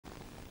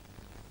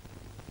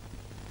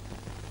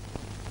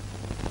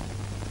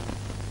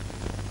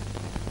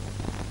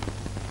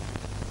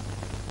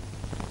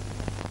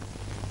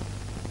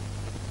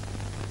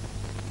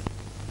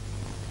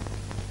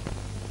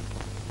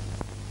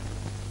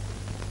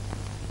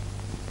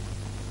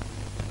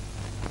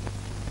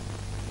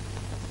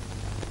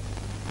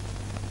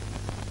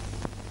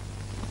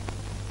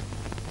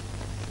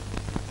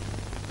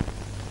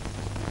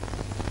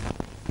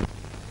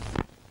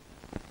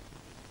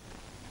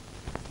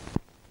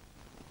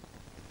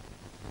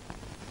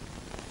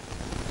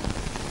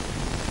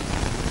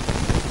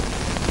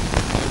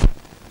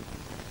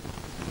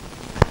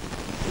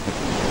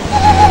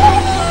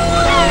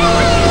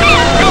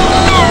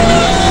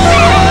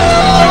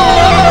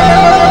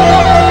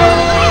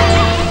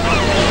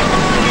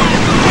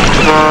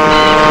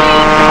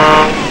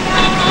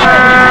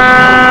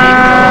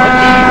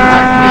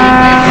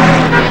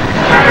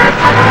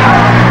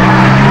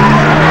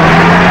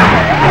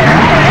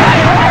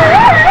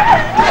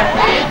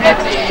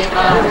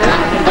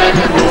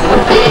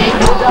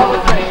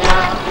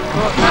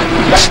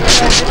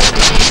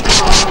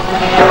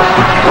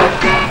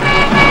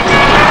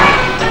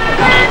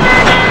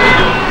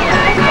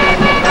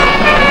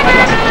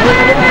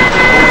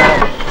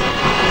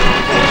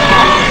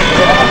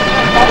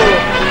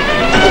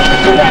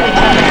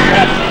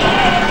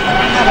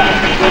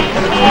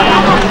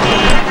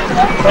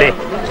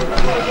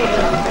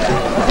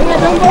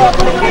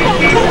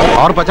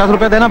और 50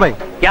 रुपया देना भाई।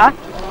 क्या?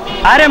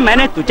 अरे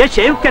मैंने तुझे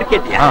शेव करके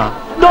दिया।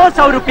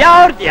 200 रुपया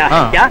और दिया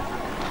है क्या?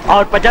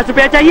 और 50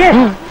 रुपया चाहिए?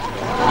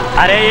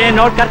 अरे ये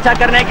नोट खर्चा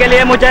करने के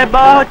लिए मुझे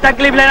बहुत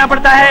तकलीफ लेना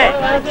पड़ता है,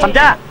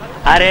 समझा?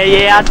 अरे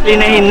ये असली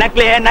नहीं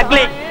नकली है,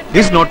 नकली।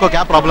 इस नोट को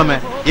क्या प्रॉब्लम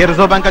है? ये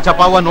रिजर्व बैंक का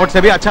छपा हुआ नोट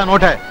से भी अच्छा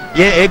नोट है।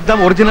 ये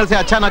एकदम ओरिजिनल से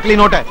अच्छा नकली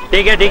नोट है।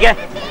 ठीक है ठीक है,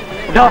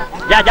 उठो,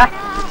 जा जा।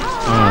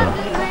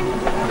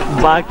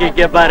 बाकी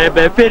के बारे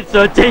में फिर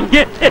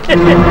सोचेंगे।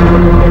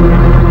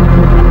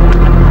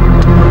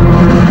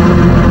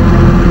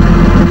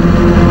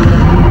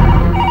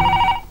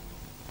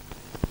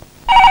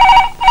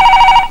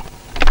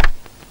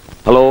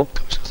 हेलो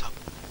कमिश्नर साहब,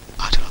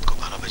 आज रात को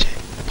 12 बजे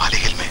पाली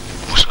हिल में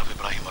मुशर्रफ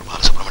इब्राहिम और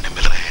बालासुब्रमण्यम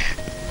मिल रहे हैं।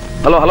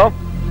 Hello hello.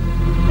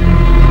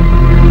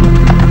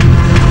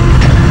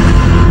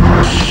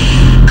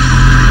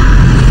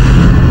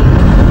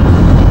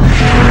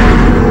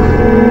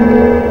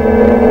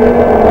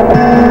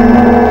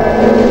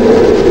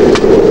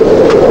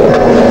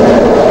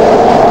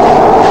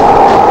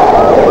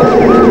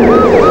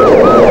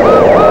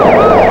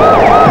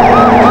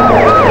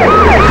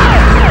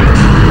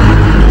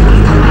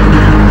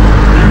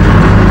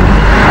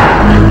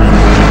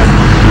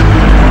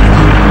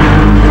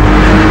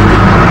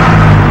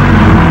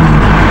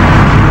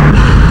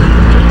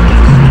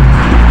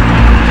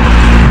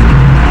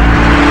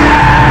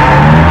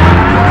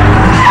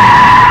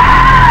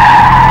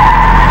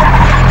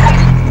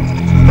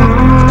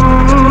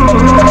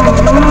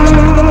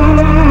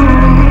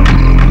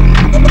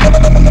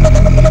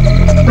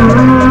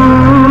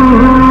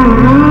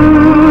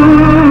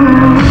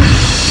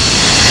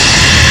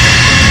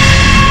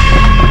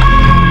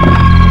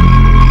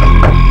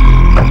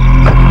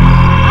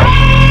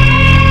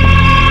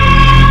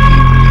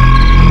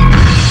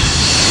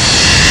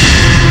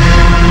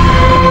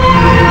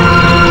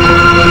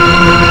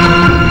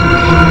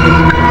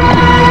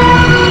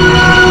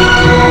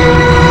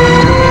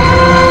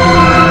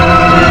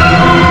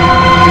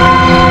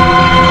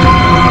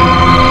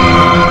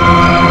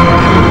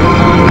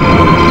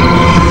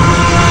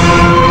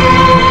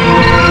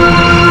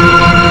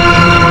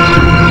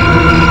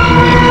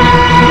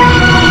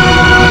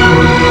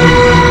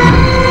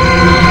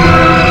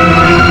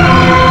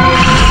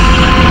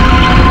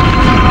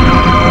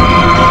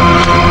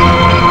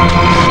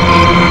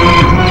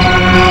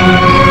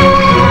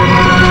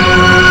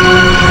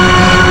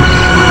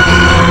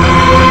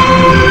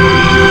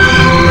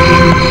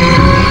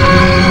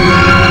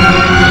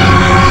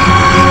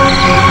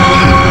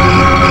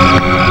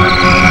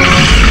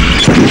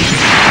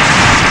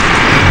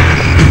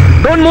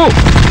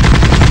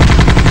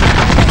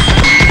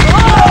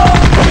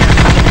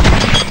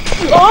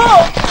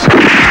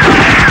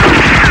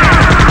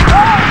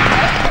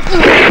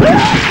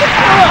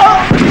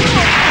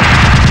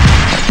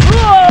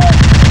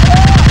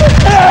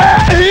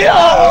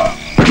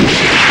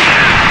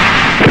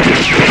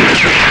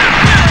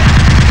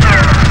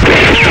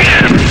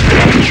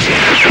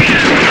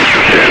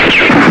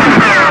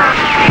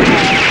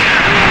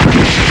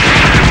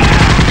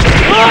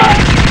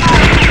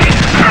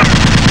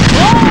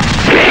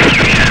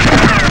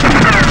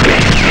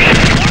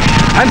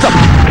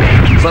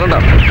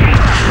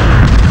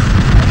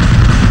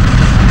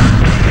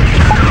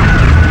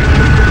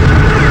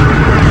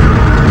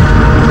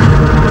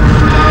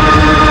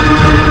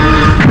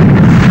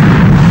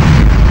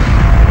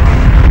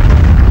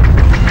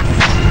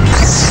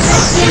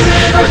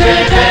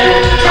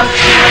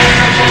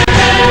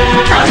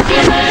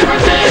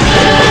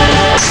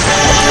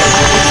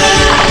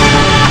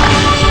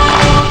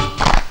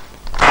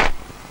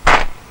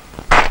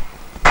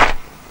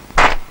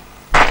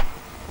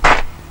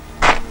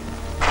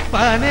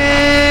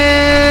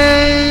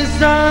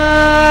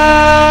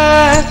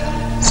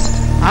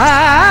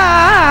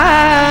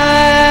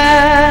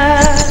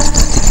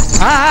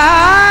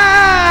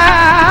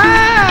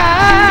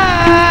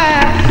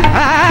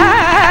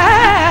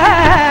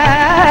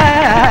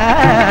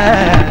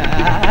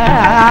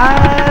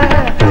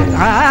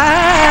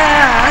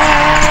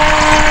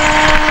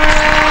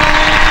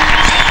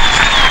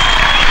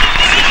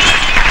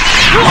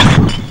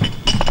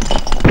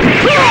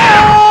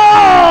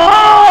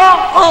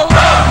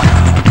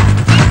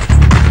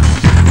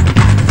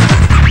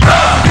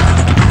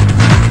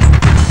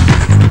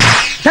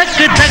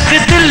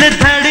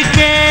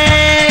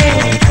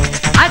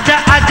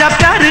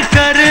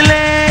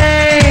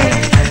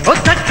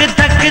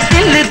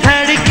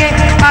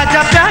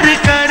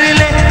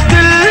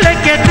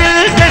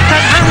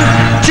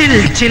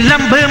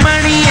 चिलंब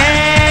मणिये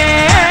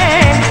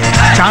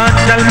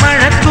चांचल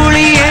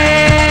मഴത്തുളിயே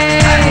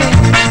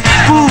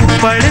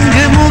பூப்பழுங்க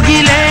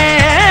முகிலே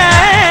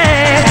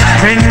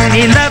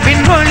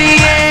வெண்ணிலவின்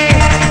ஒளியே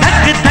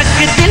தக்கு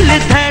தக்கு தில்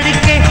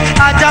धड़के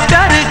आजा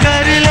प्यार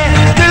कर ले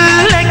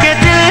दिल के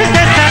दिल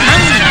के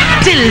सनम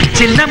चिल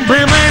चिलंब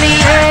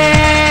मणिये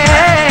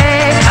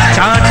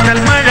चांचल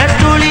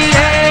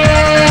मഴത്തുளியே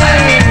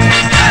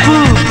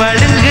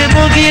பூப்பழுங்க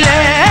முகிலே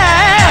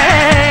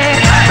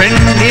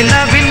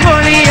வெண்ணிலவின்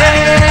ஒளியே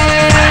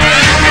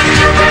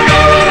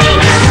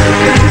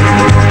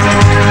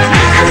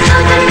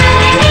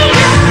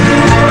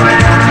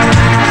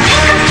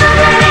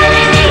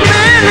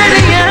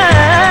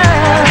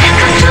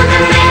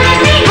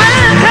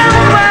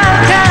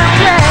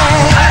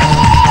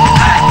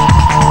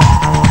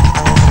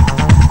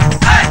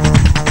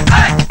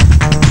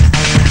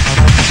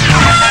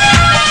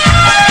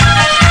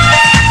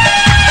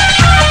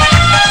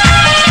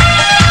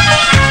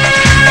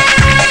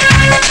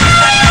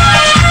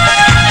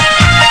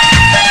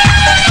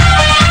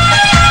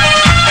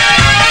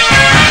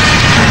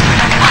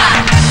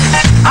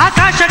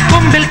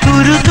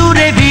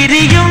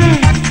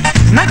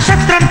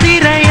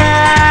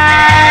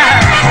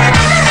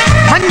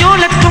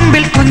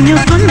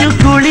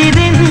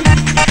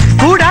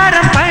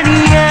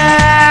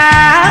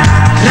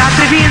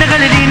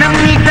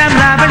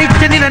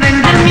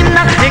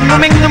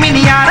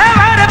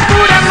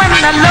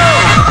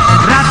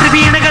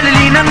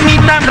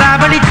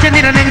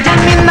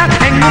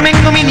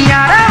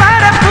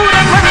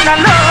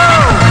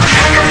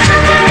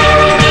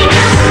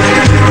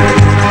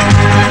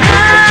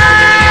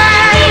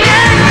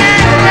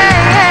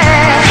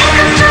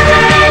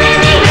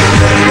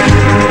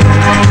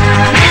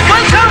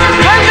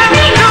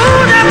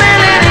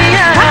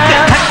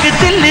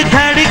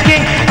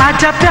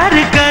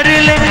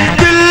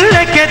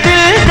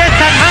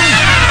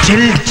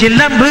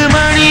ചില്ലമ്പ്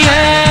മണിയേ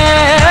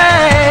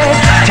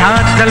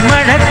ചാത്തൽ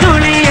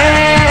മഴത്തുള്ളിയേ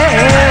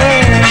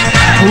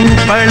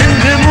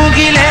പൂപ്പളുങ്ക്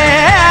മുകിലേ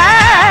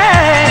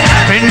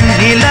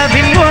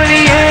പെണ്ണിലവിൻ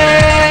മൊഴിയേ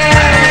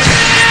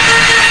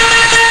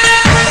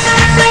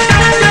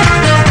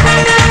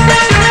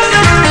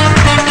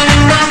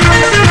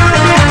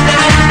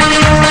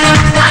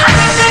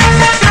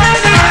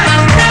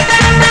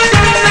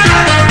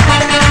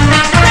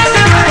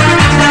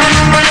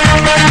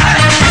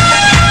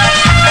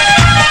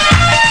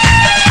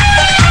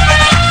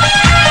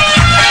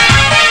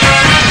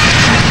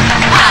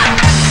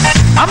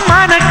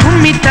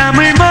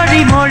தமிழ்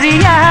மொழி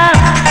மொழியா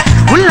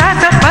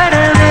உல்லாச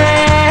பறவே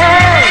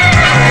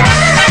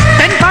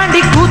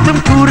தென்பாண்டி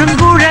கூத்தும்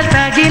கூறுங்குழல்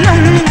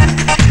தகிலும்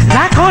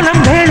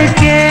கோலம்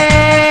வேளுக்கே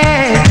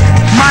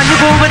மாഞ്ഞു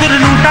പോവതൊരു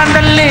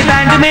നൂറ്റാണ്ടല്ലേ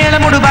ബാൻഡ്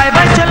മേളമൊടു ബൈ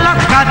ബൈ ചൊല്ലാം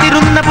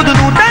കാത്തിരുന്ന പുതു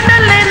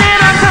നൂറ്റാണ്ടല്ലേ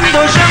നേരാൻ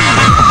സന്തോഷം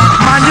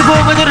മാഞ്ഞു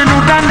പോവതൊരു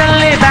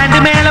നൂറ്റാണ്ടല്ലേ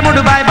ബാൻഡ്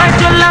മേളമൊടു ബൈ ബൈ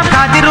ചൊല്ലാം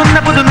കാത്തിരുന്ന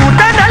പുതു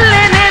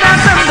നൂറ്റാണ്ടല്ലേ നേരാൻ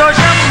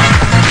സന്തോഷം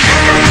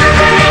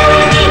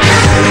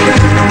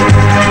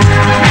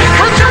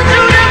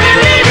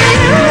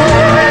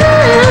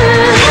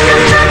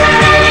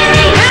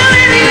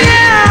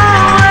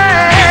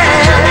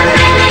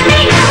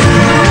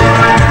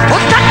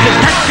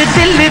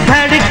दिल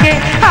धड़के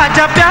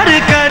आजा प्यार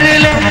कर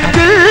ले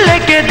दिल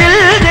के दिल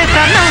दे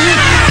सनम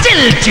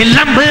चिल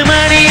चिलंब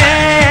मणिये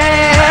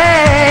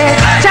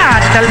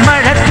चाटल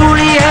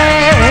मड़तुलिये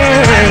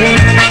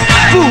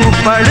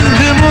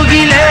पूपळुंग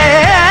मुगिले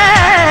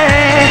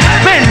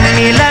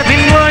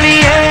പെണ്ണിലവിൻ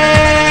മൊഴിയേ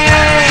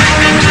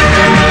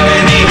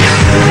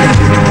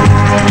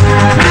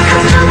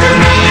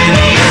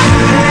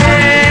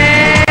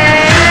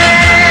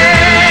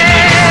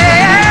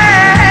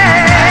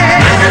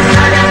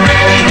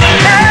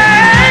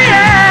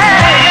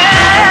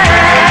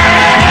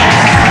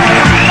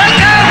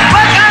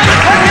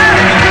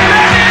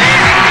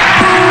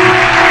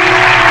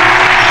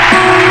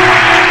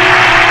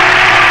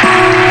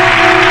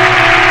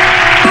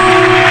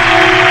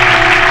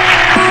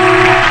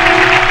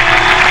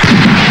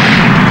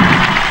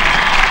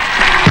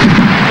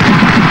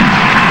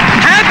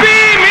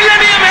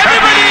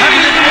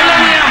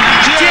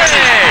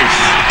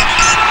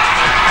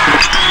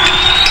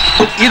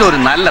ഇതൊരു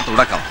നല്ല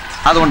തുടക്കം.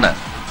 അതുകൊണ്ട്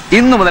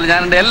ഇന്നു മുതൽ ഞാൻ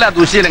എന്റെ എല്ലാ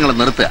ദുശീലങ്ങളും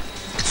നിർത്തുക.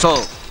 So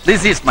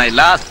this is my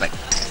last peg.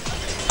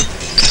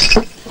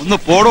 ഒന്ന്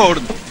പോടോ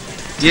ഓടുന്നു.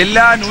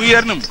 എല്ലാ ന്യൂ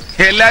ഇയറിനും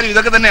എല്ലാരും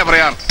ഇതൊക്കെ തന്നെയാ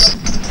പറയാറ്.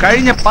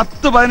 കഴിഞ്ഞ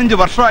 10-15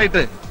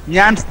 വർഷമായിട്ട്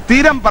ഞാൻ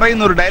സ്ഥിരം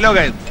പറയുന്ന ഒരു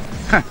ഡയലോഗായിരുന്നു.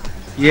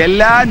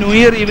 എല്ലാ ന്യൂ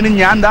ഇയർ ഈവനിങ്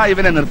ഞാൻ ദാ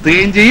ഇവനെ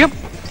നിർത്തുകയും ചെയ്യും.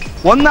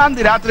 1-ാം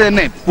തീയതി രാത്രി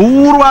തന്നെ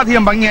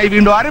പൂർവാധികം ഭംഗിയായി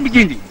വീണ്ടും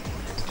ആരംഭിക്കുകയും ചെയ്യും.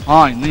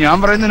 ഇന്ന് ഞാൻ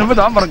പറയുന്നതിന് മുമ്പ്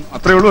താൻ പറഞ്ഞു.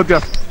 അത്രേ ഉള്ളൂ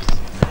വ്യത്യാസം.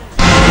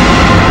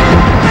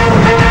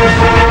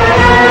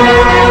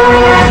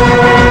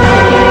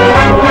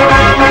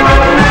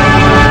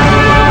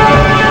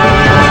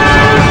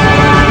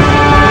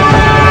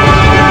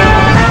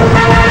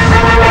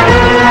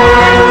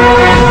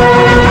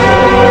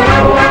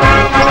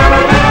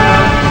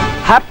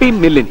 Happy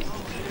millennium.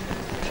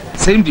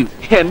 Same to you.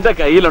 എന്റെ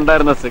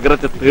കയ്യിലുണ്ടായിരുന്ന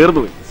സിഗരറ്റ്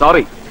തീർന്നുപോയി.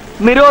 സോറി,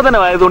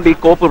 നിരോധനമായതുകൊണ്ട് ഈ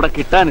കോപ്പ് ഇവിടെ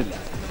കിട്ടാനില്ല.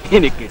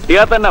 ഇനി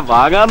കിട്ടിയാൽ തന്നെ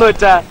വാങ്ങാന്ന്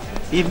വെച്ചാ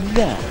ഇല്ല.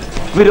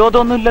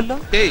 വിരോധമൊന്നുമില്ലല്ലോ.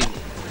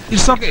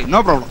 It's okay,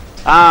 no problem.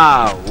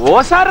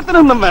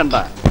 ഓശാരത്തിനൊന്നും വേണ്ട,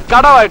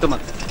 കടവായിട്ട്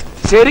മതി.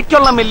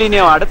 ശരിക്കുള്ള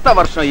മില്ലിനിയം അടുത്ത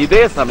വർഷം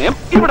ഇതേ സമയം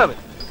ഇവിടെ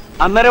വരും.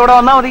 അന്നേരം ഇവിടെ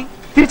വന്നാ മതി.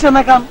 തിരിച്ചു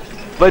വന്നേക്കാം.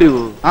 വരൂ.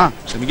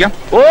 ശ്രമിക്കാം.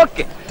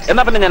 ഓക്കെ,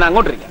 എന്നാ പിന്നെ ഞാൻ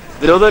അങ്ങോട്ടിരിക്കാം.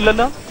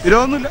 വിരോധമില്ലല്ലോ?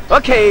 വിരോധമൊന്നുമില്ല.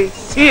 Okay,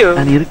 see you.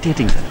 And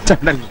irritating.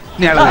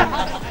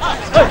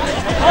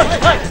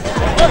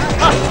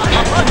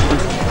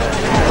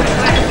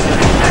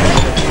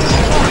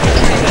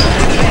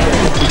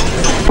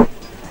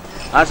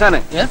 ആശാനെ,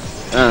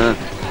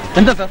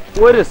 എന്താ സാർ?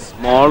 ഒരു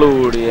സ്മോൾ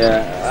കൂടിയ,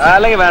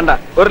 അല്ലെങ്കിൽ വേണ്ട,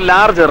 ഒരു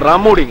ലാർജ്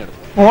റം കൂടി.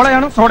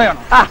 കോളയാണോ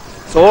സോഡയാണോ?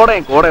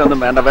 സോഡയും കോടയും ഒന്നും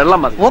വേണ്ട, വെള്ളം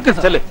മതി. Okay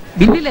sir.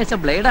 ബില്ലിലേശം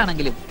ബ്ലേഡ്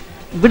ആണെങ്കിലും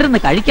ഇവിടെ നിന്ന്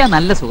കഴിക്കാൻ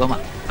നല്ല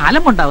സുഖമാണ്.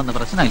 അലമുണ്ടാവുന്ന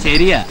പ്രശ്നമില്ല.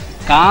 ശരിയാ,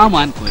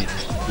 കാമാൻ പോയി.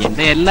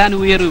 എന്റെ എല്ലാ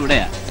ന്യൂ ഇയറും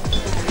ഇവിടെയാ.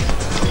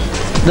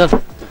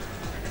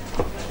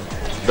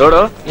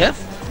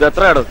 ഇത്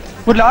എത്രയാടോ?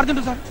 ഒരു ലാർജ്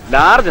ഉണ്ട് സാർ.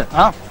 ലാർജ്?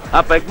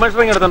 ആ പെഗ്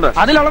മെഷറിംഗ് എടുത്തോണ്ട്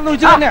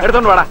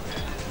എടുത്തോണ്ട് വേടാ.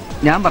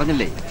 ഞാൻ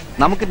പറഞ്ഞില്ലേ,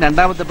 നമുക്ക്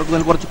രണ്ടാമത്തെ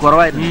പെഗ് കുറച്ച്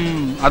കുറവായിരുന്നു.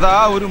 അതാ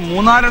ഒരു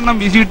 3-4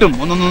 വീശിയിട്ടും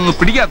ഒന്നൊന്നും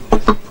പിടിക്കാത്ത.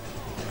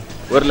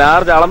 ഒരു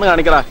ലാർജ് അളന്ന്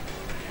കാണിക്കടാ.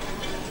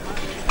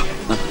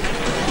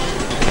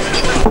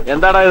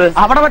 എന്താടാ ഇത്?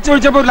 അവിടെ വെച്ച്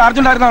ചോദിച്ചപ്പോ ഒരു ലാർജ്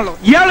ഉണ്ടായിരുന്നാണല്ലോ.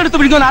 ഇയാൾ എടുത്ത്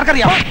പിടിക്കുമെന്ന്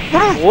ആർക്കറിയാം?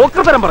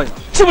 പോക്കൃത്തരം പറയും.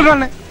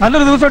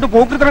 നല്ലൊരു ദിവസമായിട്ട്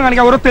പോക്കൃത്തരം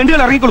കാണിക്കാൻ ഓരോ തെണ്ടികൾ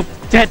ഇറങ്ങിക്കൊള്ളും,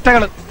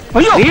 ചേറ്റകള്.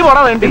 അയ്യോ, നീ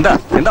പോടാ.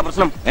 എന്താ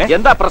പ്രശ്നം?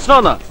 എന്താ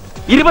പ്രശ്നം?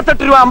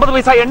 28 രൂപ 50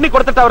 പൈസ എണ്ണി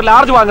കൊടുത്തിട്ട് അവർ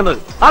ലാർജ് വാങ്ങുന്നത്.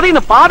 അതിൽ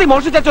നിന്ന് പാതി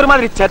മോഷിച്ച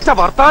ഒരുമാതിരി ചെറ്റ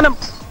വർത്താനം.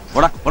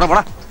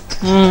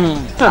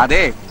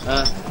 അതെ,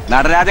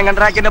 നടരാജൻ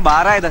കണ്ട്രാക്കിന്റെ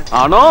ബാറായത്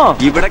ആണോ?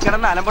 ഇവിടെ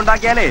കിടന്ന്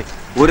അലമ്പുണ്ടാക്കിയാലേ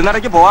ഒരു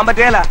നടക്ക് പോവാൻ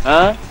പറ്റിയല്ല.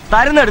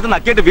 തരുന്ന എടുത്ത്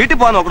നക്കിയിട്ട് വീട്ടിൽ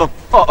പോവാൻ നോക്കണോ?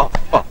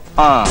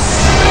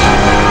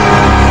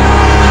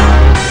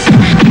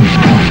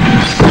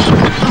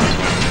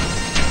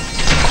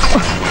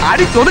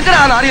 അടി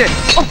ചൊതുക്കടാ.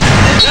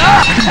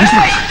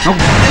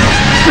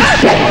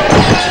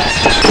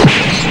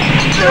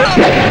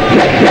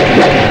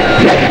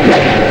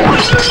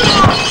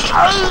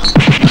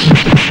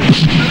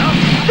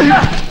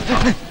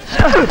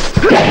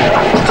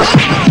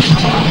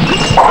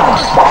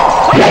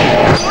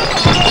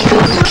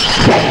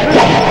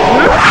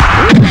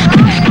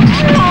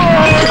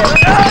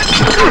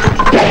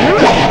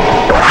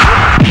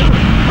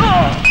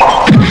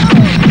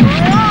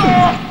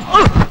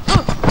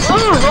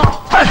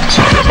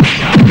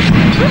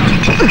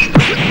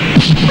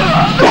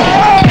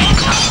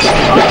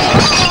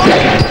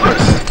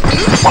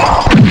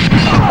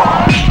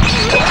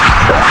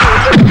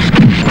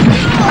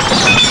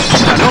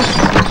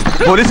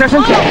 പോലീസ്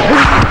സ്റ്റേഷൻ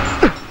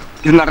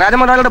ഇത്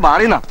നടരാജമൊരാളുടെ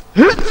ബാറിന്നാ.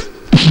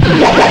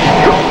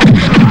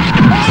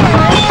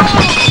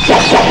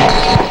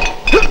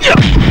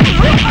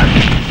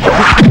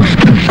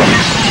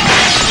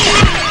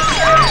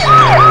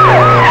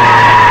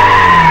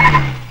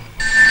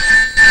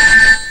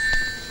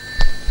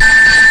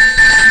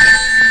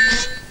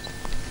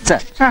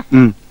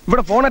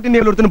 ഇവിടെ ഫോൺ അറ്റൻഡ്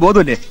ചെയ്യാൻ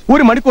ബോധമില്ലേ?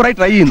 1 മണിക്കൂറായി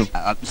ട്രൈ ചെയ്യുന്നു.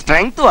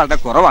 സ്ട്രെങ്ത് വളരെ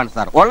കുറവാണ്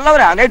സാർ.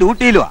 ഉള്ളവരാണെ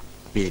ഡ്യൂട്ടിയിലുവാ.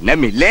 പിന്നെ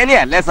മില്ലേനി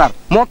അല്ലേ സാർ,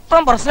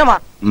 മൊത്തം പ്രശ്നമാ.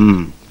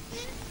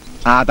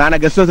 താന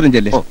ഗസ്റ്റ് ഹൗസിലും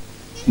ചെല്ലേ.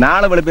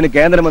 നാളെ വെളുപ്പിന്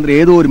കേന്ദ്രമന്ത്രി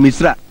ഏതോ ഒരു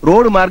മിശ്ര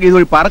റോഡ് മാർഗം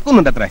ഇതുവഴി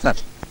പറക്കുന്നുണ്ട് അത്ര.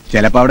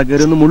 ചിലപ്പോ അവിടെ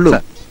കയറി ഒന്ന് മുള്ളു.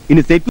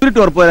 ഇനി സെക്യൂരിറ്റി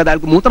ഉറപ്പ് വരാതെ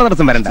ആൾക്ക് മൂത്ര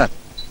തടസ്സം വരണ്ട.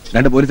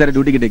 2 പോലീസുകാരെ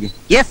ഡ്യൂട്ടി കിട്ടേക്ക്.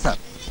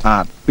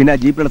 പിന്നെ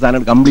ജീപ്പിലുള്ള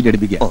സാധനങ്ങൾ കംപ്ലീറ്റ്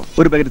എടുപ്പിക്കുക.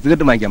 ഒരു പാക്കറ്റ്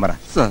സിഗരറ്റ് വാങ്ങിക്കാൻ പറ.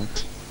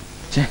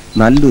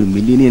 നല്ലൊരു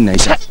മില്ലിനിയൻ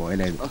നൈറ്റ്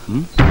പോയാലായത്.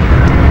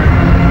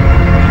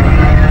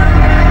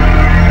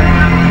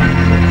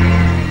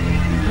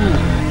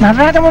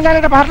 നടരാജ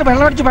മുതലാളിയുടെ പാർട്ടിൽ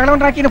വെള്ളമടിച്ച് വെള്ളം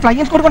ഉണ്ടാക്കി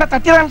ഫ്ലൈയിങ് സ്ക്വാഡ് കൊണ്ട്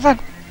തട്ടിയതാണ് സാർ.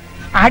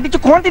 അടിച്ച്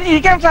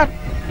കോണ്ടിരിക്കാൻ സാർ.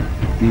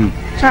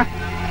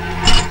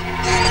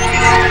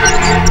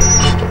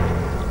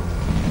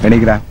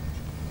 എണീക്കടാ,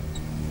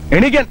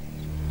 എണീക്കാൻ.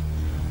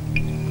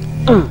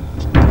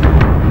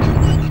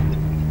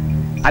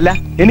 അല്ല,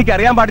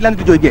 എനിക്കറിയാൻ പാടില്ല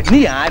എന്നിട്ട് ചോദിക്കേ, നീ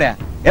ആരാ?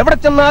 എവിടെ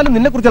ചെന്നാലും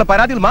നിന്നെ കുറിച്ചുള്ള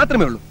പരാതികൾ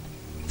മാത്രമേ ഉള്ളൂ.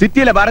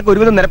 സിറ്റിയിലെ ബാരൊക്കെ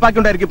ഒരുവിധം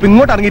നിരപ്പാക്കിക്കൊണ്ടായിരിക്കും ഇപ്പൊ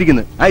ഇങ്ങോട്ട്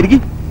ഇറങ്ങിയിരിക്കുന്നത്.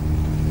 ആയിരിക്കും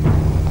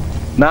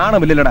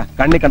നാണമില്ലല്ലോടാ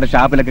കണ്ണി കണ്ട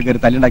ഷാപ്പിലൊക്കെ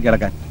കയറി തല്ലുണ്ടാക്കി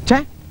കിടക്കാൻ.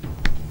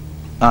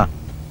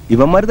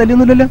 ഇവന്മാര്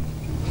തല്ലിയൊന്നുമില്ലല്ലോ.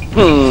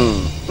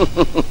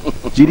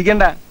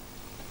 ചിരിക്കണ്ട.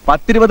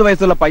 10-20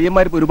 വയസ്സുള്ള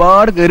പയ്യന്മാരിപ്പോ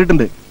ഒരുപാട്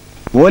കേറിയിട്ടുണ്ട്.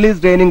 പോലീസ്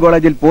ട്രെയിനിങ്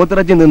കോളേജിൽ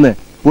പോത്തിറച്ചി നിന്ന്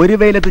ഒരു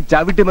വെയിലത്ത്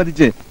ചവിട്ടി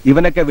മതിച്ച്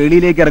ഇവനൊക്കെ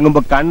വെളിയിലേക്ക്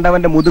ഇറങ്ങുമ്പോ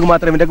കണ്ടവന്റെ മുതുക്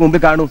മാത്രം ഇവന്റെ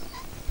മുമ്പിൽ കാണൂ.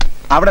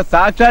 അവിടെ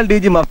സാക്ഷാൽ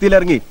DG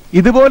മഫ്തിയിലിറങ്ങി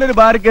ഇതുപോലൊരു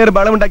ബാർ കയറി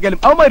ബളമുണ്ടാക്കിയാലും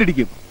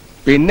അവന്മാരിടിക്കും.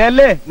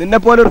 പിന്നല്ലേ നിന്നെ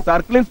പോലെ ഒരു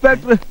സർക്കിൾ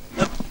ഇൻസ്പെക്ടർ.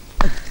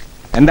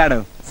 എന്താണ്?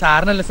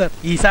 സാറിനല്ല സാർ,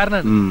 ഈ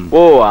സാറിനാണ്. ഓ,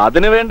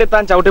 അതിനു വേണ്ടി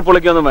താൻ ചവിട്ടി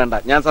പൊളിക്കൊന്നും വേണ്ട.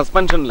 ഞാൻ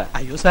സസ്പെൻഷനില്ല.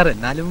 അയ്യോ സാർ,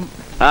 എന്നാലും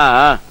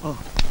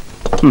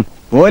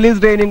പോലീസ്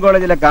ട്രെയിനിങ്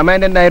കോളേജിലെ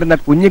കമാൻഡന്റ് ആയിരുന്ന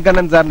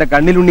കുഞ്ഞിക്കണ്ണൻ സാറിന്റെ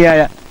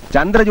കണ്ണിലുണ്ണിയായ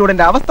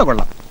ചന്ദ്രചൂടന്റെ അവസ്ഥ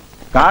കൊള്ളാം.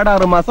 കാട്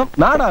 6 മാസം,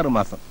 നാട് 6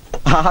 മാസം,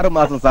 6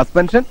 മാസം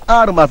സസ്പെൻഷൻ,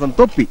 6 മാസം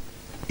തൊപ്പി.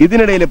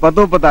 ഇതിനിടയിൽ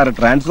 10-36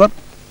 ട്രാൻസ്ഫർ,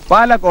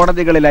 പല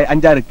കോടതികളിലായി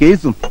 5-6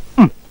 കേസും.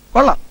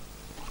 കൊള്ളാം.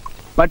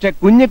 പക്ഷെ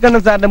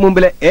കുഞ്ഞിക്കണ്ണൻ സാറിന്റെ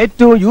മുമ്പിലെ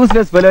ഏറ്റവും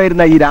യൂസ്ലെസ് ഫെലോ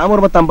ആയിരുന്ന ഈ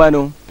രാമവർമ്മ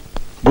തമ്പാനോ,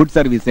 ഗുഡ്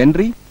സർവീസ്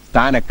എൻട്രി,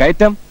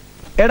 സ്ഥാനക്കയറ്റം.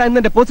 എടാ,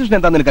 ഇന്നെ പൊസിഷൻ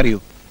എന്താന്ന് നിനക്കറിയൂ?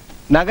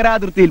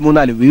 നഗരാതിർത്തിയിൽ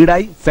 3-4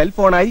 വീടായി,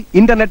 സെൽഫോണായി,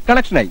 ഇന്റർനെറ്റ്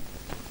കണക്ഷനായി.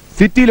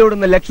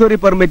 സിറ്റിയിലോടുന്ന ലക്ഷറി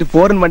പെർമിറ്റ്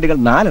ഫോറിൻ വണ്ടികൾ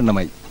 4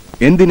 എണ്ണമായി.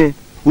 എന്തിന്?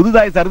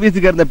 പുതുതായി സർവീസ്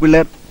കയറുന്ന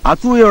പിള്ളേർ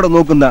അസൂയോടെ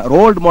നോക്കുന്ന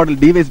റോഡ് മോഡൽ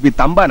DSP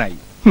തമ്പാനായി.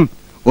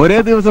 ഒരേ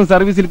ദിവസം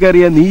സർവീസിൽ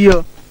കയറിയ നീയോ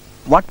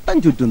വട്ടം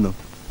ചുറ്റുന്നു.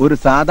 ഒരു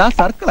സാധാ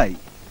സർക്കിളായി.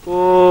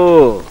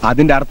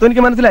 അതിന്റെ അർത്ഥം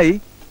എനിക്ക് മനസ്സിലായി.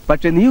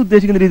 പക്ഷെ നീ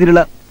ഉദ്ദേശിക്കുന്ന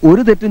രീതിയിലുള്ള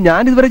ഒരു തെറ്റും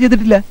ഞാൻ ഇതുവരെ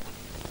ചെയ്തിട്ടില്ല.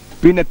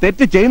 പിന്നെ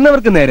തെറ്റ്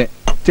ചെയ്യുന്നവർക്ക് നേരെ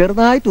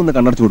ചെറുതായിട്ടൊന്ന്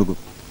കണ്ണടച്ചു കൊടുക്കും.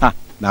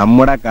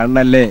 നമ്മുടെ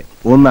കണ്ണല്ലേ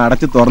ഒന്ന്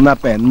അടച്ചു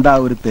തുറന്നപ്പ എന്താ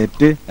ഒരു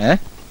തെറ്റ്?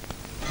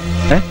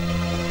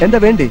 എന്താ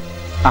വേണ്ടേ?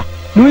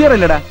 ന്യൂ ഇയർ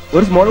അല്ലടാ,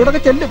 ഒരു സ്മോൾ കൂടെ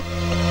ചെല്ലും.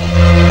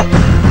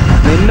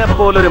 നിന്നെ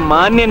പോലൊരു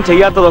മാന്യം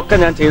ചെയ്യാത്തതൊക്കെ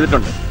ഞാൻ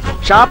ചെയ്തിട്ടുണ്ട്.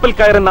 ഷാപ്പിൽ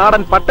കയറി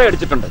നാടൻ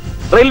പട്ടയടിച്ചിട്ടുണ്ട്.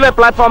 റെയിൽവേ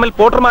പ്ലാറ്റ്ഫോമിൽ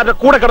പോർട്ടർമാരുടെ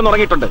കൂടെ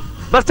കിടന്നുറങ്ങിയിട്ടുണ്ട്.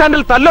 ബസ്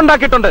സ്റ്റാൻഡിൽ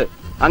തല്ലുണ്ടാക്കിയിട്ടുണ്ട്.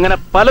 അങ്ങനെ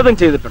പലതും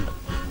ചെയ്തിട്ടുണ്ട്.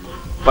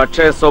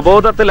 പക്ഷേ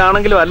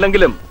സ്വബോധത്തിലാണെങ്കിലും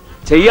അല്ലെങ്കിലും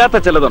ചെയ്യാത്ത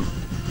ചിലതുണ്ട്.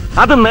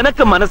 അത്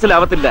നിനക്ക്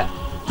മനസ്സിലാവത്തില്ല.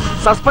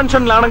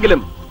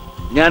 സസ്പെൻഷനിലാണെങ്കിലും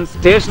ഞാൻ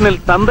സ്റ്റേഷനിൽ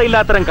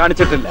തന്തയില്ലാത്തരം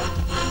കാണിച്ചിട്ടില്ല.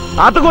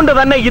 അതുകൊണ്ട്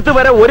തന്നെ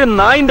ഇതുവരെ ഒരു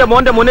നായിന്റെ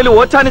മോന്റെ മുന്നിൽ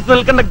ഓച്ചാനിച്ച്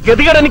നിൽക്കേണ്ട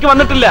ഗതികേട് എനിക്ക്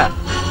വന്നിട്ടില്ല.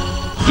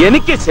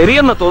 എനിക്ക്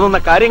ശരിയെന്ന് തോന്നുന്ന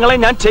കാര്യങ്ങളെ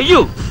ഞാൻ ചെയ്യൂ.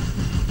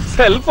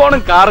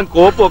 സെൽഫോണും കാറും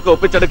കോപ്പും ഒക്കെ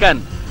ഒപ്പിച്ചെടുക്കാൻ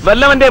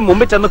വല്ലവന്റെ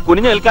മുമ്പിൽ ചെന്ന്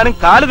കുനിഞ്ഞു നിൽക്കാനും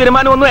കാല്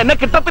തീരുമാനമൊന്നും എന്നെ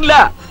കിട്ടത്തില്ല.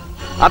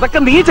 അതൊക്കെ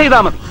നീ ചെയ്താ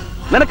മതി.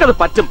 നിനക്കത്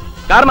പറ്റും.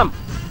 കാരണം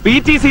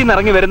PTC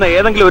ഇറങ്ങി വരുന്ന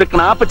ഏതെങ്കിലും ഒരു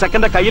ക്നാപ്പ്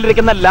ചക്കന്റെ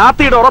കയ്യിലിരിക്കുന്ന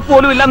ലാത്തിയുടെ ഉറപ്പ്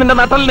പോലും ഇല്ല നിന്റെ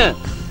നട്ടലിന്.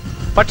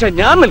 പക്ഷെ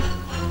ഞാൻ നിൽക്കും.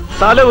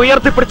 തല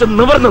ഉയർത്തിപ്പിടിച്ച്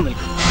നിവർന്നു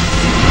നിൽക്കും.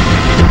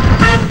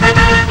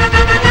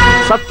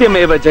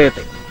 സത്യമേവ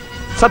ജയത്തെ.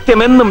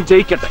 സത്യമെന്നും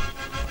ജയിക്കട്ടെ.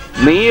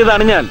 നീ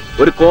ഇതണിഞ്ഞാൽ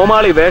ഒരു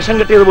കോമാളി വേഷം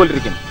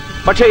കെട്ടിയതുപോലിരിക്കും.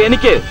 പക്ഷെ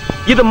എനിക്ക്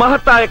ഇത്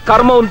മഹത്തായ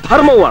കർമ്മവും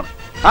ധർമ്മവുമാണ്.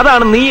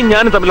 അതാണ് നീയും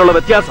ഞാനും തമ്മിലുള്ള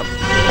വ്യത്യാസം.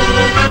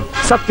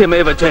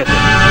 സത്യമേവ ജയത്തെ.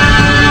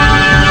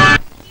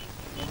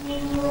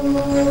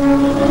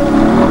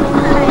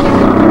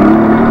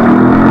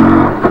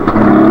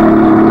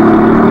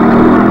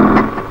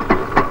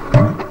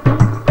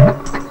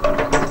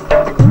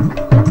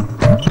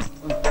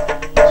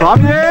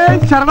 സ്വാമിയേ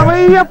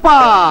ശരണമയ്യപ്പ.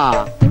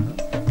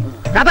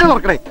 കഥക്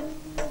തുറക്കണേ,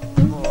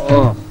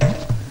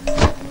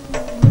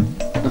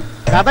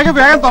 കഥക്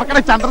വേഗം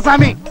തുറക്കണേ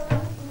ചന്ദ്രസ്വാമി.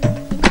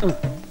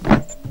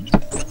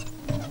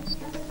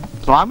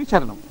 സ്വാമി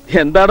ശരണം.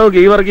 എന്താണോ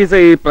ഗീവർഗീസ്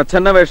ഈ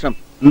പ്രച്ഛന്ന വേഷം?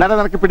 ഇന്നലെ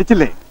നിനക്ക്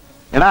പിടിച്ചില്ലേ?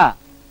 എടാ,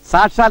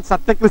 സാക്ഷാൽ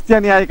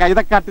സത്യക്രിസ്ത്യാനിയായ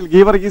കൈതക്കാട്ടിൽ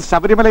ഗീവർഗീസ്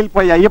ശബരിമലയിൽ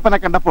പോയി അയ്യപ്പനെ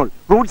കണ്ടപ്പോൾ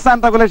റൂൾസ്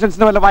ആൻഡ്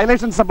റെഗുലേഷൻസിന് വല്ല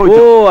വയലേഷൻ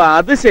സംഭവിച്ചു. ഓ,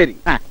 അത് ശരി.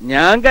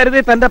 ഞാൻ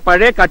കരുതി തന്റെ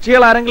പഴയ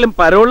കക്ഷികൾ ആരെങ്കിലും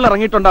പരോളിൽ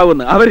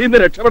ഇറങ്ങിയിട്ടുണ്ടാവുന്നു, അവരിൽ നിന്ന്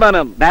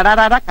രക്ഷപ്പെടാനാണ്.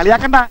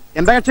 കളിയാക്കണ്ട,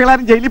 എന്റെ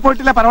കക്ഷികളാരും ജയിലിൽ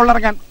പോയിട്ടില്ല പരോളിൽ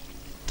ഇറങ്ങാൻ.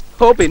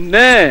 ഓ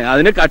പിന്നെ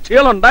അതിന്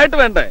കക്ഷികൾ ഉണ്ടായിട്ട്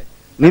വേണ്ടേ?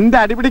 നിന്റെ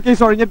അടിപിടി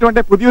കേസ് ഒഴിഞ്ഞിട്ട്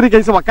വേണ്ടേ പുതിയൊരു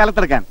കേസ്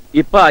വക്കാലത്തെടുക്കാൻ.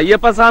 ഇപ്പൊ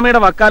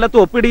അയ്യപ്പസ്വാമിയുടെ വക്കാലത്ത്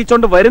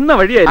ഒപ്പിടിച്ചോണ്ട് വരുന്ന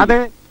വഴിയായി. അതെ,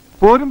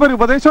 പോരുമ്പോ ഒരു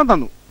ഉപദേശവും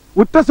തന്നു.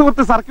 ഉറ്റ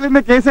സുഹൃത്ത്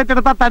സർക്കിളിന്റെ കേസ്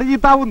ഏറ്റെടുത്താൽ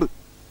തടിയീത്താവുന്നു.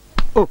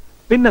 ഓ,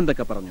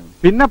 പിന്നെന്തൊക്കെ പറഞ്ഞു?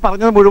 പിന്നെ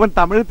പറഞ്ഞത് മുഴുവൻ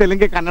തമിഴ്,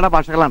 തെലുങ്ക്, കന്നഡ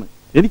ഭാഷകളാണ്.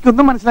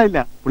 എനിക്കൊന്നും മനസ്സിലായില്ല.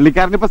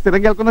 പുള്ളിക്കാരൻ ഇപ്പൊ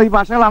സ്ഥിരം കേൾക്കുന്ന ഈ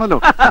ഭാഷകളാണല്ലോ.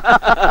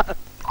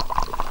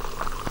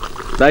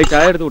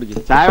 ചായ എടുത്ത്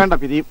കുടിക്കും. ചായ വേണ്ട,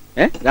 പിരിയും.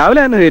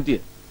 രാവിലെ തന്നെ കയറ്റിയ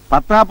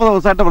 10-40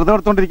 ദിവസമായിട്ട് വ്രതം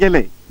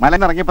എടുത്തോണ്ടിരിക്കല്ലേ.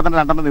 മലന്ന് ഇറങ്ങിയപ്പോ തന്നെ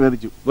 2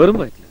 നിവേദിച്ചു. വെറും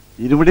പറ്റില്ല.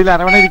 ഇരുമുടിയിൽ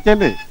അരവണ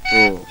ഇരിക്കല്ലേ. ഓ,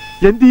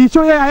 എന്റെ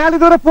ഈശോയെ, അയാൾ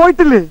ഇതുവരെ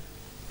പോയിട്ടില്ലേ?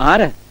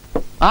 ആരാ?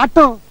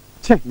 ആട്ടോ.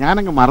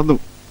 ഞാനങ്ങ് മറന്നു.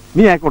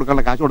 നീ അയാൾക്ക്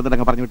കൊടുക്കാനുള്ള കാശ്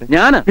കൊടുത്തിട്ട് പറഞ്ഞു വിട്ടെ.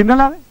 ഞാനാ?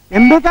 പിന്നല്ലാതെ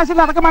എന്റെ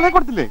കാശില്ല, അതൊക്കെ മല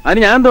കൊടുത്തില്ലേ?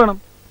 അതിന് ഞാൻ എന്ത് വേണം?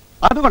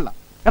 അത് കൊള്ളാം.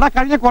 എടാ,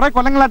 കഴിഞ്ഞ കുറെ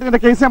കൊല്ലങ്ങളായിട്ട് എന്റെ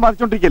കേസ് ഞാൻ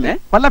ബാധിച്ചോണ്ടിരിക്കല്ലേ.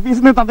 വല്ല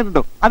ഫീസ് നീ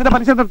തന്നിട്ടുണ്ടോ? അതിന്റെ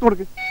പലിശ എടുത്തു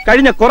കൊടുക്ക്.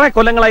 കഴിഞ്ഞ കുറെ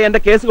കൊല്ലങ്ങളായി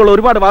എന്റെ കേസുകൾ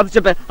ഒരുപാട്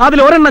ബാധിച്ചിട്ട് അതിൽ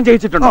ഒരെണ്ണം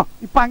ജയിച്ചിട്ടുണ്ടോ?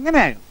 ഇപ്പൊ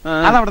അങ്ങനെയായോ?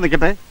 അതവിടെ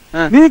നിൽക്കട്ടെ.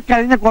 നീ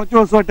കഴിഞ്ഞ കുറച്ച്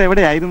ദിവസമായിട്ട്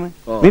എവിടെയായിരുന്നു?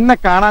 നിന്നെ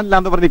കാണാനില്ല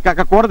എന്ന് പറഞ്ഞ്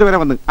ഇക്കാക്ക കോടതി വരെ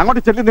വന്ന്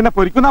അങ്ങോട്ട് ചെല്ലി നിന്നെ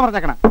പൊരിക്കുന്ന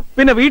പറഞ്ഞേക്കണം.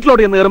 പിന്നെ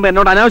വീട്ടിലോട് ചെന്ന് കയറുമ്പോ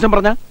എന്നോട് അനാവശ്യം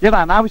പറഞ്ഞ? എടാ,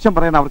 അനാവശ്യം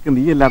പറയാൻ അവർക്ക്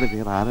നീ അല്ലാതെ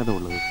വേറെ ആരാണ്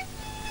ഉള്ളത്?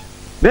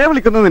 ദേ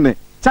വിളിക്കുന്നത് നിന്നെ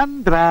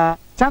ചന്ദ്ര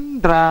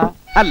ചന്ദ്ര.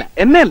 അല്ല,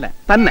 എന്നെ അല്ല,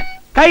 തന്നെ.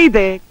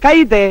 കൈതേ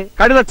കൈതേ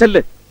കഴുത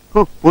ചെല്ല്.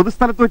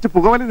 പൊതുസ്ഥലത്ത് വെച്ച്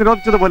പുകവലി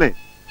നിരോധിച്ചതുപോലെ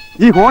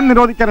ഈ ഹോൺ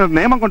നിരോധിക്കാൻ ഒരു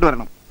നിയമം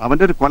കൊണ്ടുവരണം.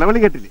 അവന്റെ ഒരു കൊലവിളി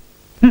കേട്ടില്ലേ?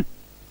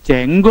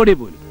 ചെങ്കൊടി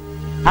പോലും.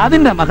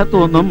 അതിന്റെ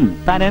മഹത്വമൊന്നും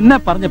താൻ എന്നെ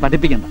പറഞ്ഞ്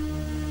പഠിപ്പിക്കണ്ട.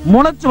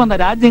 മുളച്ചു വന്ന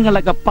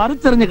രാജ്യങ്ങളിലൊക്കെ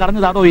പറിച്ചെറിഞ്ഞ്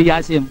കളഞ്ഞതാണോ ഈ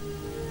ആശയം?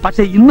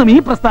 പക്ഷെ ഇന്നും ഈ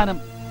പ്രസ്ഥാനം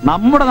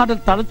നമ്മുടെ നാട്ടിൽ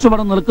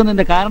തളച്ചുപടം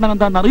നിൽക്കുന്നതിന്റെ കാരണം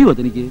എന്താണെന്ന് അറിയുമോ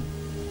എനിക്ക്?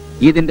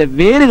 ഇതിന്റെ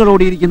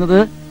വേരുകളോടിയിരിക്കുന്നത്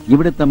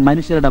ഇവിടുത്തെ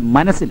മനുഷ്യരുടെ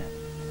മനസ്സിലാണ്.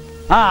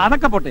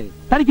 അതൊക്കെ പോട്ടെ,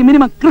 തനിക്ക്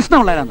മിനിമം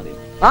കൃഷ്ണപിള്ളയാണെന്നറിയും.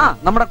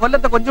 നമ്മുടെ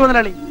കൊല്ലത്തെ കൊഞ്ചു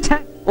മുതലാളി.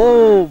 ഓ,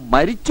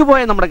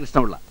 മരിച്ചുപോയ നമ്മുടെ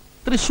കൃഷ്ണപിള്ള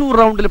തൃശൂർ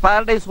റൗണ്ടിൽ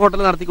പാരഡൈസ്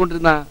ഹോട്ടൽ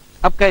നടത്തിക്കൊണ്ടിരുന്ന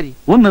അബ്കാരി.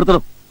 ഒന്ന്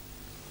നിർത്തണം.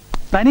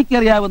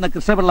 തനിക്കറിയാവുന്ന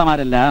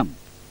കൃഷ്ണപിള്ളമാരെല്ലാം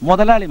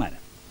മുതലാളിമാരാ.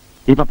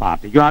 ഇപ്പൊ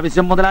പാർട്ടിക്കും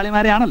ആവശ്യം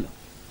മുതലാളിമാരെയാണല്ലോ.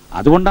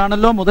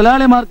 അതുകൊണ്ടാണല്ലോ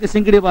മുതലാളിമാർക്ക്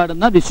ശിങ്കിടി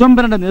പാടുന്ന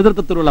വിശ്വംഭരന്റെ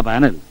നേതൃത്വത്തിലുള്ള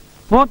പാനൽ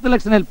 4th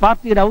ഇലക്ഷനിൽ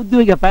പാർട്ടിയുടെ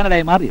ഔദ്യോഗിക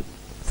പാനലായി മാറിയത്.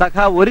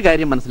 സഖാവ് ഒരു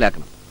കാര്യം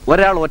മനസ്സിലാക്കണം.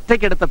 ഒരാൾ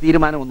ഒറ്റയ്ക്കെടുത്ത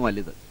തീരുമാനമൊന്നും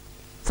അല്ലിത്.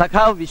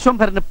 സഖാവ്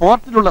വിശ്വംഭരന്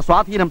പോർട്ടിലുള്ള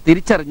സ്വാധീനം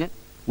തിരിച്ചറിഞ്ഞ്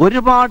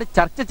ഒരുപാട്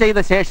ചർച്ച ചെയ്ത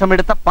ശേഷം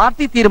എടുത്ത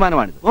പാർട്ടി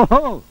തീരുമാനമാണിത്. ഓഹോ,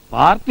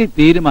 പാർട്ടി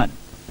തീരുമാനം.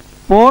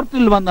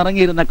 പോർട്ടിൽ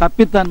വന്നിറങ്ങിയിരുന്ന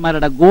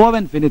കപ്പിത്താന്മാരുടെ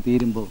ഗോവൻ ഫിന്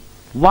തീരുമ്പോൾ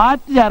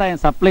വാറ്റുചാരായം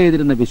സപ്ലൈ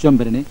ചെയ്തിരുന്ന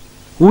വിശ്വംഭരനെ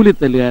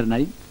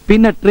കൂലിത്തല്ലുകാരനായി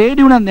പിന്നെ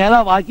ട്രേഡ് യൂണിയൻ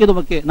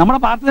നേതാവാക്കിയതുമൊക്കെ നമ്മുടെ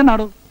പാർട്ടി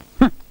തന്നെയാണോ?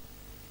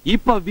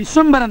 ഇപ്പൊ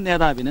വിശ്വംഭരൻ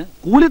നേതാവിന്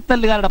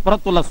കൂലിത്തല്ലുകാരുടെ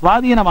പുറത്തുള്ള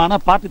സ്വാധീനമാണ്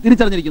പാർട്ടി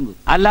തിരിച്ചറിഞ്ഞിരിക്കുന്നത്,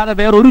 അല്ലാതെ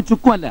വേറൊരു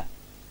ചുക്കുമല്ല.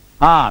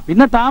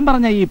 പിന്നെ താൻ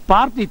പറഞ്ഞ ഈ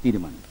പാർട്ടി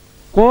തീരുമാനം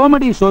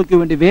കോമഡി ഷോയ്ക്ക്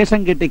വേണ്ടി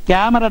വേഷം കെട്ടി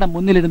ക്യാമറയുടെ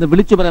മുന്നിലിരുന്ന്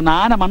വിളിച്ചു പറയുന്ന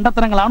ആന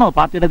മണ്ടത്തരങ്ങളാണോ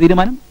പാർട്ടിയുടെ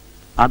തീരുമാനം?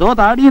 അതോ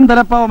താടിയും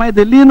തലപ്പാവുമായി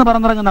ഡൽഹിയിൽ നിന്ന്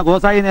പറന്നിറങ്ങുന്ന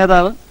ഗോസായി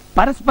നേതാവ്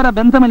പരസ്പര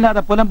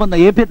ബന്ധമില്ലാതെ പുലമ്പുന്ന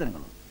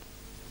ഏഭ്യന്തരങ്ങളും?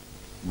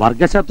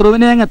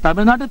 വർഗശത്രുവിനെ അങ്ങ്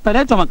തമിഴ്നാട്ടിൽ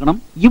തലേ ചുമക്കണം,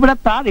 ഇവിടെ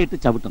താഴെയിട്ട്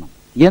ചവിട്ടണം.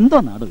 എന്തോ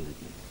നാട്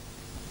ഇതൊക്കെ?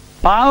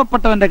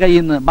 പാവപ്പെട്ടവന്റെ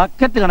കയ്യിൽ നിന്ന്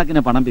ബക്കറ്റ്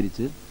കണക്കിന് പണം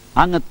പിരിച്ച്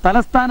അങ്ങ്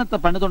തലസ്ഥാനത്ത്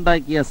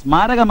പണിതുണ്ടാക്കിയ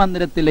സ്മാരക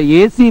മന്ദിരത്തിലെ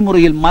AC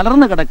മുറിയിൽ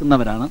മലർന്നു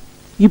കിടക്കുന്നവരാണ്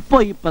ഇപ്പോ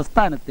ഈ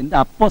പ്രസ്ഥാനത്തിന്റെ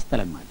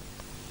അപ്പോസ്തലന്മാർ.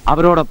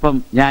 അവരോടൊപ്പം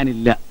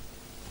ഞാനില്ല.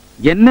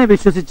 എന്നെ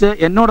വിശ്വസിച്ച്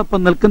എന്നോടൊപ്പം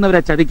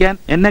നിൽക്കുന്നവരെ ചതിക്കാൻ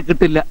എന്നെ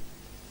കിട്ടില്ല.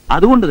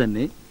 അതുകൊണ്ട്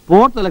തന്നെ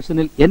 4th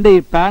ഇലക്ഷനിൽ എന്റെ ഈ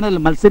പാനൽ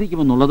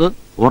മത്സരിക്കുമെന്നുള്ളത്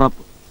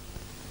ഉറപ്പ്.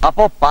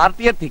 അപ്പോ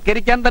പാർട്ടിയെ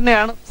ധിക്കരിക്കാൻ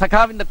തന്നെയാണ്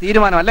സഖാവിന്റെ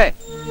തീരുമാനം അല്ലേ?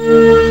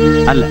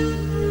 അല്ല,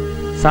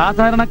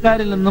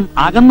 സാധാരണക്കാരിൽ നിന്നും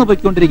അകന്നു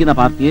പോയിക്കൊണ്ടിരിക്കുന്ന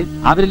പാർട്ടിയെ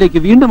അവരിലേക്ക്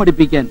വീണ്ടും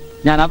അടുപ്പിക്കാൻ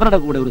ഞാൻ അവരുടെ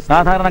കൂടെ ഒരു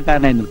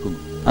സാധാരണക്കാരനായി നിൽക്കുന്നു.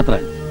 അത്ര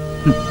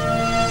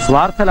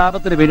സ്വാർത്ഥ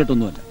ലാഭത്തിന്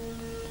വേണ്ടിയിട്ടൊന്നുമല്ല.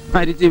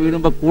 മരിച്ച്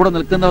വീഴുമ്പോ കൂടെ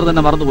നിൽക്കുന്നവർ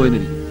തന്നെ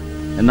മറന്നുപോയെന്നിരിക്കും.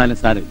 എന്നാലും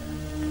സാരമില്ല.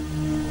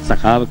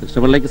 സഖാവ്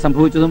കൃഷ്ണപിള്ളയ്ക്ക്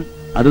സംഭവിച്ചതും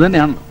അത്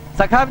തന്നെയാണല്ലോ.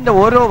 സഖാവിന്റെ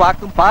ഓരോ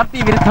വാക്കും പാർട്ടി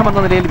വിരുദ്ധമെന്ന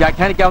നിലയിൽ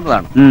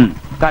വ്യാഖ്യാനിക്കാവുന്നതാണ്.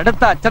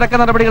 കടുത്ത അച്ചടക്ക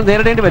നടപടികൾ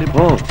നേരിടേണ്ടി വരും.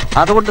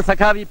 അതുകൊണ്ട്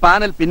സഖാവ് ഈ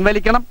പാനൽ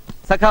പിൻവലിക്കണം.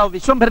 സഖാവ്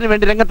വിശ്വംഭരന്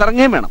വേണ്ടി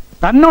രംഗത്തിറങ്ങുകയും വേണം.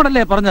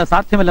 തന്നോടല്ലേ പറഞ്ഞത്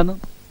സാധ്യമല്ലെന്ന്?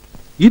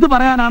 ഇത്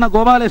പറയാനാണ്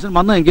ഗോപാലകൃഷ്ണൻ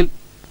വന്നതെങ്കിൽ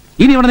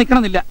ഇനി ഇവിടെ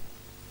നിൽക്കണമെന്നില്ല.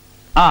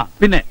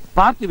 പിന്നെ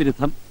പാർട്ടി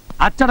വിരുദ്ധം,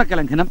 അച്ചടക്ക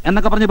ലംഘനം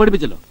എന്നൊക്കെ പറഞ്ഞ്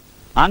പഠിപ്പിച്ചല്ലോ.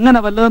 അങ്ങനെ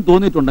വല്ലതും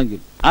തോന്നിയിട്ടുണ്ടെങ്കിൽ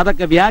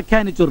അതൊക്കെ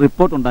വ്യാഖ്യാനിച്ചു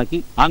റിപ്പോർട്ട് ഉണ്ടാക്കി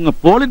അങ്ങ്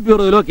പോളിറ്റ്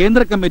ബ്യൂറോയിലോ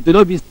കേന്ദ്ര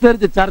കമ്മിറ്റിയിലോ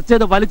വിസ്തരിച്ച് ചർച്ച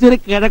ചെയ്ത് വലിച്ചേരി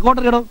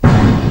കിഴക്കോട്ടറിയടോ.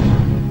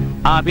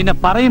 പിന്നെ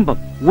പറയുമ്പം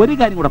ഒരു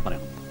കാര്യം കൂടെ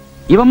പറയണം.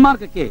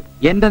 ഇവന്മാർക്കൊക്കെ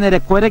എന്റെ നേരെ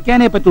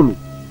കുരയ്ക്കാനേ പറ്റുള്ളൂ,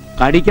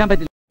 കടിക്കാൻ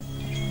പറ്റില്ല.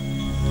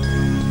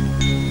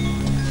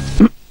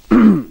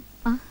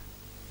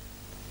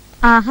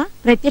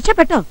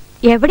 പ്രത്യക്ഷപ്പെട്ടോ?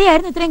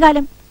 എവിടെയായിരുന്നു ഇത്രയും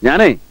കാലം?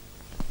 ഞാനേ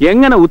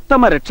എങ്ങനെ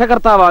ഉത്തമ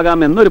രക്ഷകർത്താവാകാം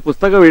എന്നൊരു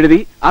പുസ്തകം എഴുതി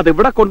അത്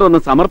ഇവിടെ കൊണ്ടുവന്ന്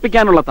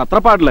സമർപ്പിക്കാനുള്ള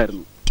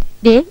തത്രപ്പാടിലായിരുന്നു.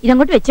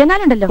 ഇതങ്ങോട്ട്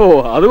വെച്ചെന്നാലുണ്ടല്ലോ. ഓ,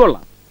 അത്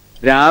കൊള്ളാം.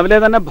 രാവിലെ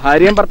തന്നെ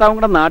ഭാര്യയും ഭർത്താവും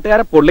കൂടെ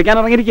നാട്ടുകാരെ പൊള്ളിക്കാൻ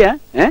ഇറങ്ങിയിരിക്കുക.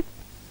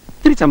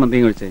 ഇത്തിരി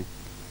ചമ്മന്തിയും കഴിച്ചേ.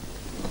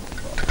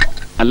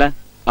 അല്ല,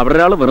 അവിടെ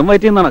ഒരാൾ വെറും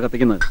വയറ്റിൽ നിന്നാണ്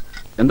കത്തിക്കുന്നത്.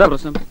 എന്താ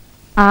പ്രശ്നം?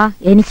 ആ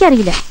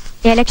എനിക്കറിയില്ല.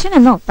 എലക്ഷൻ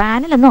എന്നോ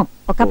പാനൽ എന്നോ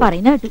ഒക്കെ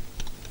പറയുന്ന കേട്ടു.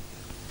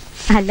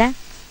 അല്ല,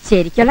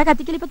 ശരിക്കുള്ള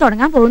കത്തിക്കൽ ഇപ്പൊ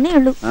തുടങ്ങാൻ പോകുന്നേ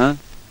ഉള്ളൂ.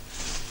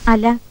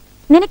 അല്ല,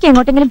 നിനക്ക്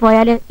എങ്ങോട്ടെങ്കിലും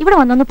പോയാല് ഇവിടെ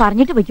വന്നൊന്ന്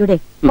പറഞ്ഞിട്ട് പോയിക്കൂടെ?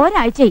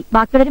 ഒരാഴ്ചയായി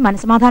ബാക്കിയുള്ളൊരു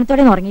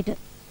മനസ്സമാധാനത്തോടെ ഉറങ്ങിയിട്ട്.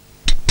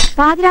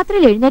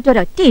 പാതിരാത്രിയിൽ എഴുന്നേറ്റ്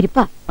ഒരൊറ്റ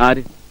ഇരിപ്പാ.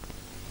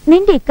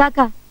 നിന്റെ ഇക്കാക്ക,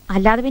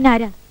 അല്ലാതെ പിന്നെ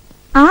ആരാ?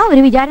 ആ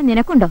ഒരു വിചാരം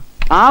നിനക്കുണ്ടോ?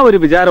 ആ ഒരു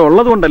വിചാരം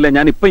ഉള്ളത് കൊണ്ടല്ലേ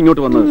ഞാൻ ഇപ്പൊ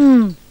ഇങ്ങോട്ട് വന്നത്.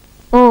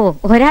 ഓ,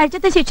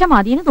 ഒരാഴ്ചത്തെ ശിക്ഷ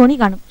മതിയെന്ന് തോന്നി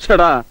കാണും.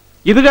 ചേടാ,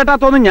 ഇത് കേട്ടാ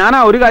തോന്നുന്നു ഞാനാ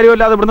ഒരു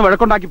കാര്യമില്ലാതെ ഇവിടുന്ന്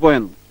വഴക്കുണ്ടാക്കി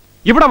പോയെന്ന്.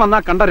 ഇവിടെ വന്നാ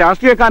കണ്ട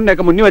രാഷ്ട്രീയക്കാരന്റെ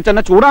ഒക്കെ മുന്നിൽ വെച്ച്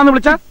എന്നെ ചൂടാന്ന്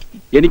വിളിച്ചാ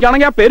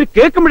എനിക്കാണെങ്കിൽ ആ പേര്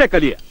കേൾക്കുമ്പോഴേ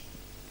കലിയ.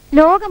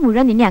 ലോകം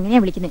മുഴുവൻ നിന്നെ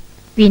അങ്ങനെയാ വിളിക്കുന്നത്.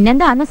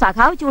 പിന്നെന്താ അന്ന്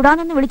സഖാവ്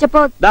ചൂടാന്നെന്ന്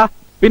വിളിച്ചപ്പോ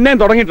പിന്നെയും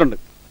തുടങ്ങിയിട്ടുണ്ട്.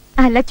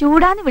 അല്ല,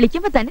 ചൂടാന്ന്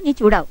വിളിക്കുമ്പോ തന്നെ നീ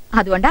ചൂടാവും.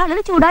 അതുകൊണ്ട് ആളുകൾ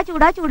ചൂടാ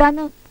ചൂടാ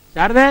ചൂടാന്ന്.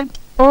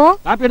 ഓ,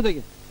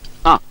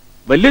 ആ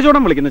വലിയ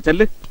ചൂടം വിളിക്കുന്നു.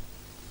 ചെല്ല്.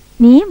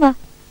 നീയും വാ.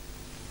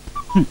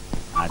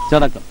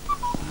 അച്ചടക്കം,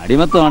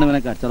 അടിമത്തമാണ്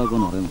ഇവനൊക്കെ അച്ചടക്കം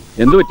എന്ന് പറയുന്നത്.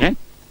 എന്തു പറ്റേ?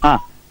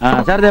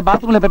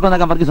 ബാത്റൂമിലെ പൈപ്പ്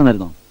നന്നാക്കാൻ വർഗീസ്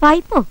വന്നായിരുന്നോ?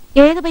 പൈപ്പോ?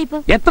 ഏത് പൈപ്പ്?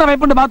 എത്ര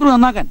പൈപ്പുണ്ട് ബാത്റൂം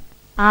നന്നാക്കാൻ?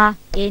 ആ,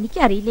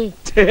 എനിക്കറിയില്ലേ.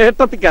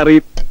 ചേട്ടത്തിക്ക്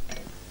അറിയും.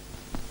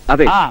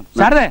 അതെ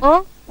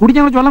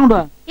കുടിക്കാൻ കുറച്ച് വെള്ളം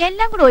കൊണ്ടുപോവാ.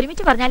 എല്ലാം കൂടെ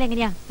ഒരുമിച്ച് പറഞ്ഞാൽ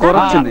എങ്ങനെയാ?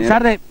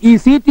 ഈ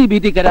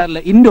CTBT കരാറിൽ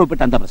ഇന്ത്യ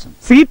ഒപ്പിട്ട എന്താ പ്രശ്നം?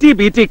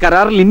 CTBT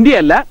കരാറിൽ ഇന്ത്യ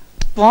അല്ല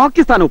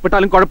പാകിസ്ഥാൻ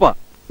ഒപ്പിട്ടാലും കുഴപ്പമാ.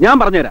 ഞാൻ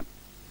പറഞ്ഞുതരാം.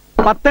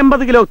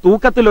 19 കിലോ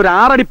തൂക്കത്തിൽ ഒരു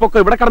 6 അടി പൊക്കം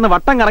ഇവിടെ കിടന്ന്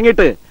വട്ടം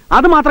കറങ്ങിയിട്ട്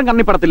അത് മാത്രം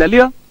കണ്ണിപ്പെടത്തില്ല,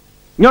 അല്ലയോ?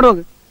 ഇങ്ങോട്ട്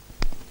നോക്ക്.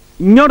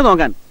 ഇങ്ങോട്ട്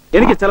നോക്കാൻ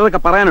എനിക്ക് ചിലതൊക്കെ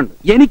പറയാനുണ്ട്.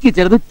 എനിക്ക്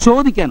ചിലത്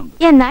ചോദിക്കാനുണ്ട്.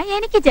 എന്നാ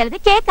എനിക്ക് ചിലത്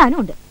കേൾക്കാനും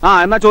ഉണ്ട്.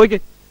 എന്നാ ചോദിക്ക്.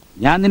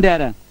 ഞാൻ നിന്റെ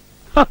ആരാ?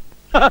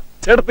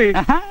 ചേട്ടത്തി.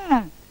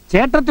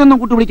 ചേട്ടത്തി ഒന്നും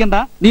കൂട്ടി വിളിക്കണ്ട,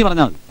 നീ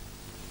പറഞ്ഞാൽ മതി.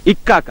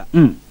 ഇക്കാക്ക.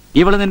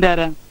 ഇവള് നിന്റെ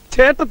ആരാ?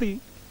 ചേട്ടത്തി.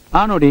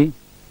 ആണോടി?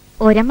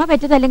 ഒരമ്മ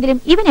പറ്റതല്ലെങ്കിലും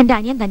ഇവൻ എന്റെ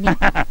അനിയൻ തന്നെ.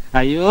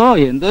 അയ്യോ,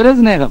 എന്തൊരു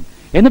സ്നേഹം.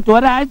 എന്നിട്ട്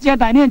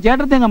ഒരാഴ്ചയായിട്ട് അനിയൻ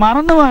ചേട്ടത്തി അങ്ങ്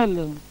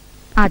മറന്നുപോയല്ലോ.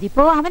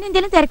 അതിപ്പോ അവൻ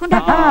എന്തെങ്കിലും തിരക്കുണ്ടാ?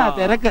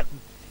 തിരക്ക്.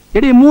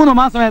 എടി 3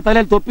 മാസമായ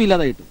തലയിൽ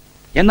തൊപ്പിയില്ലാതായിട്ട്.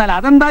 എന്നാൽ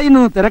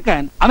അതെന്തായിരുന്നു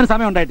തിരക്കാൻ അവന്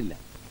സമയം ഉണ്ടായിട്ടില്ല.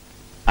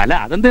 അല്ല,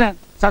 അതെന്തിനാ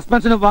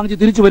സസ്പെൻഷൻ വാങ്ങിച്ച്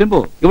തിരിച്ചു വരുമ്പോ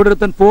ഇവിടെ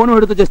ഒരുത്തൻ ഫോണും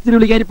എടുത്ത് ജസ്റ്റിന്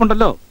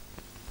വിളിക്കാനിപ്പുണ്ടല്ലോ.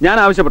 ഞാൻ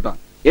ആവശ്യപ്പെട്ടോ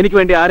എനിക്ക്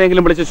വേണ്ടി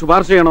ആരെങ്കിലും വിളിച്ച്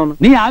ശുപാർശ ചെയ്യണമെന്ന്?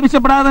 നീ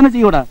ആവശ്യപ്പെടാതെ തന്നെ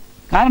ചെയ്യൂടാ.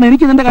 കാരണം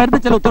എനിക്ക് നിന്റെ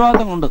കാര്യത്തിൽ ചില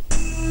ഉത്തരവാദിത്തങ്ങളുണ്ട്.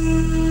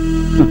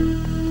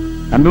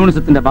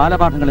 കമ്മ്യൂണിസത്തിന്റെ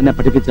ബാലപാഠങ്ങൾ എന്നെ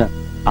പഠിപ്പിച്ച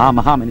ആ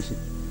മഹാമനുഷ്യൻ,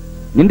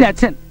 നിന്റെ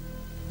അച്ഛൻ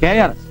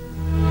KRS,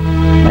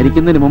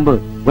 മരിക്കുന്നതിന് മുമ്പ്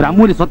ഒരു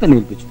അമൂല്യ സ്വത്ത്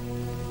ഏൽപ്പിച്ചു.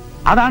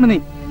 അതാണ് നീ.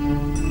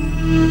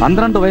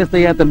 12 വയസ്സ്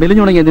തികയാത്ത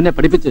മെലിഞ്ഞുണങ്ങിയ നിന്നെ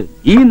പഠിപ്പിച്ച്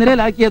ഈ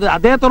നിലയിലാക്കിയത്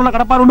അദ്ദേഹത്തോടുള്ള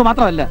കടപ്പാടുകൊണ്ട്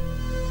മാത്രമല്ല,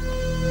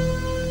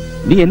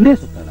 നീ എന്റെ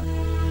സ്വത്താണ്.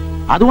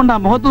 അതുകൊണ്ട് ആ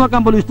മുഖത്ത്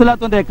നോക്കാൻ പോലും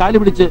ഇഷ്ടമില്ലാത്തവന്റെ കാല്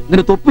പിടിച്ച്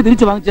നിന്റെ തൊപ്പി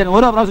തിരിച്ചു വാങ്ങിച്ചാൽ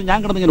ഓരോ പ്രാവശ്യം ഞാൻ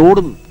കിടന്ന് ഇങ്ങനെ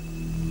ഓടുന്നു.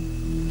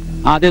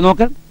 ആദ്യം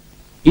നോക്ക്,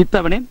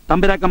 ഇത്തവണയും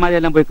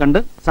തമ്പുരാക്കന്മാരെല്ലാം പോയി കണ്ട്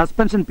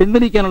സസ്പെൻഷൻ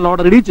പിൻവലിക്കാനുള്ള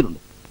ഓർഡർ ഇടിയിച്ചിട്ടുണ്ട്.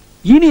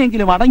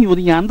 ഇനിയെങ്കിലും അടങ്ങി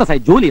ഒതുങ്ങി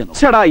അന്തസ്സായി ജോലി ചെയ്യുന്നു.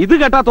 ചേടാ, ഇത്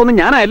കേട്ടാ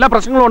തോന്നുന്നു ഞാനാ എല്ലാ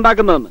പ്രശ്നങ്ങളും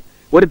ഉണ്ടാക്കുന്നതെന്ന്.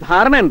 ഒരു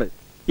ധാരണയുണ്ട്.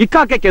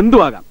 ഇക്കാക്കയ്ക്ക്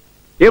എന്തുവാകാം,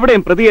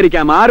 എവിടെയും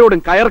പ്രതികരിക്കാം, ആരോടും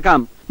കയർക്കാം.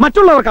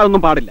 മറ്റുള്ളവർക്ക്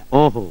അതൊന്നും പാടില്ല.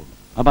 ഓഹോ,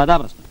 അപ്പൊ അതാ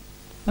പ്രശ്നം.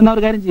 എന്നാ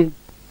ഒരു കാര്യം ചെയ്യും,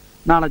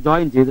 നാളെ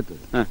ജോയിൻ ചെയ്തിട്ട്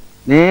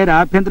നേരെ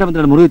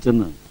ആഭ്യന്തരമന്ത്രിയുടെ മുറിയിൽ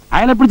ചെന്ന്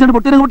അയാളെ പിടിച്ചിട്ട്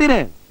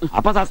പൊട്ടിരെ.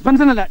 അപ്പൊ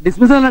സസ്പെൻഷൻ അല്ല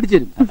ഡിസ്മിസൽ അടിച്ചു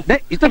തരും.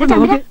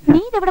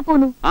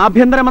 ഇഷ്ടപ്പെട്ടു?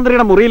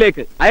 ആഭ്യന്തരമന്ത്രിയുടെ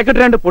മുറിയിലേക്ക്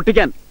അയക്കിട്ട് 2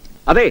 പൊട്ടിക്കാൻ.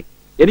 അതെ,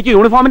 എനിക്ക്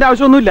യൂണിഫോമിന്റെ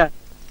ആവശ്യമൊന്നുമില്ല.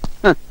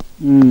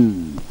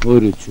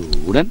 ഒരു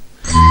ചൂടൻ.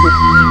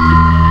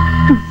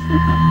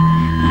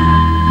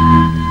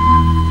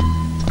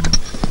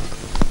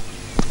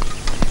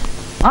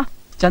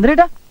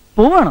 ചന്ദ്രേട്ടാ,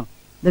 പോവാണോ?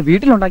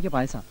 വീട്ടിലുണ്ടാക്കിയ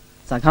പായസ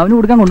സഖാവിന്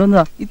കൊടുക്കാൻ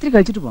കൊണ്ടുവന്നതാ. ഇത്തിരി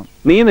കഴിച്ചിട്ട് പോവാം.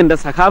 നീ നിന്റെ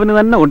സഖാവിന്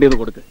തന്നെ കൊണ്ടുവന്ന്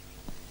കൊടുക്ക്.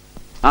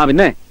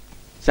 പിന്നെ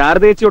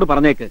ശാരദേച്ചിയോട്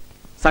പറഞ്ഞേക്ക്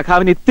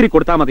സഖാവിന് ഇത്തിരി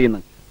കൊടുത്താൽ മതിയെന്ന്.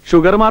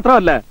 ഷുഗർ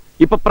മാത്രമല്ല,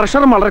 ഇപ്പൊ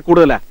പ്രഷറും വളരെ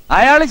കൂടുതലാ.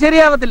 അയാള്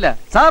ശരിയാവത്തില്ല.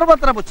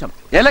 സാർവത്ര പുച്ഛം.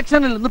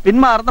 ഇലക്ഷനിൽ നിന്ന്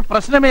പിന്മാറുന്ന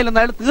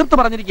പ്രശ്നമേലെന്ന് അയാൾ തീർത്ത്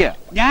പറഞ്ഞിരിക്കുക.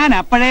 ഞാൻ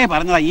അപ്പോഴേ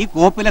പറഞ്ഞതാ ഈ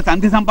കോപ്പിലെ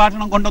സന്ധി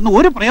സംഭാഷണം കൊണ്ടൊന്നും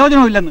ഒരു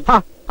പ്രയോജനവും ഇല്ലെന്ന്.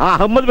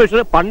 അഹമ്മദ്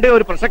ബഷീർ പണ്ടേ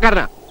ഒരു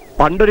പ്രശ്നക്കാരനാ.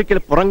 പണ്ടൊരിക്കൽ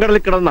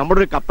പുറംകടലിൽ കിടന്ന് നമ്മുടെ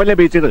ഒരു കപ്പലിനെ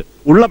ബീച്ചത്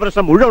ഉള്ള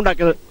പ്രശ്നം മുഴുവൻ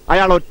ഉണ്ടാക്കിയത്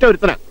അയാൾ ഒറ്റ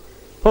ഒരുത്തനാ.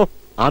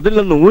 അതിൽ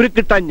നിന്ന്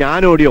ഊരിക്കിട്ടാൻ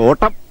ഞാൻ ഓടിയ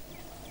ഓട്ടം.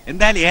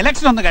 എന്തായാലും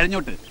ഇലക്ഷൻ ഒന്ന്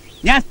കഴിഞ്ഞോട്ട്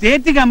ഞാൻ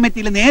സ്റ്റേറ്റ്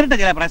കമ്മിറ്റിയിൽ നേരിട്ട്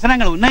ചില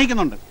പ്രശ്നങ്ങൾ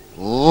ഉന്നയിക്കുന്നുണ്ട്.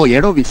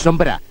 എടോ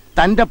വിശ്വംഭര,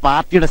 തന്റെ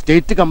പാർട്ടിയുടെ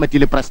സ്റ്റേറ്റ്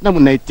കമ്മിറ്റിയിൽ പ്രശ്നം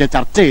ഉന്നയിച്ച്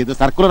ചർച്ച ചെയ്ത്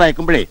സർക്കുലർ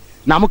അയക്കുമ്പോഴേ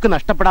നമുക്ക്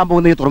നഷ്ടപ്പെടാൻ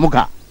പോകുന്ന ഈ തുറമുഖ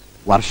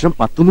വർഷം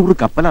 100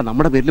 കപ്പലാ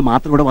നമ്മുടെ പേരിൽ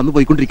മാത്രം ഇവിടെ വന്നു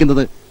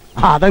പോയിക്കൊണ്ടിരിക്കുന്നത്.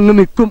 അതങ്ങ്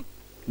നിൽക്കും.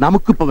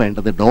 നമുക്കിപ്പോ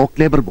വേണ്ടത് ഡോക്ക്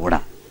ലേബർ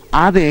ബോർഡാ.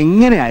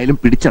 അതെങ്ങനെയായാലും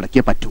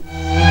പിടിച്ചടക്കിയേ പറ്റൂ.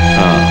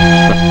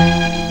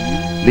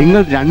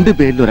 നിങ്ങൾ 2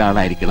 പേരിൽ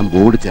ഒരാളായിരിക്കണം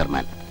ബോർഡ്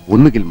ചെയർമാൻ.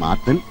 ഒന്നുകിൽ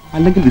മാത്തൻ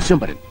അല്ലെങ്കിൽ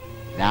വിശ്വംഭരൻ.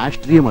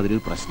 രാഷ്ട്രീയം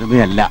അതിലൊരു പ്രശ്നമേ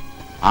അല്ല.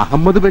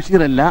 അഹമ്മദ്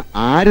ബഷീർ അല്ല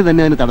ആര്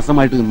തന്നെ അതിന്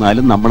തടസ്സമായിട്ട്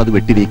നിന്നാലും നമ്മളത്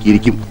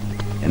വെട്ടിനീക്കിയിരിക്കും.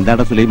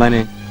 എന്താടാ സുലൈമാനെ,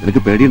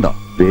 നിനക്ക് പേടിയുണ്ടോ?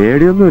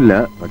 പേടിയൊന്നുമില്ല.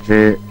 പക്ഷേ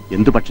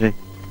എന്തു പക്ഷേ?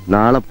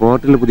 നാളെ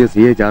പോർട്ടിൽ പുതിയ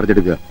CA ചാർജ്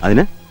എടുക്കുക.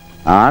 അതിന്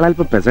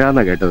ആളല്പം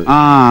പെസകാന്നാ കേട്ടത്.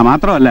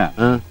 മാത്രമല്ല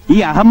ഈ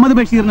അഹമ്മദ്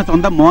ബഷീറിന്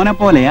സ്വന്തം മോനെ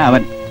പോലെയാ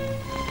അവൻ.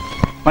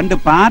 പണ്ട്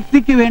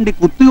പാർട്ടിക്ക് വേണ്ടി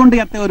കുത്തുകൊണ്ട്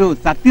ചത്ത ഒരു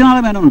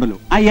സത്യനാരായണൻ ഉണ്ടല്ലോ,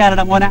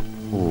 അയ്യാരുടെ മോന.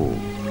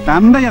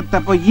 തന്ത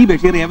ചത്തപ്പോ ഈ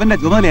ബഷീർ എവന്റെ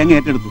ചുമതല അങ്ങ്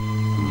ഏറ്റെടുത്തു.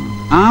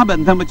 ആ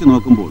ബന്ധം വെച്ച്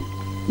നോക്കുമ്പോൾ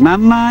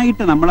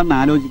നന്നായിട്ട് നമ്മളൊന്ന്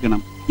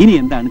ആലോചിക്കണം ഇനി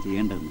എന്താണ്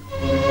ചെയ്യേണ്ടതെന്ന്.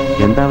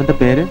 എന്താ അവന്റെ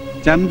പേര്?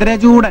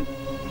 ചന്ദ്രചൂടൻ.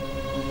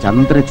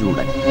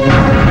 ചന്ദ്രചൂടൻ.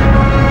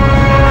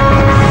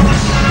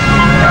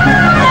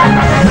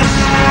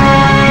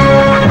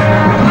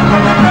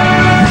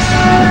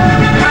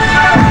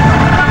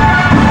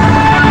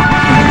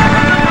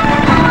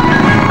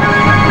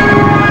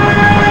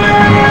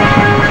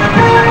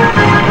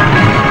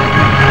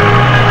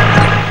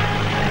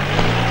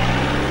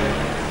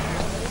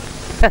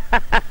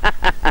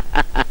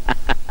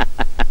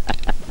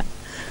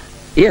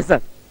 Yes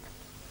sir.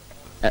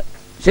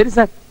 ശരി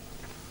സാർ.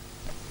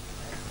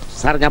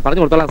 സാർ ഞാൻ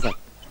പറഞ്ഞു കൊടുത്തോളാം സാർ.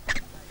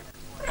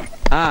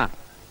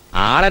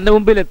 ആളെന്റെ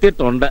മുമ്പിൽ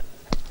എത്തിയിട്ടുണ്ട്.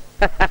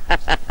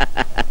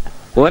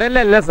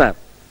 ഒരല്ല സാർ,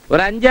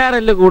 ഒരു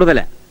 5-6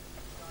 കൂടുതലാ.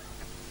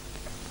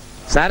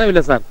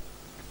 സാരമില്ല സാർ,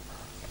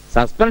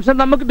 സസ്പെൻഷൻ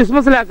നമുക്ക്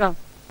ഡിസ്മിസിലാക്കാം.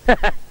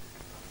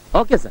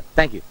 Okay sir,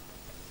 thank you.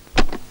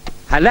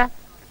 അല്ല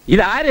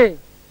ഇതാര്?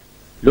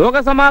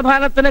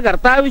 ലോകസമാധാനത്തിന്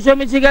കർത്താവ്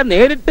വിശ്വമിശിക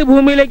നേരിട്ട്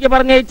ഭൂമിയിലേക്ക്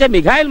പറഞ്ഞയച്ച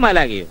മിഖായിൽ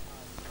മാലാകയോ?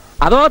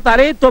 അതോ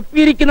തലയിൽ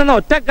തൊപ്പിയിരിക്കുന്ന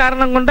ഒറ്റ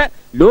കാരണം കൊണ്ട്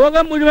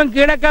ലോകം മുഴുവൻ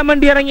കീഴടക്കാൻ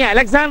വേണ്ടി ഇറങ്ങിയ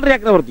അലക്സാണ്ടർ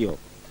ചക്രവർത്തിയോ?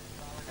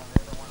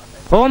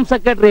 ഹോം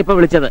സെക്രട്ടറി ഇപ്പൊ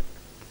വിളിച്ചത്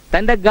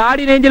തന്റെ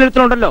ഗാർഡിയൻ ഏഞ്ചൽ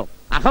എടുത്തിട്ടുണ്ടല്ലോ,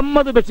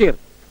 അഹമ്മദ് ബഷീർ.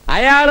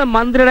 അയാള്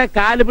മന്ത്രിയുടെ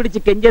കാല് പിടിച്ച്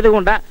കെഞ്ചത്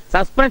കൊണ്ട്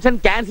സസ്പെൻഷൻ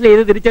ക്യാൻസൽ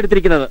ചെയ്ത്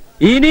തിരിച്ചെടുത്തിരിക്കുന്നത്.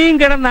 ഇനിയും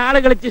കിടന്ന ആള്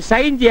കളിച്ച്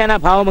ഷൈൻ ചെയ്യാനാ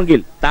ഭാവമെങ്കിൽ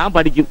താൻ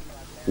പഠിക്കും.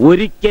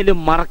 ഒരിക്കലും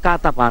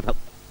മറക്കാത്ത പാഠം.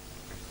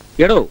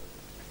 എടോ,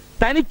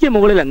 തനിക്ക്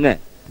മുകളിൽ അങ്ങ്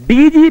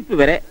DGP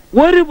വരെ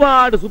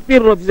ഒരുപാട്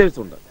സുപ്പീരിയർ ഓഫീസേഴ്സ്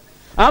ഉണ്ട്.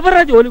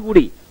 അവരുടെ ജോലി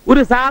കൂടി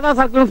ഒരു സാധാ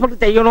സർക്കിൾ ഇൻസ്പെക്ടർ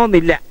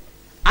ചെയ്യണമെന്നില്ല.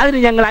 അതിന്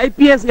ഞങ്ങൾ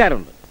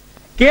IPS-കാരുണ്ട്.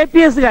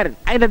 KPS-കാരൻ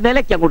അതിന്റെ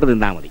നിലയ്ക്ക് അങ്ങോട്ട്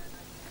നിന്നാ മതി.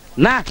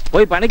 എന്നാ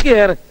പോയി പണിക്ക്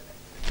കയറ്.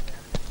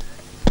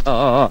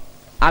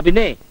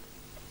 പിന്നെ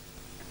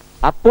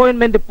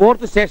അപ്പോയിന്റ്മെന്റ്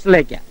 4th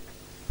സ്റ്റേഷനിലേക്കാ.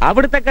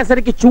 അവിടുത്തെ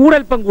കസരയ്ക്ക്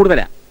ചൂടൽപ്പം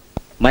കൂടുതലാ.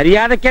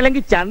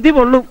 മര്യാദക്കല്ലെങ്കിൽ ചന്തി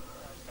പൊള്ളും.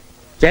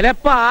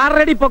 ചിലപ്പോ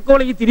 6 അടി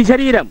പൊക്കോളം ഈ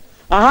തിരിശരീരം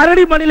 6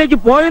 അടി മണിലേക്ക്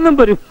പോയെന്നും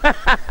വരും.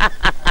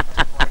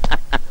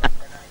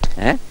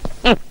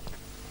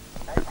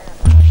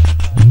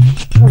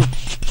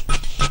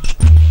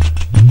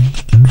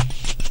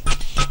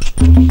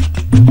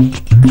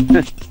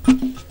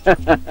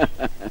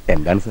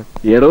 എന്താണ് സർ?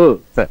 എടോ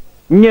സർ,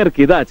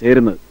 ഇങ്ങേർക്ക് ഇതാ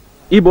ചേരുന്നത്.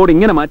 ഈ ബോർഡ്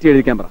ഇങ്ങനെ മാറ്റി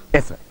എഴുതിക്കാൻ പറ.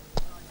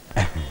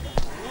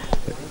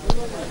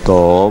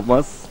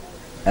 തോമസ്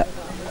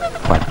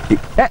പട്ടി.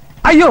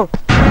 അയ്യോ,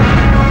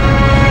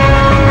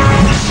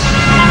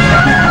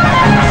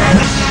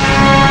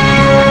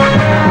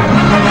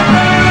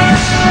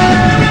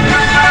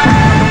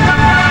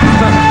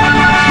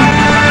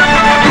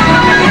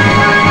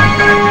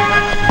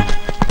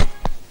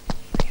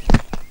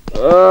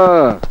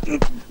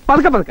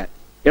 പതുക്കെ പതുക്കെ.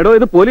 എടോ,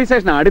 ഇത് പോലീസ്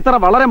സ്റ്റേഷനാ. അടിത്തറ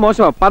വളരെ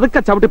മോശമാ. പതുക്കെ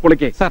ചവിട്ടി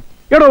പൊളിക്കേ. സാർ,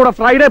 എടോ ഇവിടെ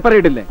ഫ്രൈഡേ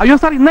പരേഡ് ഇല്ലേ? അയ്യോ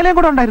സാർ, ഇന്നലെയും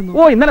കൂടെ ഉണ്ടായിരുന്നു.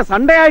 ഓ, ഇന്നലെ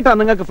സൺഡേ ആയിട്ടാ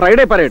നിങ്ങൾക്ക്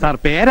ഫ്രൈഡേ പരേഡ്? സാർ,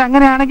 പേര്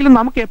അങ്ങനെയാണെങ്കിലും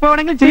നമുക്ക് എപ്പോ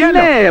വേണമെങ്കിലും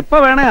ചെയ്യാലോ. എപ്പോ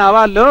വേണേ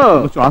ആവാലോ.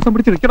 ശ്വാസം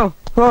പിടിച്ച് നിൽക്കണോ?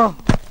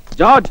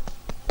 ജോർജ്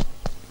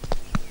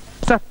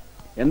സാർ,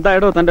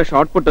 എന്തായിടോ തന്റെ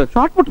ഷോർട്ട് പുട്ട്?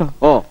 ഷോർട്ട് പുട്ടോ?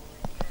 ഓ,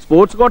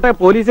 സ്പോർട്സ് കോട്ടെ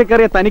പോലീസിൽ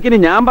കയറിയ തനിക്കിനി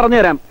ഞാൻ പറഞ്ഞു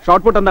തരാം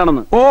ഷോർട്ട് പുട്ട്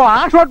എന്താണെന്ന്. ഓ,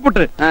 ആ ഷോർട്ട്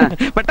പുട്ട്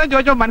പെട്ടെന്ന്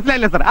ചോദിച്ചോ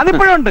മനസ്സിലായില്ല സാർ.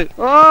 അതിപ്പോഴും ഉണ്ട്.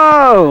 ഓ,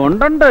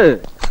 ഉണ്ട്.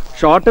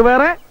 ഷോർട്ട്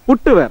വേറെ,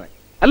 പുട്ട് വേറെ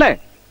അല്ലേ?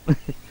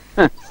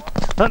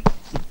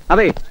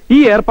 അതെ, ഈ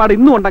ഏർപ്പാട്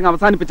ഇന്നും ഉണ്ടെങ്കിൽ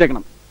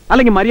അവസാനിപ്പിച്ചേക്കണം.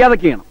 അല്ലെങ്കിൽ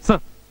മര്യാദക്ക് ചെയ്യണം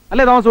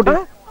അല്ലേ തോമസ് കുട്ടി?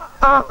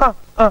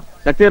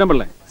 ശക്തിധരൻ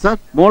പിള്ളേ സാർ,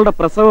 മോളുടെ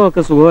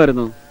പ്രസവമൊക്കെ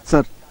സുഖമായിരുന്നു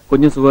സാർ?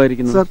 കുഞ്ഞു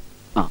സുഖമായിരിക്കുന്നു സാർ.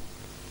 ആ,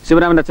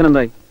 ശിവരാമന്റെ അച്ഛൻ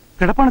എന്തായി?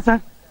 കിടപ്പാണ് സാർ.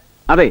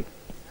 അതെ,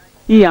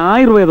 ഈ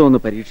ആയുർവേദം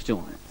ഒന്ന് പരീക്ഷിച്ചു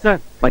സാർ.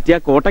 പറ്റിയ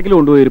കോട്ടക്കിൽ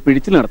കൊണ്ടുപോയി ഒരു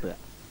പിഴിച്ചിൽ നടത്തുക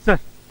സാർ.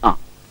 ആ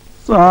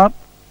സാർ,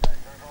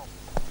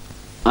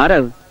 ആരാ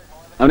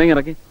അവനെ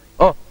ഇറക്കി?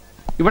 ഓ,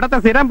 ഇവിടത്തെ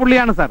സ്ഥിരം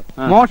പുള്ളിയാണ് സാർ.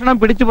 മോഷണം,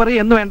 പിടിച്ചു പറി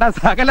എന്ന് വേണ്ട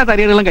സകല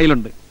തരികളും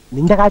കയ്യിലുണ്ട്.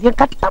 നിന്റെ കാര്യം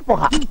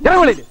കട്ടപ്പോക.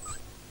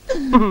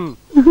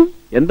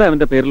 എന്താ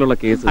അവന്റെ പേരിലുള്ള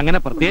കേസ്? അങ്ങനെ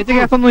പ്രത്യേകിച്ച്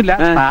കേസൊന്നുമില്ല.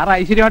 സാർ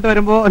ഐശ്വര്യമായിട്ട്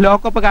വരുമ്പോ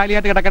ലോക്കപ്പ്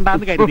കാലിയായിട്ട്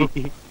കിടക്കണ്ടെന്ന് കരുതി.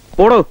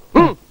 പോടോ.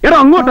 എടോ,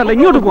 അങ്ങോട്ടല്ല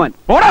ഇങ്ങോട്ട് പോവാൻ.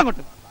 പോടാ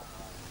അങ്ങോട്ട്.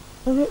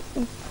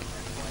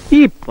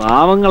 ഈ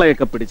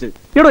പാവങ്ങളെയൊക്കെ പിടിച്ച്,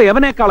 എടോ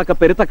എവനേക്കാളൊക്കെ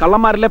പെരുത്ത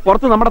കള്ളന്മാരല്ലേ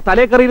പുറത്ത് നമ്മുടെ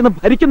തലേ കയറിയിരുന്ന്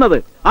ഭരിക്കുന്നത്.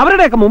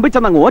 അവരുടെയൊക്കെ മുമ്പിൽ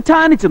ചെന്നങ്ങ്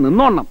ഓച്ചാനിച്ച്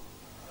നിന്നോണം.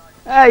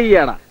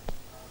 അയ്യടാ,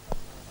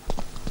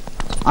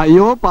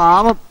 അയ്യോ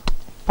പാവം.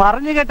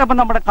 പറഞ്ഞു കേട്ടപ്പോ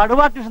നമ്മുടെ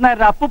കടുവാ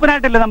കൃഷ്ണനായരുടെ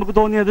അപ്പൂപ്പനായിട്ടല്ലേ നമുക്ക്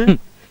തോന്നിയത്.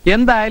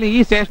 എന്തായാലും ഈ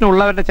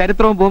സ്റ്റേഷനുള്ളവരുടെ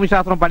ചരിത്രവും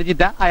ഭൂമിശാസ്ത്രവും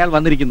പഠിച്ചിട്ടാ അയാൾ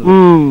വന്നിരിക്കുന്നത്.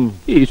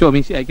 ഈശോ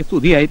മിശിഹായ്ക്ക്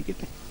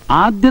സ്തുതിയായിരിക്കട്ടെ.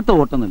 ആദ്യത്തെ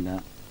വോട്ടെന്നല്ല,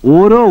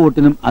 ഓരോ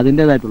വോട്ടിനും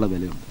അതിൻ്റെതായിട്ടുള്ള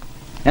വിലയുണ്ട്.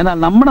 എന്നാൽ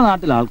നമ്മുടെ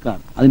നാട്ടിലെ ആൾക്കാർ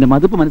അതിന്റെ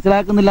മതിപ്പ്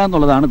മനസ്സിലാക്കുന്നില്ല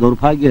എന്നുള്ളതാണ്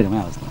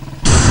ദൗർഭാഗ്യകരമായ അവസ്ഥ.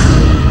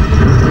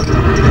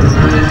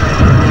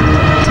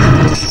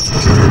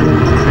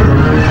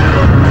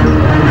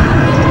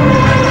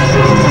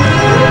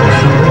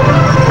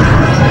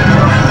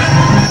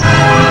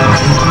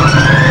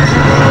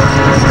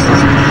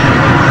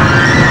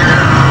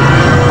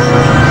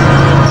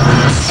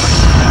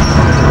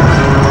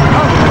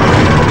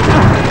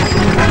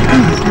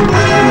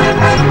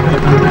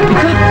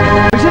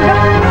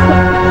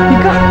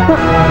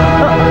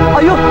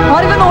 അയ്യോ,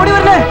 ആരെങ്കിലും ഓടി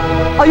വരണേ.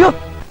 അയ്യോ,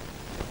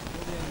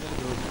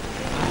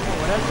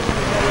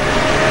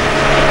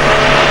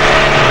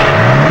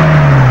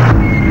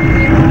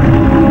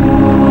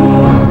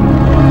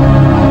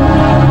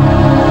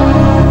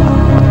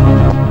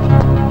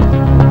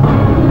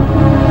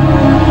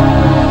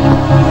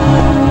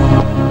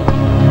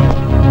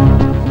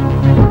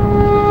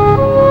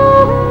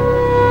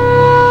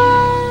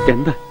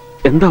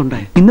 എന്താ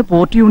ഉണ്ടായി? ഇന്ന്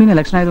പോർട്ട് യൂണിയൻ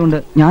ഇലക്ഷൻ ആയതുകൊണ്ട്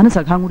ഞാനും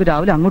സഖാവും കൂടി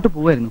രാവിലെ അങ്ങോട്ട്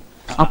പോവായിരുന്നു.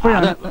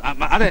 അപ്പോഴാണ്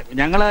അതെ,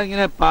 ഞങ്ങള്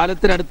ഇങ്ങനെ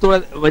പാലത്തിനടുത്തൂടെ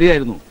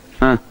വരികയായിരുന്നു.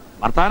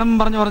 വർത്താനം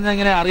പറഞ്ഞ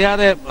ഇങ്ങനെ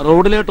അറിയാതെ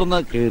റോഡിലോട്ടൊന്ന്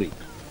കേറി.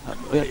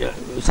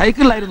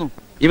 സൈക്കിളിലായിരുന്നു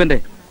ഇവന്റെ.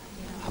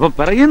 അപ്പൊ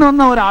പിറകിൽ നിന്ന്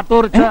വന്ന ഒരു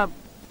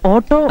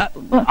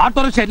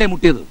ഓട്ടോറിക്ഷ അല്ലേ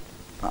മുട്ടിയത്.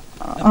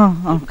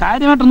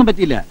 കാര്യമായിട്ടൊന്നും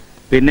പറ്റിയില്ല.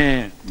 പിന്നെ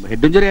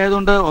ഹെഡ് ഇഞ്ചുറി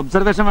ആയതുകൊണ്ട്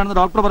ഒബ്സർവേഷൻ വേണമെന്ന്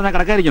ഡോക്ടർ പറഞ്ഞാൽ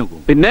കിടക്കാതിരിക്കും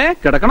നോക്കും. പിന്നെ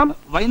കിടക്കണം,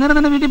 വൈകുന്നേരം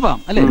തന്നെ വീട്ടിൽ പോവാം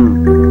അല്ലേ?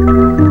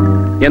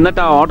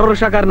 എന്നിട്ട്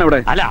ഓട്ടോറിക്ഷക്കാരൻ എവിടെ?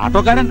 അല്ല,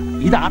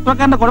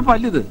 ആട്ടോക്കാരന്റെ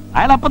കുഴപ്പമില്ല ഇത്.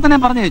 അയാൾ അപ്പൊ തന്നെ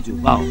പറഞ്ഞു വെച്ചു.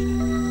 വാവ്,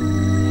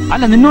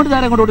 അല്ല നിന്നോട്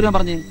താരം കൊണ്ട് ഓടിക്കാൻ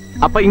പറഞ്ഞു.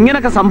 അപ്പൊ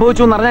ഇങ്ങനൊക്കെ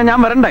സംഭവിച്ചു എന്ന് പറഞ്ഞാൽ ഞാൻ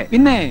വരണ്ടേ?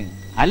 പിന്നെ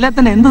അല്ല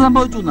തന്നെ എന്ത്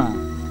സംഭവിച്ചു എന്നാ?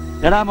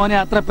 എടാ മോനെ,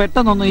 അത്ര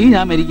പെട്ടെന്നൊന്നും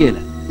ഞാൻ മരിക്കുകയില്ല.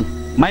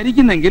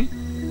 മരിക്കുന്നെങ്കിൽ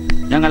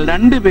ഞങ്ങൾ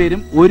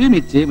രണ്ടുപേരും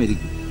ഒരുമിച്ചേ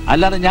മരിക്കും.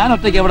 അല്ലാതെ ഞാൻ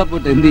ഒറ്റയ്ക്ക് എവിടെ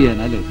പോയിട്ട് എന്ത്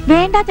ചെയ്യാനല്ലേ?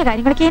 വേണ്ടാത്ത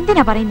കാര്യങ്ങളൊക്കെ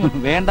എന്തിനാ പറയുന്നത്?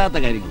 വേണ്ടാത്ത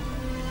കാര്യങ്ങൾ.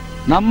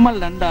 നമ്മൾ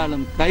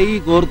രണ്ടാളും കൈ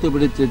കോർത്ത്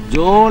പിടിച്ച്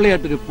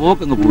ജോളിയായിട്ടൊരു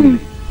പോക്കങ്ങ് പോയി.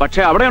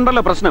 പക്ഷെ അവിടെ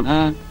ഉണ്ടല്ലോ പ്രശ്നം.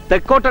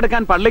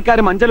 തെക്കോട്ടെടുക്കാൻ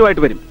പള്ളിക്കാരും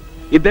മഞ്ചലുമായിട്ട് വരും.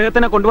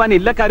 ഇദ്ദേഹത്തിനെ കൊണ്ടുപോകാൻ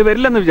ഇല്ലക്കാര്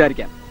വരില്ലെന്ന്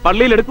വിചാരിക്കാം.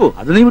 പള്ളിയിൽ എടുക്കൂ.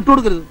 അത് നീ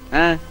വിട്ടുകൊടുക്കരുത്.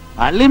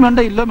 പള്ളിയും വേണ്ട,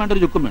 ഇല്ലോ വേണ്ട,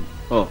 ഒരു ചുക്കും വേണ്ട.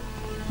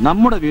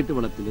 നമ്മുടെ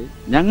വീട്ടുവളപ്പില്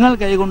ഞങ്ങൾ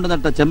കൈകൊണ്ട്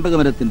നട്ട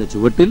ചെമ്പകമരത്തിന്റെ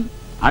ചുവട്ടിൽ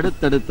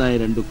അടുത്തടുത്തായ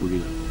 2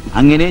 കുഴികൾ.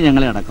 അങ്ങനെ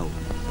ഞങ്ങളെ അടക്കാവൂ.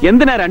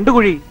 എന്തിനാ 2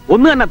 കുഴി?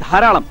 ഒന്ന് തന്നെ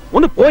ധാരാളം.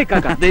 ഒന്ന് പോയി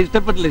കാക്ക.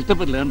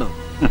 ഇഷ്ടപ്പെട്ടില്ല കണ്ടോ?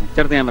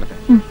 ചേർത്ത് ഞാൻ വരട്ടെ.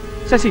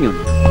 ശശിങ്ങ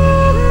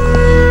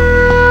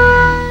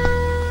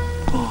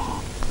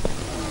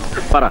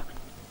പറ,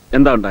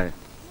 എന്താ ഉണ്ടായ?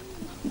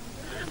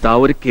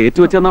 ഒരു കേറ്റ്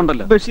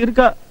വെച്ചെന്നുണ്ടല്ലോ.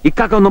 ബഷീർക്ക,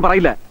 ഇക്കാക്ക ഒന്നും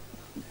പറയില്ല.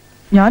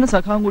 ഞാനും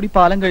സഖാവും കൂടി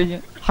പാലം കഴിഞ്ഞ്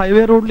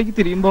ഹൈവേ റോഡിലേക്ക്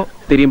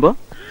തിരിയുമ്പോ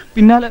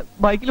പിന്നാലെ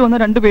ബൈക്കിൽ വന്ന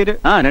 2 പേര്.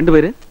 2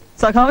 പേര്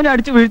സഖാവിനെ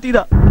അടിച്ചു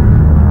വീഴ്ത്തിയതാ.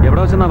 എവിടെ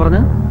വെച്ചെന്നാ പറഞ്ഞ?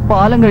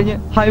 പാലം കഴിഞ്ഞ്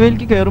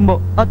ഹൈവേയിലേക്ക് കയറുമ്പോ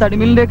ആ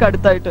തടിമിലിന്റെ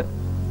അടുത്തായിട്ട്.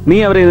 നീ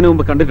അവരെ ഇതിനു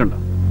മുമ്പ് കണ്ടിട്ടുണ്ടോ?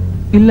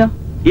 ഇല്ല.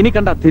 ഇനി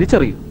കണ്ടാ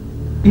തിരിച്ചറിയൂ?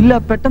 ഇല്ല,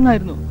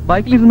 പെട്ടെന്നായിരുന്നു.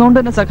 ബൈക്കിൽ ഇരുന്നോണ്ട്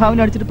തന്നെ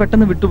സഖാവിനെ അടിച്ചിട്ട്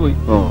പെട്ടെന്ന് വിട്ടുപോയി.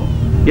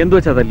 എന്തു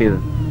വെച്ചാ തല്ലിയത്?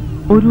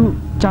 ഒരു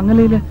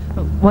ചങ്ങലയില്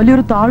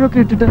വലിയൊരു താഴൊക്കെ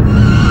ഇട്ടിട്ട്.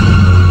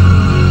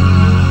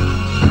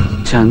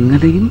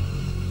 ചങ്ങലയും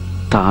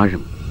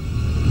താഴും.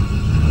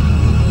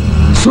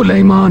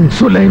 സുലൈമാൻ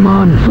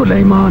സുലൈമാൻ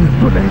സുലൈമാൻ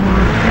സുലൈമാൻ.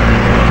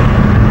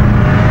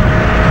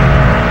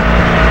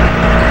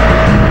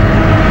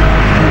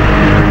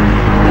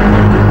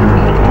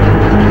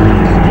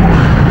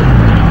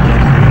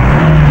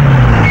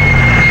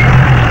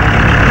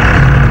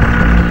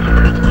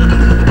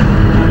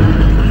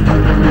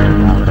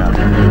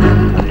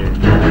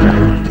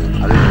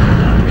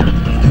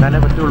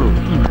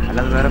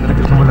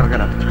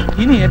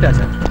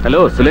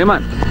 ഹലോ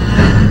സുലൈമാൻ,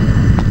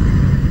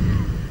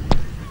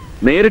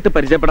 നേരിട്ട്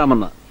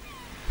പരിചയപ്പെടാമെന്ന്.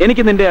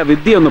 എനിക്ക് നിന്റെ ആ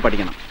വിദ്യ ഒന്ന്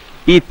പഠിക്കണം.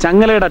 ഈ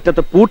ചങ്ങലയുടെ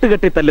അറ്റത്ത്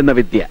പൂട്ടുകെട്ടി തല്ലുന്ന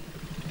വിദ്യ.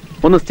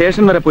 ഒന്ന്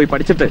സ്റ്റേഷൻ വരെ പോയി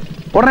പഠിച്ചിട്ട്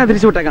ഉടനെ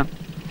തിരിച്ചു വിട്ടേക്കാം.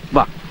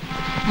 വാ.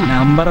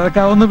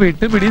 നമ്പറൊക്കെ ഒന്ന്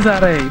വിട്ടുപിടി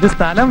സാറേ, ഇത്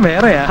സ്ഥലം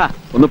വേറെയാ.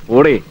 ഒന്ന്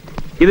പോടേ.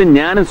 ഇത്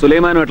ഞാനും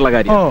സുലൈമാനുമായിട്ടുള്ള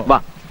കാര്യം. വാ,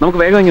 നമുക്ക്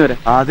വേഗം ഇങ്ങ് വരാം.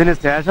 അതിന്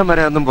സ്റ്റേഷൻ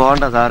വരെ ഒന്നും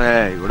പോകണ്ട സാറേ,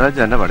 ഇവിടെ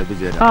തന്നെ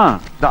പഠിപ്പിച്ചു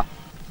തരാം.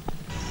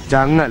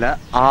 ചങ്ങല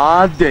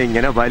ആദ്യം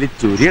ഇങ്ങനെ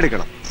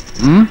വലിച്ചുരിയെടുക്കണം.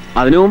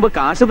 അതിനു മുമ്പ്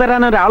കാശ്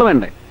തരാൻ ഒരാൾ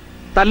വേണ്ടേ?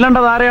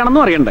 തല്ലണ്ടത്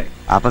ആരെയാണെന്നും അറിയണ്ടേ?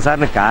 അപ്പൊ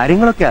സാറിന്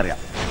കാര്യങ്ങളൊക്കെ അറിയാം.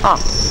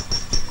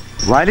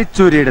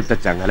 വലിച്ചൂരിയെടുത്ത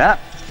ചങ്ങല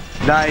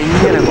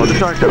ഇങ്ങനെ കൊണ്ട്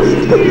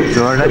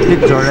ചുഴറ്റി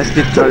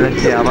ചുഴറ്റി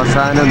ചുഴറ്റി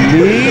അവസാനം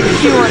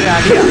നീക്കി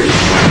ഒരടിയ.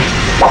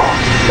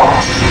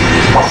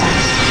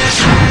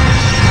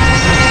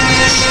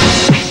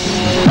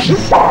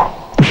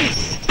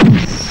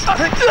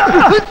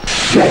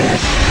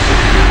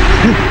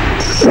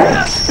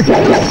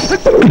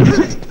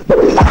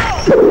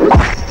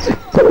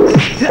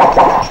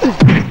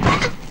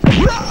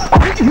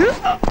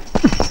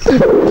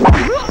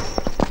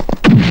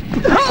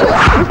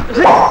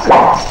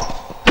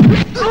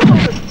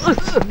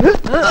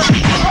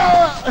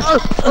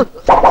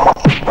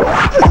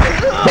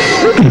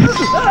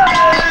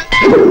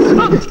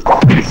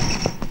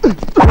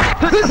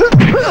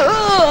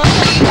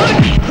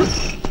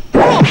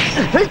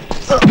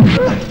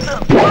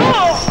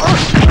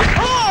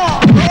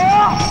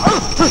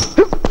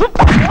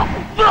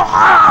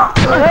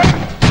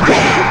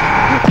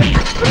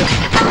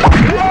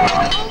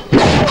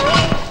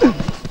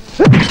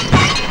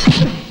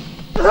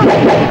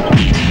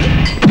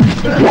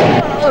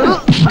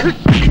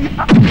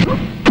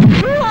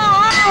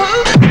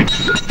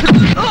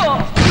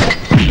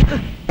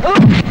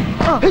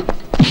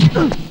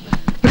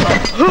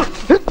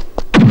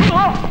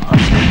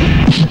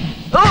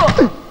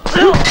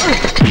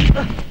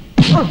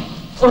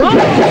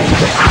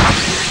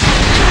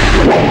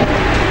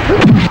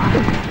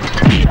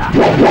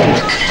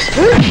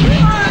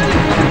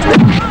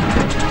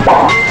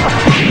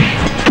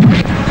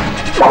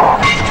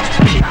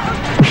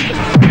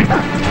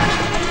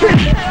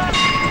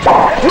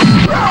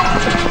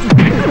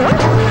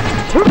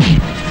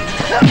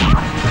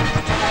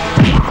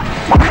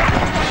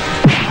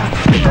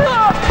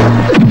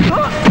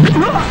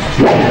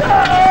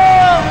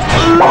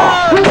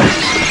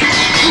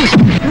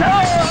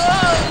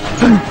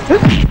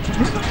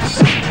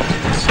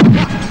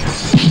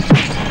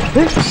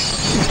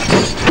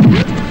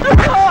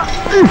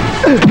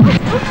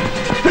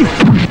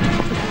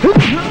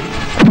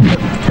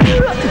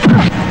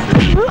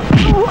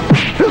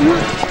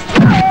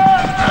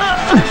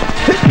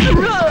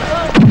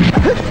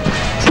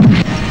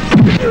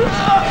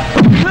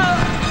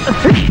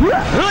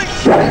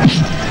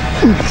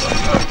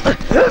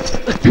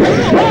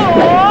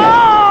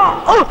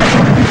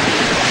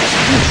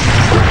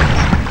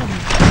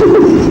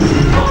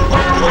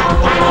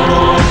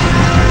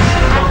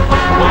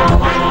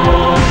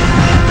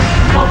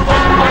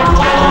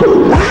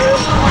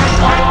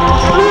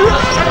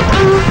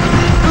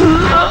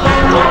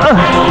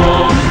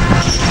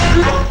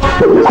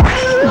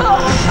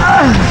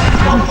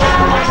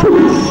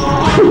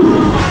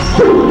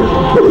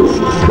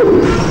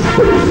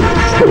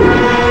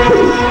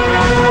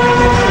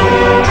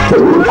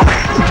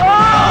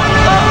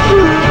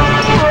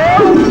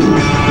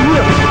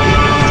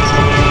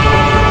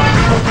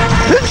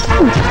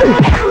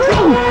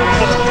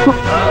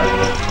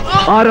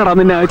 ആരാടാ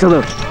നിന്നെ അയച്ചത്?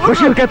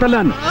 ബഷീർ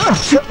കേത്തല്ലാൻ.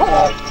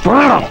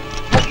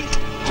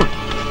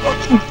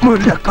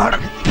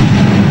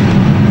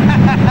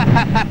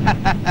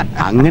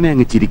 അങ്ങനെ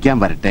അങ്ങ് ചിരിക്കാൻ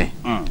വരട്ടെ.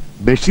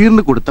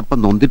 ബഷീറിന് കൊടുത്തപ്പോ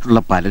നൊന്തിട്ടുള്ള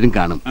പലരും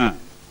കാണും.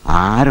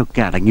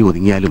 ആരൊക്കെ അടങ്ങി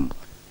ഒതുങ്ങിയാലും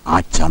ആ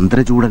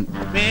ചന്ദ്രചൂടൻ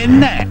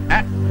പിന്നെ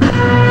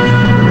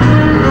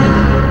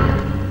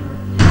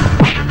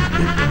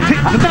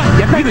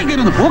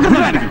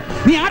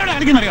നീ ആരോടെ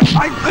കളിക്കുന്നറിയോ?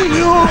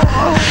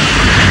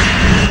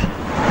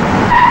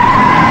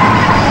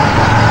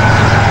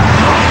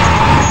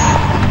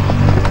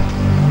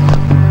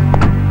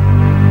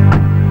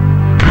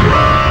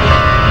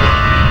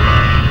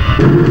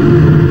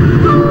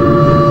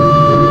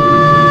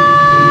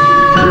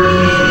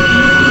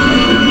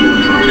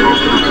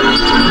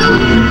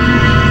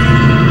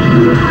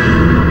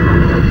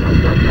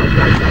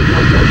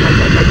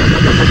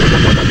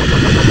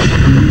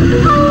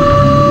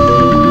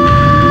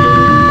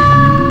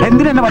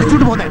 എന്തിനാ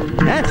വലിച്ചോട്ട് പോന്നെ?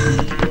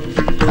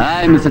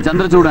 Hi mister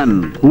Chandrachoodan,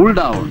 cool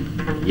down.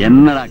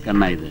 എന്നടാ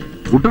കണ്ണ ഇത്?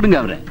 വിട്ടുടുങ്ക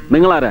അവരെ.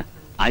 നിങ്ങളാരാ?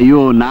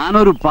 അയ്യോ,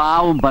 ഞാനൊരു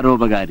പാവം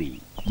പരോപകാരി,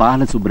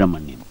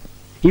 ബാലസുബ്രഹ്മണ്യൻ.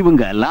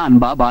 ഇവങ്ക എല്ലാം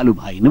അൻപാ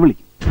ബാലുഭായിന്ന്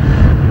വിളിക്കും.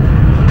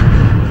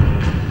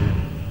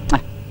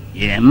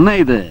 என்ன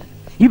இது?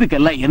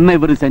 இதுக்கெல்லாம் என்ன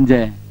இவரு செஞ்ச?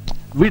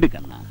 விடு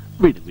கண்ணா,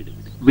 விடு விடு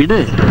விடு விடு.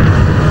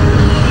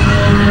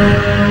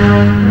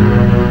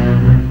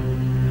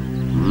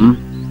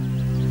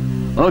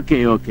 ஓகே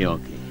ஓகே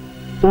ஓகே,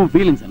 உன்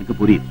ஃபீலிங்ஸ் எனக்கு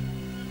புரியுது.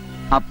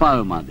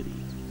 அப்பாவை மாதிரி,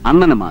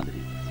 அண்ணனை மாதிரி,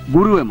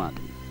 குருவை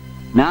மாதிரி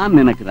நான்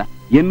நினைக்கிறேன்.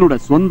 என்னோட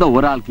சொந்த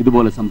ஒரு ஆளுக்கு இது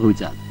போல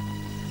சம்பவிச்சாது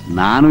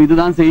நானும்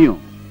இதுதான்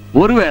செய்யும்.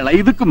 ஒருவேளை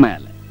இதுக்கு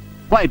மேல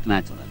குவைட்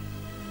நேச்சுரல்,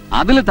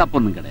 அதுல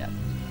தப்பொன்னும் கிடையாது.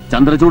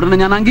 சந்திரசூடனை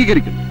நான்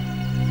அங்கீகரிக்கணும்.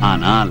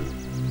 ஆனால்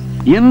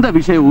எந்த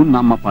விஷயமும்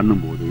நம்ம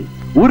பண்ணும்போது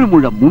ஒரு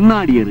முழ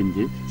முன்னாடி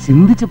எரிஞ்சு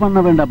சிந்திச்சு பண்ண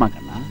வேண்டாமா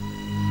கண்ணா?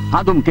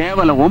 அதுவும்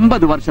கேவல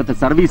 9 வருஷத்து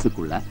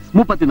சர்வீஸுக்குள்ள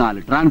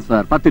 34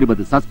 டிரான்ஸ்பர்,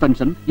 10-20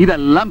 சஸ்பென்ஷன்,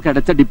 இதெல்லாம்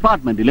கிடைச்ச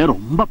டிபார்ட்மெண்ட்ல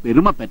ரொம்ப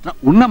பெருமை பெற்ற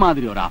உன்ன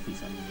மாதிரி ஒரு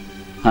ஆபீசர்.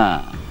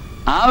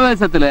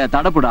 ஆவேசத்துல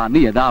தடப்படான்னு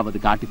ஏதாவது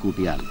காட்டி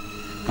கூட்டியால்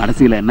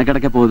கடைசியில என்ன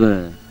கிடைக்க போகுது?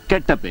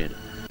 கெட்ட பேரு.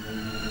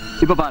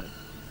 இப்ப பாரு,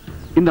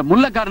 இந்த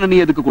முல்லக்காரனை நீ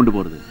எதுக்கு கொண்டு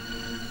போறது?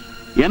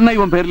 என்ன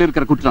இவன் பேர்ல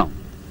இருக்கிற குற்றம்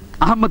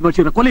அகமது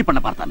பஷீரை கொலை பண்ண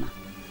பார்த்தானா?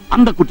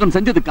 அந்த குற்றம்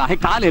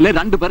செஞ்சதுக்காக காலையில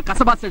 2 பேர்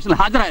கசபா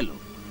ஸ்டேஷன்ல ஆஜராயല്ലോ.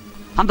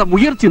 அந்த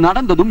முயற்சி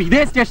நடந்ததும்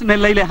இதே ஸ்டேஷன்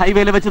எல்லையில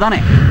ஹைவேல வச்சுதானே.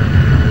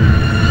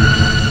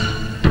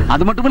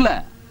 அது மட்டும் இல்ல,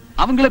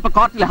 அவங்கள இப்ப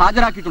கோர்ட்ல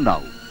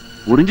ஆஜராக்கிட்டுண்டாவும்.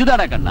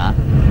 புரிஞ்சுதாடா கண்ணா?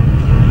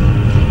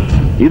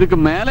 இதுக்கு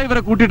மேல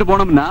இவரை கூட்டிட்டு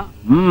போனோம்னா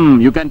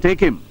யூ கேன்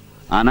டேக் ஹிம்.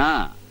 ஆனா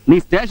நீ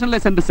ஸ்டேஷன்ல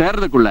சென்று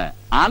சேர்றதுக்குள்ள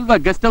ஆல்வா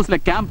கெஸ்ட் ஹவுஸ்ல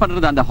கேம்ப்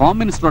பண்றது அந்த ஹோம்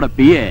மினிஸ்டரோட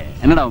பிஏ,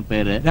 என்னடா அவன்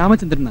பேரு?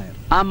 ராமச்சந்திரன் நாயர்.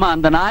 ஆமா,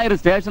 அந்த நாயர்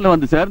ஸ்டேஷன்ல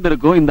வந்து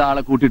சேர்ந்திருக்கும். இந்த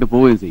ஆளை கூட்டிட்டு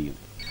போவும் செய்யும்.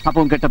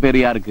 அப்போ கெட்ட பேரு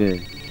யாருக்கு?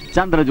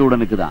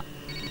 சந்திரசூடனுக்கு தான்.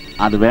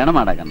 அது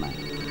வேணமாடா கண்ணா?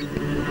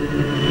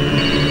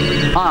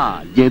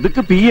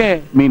 எதுக்கு பிஏ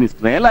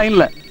மினிஸ்டரே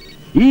ലൈനില്ല.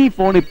 ഈ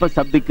ഫോൺ ഇപ്പൊ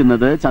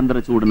ശബ്ദിക്കുന്നത്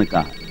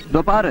ചന്ദ്രചൂടനുക്കാ.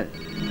 ഇതോ പാര്.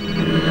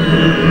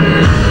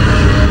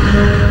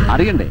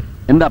 അറിയണ്ടേ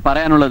എന്താ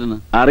പറയാനുള്ളതെന്ന്?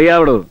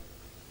 അറിയാവടോ.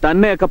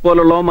 തന്നെയൊക്കെ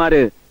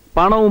പോലുള്ളവന്മാര്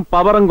പണവും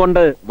പവറും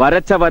കൊണ്ട്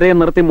വരച്ച വരയെ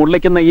നിർത്തി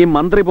മുള്ളിക്കുന്ന ഈ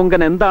മന്ത്രി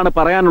പുങ്കൻ എന്താണ്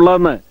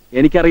പറയാനുള്ളതെന്ന്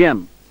എനിക്കറിയാം.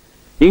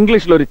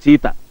 ഇംഗ്ലീഷിലൊരു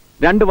ചീത്ത,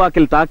 2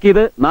 വാക്കിൽ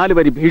താക്കീത്, 4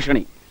 വരി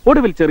ഭീഷണി,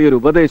 ഒടുവിൽ ചെറിയൊരു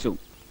ഉപദേശവും.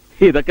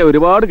 ഇതൊക്കെ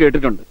ഒരുപാട്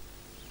കേട്ടിട്ടുണ്ട്.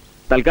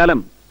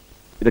 തൽക്കാലം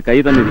ഇത് കൈ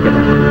തന്നെ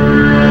ഇരിക്കട്ടെ.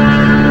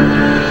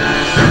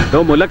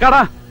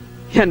 മുല്ലക്കാടാ,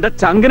 എന്റെ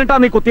ചങ്കിനിട്ടാ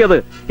നീ കുത്തിയത്,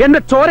 എന്റെ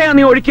ചോരയാ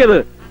നീ ഒഴുക്കിയത്.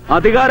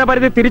 അധികാര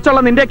പരിധി തിരിച്ചുള്ള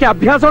നിന്റെയൊക്കെ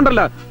അഭ്യാസം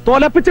ഉണ്ടല്ലോ,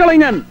 തോലപ്പിച്ചു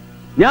കളയും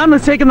ഞാൻ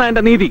നിശ്ചയിക്കുന്ന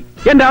എന്റെ നീതി,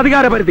 എന്റെ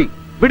അധികാര പരിധി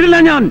വിടില്ല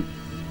ഞാൻ.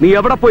 നീ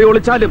എവിടെ പോയി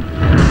ഒളിച്ചാലും.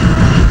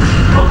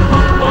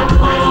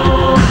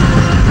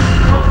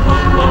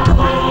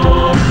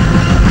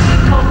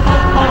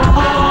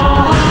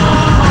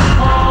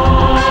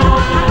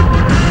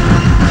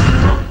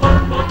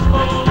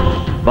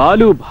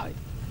 பாலுபாய்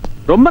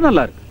ரொம்ப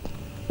நல்லா இருக்கு.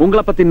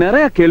 உங்களை பத்தி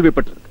நிறைய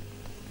கேள்விப்பட்டிருக்கு.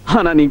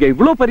 ஆனா நீங்க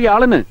இவ்வளவு பெரிய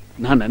ஆளுன்னு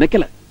நான்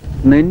நினைக்கல.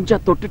 நெஞ்ச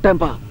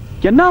தொட்டுட்டேன்பா.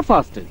 என்ன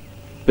ஃபாஸ்ட்,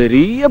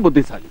 பெரிய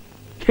புத்திசாலி.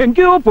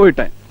 എങ്കയോ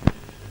പോയിട്ടെ.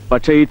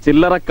 പക്ഷേ ഈ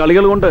ചില്ലറ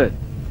കളികൾ കൊണ്ട്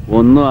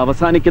ഒന്നും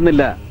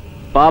അവസാനിക്കുന്നില്ല.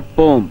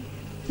 പാപ്പോം.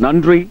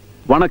 നന്ദി,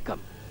 വണക്കം.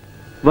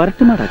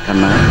 വരട്ടുമാടാ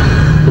കണ്ണ.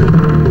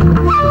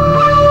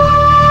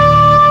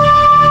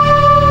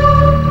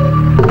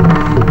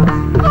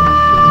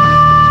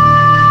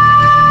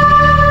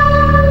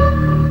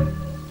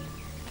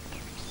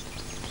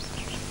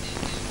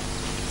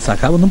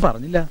 സഖാവ് ഒന്നും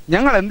പറഞ്ഞില്ല.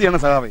 ഞങ്ങൾ എന്ത് ചെയ്യണം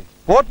സഖാവേ?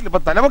 പോർട്ടിൽ ഇപ്പൊ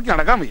തലമുക്കി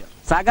നടക്കാൻ വയ്യ.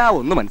 സഖാവ്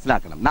ഒന്ന്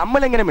മനസ്സിലാക്കണം,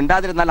 നമ്മൾ എങ്ങനെ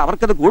മിണ്ടാതിരുന്നാൽ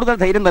അവർക്കത് കൂടുതൽ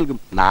ധൈര്യം നൽകും.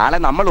 നാളെ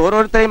നമ്മൾ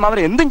ഓരോരുത്തരെയും അവർ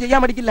എന്തും ചെയ്യാൻ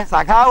പഠിക്കില്ല.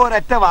 സഖാവ്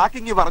ഒരൊറ്റ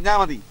വാക്കിങ് പറഞ്ഞാ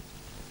മതി.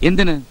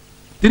 എന്തിന്?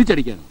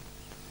 തിരിച്ചടിക്കാനോ?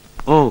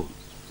 ഓ,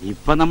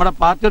 ഇപ്പൊ നമ്മുടെ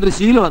പാർട്ടിയുടെ ഒരു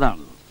ശീലം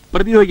അതാണല്ലോ.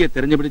 പ്രതിയോഗിയെ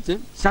തെരഞ്ഞുപിടിച്ച്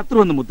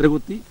ശത്രുവെന്ന്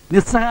മുദ്രകുത്തി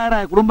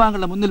നിസ്സഹായരായ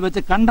കുടുംബാംഗങ്ങളുടെ മുന്നിൽ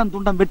വെച്ച് കണ്ടം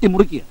തുണ്ടം വെട്ടി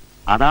മുറിക്കുക.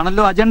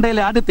 അതാണല്ലോ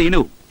അജണ്ടയിലെ ആദ്യത്തെ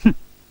ഇനവും.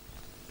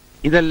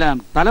 ഇതെല്ലാം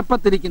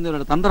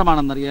തലപ്പത്തിരിക്കുന്നവരുടെ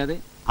തന്ത്രമാണെന്നറിയാതെ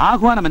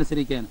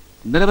ആഹ്വാനമനുസരിക്കാൻ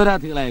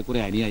നിരപരാധികളായ കുറെ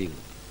അനുയായികൾ.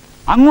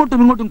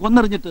 അങ്ങോട്ടും ഇങ്ങോട്ടും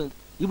കൊന്നെറിഞ്ഞിട്ട്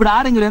ഇവിടെ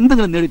ആരെങ്കിലും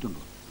എന്തെങ്കിലും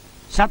നേടിയിട്ടുണ്ടോ?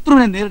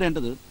 ശത്രുവിനെ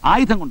നേരിടേണ്ടത്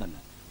ആയുധം കൊണ്ടല്ല,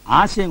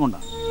 ആശയം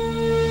കൊണ്ടാണ്.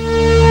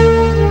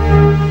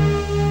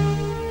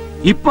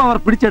 ഇപ്പൊ അവർ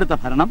പിടിച്ചെടുത്ത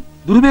ഭരണം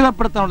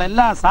ദുരുപയോഗപ്പെടുത്താനുള്ള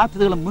എല്ലാ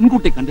സാധ്യതകളും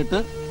മുൻകൂട്ടി കണ്ടിട്ട്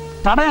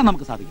തടയാൻ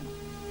നമുക്ക് സാധിക്കണം.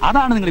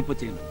 അതാണ് നിങ്ങൾ ഇപ്പൊ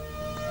ചെയ്യുന്നത്.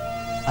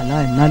 അല്ല,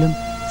 എന്നാലും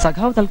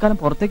സഖാവ് തൽക്കാലം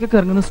പുറത്തേക്കൊക്കെ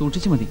ഇറങ്ങുന്നത്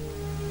സൂക്ഷിച്ചു മതി.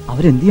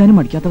 അവരെന്ത് ചെയ്യാനും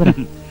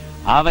മടിക്കാത്തവരാണ്.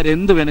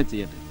 അവരെന്ത് വേണേ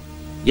ചെയ്യട്ടെ.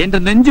 എന്റെ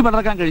നെഞ്ചു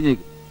പടർക്കാൻ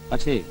കഴിഞ്ഞേക്കും,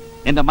 പക്ഷേ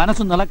എന്റെ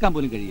മനസ്സൊന്നും നിളക്കാൻ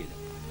പോലും കഴിയില്ല.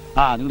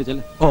 നിങ്ങൾ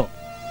ചെല്ല. ഓ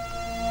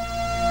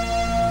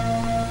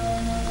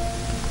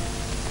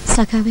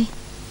സഖാവേ,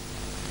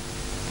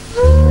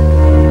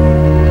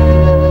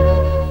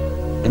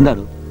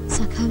 എന്താണ്?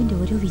 സഖാവിന്റെ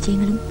ഓരോ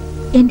വിജയങ്ങളും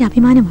എന്റെ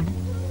അഭിമാനമാണ്,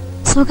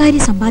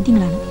 സ്വകാര്യ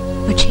സമ്പാദ്യങ്ങളാണ്.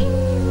 പക്ഷേ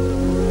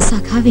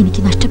സഖാവ്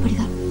എനിക്ക്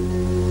നഷ്ടപ്പെടുക,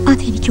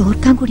 അതെനിക്ക്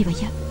ഓർക്കാൻ കൂടി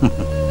വയ്യ.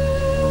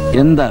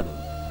 എന്താണ്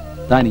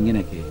താൻ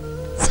ഇങ്ങനെയൊക്കെ?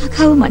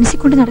 സഖാവ് മനസ്സിൽ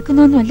കൊണ്ട്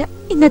നടക്കുന്നൊന്നുമല്ല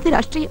ഇന്നത്തെ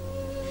രാഷ്ട്രീയം.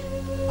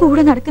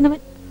 കൂടെ നടക്കുന്നവൻ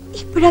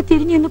എപ്പോഴാ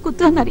തിരിഞ്ഞെന്ന്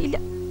കുത്തുവെന്നറിയില്ല.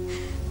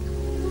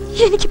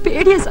 എനിക്ക്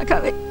പേടിയാ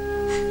സഖാവേ.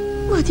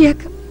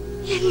 മതിയാക്കാം,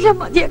 എല്ലാം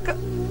മതിയാക്കാം.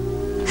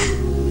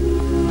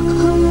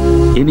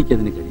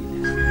 എനിക്കതിന്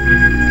കഴിയില്ല.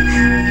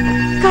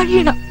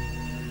 കഴിയണം.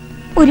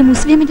 ഒരു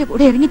മുസ്ലിമിന്റെ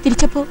കൂടെ ഇറങ്ങി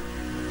തിരിച്ചപ്പോ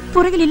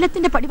പുറകിൽ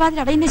ഇല്ലത്തിന്റെ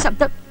പടിവാതിൽ അടയുന്ന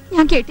ശബ്ദം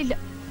ഞാൻ കേട്ടില്ല.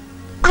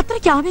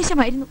 അത്രയ്ക്ക്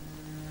ആവേശമായിരുന്നു.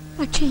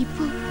 പക്ഷെ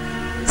ഇപ്പോ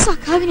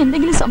സഖാവിന്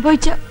എന്തെങ്കിലും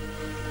സംഭവിച്ച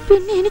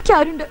പിന്നെ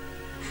എനിക്കാരുണ്ട്?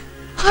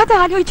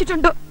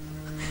 അതാലോചിച്ചിട്ടുണ്ടോ?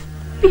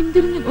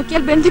 പിന്തിരിഞ്ഞു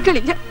നോക്കിയാൽ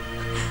ബന്ധുക്കളില്ല,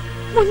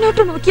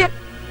 മുന്നോട്ട് നോക്കിയാൽ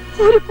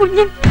ഒരു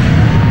കുഞ്ഞൻ.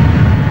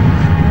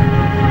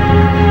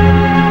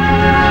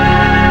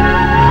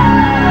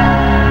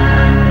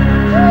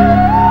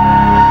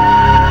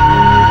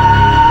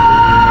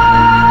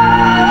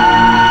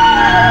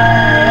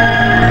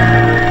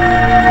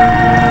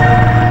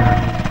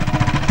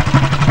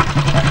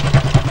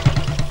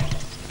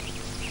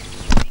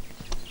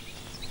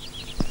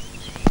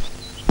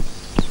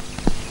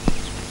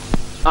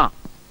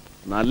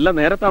 നല്ല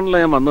നേരത്താണല്ലോ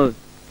ഞാൻ വന്നത്.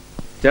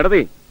 ചേട്ടതി,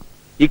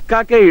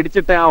 ഇക്കാക്കെ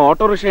ഇടിച്ചിട്ട് ആ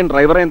ഓട്ടോറിക്ഷയും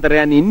ഡ്രൈവറേയും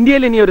തരാൻ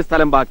ഇന്ത്യയിൽ ഇനി ഒരു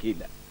സ്ഥലം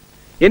ബാക്കിയില്ല.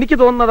 എനിക്ക്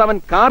തോന്നുന്നത് അവൻ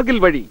കാർഗിൽ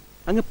വഴി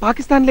അങ്ങ്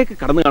പാകിസ്ഥാനിലേക്ക്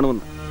കടന്നു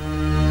കാണുമെന്ന്.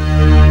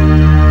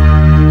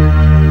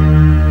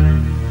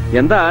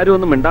 എന്താ ആരും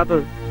ഒന്നും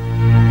മിണ്ടാത്തത്?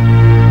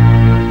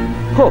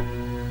 ഹോ,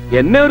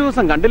 എന്നെ ഒരു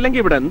ദിവസം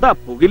കണ്ടില്ലെങ്കിൽ ഇവിടെ എന്താ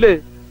പുകില്?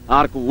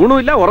 ആർക്കും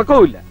ഊണുമില്ല,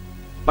 ഉറക്കവുമില്ല.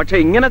 പക്ഷെ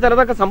ഇങ്ങനെ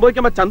ചിലതൊക്കെ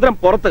സംഭവിക്കുമ്പോ ചന്ദ്രൻ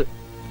പുറത്ത്.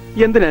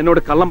 എന്തിനാ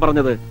എന്നോട് കള്ളം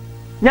പറഞ്ഞത്?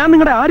 ഞാൻ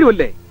നിങ്ങളുടെ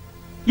ആരുമല്ലേ?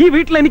 ഈ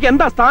വീട്ടിൽ എനിക്ക്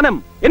എന്താ സ്ഥാനം?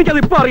 എനിക്കത്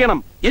ഇപ്പൊ അറിയണം.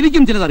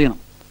 എനിക്കും ചിലതറിയണം.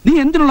 നീ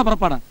എന്തിനുള്ള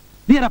പുറപ്പാടാ?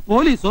 നീ ആരാ,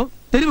 പോലീസോ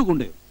തെരുവ്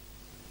കൊണ്ടുപോയോ?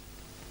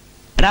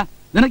 എടാ,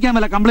 നിനക്ക് ഞാൻ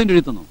വല്ല കംപ്ലൈന്റ്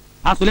എഴുതുന്നു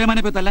ആ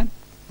സുലൈമാനെ പോയി തല്ലാൻ,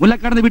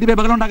 മുല്ലക്കാടിന്റെ വീട്ടിൽ പോയി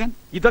ബഹളം ഉണ്ടാക്കാൻ?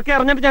 ഇതൊക്കെ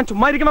അറിഞ്ഞിട്ട് ഞാൻ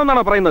ചുമ്മാ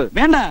ഇരിക്കണമെന്നാണോ പറയുന്നത്?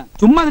 വേണ്ട,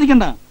 ചുമ്മാ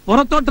ഇരിക്കണ്ട.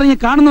 പുറത്തോട്ടിറങ്ങി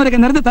കാണുന്നവരൊക്കെ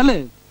നിരത്തി തല്ല്.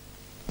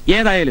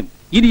 ഏതായാലും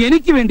ഇനി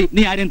എനിക്ക് വേണ്ടി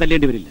നീ ആരെയും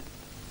തല്ലേണ്ടി വരില്ല.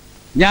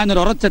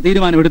 ഞാനൊരു ഉറച്ച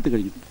തീരുമാനം എടുത്തു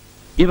കഴിഞ്ഞു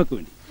ഇവക്ക്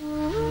വേണ്ടി.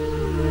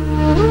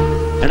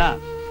 എടാ,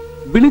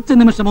 വിളിച്ച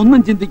നിമിഷം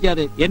ഒന്നും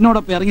ചിന്തിക്കാതെ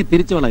എന്നോടൊപ്പം ഇറങ്ങി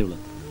തിരിച്ചു വളയുള്ളൂ.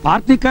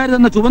 പാർട്ടിക്കാർ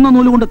തന്ന ചുവന്ന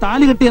നൂല് കൊണ്ട്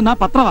താലി കെട്ടിയെന്നാ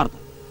പത്രവാർത്ത.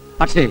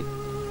 പക്ഷേ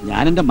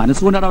ഞാൻ എന്റെ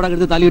മനസ്സുകൊണ്ടാണ് അവിടെ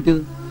കരുതി താലി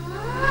കെട്ടിയത്.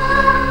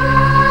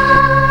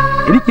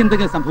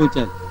 എനിക്കെന്തെങ്കിലും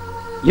സംഭവിച്ചാൽ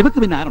ഇവക്ക്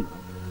പിന്നെ ആരുണ്ടോ?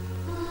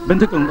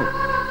 ബന്ധുക്കളുണ്ടോ?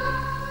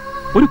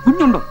 ഒരു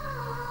കുഞ്ഞുണ്ടോ?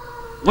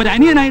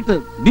 ഒരനിയനായിട്ട്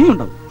നീ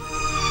ഉണ്ടോ?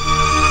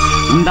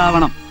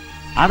 ഉണ്ടാവണം.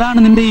 അതാണ്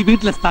നിന്റെ ഈ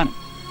വീട്ടിലെ സ്ഥാനം.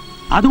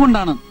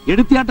 അതുകൊണ്ടാണ്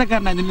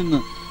എടുത്തിയാട്ടക്കാരനായി നിന്നിൽ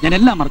നിന്ന് ഞാൻ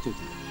എല്ലാം മറച്ചു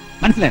വെച്ചത്.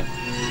 മനസ്സിലായോ?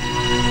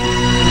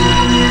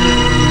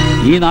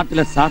 ഈ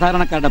നാട്ടിലെ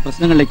സാധാരണക്കാരുടെ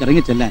പ്രശ്നങ്ങളിലേക്ക്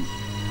ഇറങ്ങിച്ചെല്ലാൻ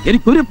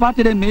എനിക്കൊരു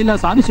പാർട്ടിയുടെ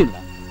മേലില്ലാത്ത ആവശ്യമില്ല.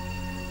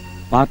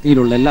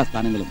 പാർട്ടിയിലുള്ള എല്ലാ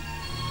സ്ഥാനങ്ങളും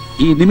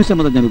ഈ നിമിഷം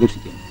മുതൽ ഞാൻ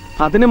ഉപേക്ഷിക്കാം.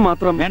 അതിനും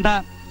മാത്രം വേണ്ട.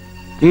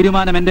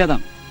 തീരുമാനം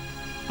എന്റേതാണ്.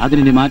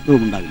 അതിനി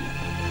മാറ്റവും ഉണ്ടാവില്ല.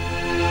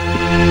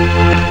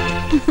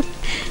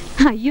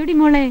 അയ്യോടി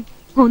മോളെ,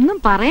 ഒന്നും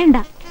പറയണ്ട.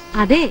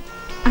 അതെ,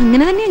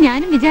 അങ്ങനെ തന്നെയാ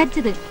ഞാനും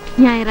വിചാരിച്ചത്.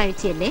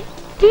 ഞായറാഴ്ചയല്ലേ,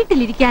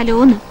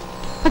 വീട്ടിലിരിക്കാലോന്ന്.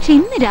 പക്ഷെ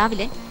ഇന്ന്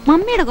രാവിലെ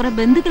മമ്മിയുടെ കുറെ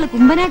ബന്ധുക്കള്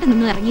കുമ്പനായിട്ട്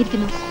നിന്ന്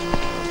ഇറങ്ങിയിരിക്കുന്നു.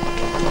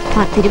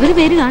 10-20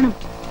 പേര് കാണും.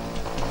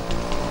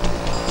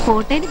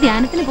 കോട്ടയിൽ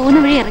ധ്യാനത്തിന് പോകുന്ന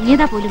വഴി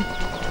ഇറങ്ങിയതാ പോലും.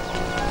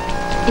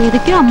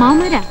 ഏതൊക്കെയോ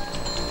അമ്മാവന്മാരാ.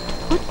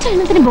 ഒറ്റ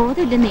എണ്ണത്തിന്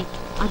ബോധമില്ലെന്നേ.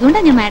 അതുകൊണ്ടാ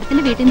ഞാൻ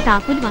മാഡത്തിന്റെ വീട്ടിൽ നിന്ന്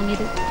താക്കോല്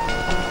വാങ്ങിയത്.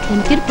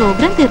 എനിക്കൊരു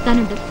പ്രോഗ്രാം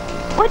തീർക്കാനുണ്ട്,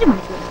 1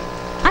 മണിക്കൂർ.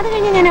 അത്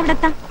കഴിഞ്ഞ് ഞാൻ എവിടെ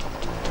എത്താം?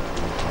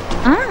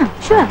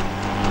 ഷുവർ.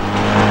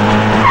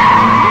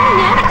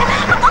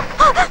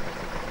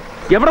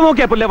 എവിടെ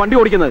നോക്കിയാ പുല്ലേ വണ്ടി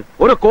ഓടിക്കുന്നത്?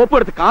 ഓരോ കോപ്പ്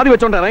എടുത്ത് കാതി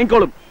വെച്ചോണ്ട്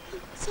ഇറങ്ങിക്കോളും.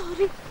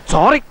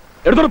 സോറി,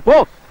 എടുത്തോണ്ട് പോ.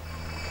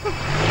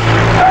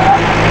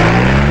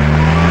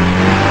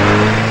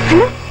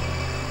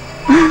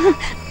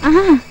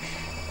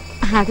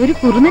 അതൊരു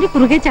കുറുനരി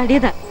കുറുകെ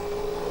ചാടിയതാ.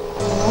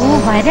 ഓ,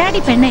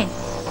 വരാടി പെണ്ണേ,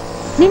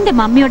 നിന്റെ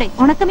മമ്മിയോടെ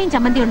ഉണക്കമീൻ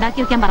ചമ്മന്തി ഉണ്ടാക്കി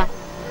വെക്കാൻ പറ.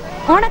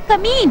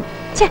 ഉണക്കമീൻ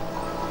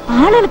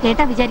ആളുകൾ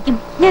കേട്ടാ വിചാരിക്കും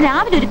ഞാൻ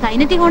രാവിലെ ഒരു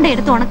കൈനറ്റി കൊണ്ട്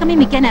എടുത്ത് ഉണക്കമീൻ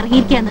വിൽക്കാൻ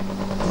ഇറങ്ങിയിരിക്കാന്ന്.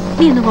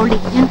 നീ ഒന്ന് ഹോൾഡി,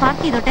 ഞാൻ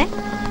പാർക്ക് ചെയ്തോട്ടെ.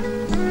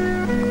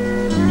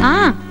 ആ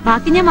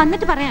ബാക്കി ഞാൻ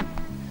വന്നിട്ട് പറയാം.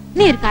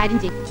 നീ ഒരു കാര്യം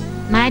ചെയ്യും,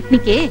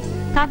 മാറ്റ്നിക്ക്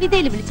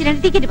കവിതയിൽ വിളിച്ച്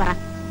 2 ടിക്കറ്റ് പറ.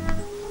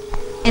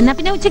 എന്നാ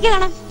പിന്നെ ഉച്ചയ്ക്ക്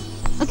കാണാം.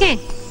 Okay,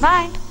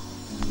 by.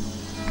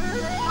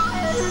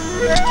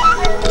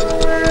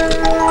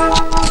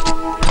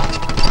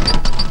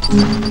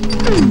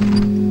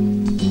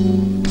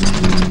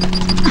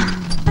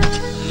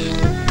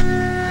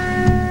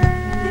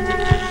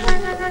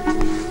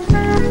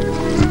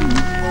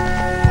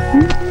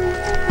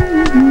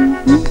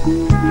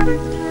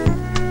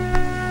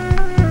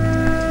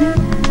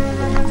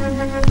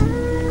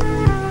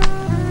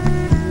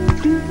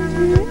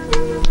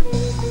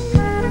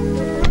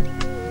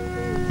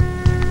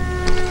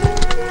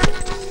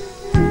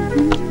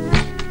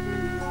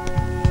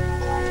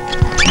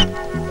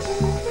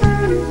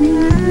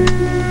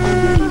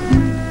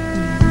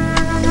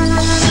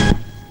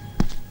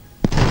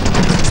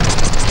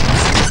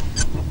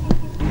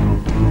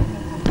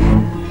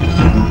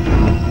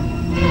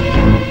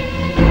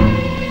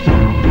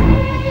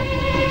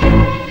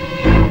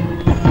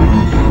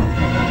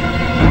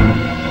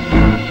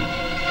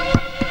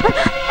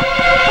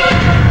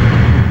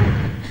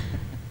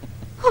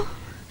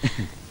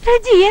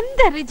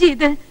 എന്താ രജി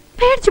ഇത്?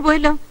 പേടിച്ചു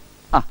പോയല്ലോ.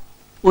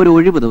 ഒരു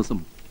ഒഴിവ് ദിവസം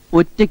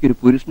ഒറ്റയ്ക്കൊരു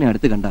പുരുഷനെ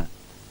അടുത്ത് കണ്ട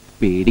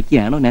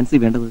പേടിക്കുകയാണോ നാൻസി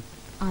വേണ്ടത്?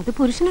 അത്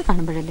പുരുഷനെ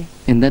കാണുമ്പോഴല്ലേ.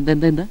 എന്താ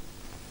എന്താ എന്താ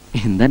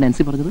എന്താ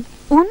നാൻസി പറഞ്ഞത്?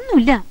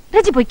 ഒന്നുമില്ല,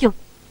 രജി പൊയ്ക്കോ.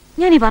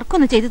 ഞാൻ ഈ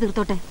വർക്കൊന്ന് ചെയ്ത്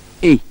തീർത്തോട്ടെ.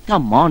 ഏയ്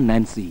come on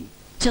Nancy,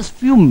 just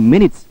few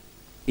minutes.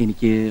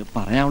 എനിക്ക്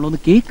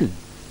പറയാനുള്ളൊന്ന് കേക്ക്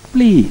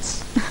പ്ലീസ്.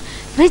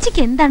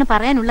 രജിക്ക് എന്താണ്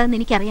പറയാനുള്ളതെന്ന്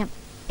എനിക്കറിയാം.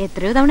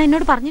 എത്രയോ തവണ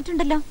എന്നോട്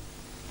പറഞ്ഞിട്ടുണ്ടല്ലോ.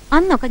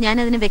 അന്നൊക്കെ ഞാൻ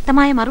അതിന്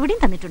വ്യക്തമായ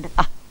മറുപടിയും തന്നിട്ടുണ്ട്.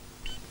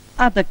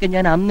 അതൊക്കെ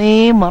ഞാൻ അന്നേ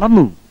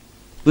മറന്നു.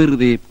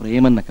 വെറുതെ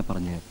പ്രേമെന്നൊക്കെ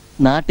പറഞ്ഞ്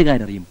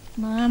നാട്ടുകാരറിയും,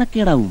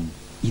 നാണക്കേടാവും.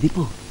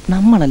 ഇതിപ്പോ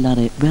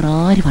നമ്മളല്ലാതെ വേറെ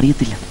ആരും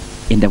അറിയത്തില്ല.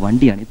 എന്റെ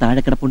വണ്ടിയാണ്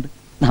താഴെ കിടപ്പുണ്ട്,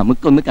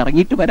 നമുക്കൊന്ന്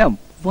കറങ്ങിയിട്ട് വരാം.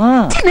 വാ.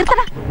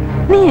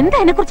 നീ എന്താ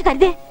എന്നെ കുറിച്ച്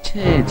കരുതേ?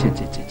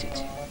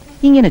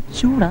 ഇങ്ങനെ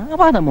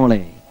ചൂടാവാതെ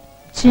മോളെ.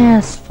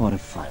 Just for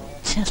fun.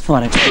 Just for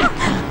a fun.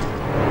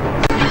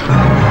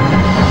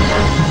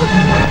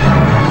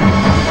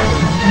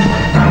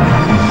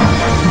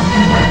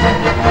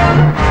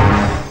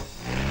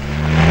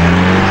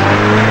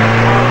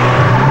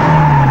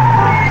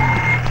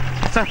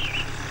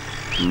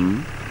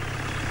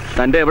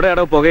 തന്റെ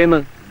എവിടെയാടോ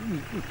പുകയുന്നത്?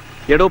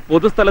 എടോ,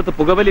 പൊതുസ്ഥലത്ത്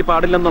പുകവലി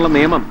പാടില്ലെന്നുള്ള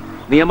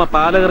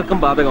നിയമപാലകർക്കും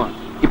ബാധകമാണ്.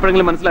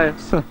 ഇപ്പോഴെങ്കിലും മനസ്സിലായോ?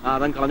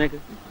 അതൻ കളഞ്ഞേക്ക്.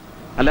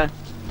 അല്ല,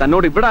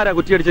 തന്നോട് ഇവിടെ ആരാ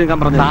കുറ്റിയടിച്ച് നിൽക്കാൻ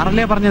പറഞ്ഞത്?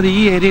 സാറല്ലേ പറഞ്ഞത്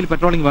ഈ ഏരിയയിൽ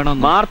പെട്രോളിംഗ്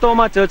വേണമെന്ന്.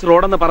 മാർത്തോമ ചേർച്ച്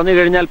റോഡെന്ന് പറഞ്ഞു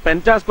കഴിഞ്ഞാൽ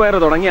പെന്റാ സ്ക്വയർ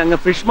തുടങ്ങി അങ്ങ്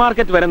ഫിഷ്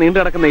മാർക്കറ്റ് വരെ നീണ്ടു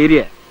കിടക്കുന്ന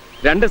ഏരിയ.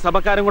 2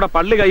 സഭക്കാരും കൂടെ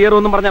പള്ളി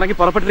കയ്യേറുമെന്നും പറഞ്ഞിറങ്ങി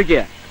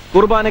പുറപ്പെട്ടിരിക്കുക.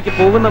 കുർബാനയ്ക്ക്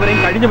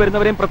പോകുന്നവരെയും കഴിഞ്ഞു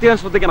വരുന്നവരെയും പ്രത്യേകം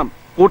ശ്രദ്ധിക്കണം.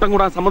 കൂട്ടം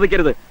കൂടാൻ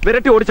സമ്മതിക്കരുത്.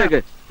 വിരട്ടി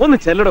ഓടിച്ചേക്ക്. ഒന്ന്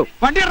ചെല്ലടോ.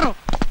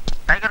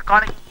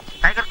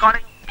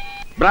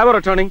 Bravo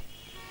returning.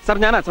 സാർ,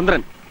 ഞാനാ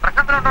ചന്ദ്രൻ.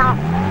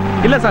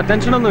 ഇല്ല സാർ,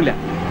 ടെൻഷനൊന്നുമില്ല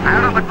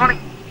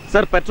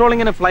സാർ.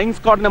 പെട്രോളിങ്ങിന് ഫ്ലൈയിങ്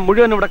സ്ക്വാഡിനെ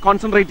മുഴുവൻ ഇവിടെ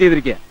കോൺസെൻട്രേറ്റ്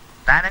ചെയ്തിരിക്കുക.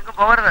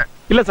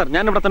 ഇല്ല സാർ,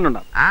 ഞാൻ ഇവിടെ തന്നെ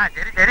ഉണ്ടാവും.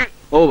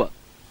 Over.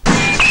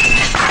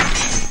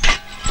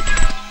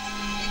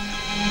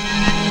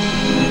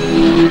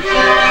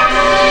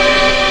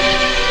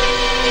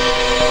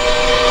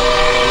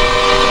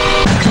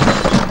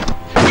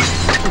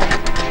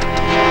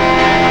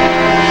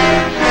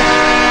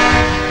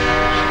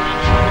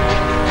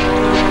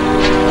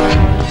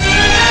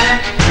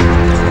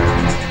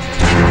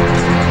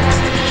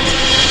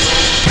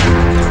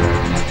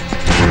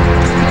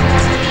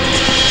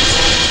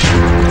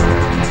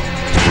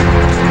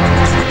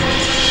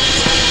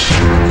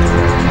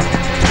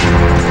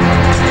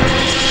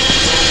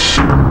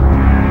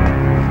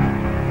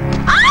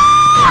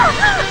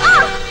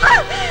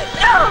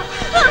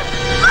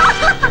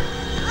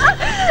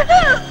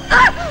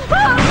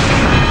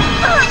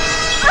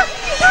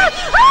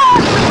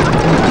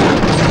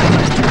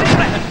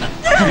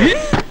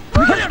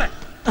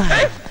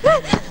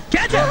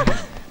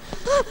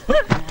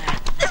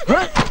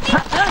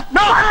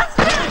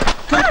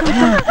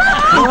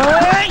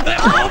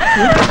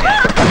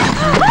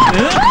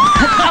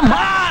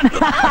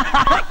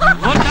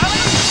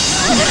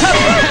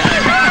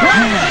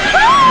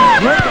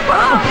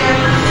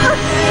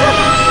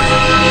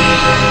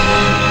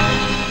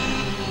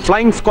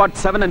 Flying Squad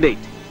 7 and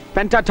 8,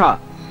 Pentata,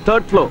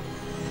 3rd floor.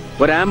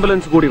 ഒരു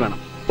ആംബുലൻസ് കൂടി വേണം.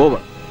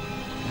 ഓവർ.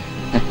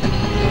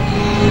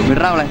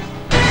 വിടറാവളെ.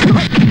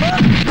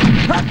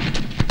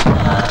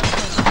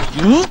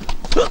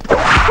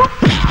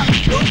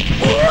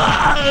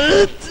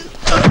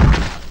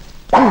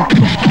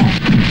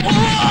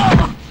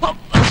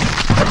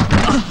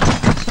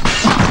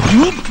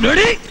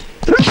 Ready?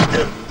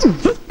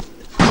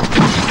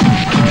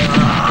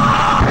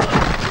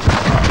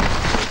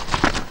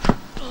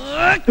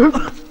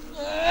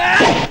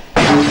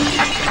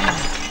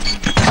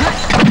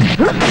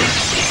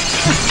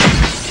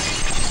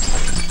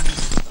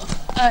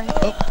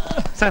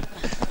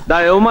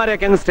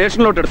 യവന്മാരെയൊക്കെ അങ്ങ്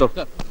സ്റ്റേഷനിലോട്ട് എടുത്തോ.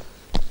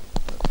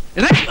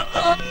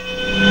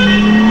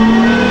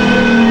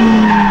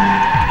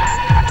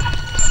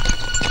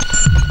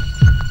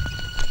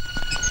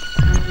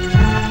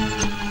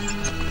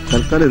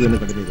 തൽക്കാലം ഇത് തന്നെ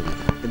കണ്ടിന്യൂ ചെയ്തു.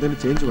 എന്തെങ്കിലും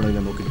ചേഞ്ച് വേണമെങ്കിൽ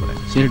ഞാൻ നോക്കിയിട്ട്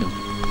പറയാം. ശരി ഡോക്ടർ.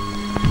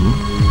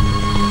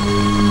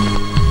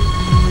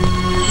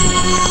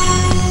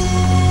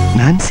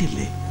 നാൻസി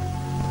അല്ലേ?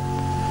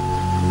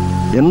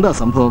 എന്താ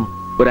സംഭവം?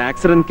 ഒരു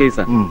ആക്സിഡന്റ്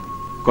കേസാ.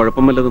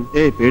 കുഴപ്പമില്ലതും.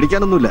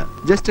 പേടിക്കാനൊന്നുമില്ല,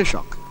 ജസ്റ്റ് എ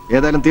ഷോക്ക്.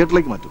 ഏതായാലും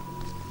തിയേറ്ററിലേക്ക് മാറ്റും.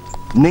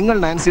 നിങ്ങൾ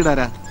നാൻസിയുടെ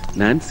ആരാ?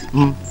 നാൻസി?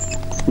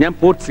 ഞാൻ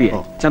പോർട്ട് സി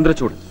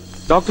ചന്ദ്രചൂഡ്.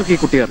 ഡോക്ടർക്ക് ഈ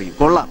കുട്ടിയെ അറിയും.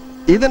 കൊള്ളാം.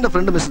 ഇതെന്റെ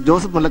ഫ്രണ്ട് മിസ്റ്റർ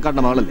ജോസഫ്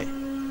മുല്ലക്കാടിന്റെ മകളല്ലേ?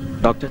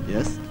 ഡോക്ടർ,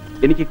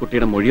 എനിക്ക് ഈ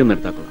കുട്ടിയുടെ മൊഴിയൊന്നും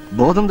എടുത്താക്കണം.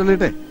 ബോധം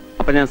തെളിയട്ടെ.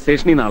 അപ്പൊ ഞാൻ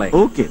സ്റ്റേഷനിൽ നാളെ.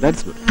 Okay,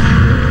 that's good.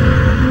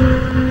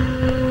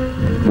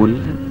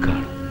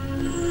 മുല്ലക്കാട്.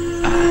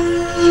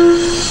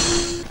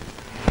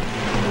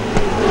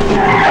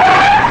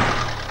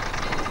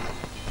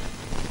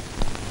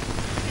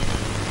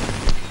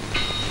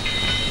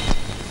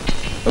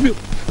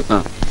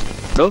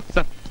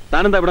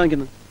 താനെന്താ ഇവിടെ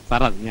നിൽക്കുന്നത്?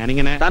 സാർ അത്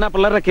ഞാനിങ്ങനെ താൻ ആ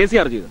പിള്ളേരുടെ കേസ്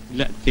ചാർജ് ചെയ്തു?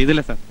 ഇല്ല,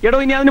 ചെയ്തില്ല സാർ. എടോ,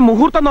 ഇനി അതിന്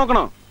മുഹൂർത്തം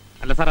നോക്കണോ?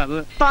 അല്ല സാർ, അത്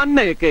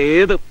തന്നെയൊക്കെ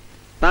ഏത്.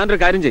 താനൊരു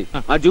കാര്യം ചെയ്യും,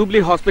 ആ ജൂബിലി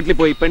ഹോസ്പിറ്റലിൽ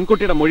പോയി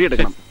പെൺകുട്ടിയുടെ മൊഴി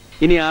എടുക്കണം.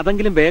 ഇനി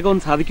അതെങ്കിലും വേഗം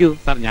സാധിക്കൂ.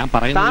 സാർ, ഞാൻ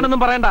പറയുന്നത് താനൊന്നും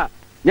പറയണ്ട,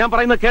 ഞാൻ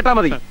പറയുന്നത് കേട്ടാ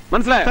മതി.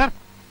 മനസ്സിലായോ?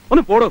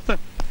 ഒന്ന് പോടോ.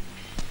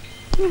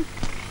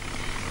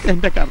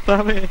 എന്റെ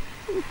കർത്താവേ.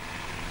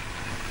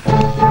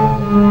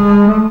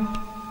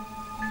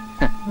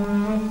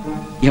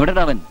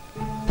 എവിടെടാ അവൻ?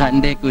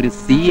 തന്റെയൊക്കെ ഒരു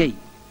CI.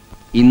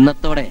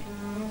 ഇന്നത്തോടെ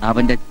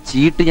അവന്റെ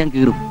ചീട്ട് ഞാൻ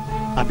കീറും.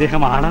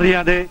 അദ്ദേഹം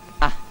ആളറിയാതെ.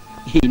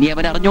 ഇനി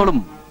അവൻ അറിഞ്ഞോളും.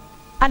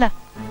 അല്ല,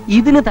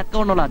 ഇതിന്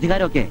തക്കവണ്ണുള്ള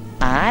അധികാരമൊക്കെ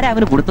ആരാ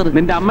അവന് കൊടുത്തത്?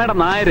 നിന്റെ അമ്മയുടെ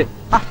നായര്.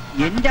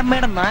 എന്റെ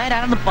അമ്മയുടെ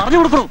നായരാണെന്ന് പറഞ്ഞു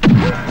കൊടുക്കണു.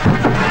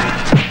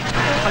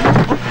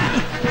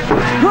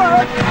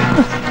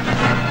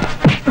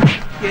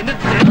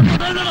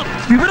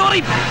 വിവരം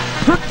അറിയും.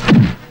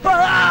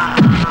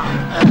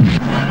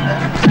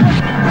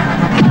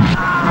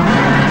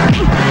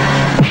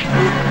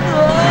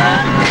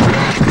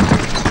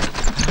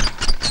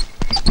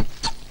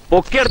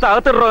 പൊക്കിയെടുത്ത്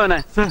അകത്തിടോ അവനെ.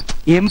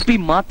 MP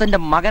മാത്തന്റെ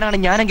മകനാണ്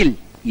ഞാനെങ്കിൽ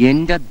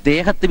എന്റെ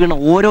ദേഹത്ത് വീണ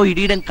ഓരോ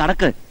ഇടിയുടെ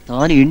കണക്ക്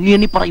താൻ എണ്ണി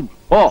എണ്ണി പറയും.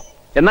 ഓ,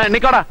 എന്നാ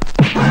എണ്ണിക്കോടാ.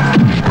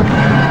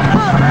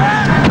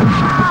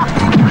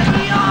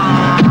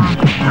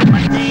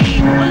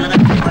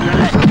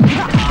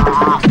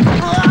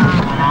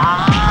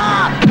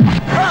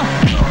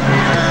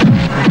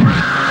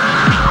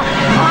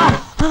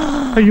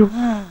 അയ്യോ,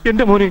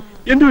 എന്റെ മോനെ,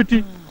 എന്ത് പറ്റി?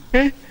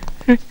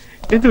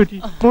 എന്ത് പറ്റി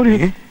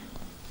മോനെ?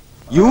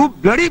 യു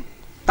ബ്ലഡി,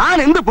 താൻ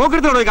എന്ത്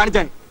പോക്കെടുത്തോടോ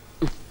കാണിച്ചേ?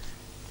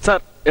 സർ,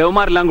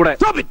 യവന്മാരെല്ലാം കൂടെ.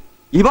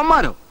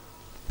 ഇവന്മാരോ?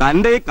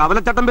 തന്റെ ഈ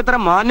കവലച്ചട്ടം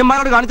ഇത്തരം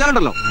മാന്യന്മാരോട്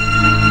കാണിച്ചാലുണ്ടല്ലോ.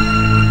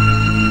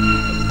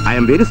 I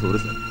am very sorry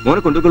sir.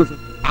 മോനെ കൊണ്ടുപോകുള്ളൂ സർ.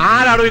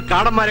 ആരാണോ ഈ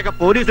കാടന്മാരൊക്കെ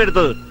പോലീസ്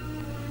എടുത്തത്?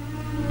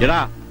 എടാ,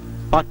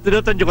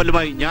 10-25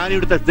 കൊല്ലമായി ഞാൻ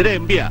ഇവിടുത്തെ സ്ഥിര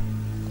MP-യാ.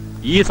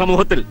 ഈ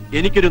സമൂഹത്തിൽ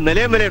എനിക്കൊരു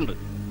നിലയും വിലയുണ്ട്.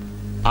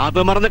 അത്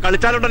മറന്ന്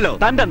കളിച്ചാലുണ്ടല്ലോ.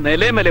 തന്റെ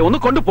നിലയും വില ഒന്ന്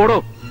കൊണ്ടുപോടോ.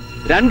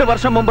 2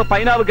 വർഷം മുമ്പ്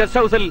പൈനാവ് ഗസ്റ്റ്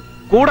ഹൗസിൽ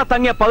കൂടെ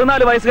തങ്ങിയ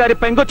 14 വയസ്സുകാരി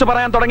പെങ്കൊച്ചു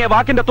പറയാൻ തുടങ്ങിയ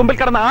വാക്കിന്റെ തുമ്പിൽ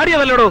കിടന്ന്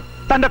ആടിയതല്ലോടോ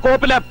തന്റെ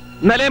കോപ്പിലെ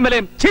നിലയും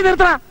വിലയും.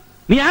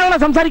 നീ ആരാണോ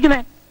സംസാരിക്കുന്നേ?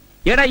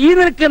 എടാ, ഈ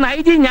നിനക്ക്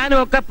IG ഞാനും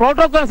ഒക്കെ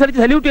പ്രോട്ടോകോൾ അനുസരിച്ച്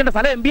സല്യൂട്ട് ചെയ്യേണ്ട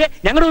സ്ഥലം MP-യെ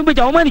ഞങ്ങളുടെ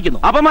മുമ്പിൽ അവമാനിക്കുന്നു.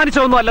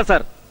 അപമാനിച്ചൊന്നും അല്ല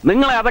സർ,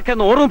 നിങ്ങളെ അതൊക്കെ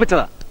ഒന്ന്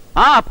ഓർമ്മിപ്പിച്ചതാ.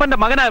 ആ അപ്പന്റെ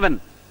മകനവൻ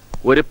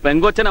ഒരു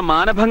പെങ്കൊച്ചിനെ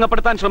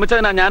മാനഭംഗപ്പെടുത്താൻ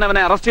ശ്രമിച്ചതിനാ ഞാൻ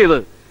അവനെ അറസ്റ്റ് ചെയ്ത്.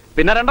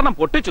 പിന്നെ 2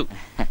 പൊട്ടിച്ചു.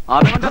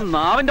 അതവന്റെ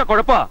നാവിന്റെ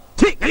കുഴപ്പാ.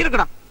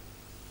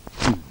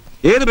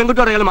 ഏത്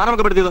പെൺകുട്ടിയോടെ അയാൾ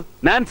മാനഭംഗപ്പെടുത്തിയത്?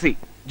 നാൻസി,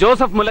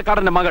 ജോസഫ്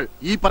മുല്ലക്കാടന്റെ മകൾ.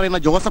 ഈ പറയുന്ന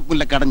ജോസഫ്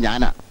മുല്ലക്കാടൻ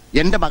ഞാനാ.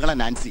 എന്റെ മകളെ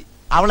നാൻസി.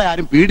 അവളെ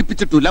ആരും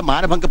പീഡിപ്പിച്ചിട്ടില്ല,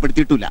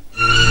 മാനഭംഗപ്പെടുത്തിയിട്ടില്ല.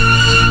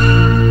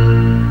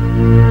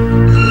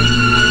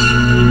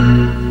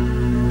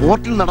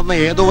 കോർട്ടിൽ നടന്ന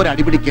ഏതോ ഒരു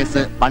അടിപിടി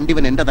കേസ്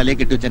പണ്ടിവൻ എന്റെ തലയെ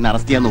കെട്ടിവെച്ച് എന്നെ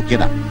അറസ്റ്റ് ചെയ്യാൻ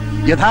നോക്കിയതാ.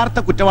 യഥാർത്ഥ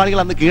കുറ്റവാളികൾ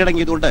അന്ന്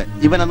കീഴടങ്ങിയതുകൊണ്ട്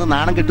ഇവൻ അന്ന്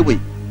നാണം കെട്ടുപോയി.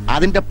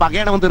 അതിന്റെ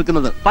പകയണവൻ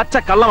തീർക്കുന്നത്. പച്ച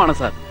കള്ളമാണ്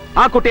സാർ.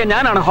 ആ കുട്ടിയെ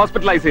ഞാനാണ്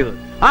ഹോസ്പിറ്റലൈസ് ചെയ്തത്.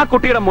 ആ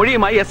കുട്ടിയുടെ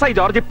മൊഴിയുമായി SI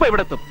ജോർജ് ഇപ്പൊ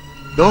ഇവിടെ എത്തും.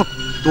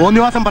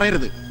 തോന്നിവാസം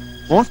പറയരുത്.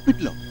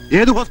 ഹോസ്പിറ്റലോ?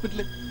 ഏത്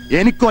ഹോസ്പിറ്റല്?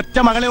 എനിക്ക് ഒറ്റ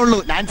മകളെ ഉള്ളൂ,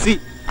 നാൻസി.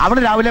 അവള്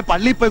രാവിലെ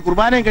പള്ളിയിൽ പോയി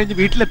കുർബാനയും കഴിഞ്ഞ്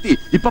വീട്ടിലെത്തി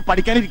ഇപ്പൊ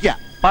പഠിക്കാനിരിക്കുക.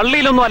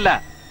 പള്ളിയിലൊന്നും അല്ല,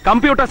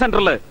 കമ്പ്യൂട്ടർ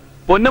സെന്ററില്.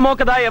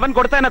 പൊന്നുമോക്കതായി അവൻ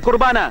കൊടുത്തതിനെ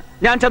കുർബാന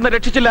ഞാൻ ചെന്ന്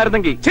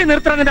രക്ഷിച്ചില്ലായിരുന്നെങ്കിൽ.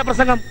 നിർത്തണ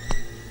പ്രസംഗം.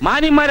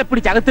 മാന്യന്മാരെ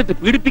പിടിച്ചകത്തിട്ട്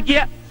പീഡിപ്പിക്കുക,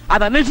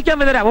 അത് അന്വേഷിക്കാൻ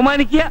വന്നവരെ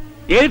അപമാനിക്കുക.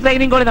 ഏത്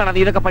ട്രെയിനിങ് കോളേജാണ്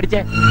നീ ഇതൊക്കെ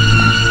പഠിച്ചേ?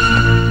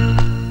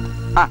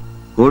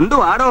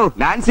 കൊണ്ടുവാടോ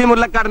നാൻസി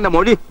മുല്ലക്കാടന്റെ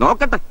മൊഴി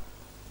നോക്കട്ടെ.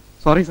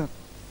 സോറി സാർ,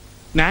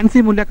 നാൻസി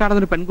മുല്ലക്കാട്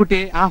എന്നൊരു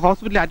പെൺകുട്ടിയെ ആ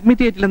ഹോസ്പിറ്റലിൽ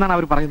അഡ്മിറ്റ് ചെയ്തിട്ടില്ലെന്നാണ്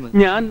അവർ പറയുന്നത്.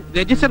 ഞാൻ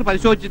രജിസ്റ്റർ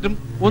പരിശോധിച്ചിട്ടും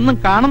ഒന്നും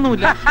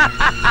കാണുന്നുമില്ല.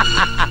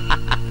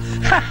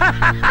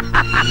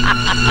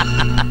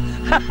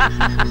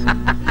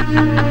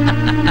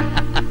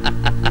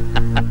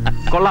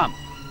 കൊള്ളാം.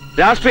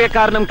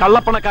 രാഷ്ട്രീയക്കാരനും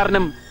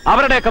കള്ളപ്പണക്കാരനും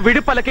അവരുടെയൊക്കെ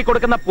വിടുപ്പലക്കി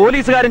കൊടുക്കുന്ന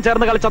പോലീസുകാരും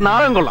ചേർന്ന് കളിച്ച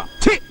നാടകം കൊള്ളാം.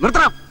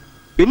 നിർത്തണം.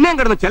 പിന്നെയും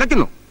കിടന്ന്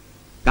ചിലക്കുന്നു.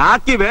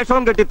 കാക്കി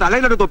വേഷവും കെട്ടി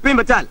തലയിലൊരു തൊപ്പിയും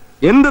വെച്ചാൽ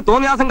എന്ത്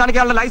തോന്നിയാസം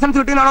കാണിക്കാനുള്ള ലൈസൻസ്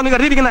കിട്ടിയെന്നാണോ നീ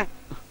കരുതിയിരിക്കുന്നത്?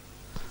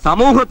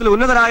 സമൂഹത്തിൽ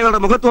ഉന്നതരായവരുടെ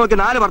മുഖത്ത് നോക്കി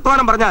 4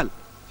 വർത്തമാനം പറഞ്ഞാൽ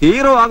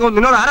ഹീറോ ആകും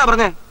നിന്നോട് ആരാ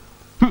പറഞ്ഞേ?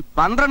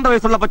 12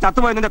 വയസ്സുള്ളപ്പോ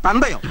ചത്തുപോയ നിന്റെ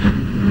തന്തയോ?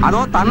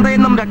 അതോ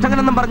തന്തയെന്നും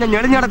രക്ഷകനെന്നും പറഞ്ഞ്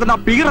ഞെളിഞ്ഞടക്കുന്ന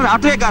പീറ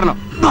രാഷ്ട്രീയക്കാരനോ?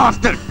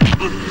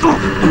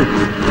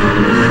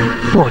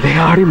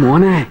 കൊലയാടി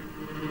മോനെ.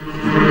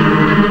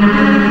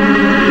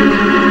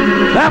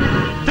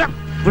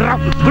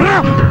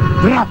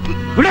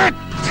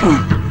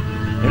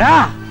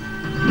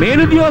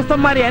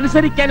 മേലുദ്യോഗസ്ഥന്മാരെ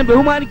അനുസരിക്കാനും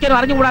ബഹുമാനിക്കാനും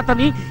അറിഞ്ഞുകൂടാത്ത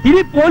നീ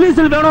ഇനി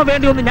പോലീസിൽ വേണോ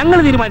വേണ്ടിയോ എന്ന് ഞങ്ങൾ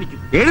തീരുമാനിക്കും.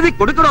 എഴുതി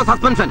കൊടുക്കണോ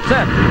സസ്പെൻഷൻ?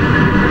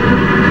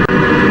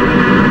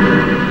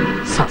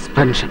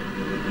 സസ്പെൻഷൻ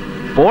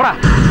പോടാ.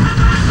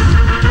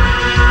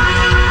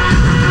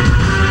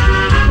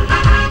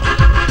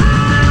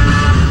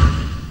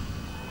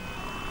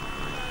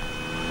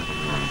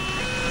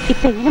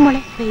 ഇപ്പൊ എങ്ങനെ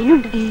മോളെ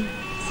വെയിലുണ്ട്?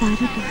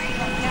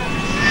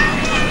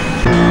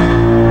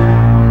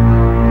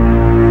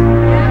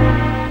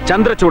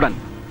 Chandrachoodan,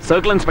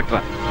 circle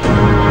inspector.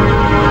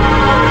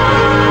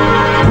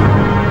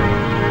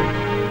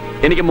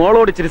 എനിക്ക്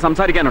മോളോട് ഇച്ചിരി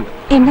സംസാരിക്കാനുണ്ട്.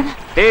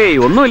 ഏയ്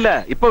ഒന്നുമില്ല,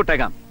 ഇപ്പൊ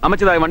വിട്ടേക്കാം.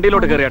 അമ്മച്ചിതായി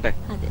വണ്ടിയിലോട്ട് കയറിയാട്ടെ.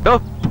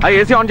 ആ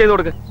AC ഓൺ ചെയ്ത്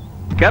കൊടുക്ക്.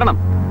 കേറണം.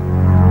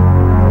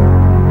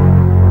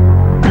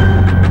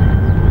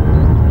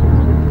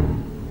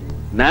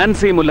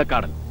 നാൻസി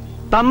മുല്ലക്കാടൻ,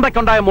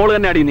 തന്തയ്ക്കുണ്ടായ മോള്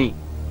തന്നെ അടി നീ.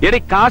 എടി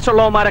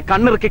കാശുള്ളവന്മാരെ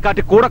കണ്ണിറുക്കി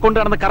കാട്ടി കൂടെ കൊണ്ടു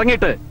നടന്ന്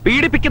കറങ്ങിയിട്ട്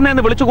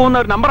പീഡിപ്പിക്കുന്നതെന്ന് വിളിച്ചു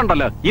പോകുന്ന ഒരു നമ്പർ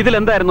ഉണ്ടല്ലോ.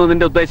 ഇതിലെന്തായിരുന്നു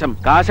നിന്റെ ഉദ്ദേശം?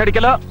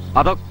 കാശടിക്കലോ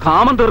അതോ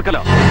കാമം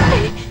തീർക്കലോ?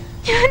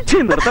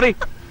 നിർത്തറി.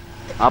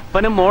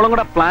 അപ്പനും മോളും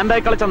കൂടെ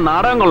പ്ലാന്റായി കളിച്ച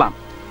നാടകം കൊള്ളാം.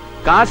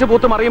 കാശ്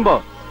പൂത്ത് മറിയുമ്പോ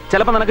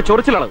ചിലപ്പോ നിനക്ക്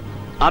ചൊറിച്ചിലളവ്.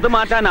 അത്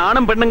മാറ്റാൻ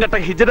ആണും പെണ്ണും കെട്ട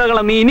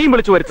ഹിജറകളെ നീ ഇനിയും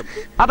വിളിച്ചു വരുത്തും.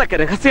 അതൊക്കെ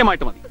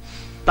രഹസ്യമായിട്ട് മതി.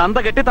 തന്ത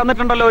കെട്ടി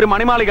തന്നിട്ടുണ്ടല്ലോ ഒരു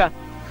മണിമാളിക.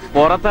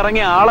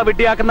 പുറത്തിറങ്ങി ആളെ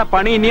വിട്ടിയാക്കുന്ന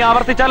പണി ഇനി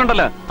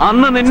ആവർത്തിച്ചാലുണ്ടല്ലോ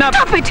അന്ന് നിന്നെ.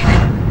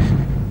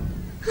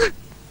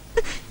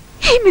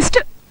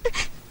 മിസ്റ്റർ,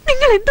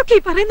 നിങ്ങൾ എന്തൊക്കെ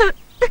പറയുന്നത്?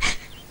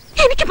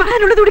 എനിക്ക്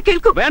പറയാനുള്ളത് കൂടി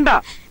കേൾക്കൂ. വേണ്ട.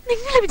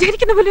 നിങ്ങൾ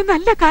വിചാരിക്കുന്ന പോലെ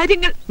നല്ല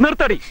കാര്യങ്ങൾ.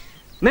 നിർത്തടി.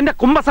 നിന്റെ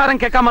കുംഭസാരം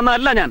കേൾക്കാൻ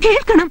വന്നതല്ല ഞാൻ.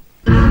 കേൾക്കണം.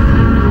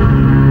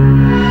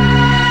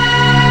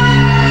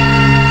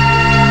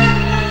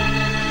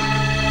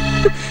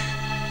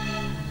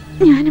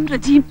 ഞാനും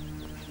റജിയും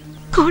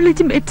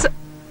കോളേജ് മേറ്റ്സ്.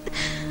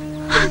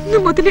 അന്ന്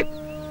മുതല്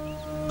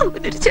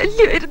അവനൊരു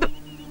ശല്യമായിരുന്നു.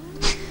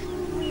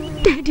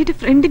 ഡാഡിയുടെ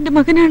ഫ്രണ്ടിന്റെ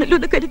മകനാണല്ലോ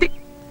എന്ന് കരുതി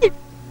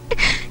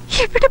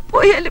എവിടെ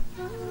പോയാലും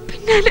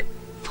പിന്നാലെ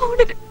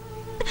ഫോണില്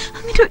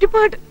അങ്ങനെ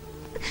ഒരുപാട്.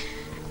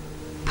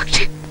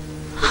 പക്ഷെ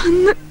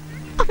അന്ന്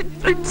അവൻ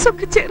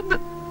ഫ്രണ്ട്സൊക്കെ ചേർന്ന്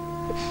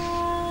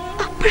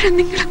അപ്പോഴാണ്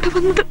നിങ്ങളവിടെ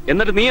വന്നത്.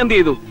 എന്നിട്ട് നീ എന്ത്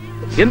ചെയ്തു?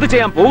 എന്ത്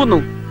ചെയ്യാൻ പോകുന്നു?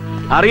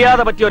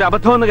 അറിയാതെ പറ്റിയ ഒരു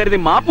അബദ്ധം എന്ന് കരുതി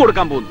മാപ്പ്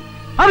കൊടുക്കാൻ പോകുന്നു.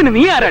 അതിന്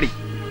നീ ആരാടി?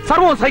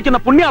 സർവവും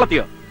സഹിക്കുന്ന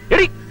പുണ്യാളത്തിയോ?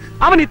 എടി,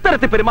 അവൻ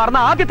ഇത്തരത്തിൽ പെരുമാറുന്ന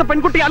ആദ്യത്തെ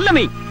പെൺകുട്ടി അല്ല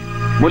നീ.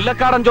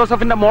 മുല്ലക്കാടൻ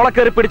ജോസഫിന്റെ മോളെ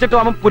കയറി പിടിച്ചിട്ടും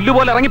അവൻ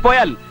പുല്ലുപോലെ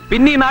ഇറങ്ങിപ്പോയാൽ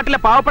പിന്നെ ഈ നാട്ടിലെ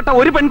പാവപ്പെട്ട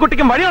ഒരു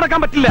പെൺകുട്ടിക്കും വഴി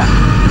നടക്കാൻ പറ്റില്ല.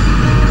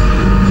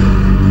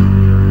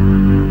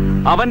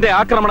 അവന്റെ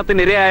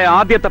ആക്രമണത്തിനിരയായ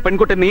ആദ്യത്തെ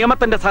പെൺകുട്ടി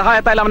നിയമത്തിന്റെ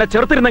സഹായത്താൽ അവനെ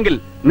ചേർത്തിരുന്നെങ്കിൽ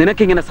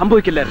നിനക്കിങ്ങനെ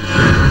സംഭവിക്കില്ലായിരുന്നു.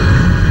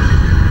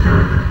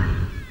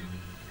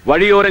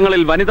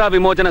 വഴിയോരങ്ങളിൽ വനിതാ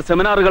വിമോചന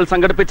സെമിനാറുകൾ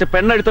സംഘടിപ്പിച്ച്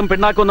പെണ്ണെഴുത്തും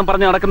പിണ്ണാക്കുമെന്നും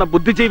പറഞ്ഞ് നടക്കുന്ന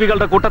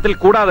ബുദ്ധിജീവികളുടെ കൂട്ടത്തിൽ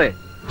കൂടാതെ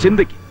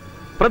ചിന്തിക്ക്,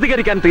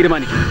 പ്രതികരിക്കാൻ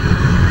തീരുമാനിക്കും.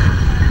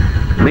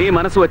 നീ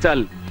മനസ്സുവെച്ചാൽ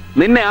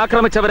നിന്നെ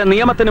ആക്രമിച്ചവരെ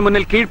നിയമത്തിന്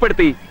മുന്നിൽ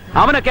കീഴ്പ്പെടുത്തി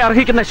അവനൊക്കെ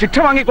അർഹിക്കുന്ന ശിക്ഷ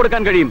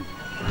വാങ്ങിക്കൊടുക്കാൻ കഴിയും.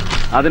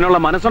 അതിനുള്ള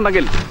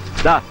മനസ്സുണ്ടെങ്കിൽ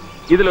ദാ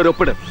ഇതിലൊരു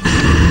ഒപ്പിട്.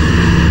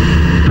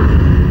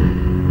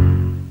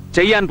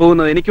 ചെയ്യാൻ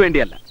പോകുന്നത് എനിക്ക്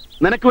വേണ്ടിയല്ല,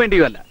 നിനക്ക്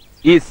വേണ്ടിയുമല്ല,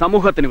 ഈ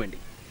സമൂഹത്തിന് വേണ്ടി.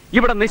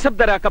 ഇവിടെ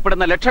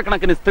നിശബ്ദരാക്കപ്പെടുന്ന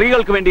ലക്ഷക്കണക്കിന്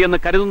സ്ത്രീകൾക്ക് വേണ്ടി എന്ന്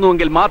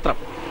കരുതുന്നുവെങ്കിൽ മാത്രം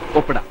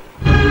ഒപ്പിടാം.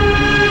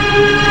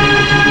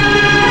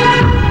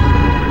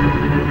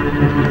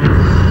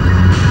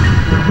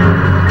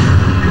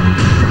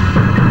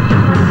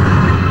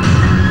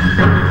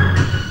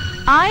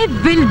 I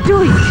will do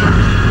it.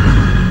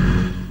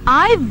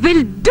 I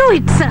will do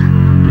it, sir.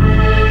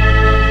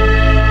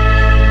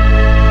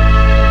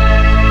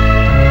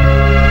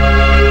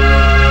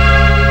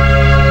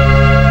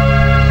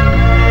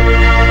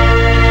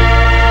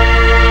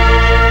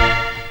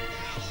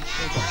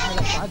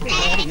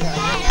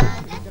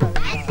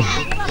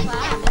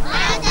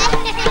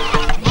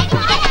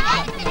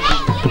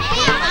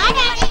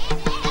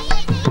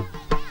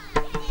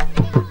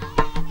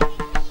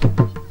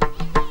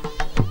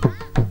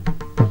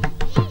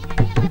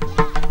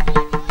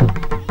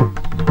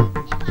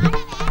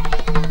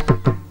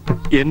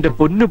 എന്റെ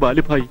പൊന്നു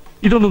ബാലിഭായി,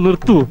 ഇതൊന്ന്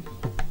നിർത്തുവോ?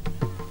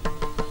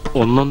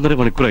 1.5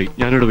 മണിക്കൂറായി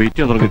ഞാനിവിടെ വെയിറ്റ്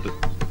ചെയ്യാൻ തുടങ്ങിയിട്ട്.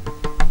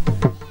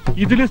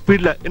 ഇതിലെ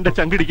സ്പീഡില എന്റെ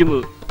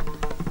ചങ്കിടിക്കുന്നത്.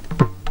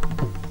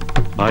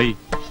 ഭായി,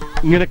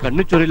 ഇങ്ങനെ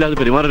കണ്ണു ചൊരയില്ലാതെ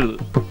പെരുമാറരുത്.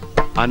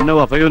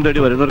 അന്നവും അഭയവും തേടി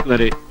വരുന്നവർക്ക്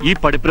നേരെ ഈ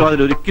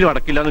പഠിപ്രവാദിൽ ഒരിക്കലും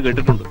അടക്കില്ല എന്ന്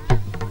കേട്ടിട്ടുണ്ട്.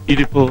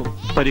 ഇതിപ്പോ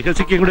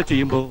പരിഹസിക്കുകയും കൂടെ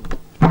ചെയ്യുമ്പോ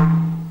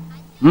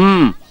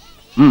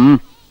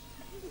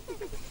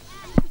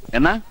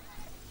എന്നാ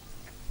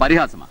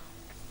പരിഹാസമാ?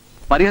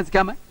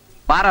 പരിഹസിക്കാമേ?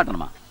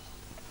 പാരാട്ടണമാ?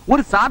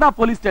 ஒரு சாதா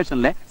போலீஸ்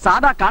ஸ்டேஷன்ல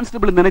சாதா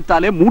கான்ஸ்டபிள்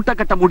நினைத்தாலே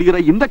மூட்டக்கட்ட முடிகிற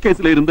இந்த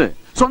கேஸ்ல இருந்து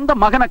சொந்த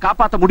மகனை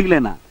காப்பாற்ற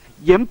முடியலன்னா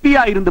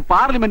எம்பியா இருந்து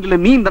பார்லிமெண்ட்ல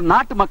நீ இந்த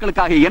நாட்டு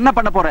மக்களுக்காக என்ன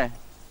பண்ண போற?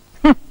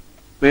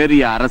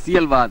 பெரிய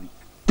அரசியல்வாதி.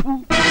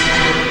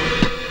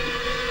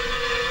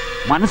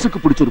 மனசுக்கு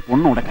பிடிச்ச ஒரு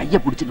பொண்ணோட கைய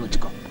பிடிச்சுன்னு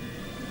வச்சுக்கோ.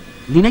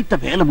 நினைத்த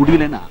வேலை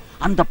முடியலன்னா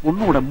அந்த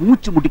பொண்ணோட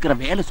மூச்சு முடிக்கிற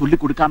வேலை சொல்லி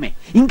கொடுக்காம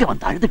இங்க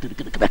வந்து அழுதுட்டு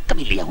இருக்கிறதுக்கு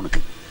வெக்கம் இல்லையா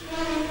உனக்கு?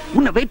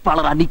 உன்னை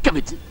வேட்பாளரா நிக்க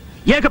வச்சு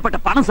ஏகப்பட்ட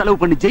பணம் செலவு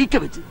பண்ணி ஜெயிக்க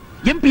வச்சு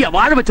எம்பியா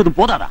வாழ வச்சதும்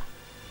போதாதா?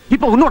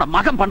 இப்ப உன்னோட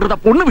மகன் பண்றத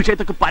பொண்ணு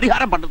விஷயத்துக்கு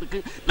பரிகாரம் பண்றதுக்கு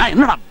நான்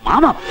என்னடா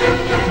മാമാ?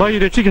 ഭായി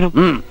രക്ഷിക്കണം.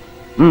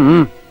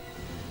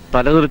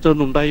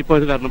 തലതെറിച്ചൊന്നും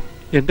ഉണ്ടായിപ്പോയത് കാരണം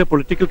എന്റെ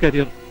പൊളിറ്റിക്കൽ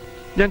കരിയർ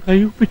ഞാൻ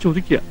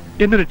കൈയൊപ്പിച്ചൊതുക്കിയ.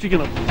 എന്നെ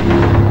രക്ഷിക്കണം.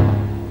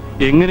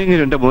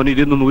 എങ്ങനെയെങ്കിലും എന്റെ മോനെ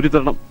ഇരുന്ന് ഊരി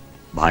തരണം.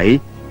 ഭായി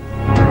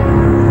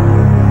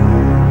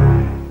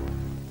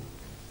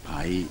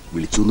ഭായി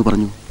വിളിച്ചു എന്ന്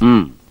പറഞ്ഞു.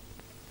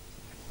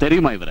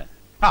 തെരയുമാ ഇവരെ?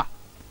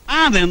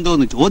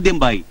 അതെന്തോന്ന് ചോദ്യം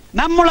ഭായി,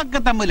 നമ്മളൊക്കെ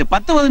തമ്മിൽ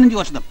 10-15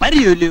 വർഷത്തെ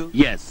പരിചയമില്ലയോ?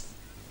 Yes,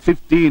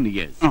 15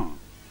 years.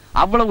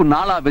 அவ்வளவு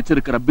நாளா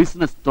வச்சிருக்கிற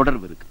பிசினஸ்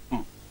தொடர்பு இருக்கு.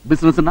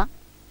 பிசினஸ்னா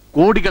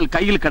கோடிகள்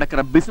கையில்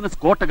கிடக்கிற பிசினஸ்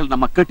கோட்டைகள்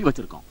நம்ம கட்டி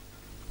வச்சிருக்கோம்.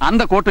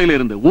 அந்த கோட்டையில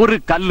இருந்து ஒரு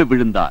கல்லு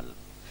விழுந்தால்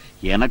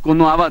எனக்கு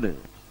ஒன்னும் ஆகாது,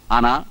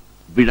 ஆனா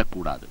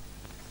விழக்கூடாது.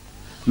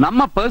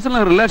 நம்ம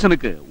பர்சனல்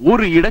ரிலேஷனுக்கு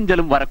ஒரு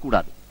இடைஞ்சலும்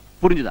வரக்கூடாது.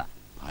 புரிஞ்சுதா?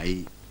 ഭായി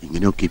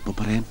ഇങ്ങനെയൊക്കെ ഇപ്പൊ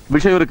പറയാൻ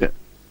விஷயம் இருக்கு,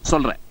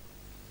 சொல்றேன்.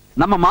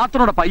 நம்ம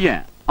மாத்தனோட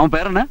பையன், அவன்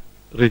பேர் என்ன?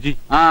 ரெஜி.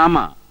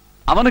 ஆமா,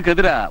 அவனுக்கு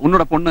எதிரா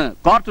உன்னோட பொண்ணு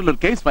கோர்ட்டில் ஒரு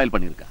கேஸ் ഫയൽ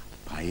பண்ணிருக்கா.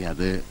 ഭായി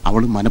അത്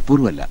അവള്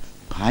മനഃപൂർവ്വമല്ല.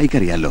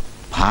 ഭായിക്കറിയാലോ,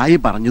 ഭായി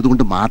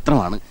പറഞ്ഞതുകൊണ്ട്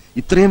മാത്രമാണ്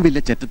ഇത്രയും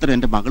വലിയ ചെറ്റത്തരം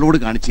എന്റെ മകളോട്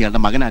കാണിച്ച്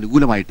ഇയാളുടെ മകൻ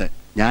അനുകൂലമായിട്ട്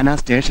ഞാൻ ആ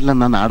സ്റ്റേഷനിൽ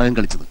നാടകം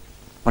കളിച്ചത്.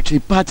 പക്ഷെ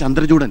ഇപ്പൊ ആ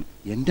ചന്ദ്രചൂടൻ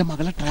എന്റെ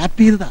മകളെ ട്രാപ്പ്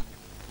ചെയ്തതാ.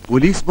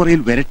 പോലീസ്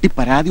പുറയിൽ വിരട്ടി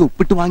പരാതി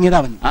ഒപ്പിട്ട് വാങ്ങിയതാ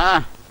അവൻ.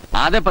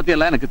 அதை பத்தி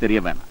எல்லாம் எனக்கு தெரிய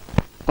வேணாம்.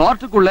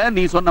 கோர்ட்டுக்குள்ள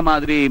நீ சொன்ன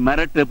மாதிரி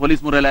மிரட்டு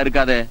போலீஸ் முறையில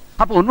இருக்காதே.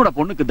 அப்ப உன்னோட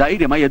பொண்ணுக்கு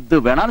தைரியமா எது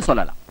வேணாலும்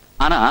சொல்லலாம்.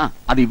 ஆனா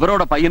அது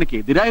இவரோட பையனுக்கு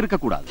எதிரா இருக்க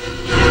கூடாது.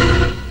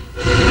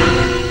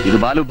 இது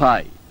பாலு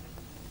பாய்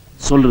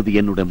சொல்றது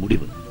என்னோட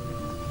முடிவு.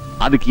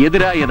 அதுக்கு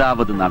எதிரா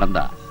ஏதாவது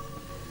நடந்தா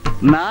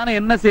நான்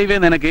என்ன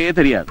செய்வேன் எனக்கே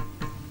தெரியாது.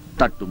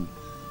 தட்டும்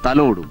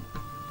தலோடும்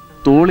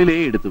தோளிலே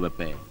எடுத்து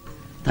வைப்பேன்,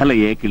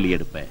 தலையே கிள்ளி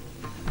எடுப்பேன்,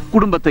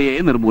 குடும்பத்தையே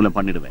நிர்மூலம்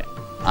பண்ணிடுவேன்.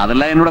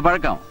 அதெல்லாம் என்னோட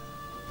பழக்கம்.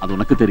 அது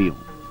உனக்கு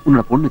தெரியும்,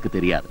 உன்னோட பொண்ணுக்கு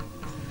தெரியாது.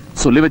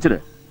 சொல்லி வச்சிரு.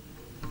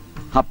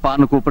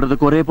 அப்பான்னு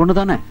கூப்பிடுறதுக்கு ஒரே பொண்ணு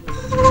தானே.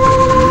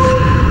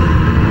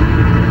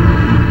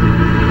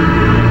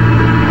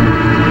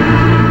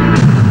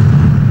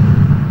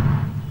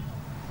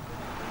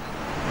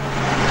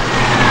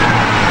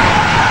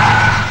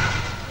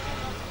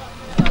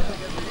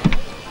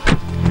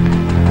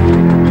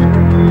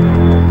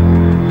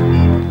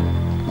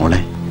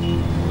 മോളെ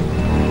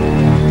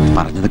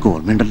പറഞ്ഞതൊക്കെ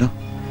ഓർമ്മയുണ്ടല്ലോ.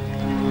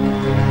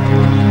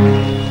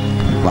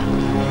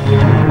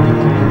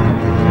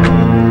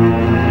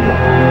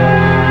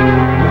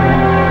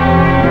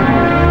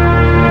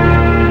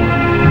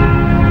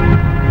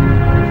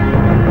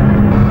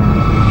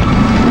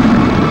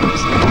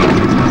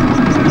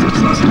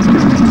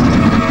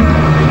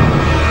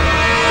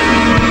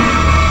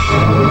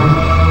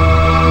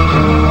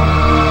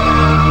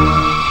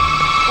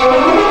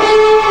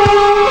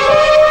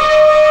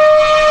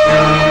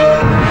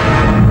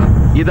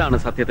 ഇതാണ്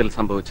സത്യത്തിൽ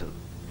സംഭവിച്ചത്.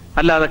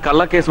 അല്ലാതെ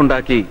കള്ളക്കേസ്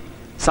ഉണ്ടാക്കി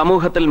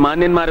സമൂഹത്തിൽ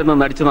മാന്യന്മാരെന്ന്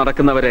നടിച്ചു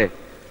നടക്കുന്നവരെ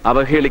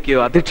അവഹേളിക്കുകയോ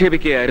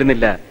അധിക്ഷേപിക്കുകയോ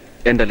ആയിരുന്നില്ല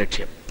എന്റെ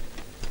ലക്ഷ്യം.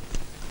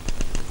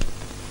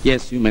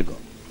 Yes, you may go.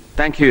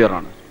 Thank you, your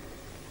honour.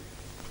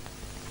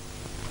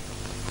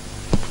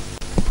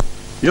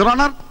 Your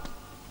honour,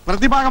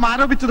 പ്രതിഭാഗം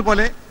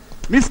ആരോപിച്ചതുപോലെ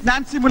മിസ്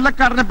നാൻസി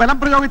മുല്ലക്കാടിനെ ബലം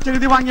പ്രയോഗിച്ച്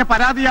എഴുതി വാങ്ങിയ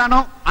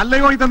പരാതിയാണോ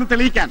അല്ലയോ ഇതെന്ന്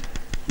തെളിയിക്കാൻ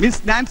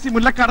മിസ് നാൻസി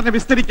മുല്ലക്കാടിനെ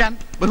വിസ്തരിക്കാൻ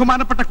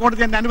ബഹുമാനപ്പെട്ട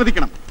കോടതി എന്നെ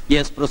അനുവദിക്കണം.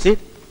 Yes,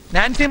 proceed.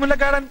 Nancy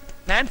Mullakkadan,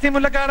 Nancy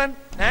Mullakkadan,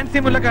 Nancy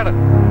Mullakkadan.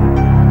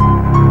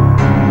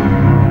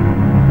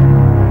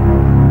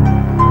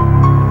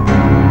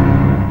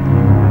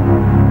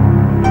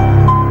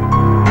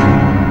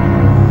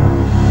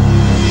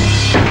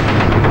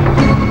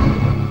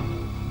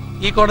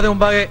 ഈ കോടതി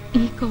മുമ്പാകെ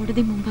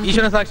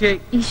ഈശ്വര സാക്ഷിയായി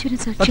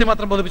സത്യം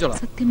മാത്രം ബോധിപ്പിച്ചോളാം.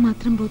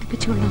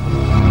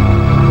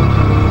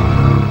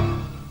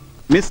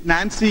 മിസ്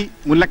നാൻസി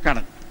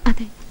മുല്ലക്കാടൻ,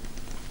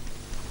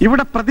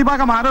 ഇവിടെ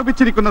പ്രതിഭാഗം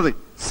ആരോപിച്ചിരിക്കുന്നത്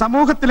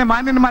സമൂഹത്തിലെ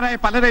മാന്യന്മാരായ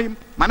പലരെയും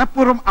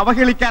മനഃപൂർവ്വം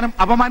അവഹേളിക്കാനും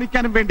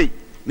അപമാനിക്കാനും വേണ്ടി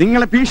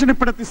നിങ്ങളെ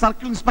ഭീഷണിപ്പെടുത്തി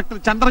സർക്കിൾ ഇൻസ്പെക്ടർ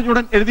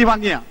ചന്ദ്രചൂഡൻ എഴുതി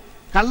വാങ്ങിയ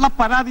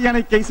കള്ളപ്പരാതിയാണ്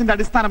ഈ കേസിന്റെ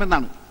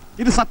അടിസ്ഥാനമെന്നാണ്.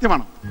 ഇത്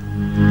സത്യമാണോ?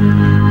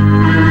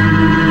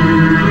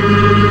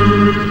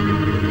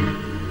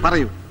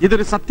 പറയൂ,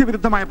 ഇതൊരു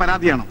സത്യവിരുദ്ധമായ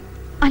പരാതിയാണോ?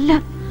 അല്ല,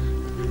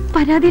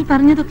 പരാതിയിൽ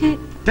പറഞ്ഞതൊക്കെ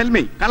ടെൽ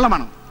മീ,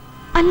 കള്ളമാണോ?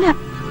 അല്ല,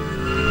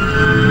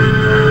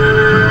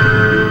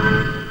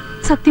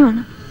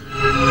 സത്യമാണ്.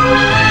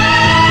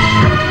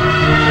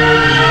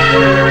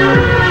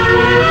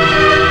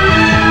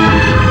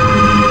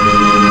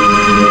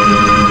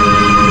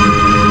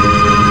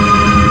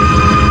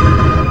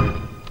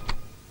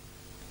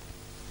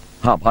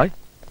 பாய்,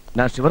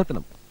 நான்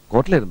சிவரத்னம்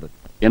கோட்ல இருந்து.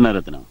 என்ன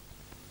ரத்னம்?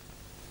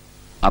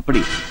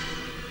 அப்படி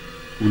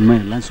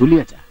உண்மையெல்லாம்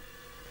சொல்லியாச்சா?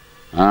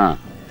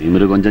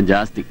 തിമിര് കൊഞ്ചം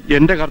ജാസ്തി.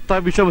 എന്റെ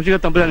കർത്താവ് വിശ്വസിക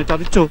തമ്പുരാനെ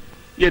ചതിച്ചോ?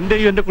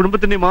 എന്റെയും എന്റെ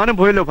കുടുംബത്തിന്റെയും മാനം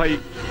പോയല്ലോ ഭായി.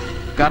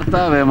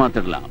 கர்த்தாவே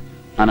ஏமாத்திடலாம்,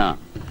 ஆனா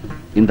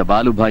இந்த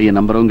பாலு பாயை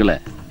நம்புறவங்களை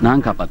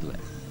நான்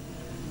காப்பாத்துவேன்.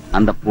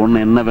 அந்த பொண்ணு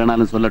என்ன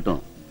வேணாலும்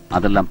சொல்லட்டும்,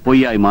 அதெல்லாம்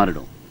பொய்யாய்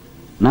மாறிடும்.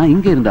 நான்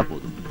இங்க இருந்தா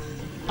போதும்,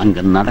 அங்க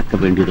நடக்க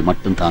வேண்டியது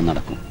மட்டும் தான்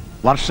நடக்கும்.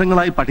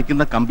 വർഷങ്ങളായി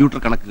പഠിക്കുന്ന കമ്പ്യൂട്ടർ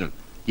കണക്കുകൾ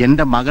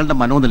എന്റെ മകളുടെ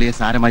മനോനിലയെ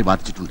സാരമായി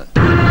ബാധിച്ചിട്ടുണ്ട്.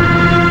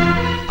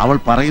 അവൾ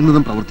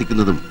പറയുന്നതും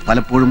പ്രവർത്തിക്കുന്നതും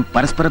പലപ്പോഴും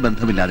പരസ്പര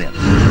ബന്ധമില്ലാതെയാണ്.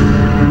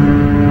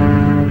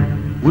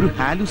 ഒരു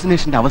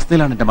ഹാലൂസിനേഷന്റെ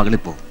അവസ്ഥയിലാണ് എന്റെ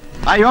മകളിപ്പോ.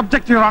 I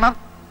object your honour.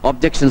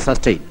 Objection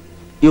sustain.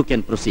 You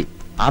can proceed.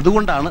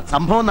 അതുകൊണ്ടാണ്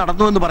സംഭവം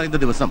നടന്നു എന്ന് പറയുന്ന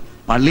ദിവസം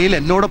പള്ളിയിൽ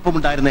എന്നോടൊപ്പം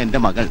ഉണ്ടായിരുന്ന എന്റെ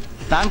മകൾ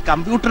താൻ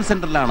കമ്പ്യൂട്ടർ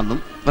സെന്ററിലാണെന്നും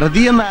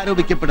പ്രതിയെന്ന്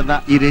ആരോപിക്കപ്പെടുന്ന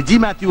ഈ രജി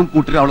മാത്യുവും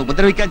കൂട്ടരും അവൾ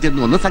ഉപദ്രവിക്കാൻ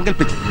ചെന്നു എന്ന്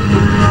സങ്കല്പിച്ചു.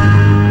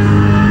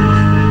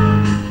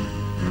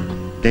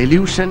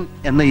 ഡെല്യൂഷൻ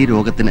എന്ന ഈ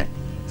രോഗത്തിന്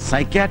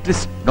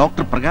സൈക്യാട്രിസ്റ്റ്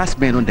ഡോക്ടർ പ്രകാശ്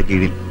മേനോന്റെ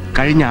കീഴിൽ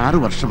കഴിഞ്ഞ 6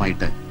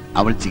 വർഷമായിട്ട്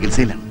അവൾ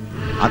ചികിത്സയിലാണ്.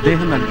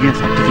 അദ്ദേഹം നൽകിയ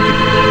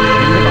സർട്ടിഫിക്കറ്റ്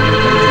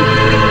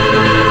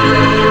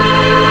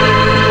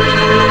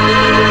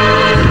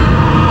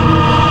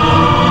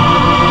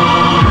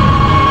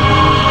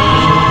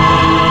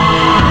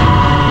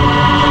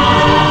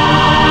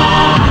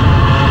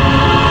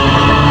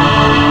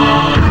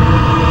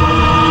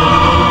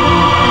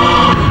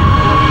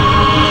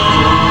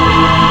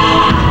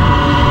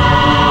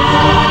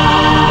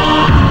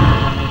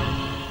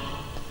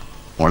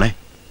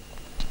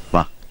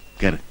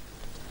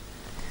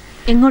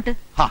എങ്ങോട്ട്?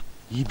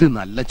 ഇത്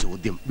നല്ല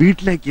ചോദ്യം.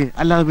 വീട്ടിലേക്ക്,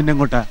 അല്ലാതെ പിന്നെ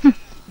എങ്ങോട്ടാ?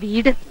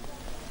 വീട്.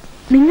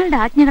 നിങ്ങളുടെ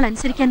ആജ്ഞകൾ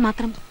അനുസരിക്കാൻ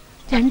മാത്രം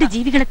 2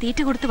 ജീവികളെ തീറ്റ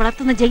കൊടുത്ത്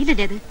വളർത്തുന്ന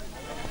ജയിലല്ലേ അത്?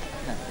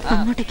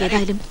 അങ്ങോട്ടേക്ക്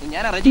ഏതായാലും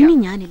ഇനി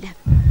ഞാനില്ല.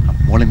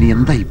 മോളെ നീ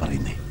എന്തായി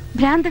പറയുന്നേ?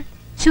 ഭ്രാന്ത്,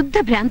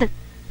 ശുദ്ധ ഭ്രാന്ത്.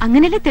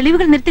 അങ്ങനെയല്ലേ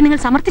തെളിവുകൾ നിർത്തി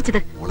നിങ്ങൾ സമർത്ഥിച്ചത്?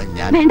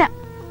 വേണ്ട,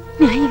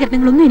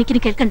 ന്യായീകരണങ്ങളൊന്നും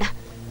എനിക്കിനി കേൾക്കണ്ട.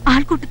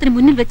 ആൾക്കൂട്ടത്തിന്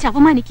മുന്നിൽ വെച്ച്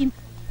അപമാനിക്കും,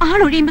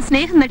 ആളൊഴിയുമ്പോ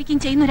സ്നേഹം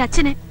നടിക്കുകയും ചെയ്യുന്ന ഒരു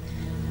അച്ഛനെ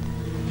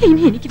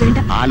ഇനി എനിക്ക് വേണ്ട.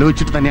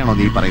 ആലോചിച്ചിട്ട് തന്നെയാണോ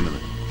നീ പറയുന്നത്?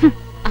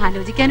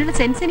 ആലോചിക്കാനുള്ള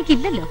സെൻസ്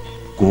എനിക്കില്ലല്ലോ.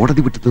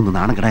 കോടതി വിട്ടു നിന്ന്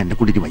നാണം കെടാൻ എന്നെ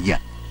കൂട്ടിട്ട് വയ്യ.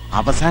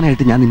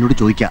 അവസാനമായിട്ട് ഞാൻ നിന്നോട്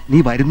ചോദിക്കാം, നീ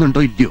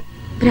വരുന്നുണ്ടോ ഇല്ലയോ?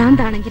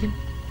 ഭ്രാന്താണെങ്കിലും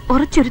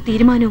ഉറച്ചൊരു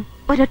തീരുമാനവും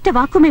ഒരൊറ്റ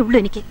വാക്കുമേ ഉള്ളൂ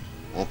എനിക്ക്.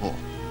 ഓഹോ,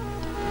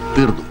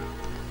 തീർന്നു.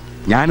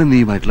 ഞാനും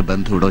നീയുമായിട്ടുള്ള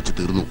ബന്ധം ഇവിടെ വെച്ച്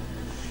തീർന്നു.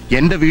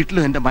 എന്റെ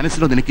വീട്ടിലോ എന്റെ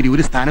മനസ്സിലോ നിനക്കിനി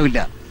ഒരു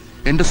സ്ഥാനമില്ല.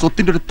 എന്റെ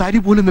സ്വത്തിന്റെ ഒരു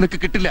തരി പോലും നിനക്ക്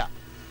കിട്ടില്ല.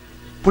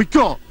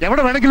 പൊയ്ക്കോ,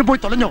 എവിടെ വേണമെങ്കിലും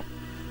പോയി തൊലഞ്ഞോ.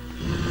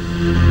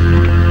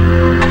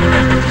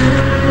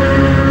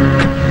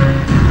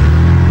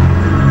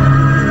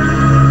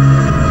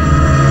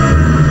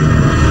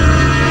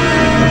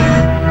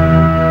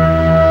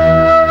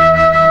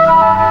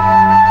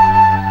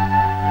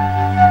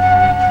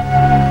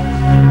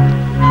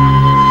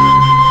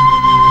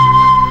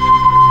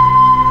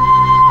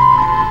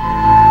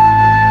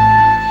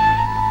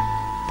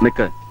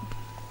 നിക്ക്,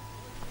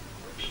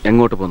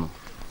 എങ്ങോട്ട് പോന്നു?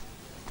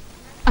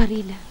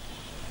 അറിയില്ല.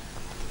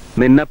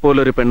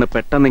 നിന്നെപ്പോലൊരു പെണ്ണ്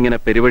പെട്ടെന്ന് ഇങ്ങനെ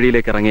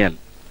പെരുവഴിയിലേക്ക് ഇറങ്ങിയാൽ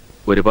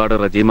ഒരുപാട്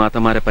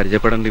റജീമാത്തമാരെ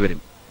പരിചയപ്പെടേണ്ടി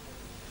വരും.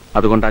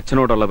 അതുകൊണ്ട്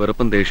അച്ഛനോടുള്ള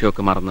വെറുപ്പും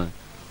ദേഷ്യമൊക്കെ മറന്ന്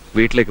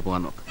വീട്ടിലേക്ക്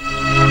പോകാൻ നോക്ക്.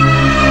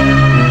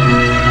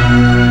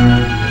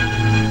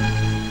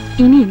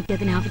 ഇനി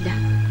എനിക്കതിനാവില്ല.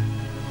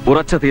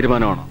 ഉറച്ച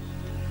തീരുമാനമാണോ?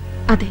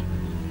 അതെ.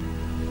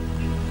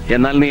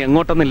 എന്നാൽ നീ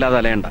എങ്ങോട്ടൊന്നില്ലാതെ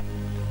അലയണ്ട,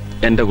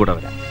 എന്റെ കൂടെ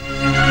വരാം.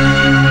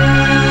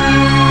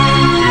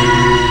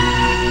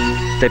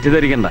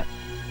 തെറ്റിദ്ധരിക്കണ്ട.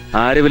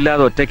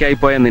 ആരുമില്ലാതെ ഒറ്റയ്ക്കായി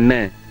പോയ നിന്നെ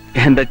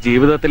എന്റെ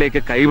ജീവിതത്തിലേക്ക്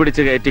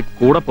കൈപിടിച്ച് കയറ്റി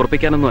കൂടെ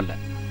പൊറപ്പിക്കാനൊന്നുമല്ല.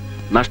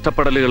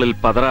 നഷ്ടപ്പെടലുകളിൽ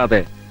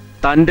പതറാതെ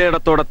തന്റെ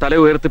ഇടത്തോടെ തല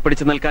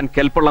ഉയർത്തിപ്പിടിച്ചു നിൽക്കാൻ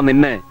കെൽപ്പുള്ള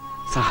നിന്നെ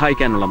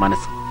സഹായിക്കാനുള്ള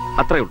മനസ്സ്,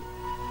 അത്രയുള്ളൂ.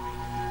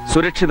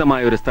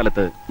 സുരക്ഷിതമായ ഒരു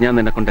സ്ഥലത്ത് ഞാൻ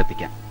നിന്നെ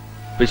കൊണ്ടെത്തിക്കാം.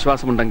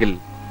 വിശ്വാസമുണ്ടെങ്കിൽ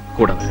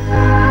കൂടെ വരാം.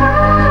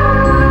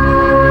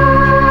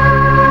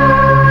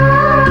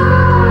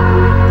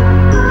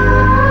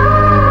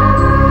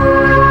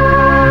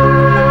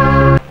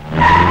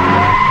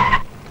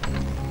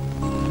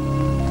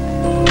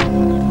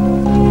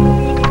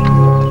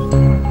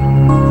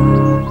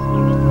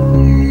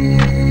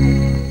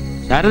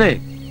 ശാരദേ,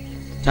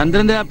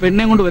 ചന്ദ്രന്റെ ആ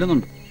പെണ്ണെ കൊണ്ട്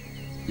വരുന്നുണ്ട്.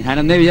 ഞാൻ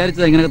എന്നേ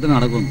വിചാരിച്ചത് ഇങ്ങനെയൊക്കെ തന്നെ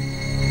നടക്കുന്നു.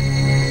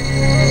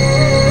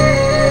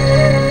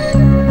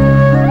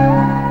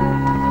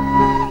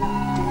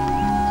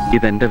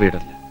 ഇതെന്റെ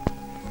വീടല്ല,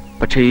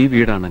 പക്ഷെ ഈ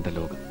വീടാണ് എന്റെ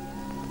ലോകം.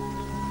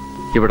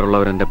 ഇവിടെ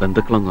ഉള്ളവരെന്റെ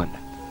ബന്ധുക്കളൊന്നുമല്ല,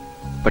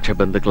 പക്ഷെ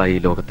ബന്ധുക്കളായി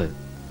ഈ ലോകത്ത്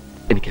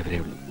എനിക്കവരേ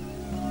ഉള്ളൂ.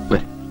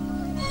 വരും.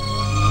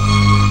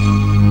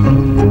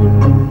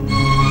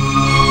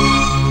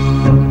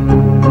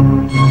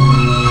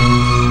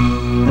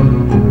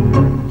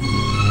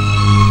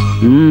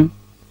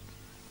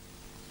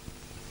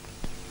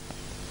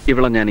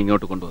 ഇവളെ ഞാൻ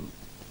ഇങ്ങോട്ട് കൊണ്ടുവന്നു.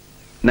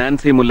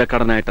 നാൻസി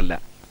മുല്ലക്കടനായിട്ടല്ല,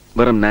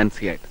 വെറും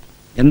നാൻസി ആയിട്ട്.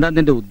 എന്താ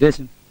നിന്റെ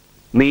ഉദ്ദേശം?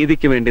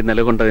 നീതിക്ക് വേണ്ടി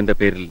നിലകൊണ്ടതിന്റെ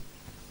പേരിൽ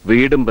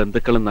വീടും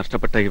ബന്ധുക്കളും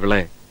നഷ്ടപ്പെട്ട ഇവളെ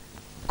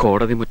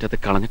കോടതി മുറ്റത്ത്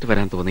കളഞ്ഞിട്ട്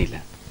വരാൻ തോന്നിയില്ല.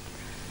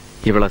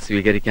 ഇവളെ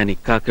സ്വീകരിക്കാൻ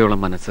ഇക്കാക്കയുള്ള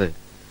മനസ്സ്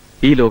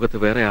ഈ ലോകത്ത്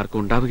വേറെ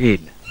ആർക്കും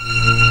ഉണ്ടാവുകയില്ല.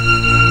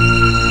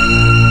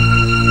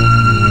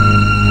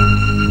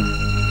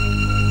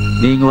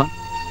 നീങ്ങുക.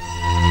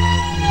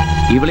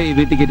 ഇവളെ ഈ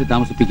വീട്ടിൽ കയറ്റി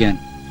താമസിപ്പിക്കാൻ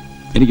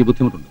എനിക്ക്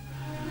ബുദ്ധിമുട്ടുണ്ട്.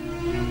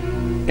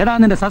 എടാ,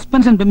 നിന്റെ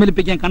സസ്പെൻഷൻ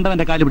പിൻവലിപ്പിക്കാൻ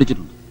കണ്ടവന്റെ കാല്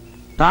പിടിച്ചിട്ടുണ്ട്.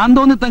 താൻ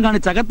തോന്നിത്തം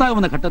കാണിച്ച്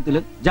അകത്താകുന്ന ഘട്ടത്തിൽ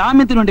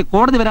ജാമ്യത്തിന് വേണ്ടി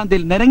കോടതി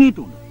വരാന്തയിൽ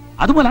നിരങ്ങിയിട്ടുണ്ട്.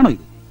 അതുപോലാണോ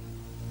ഇത്?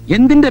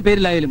 എന്തിന്റെ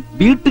പേരിലായാലും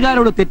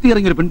വീട്ടുകാരോട്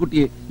തെറ്റിയിറങ്ങിയ ഒരു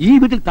പെൺകുട്ടിയെ ഈ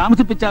വീട്ടിൽ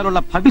താമസിപ്പിച്ചാലുള്ള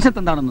ഭവിഷ്യത്ത്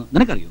എന്താണെന്ന്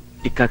നിനക്കറിയോ?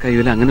 ഇക്കാക്ക,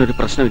 ഇതിൽ അങ്ങനെ ഒരു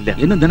പ്രശ്നമില്ല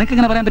എന്ന്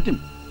നിനക്കെങ്ങനെ പറയാൻ പറ്റും?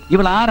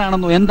 ഇവൾ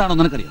ആരാണെന്നോ എന്താണോ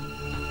നിനക്കറിയോ?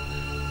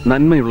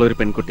 നന്മയുള്ള ഒരു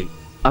പെൺകുട്ടി,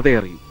 അതേ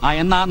അറിയൂ.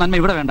 എന്നാ ആ നന്മ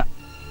ഇവിടെ വേണ്ട.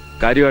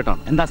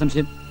 കാര്യമായിട്ടാണ്. എന്താ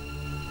സംശയം?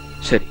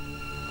 ശരി,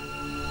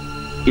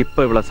 ഇപ്പൊ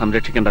ഇവളെ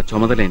സംരക്ഷിക്കേണ്ട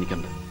ചുമതല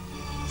എനിക്കുണ്ട്.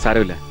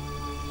 സാരമില്ല,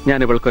 ഞാൻ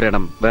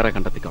ഇവൾക്കൊരിടം വേറെ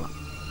കണ്ടെത്തിക്കോളാം.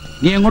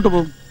 നീ എങ്ങോട്ട്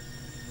പോകും?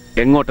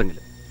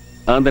 എങ്ങോട്ടെങ്കിലും.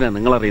 അതെന്തിനാ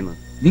നിങ്ങൾ അറിയുന്നത്?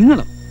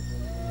 നിങ്ങളും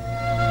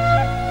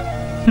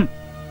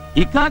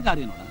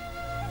ഇക്കാര്യങ്ങളാണ്.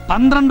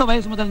 12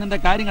 വയസ്സ് മുതൽ നിന്റെ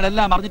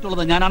കാര്യങ്ങളെല്ലാം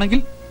അറിഞ്ഞിട്ടുള്ളത് ഞാനാണെങ്കിൽ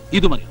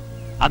ഇതും അറിയാം.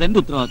 അതെന്റെ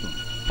ഉത്തരവാദിത്വം.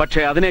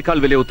 പക്ഷേ അതിനേക്കാൾ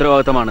വലിയ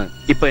ഉത്തരവാദിത്തമാണ്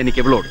ഇപ്പൊ എനിക്ക്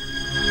ഇവളോട്.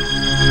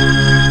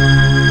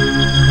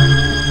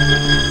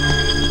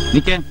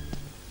 നിക്കേ,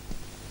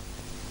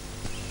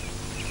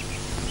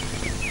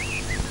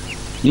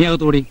 നീ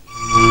അകത്തോടി.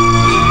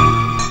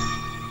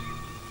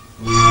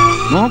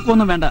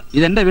 നോക്കൊന്നും വേണ്ട,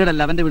 ഇതെന്റെ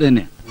വീടല്ല, അവന്റെ വീട്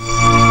തന്നെയാ.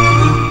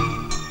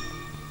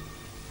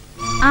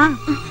 ആ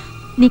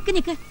നിക്ക്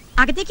നിക്ക്,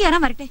 അകത്തേക്ക്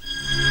കയറാൻ വരട്ടെ.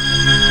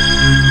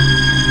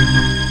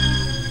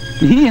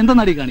 നീ എന്താ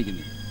നടി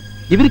കാണിക്കുന്നത്?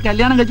 ഇവര്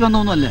കല്യാണം കഴിച്ചു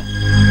വന്നൊന്നുമല്ല.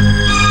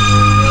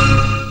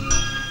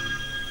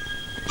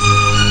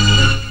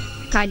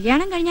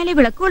 കല്യാണം കഴിഞ്ഞാലേ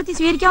വിളക്ക് കൊളുത്തി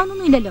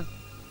സ്വീകരിക്കാവുന്നൊന്നുമില്ലല്ലോ.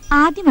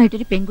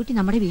 ആദ്യമായിട്ടൊരു പെൺകുട്ടി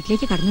നമ്മുടെ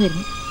വീട്ടിലേക്ക് കടന്നു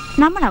വരുന്നു.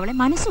 നമ്മൾ അവളെ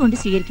മനസ്സുകൊണ്ട്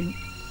സ്വീകരിക്കുന്നു.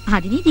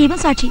 അതിനീ ദൈവം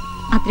സാക്ഷി.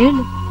 അത്രേ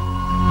ഉള്ളൂ.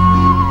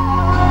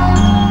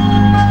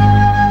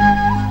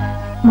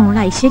 മോൾ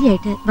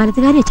ഐശ്വര്യായിട്ട്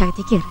വലതുകാരി വെച്ച്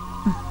അകത്തേക്ക് കയറി.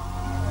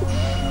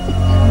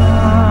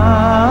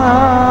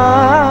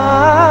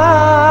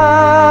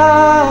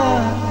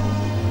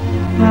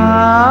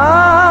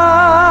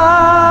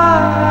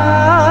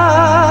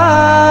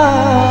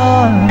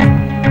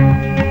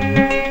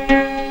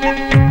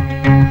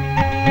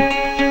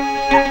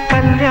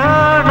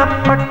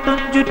 കല്യാണപ്പട്ടും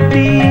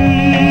ചുറ്റി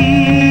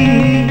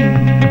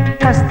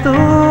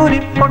കസ്തൂരി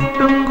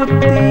പൊട്ടും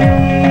കുത്തി,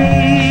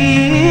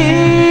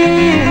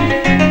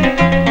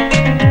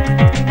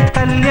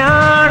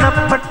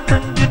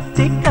 കല്യാണപ്പട്ടും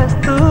ചുറ്റി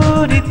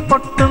കസ്തൂരി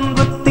പൊട്ടും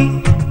കുത്തി,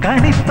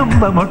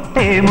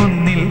 കണിത്തുമ്പമൊട്ടെ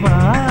മുന്നിൽ വാ,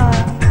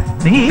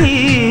 നീ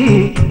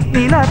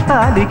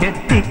നിലത്താലി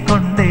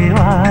കെട്ടിക്കൊണ്ടേ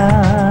വാ.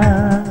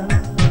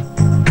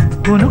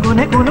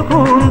 കുനുകുനെ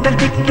കുനുകൂന്തൽ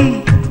ചിക്കി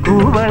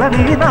കൂവള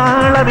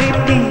വീണാള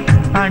വീട്ടി,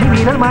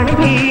 അണിവിരൽ മണി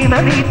വീണ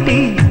വീട്ടി,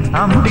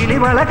 അമ്പിളി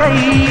വള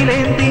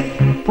കയ്യിലേന്തി,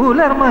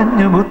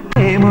 പുലർമഞ്ഞു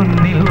മുത്തേ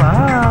മുന്നിൽ വാ,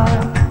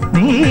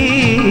 നീ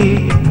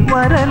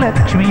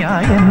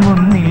വരലക്ഷ്മിയായ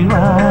മുന്നിൽ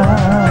വാ.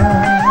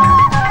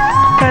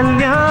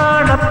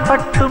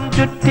 കല്യാണപ്പട്ടും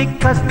ചുറ്റി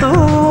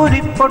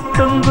കസ്തൂരി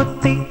പൊട്ടും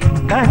കുത്തി,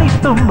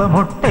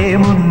 കണിത്തുമ്പമൊട്ടെ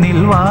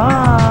മുന്നിൽ വാ.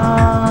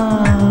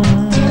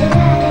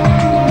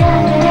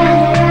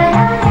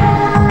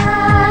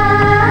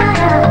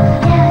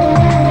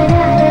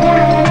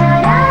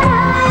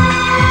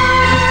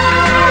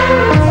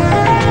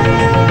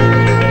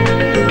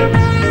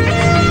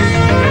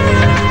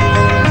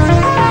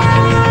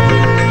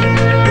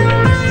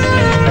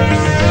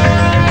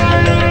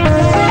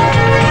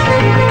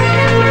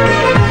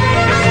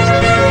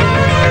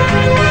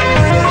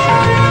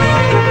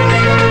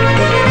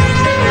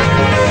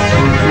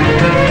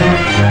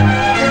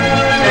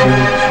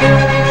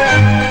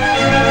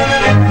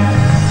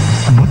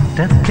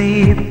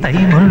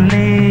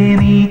 തൈമുല്ലേ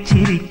നീ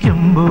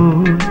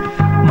ചിരിക്കുമ്പോൾ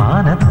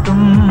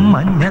മാനത്തും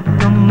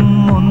മഞ്ഞത്തും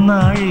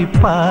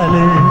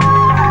ഒന്നാഴിപ്പാല്,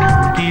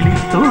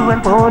 കിളിത്തൂവൽ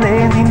പോലെ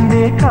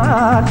നിന്റെ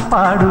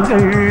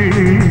കാൽപ്പാടുകൾ,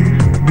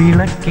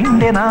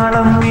 വിളക്കിന്റെ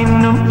നാളം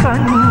മിന്നും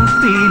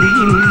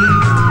കൺപീലിയിൽ,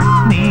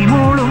 നീ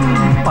മൂളും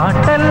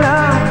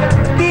പാട്ടെല്ലാം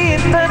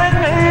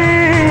കീർത്തനങ്ങൾ,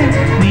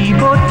 നീ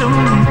പോറ്റും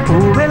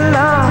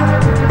പൂവെല്ലാം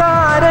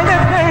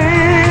താരകങ്ങൾ,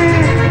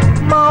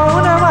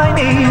 മൗനമായി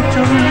നീ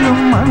ചൊല്ലും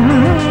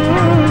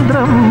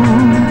മന്ത്രം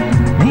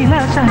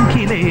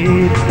നിലശങ്കിലേ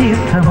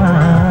തീർത്ഥമാ.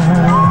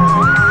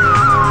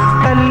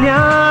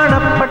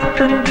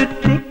 കല്യാണപ്പട്ടും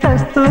ചുറ്റി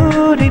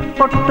കസ്തൂരി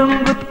പൊട്ടും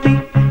കുത്തി,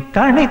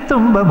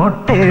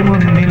 കണിത്തുമ്പമൊട്ടെ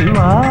മുന്നിൽ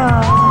വാ,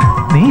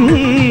 നീ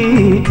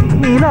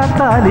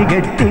നിലത്താലി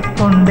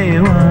കെട്ടിക്കൊണ്ടേ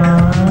വാ.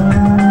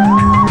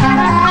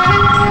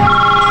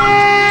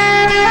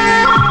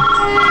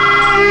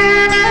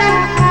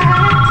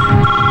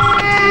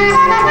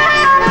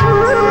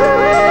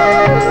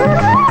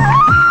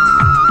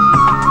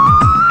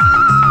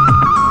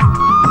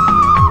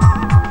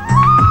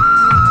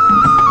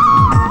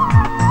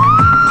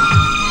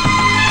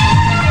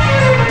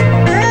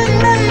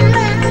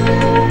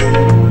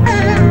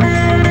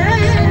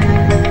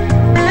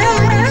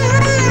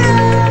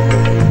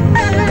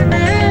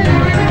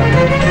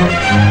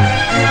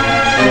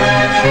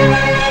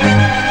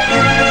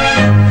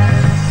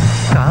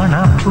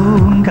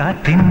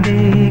 പൂങ്കാറ്റിന്റെ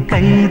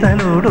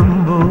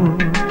കൈതലോടുമ്പോ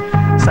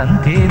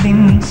സന്ധ്യനിൻ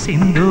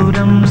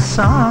സിന്ദൂരം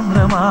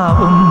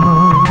സാന്ദ്രമാവുന്നു,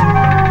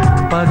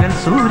 പകൽ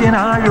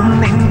സൂര്യനാഴും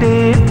നിന്റെ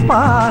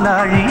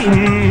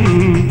പാലാഴിയിൽ,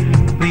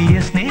 പ്രിയ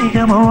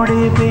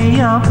സ്നേഹമോടെ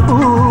പെയ്യാം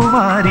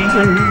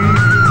പൂമാരികൾ,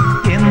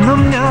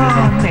 എന്നും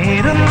ഞാൻ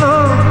നേരുന്നു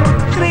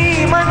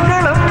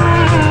ശ്രീമംഗളം,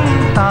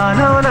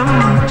 താലോലം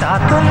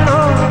ചാത്തുന്നു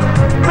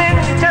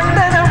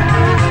വെൺചന്ദനം,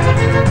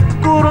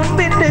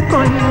 കുറുമ്പിന്റെ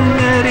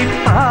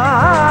കുഞ്ഞരിപ്പാവേ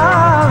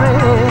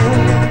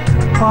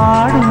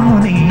പാടുന്നു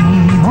നീ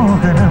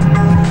മോഹനം.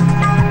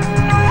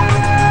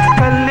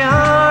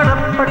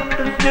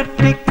 കല്യാണപ്പട്ടും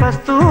ചുറ്റി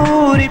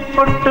കസ്തൂരി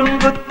പൊട്ടും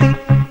കുത്തി,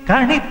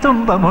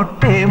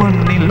 കണിത്തുമ്പമൊട്ടെ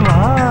മുന്നിൽ വാ,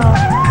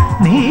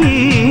 നീ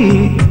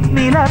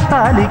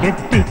കഴുത്തിലാത്താലി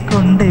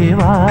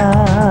കെട്ടിക്കൊണ്ടേവാ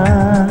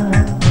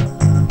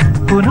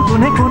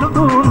കുനുകുനെ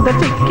കുനുകൂന്ത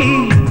ചിക്കി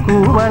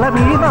കൂവള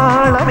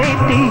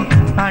വീണാളമേറ്റി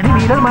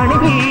അണിവിരൽ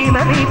മണിവീണ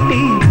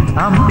നീട്ടി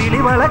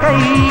അമ്പിളി വള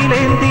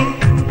കൈയിലേന്തി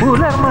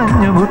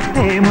പുലർമഞ്ഞു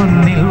മുത്തേ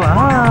മുന്നിൽ വാ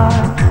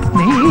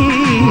നീ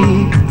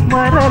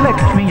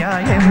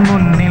വരലക്ഷ്മിയായ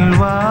മുന്നിൽ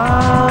വാ.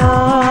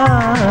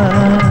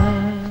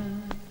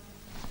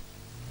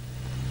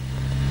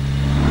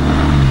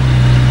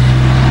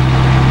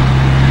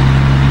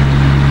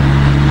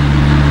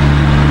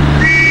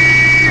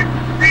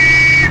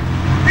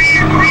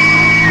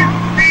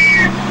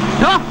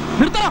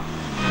 നിർത്തണം.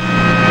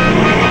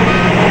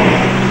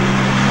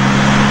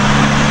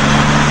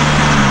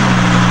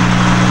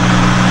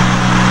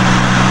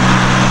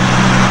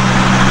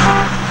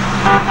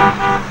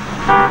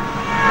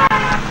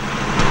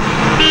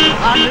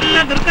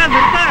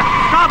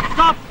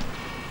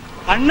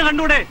 കണ്ണ്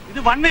കണ്ടൂടെ? ഇത്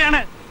വണ്ണയാണ്.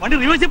 വണ്ടി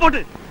റിവേഴ്സിൽ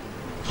പോട്ട്.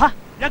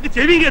 ഇയാൾക്ക്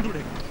ചെവി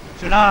കേട്ടൂടെ?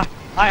 ചേടാ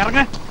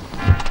ഇറങ്ങ.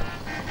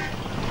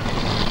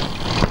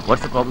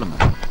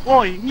 ഓ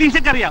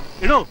ഇംഗ്ലീഷൊക്കെ അറിയാം.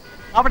 എടോ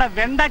അവിടെ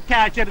വെണ്ട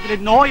ക്യാഷ്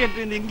നോ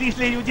എൻട്രി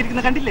ഇംഗ്ലീഷിൽ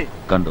യോജിച്ചിരിക്കുന്ന കണ്ടില്ലേ?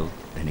 കണ്ടു.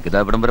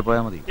 എനിക്കിതാ ഇവിടം വരെ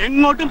പോയാൽ മതി.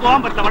 എങ്ങോട്ടും പോകാൻ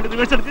പറ്റില്ല. വണ്ടി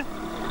റിവേഴ്സ് എടുക്ക്.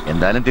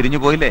 എന്തായാലും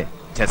തിരിഞ്ഞു പോയില്ലേ?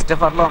 Just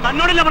furlough.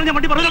 തന്നോടല്ല പറഞ്ഞ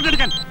വണ്ടി പുറകോട്ട്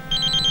എടുക്കാൻ.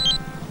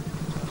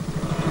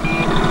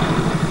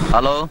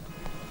 Hello.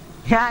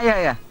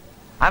 Yeah.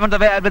 I'm on the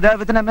way. I'll be there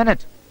within a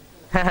minute.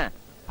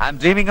 I'm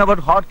dreaming about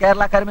hot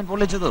Kerala Karimin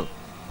Polichadu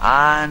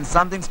and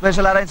something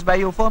special arranged by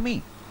you for me.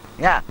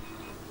 Yeah.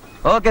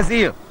 Okay, see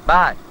you.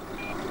 Bye.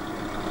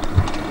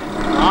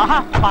 ആഹാ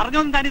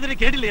പറഞ്ഞൊന്നും താൻ ഇതുവരെ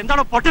കേട്ടില്ല.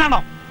 എന്താണോ പൊട്ടനാണോ?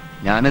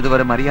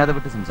 ഞാനിതുവരെ മര്യാദ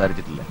വിട്ട്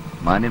സംസാരിച്ചിട്ടില്ല.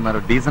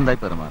 മാന്യന്മാരോ decent ആയി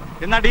പെരുമാറണം.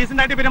 എന്നാ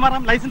ഡീസന്റ് ആയിട്ട്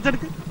പെരുമാറാം. ലൈസൻസ്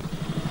എടുക്ക്.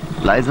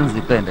 ലൈസൻസ്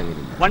ഇപ്പൊ എന്റെ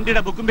കയ്യിൽ.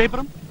 വണ്ടിയുടെ ബുക്കും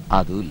പേപ്പറും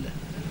അതുമില്ല.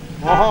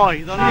 ഓഹോ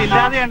ഇതൊന്നും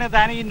ഇല്ലാതെയാണ്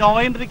താൻ ഈ നോ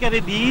എൻട്രിക്ക് അത്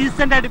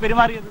ഡീസന്റ് ആയിട്ട്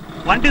പെരുമാറിയത്.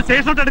 വണ്ടി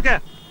സ്റ്റേഷനോട്ട് എടുക്ക.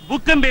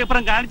 ബുക്കും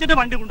പേപ്പറും കാണിച്ചിട്ട്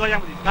വണ്ടി കൊണ്ടുപോയാൽ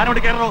മതി. താനോട്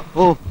കയറോ.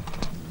 ഓ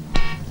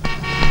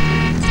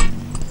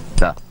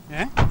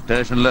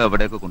സ്റ്റേഷനിൽ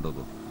എവിടെയൊക്കെ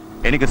കൊണ്ടുപോകും.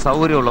 എനിക്ക്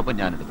സൗകര്യമുള്ളപ്പോ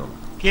ഞാൻ എടുത്തോളാം.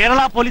 കേരള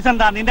പോലീസ്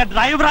എന്താ നിന്റെ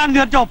ഡ്രൈവറാണെന്ന്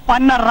വിചാരിച്ചോ?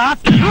 പന്ന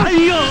റാസ്.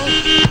 അയ്യോ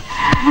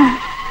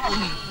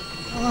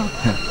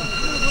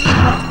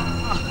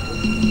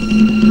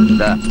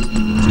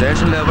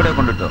സ്റ്റേഷനിൽ എവിടെ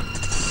കൊണ്ടിട്ടോ?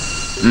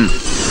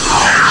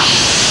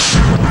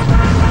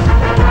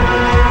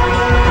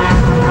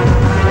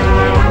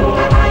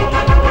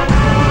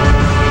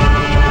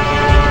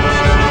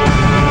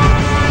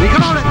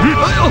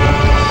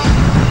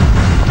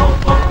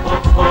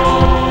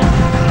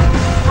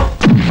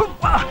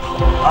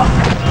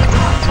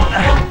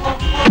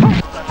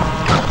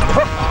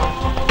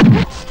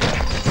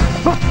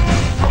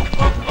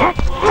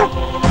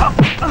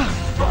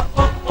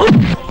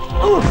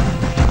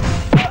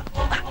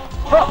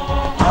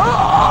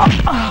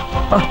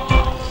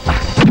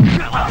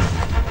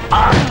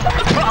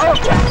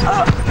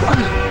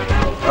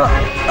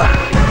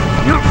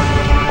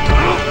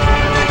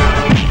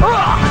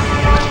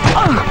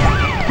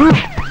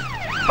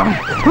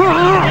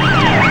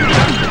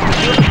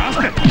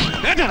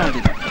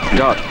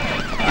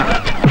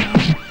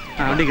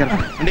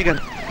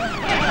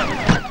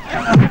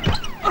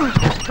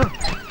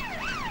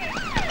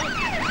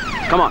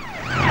 Come on.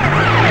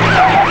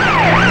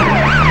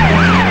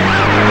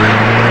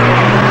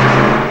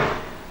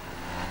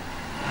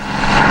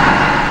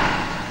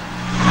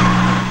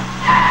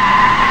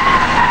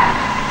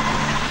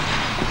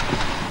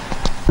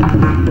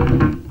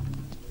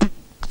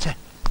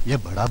 ये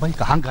बड़ा भाई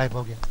कहाँ गायब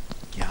हो गया?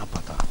 क्या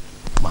पता,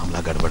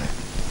 मामला गड़बड़ है.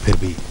 फिर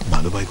भी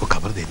बालू भाई को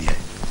खबर दे दिया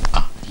है.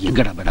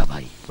 எங்கடா बड़ा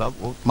भाई? साहब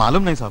वो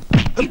मालूम नहीं साहब.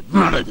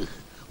 என்னது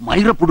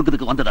மயிர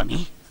புடுக்கிறதுக்கு வந்தடா நீ?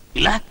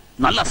 இல்ல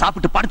நல்லா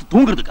சாப்பிட்டு படுத்து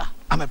தூங்குறதுக்கா?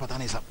 हमें पता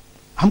नहीं साहब.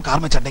 हम कार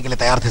में चढ़ने के लिए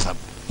तैयार थे साहब,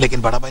 लेकिन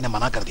बड़ा भाई ने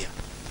मना कर दिया.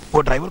 वो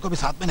ड्राइवर को भी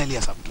साथ में नहीं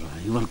लिया साहब.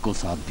 ड्राइवर को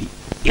साथ भी?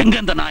 எங்க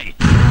அந்த நாய்?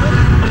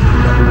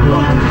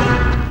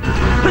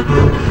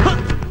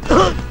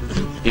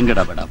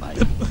 എങ്ങടാ बड़ा भाई?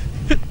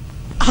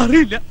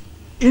 അറിയില്ല.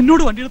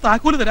 എന്നോട് വണ്ടിയുടെ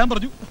താക്കോല് തരാൻ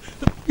പറഞ്ഞു.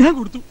 ഞാൻ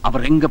കൊടുത്തു. അവർ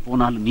എങ്ക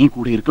പോനാലും നീ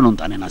കൂടെ ഇരിക്കണം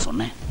താനേ ഞാൻ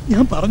சொன்னேன்.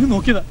 ഞാൻ പറഞ്ഞു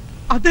നോക്കിയതാ.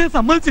 അദ്ദേഹം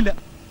സമ്മതിച്ചില്ല.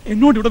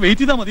 എന്നോട് ഇവിടെ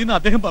വെയിറ്റ് ചെയ്താൽ മതി എന്ന്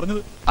അദ്ദേഹം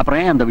പറഞ്ഞത്. அப்புறம்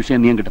ஏன் அந்த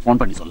விஷயம் நீ என்கிட்ட ஃபோன்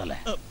பண்ணி சொல்லல?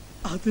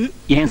 அது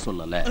ஏன்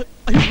சொல்லல?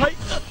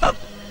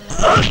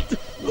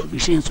 ஒரு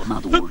விஷயம் சொன்னா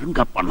அது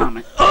ஒழுங்கா பண்ணாம.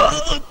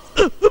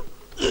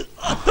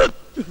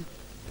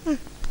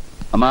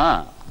 அம்மா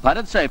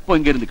பரத் ஷா எப்போ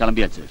இங்க இருந்து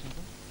கிளம்பியாச்சு?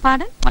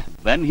 Pardon?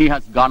 When he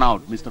has gone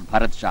out, Mr.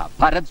 Bharat Shah.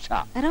 Bharat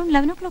Shah. Around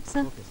 11 o'clock,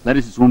 sir. Where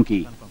is his room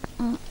key?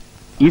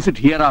 Is it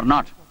here or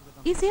not?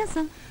 Is here,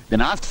 sir.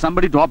 Then ask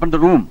somebody to open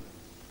the room.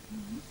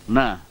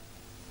 Na,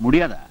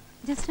 mudiyada.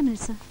 Just a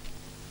minute, sir.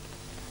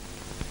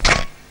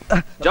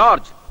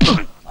 George.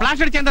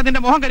 Flash അടിച്ചെന്താ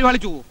നിന്റെ മോഹം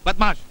കരിവാളിച്ചു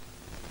ബദ്മാഷ്?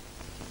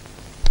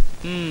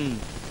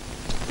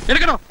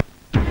 എടുക്കണോ?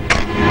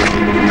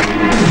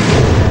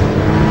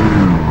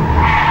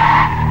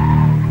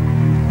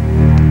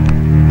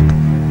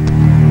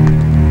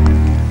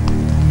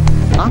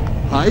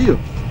 ஐயோ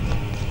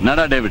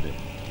என்னடா David,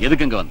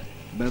 எதுக்கு இங்க வந்த?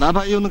 ബെടാ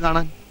ഭായി ഒന്ന്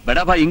കാണാൻ.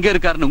 ബെടാ ഭായി ഇങ്ങ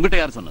இருக்காருன்னு உங்ககிட்ட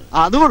யார் சொன்னது?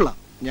 അത് കൊള്ളാം.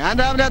 ഞാൻ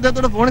രാവിലെ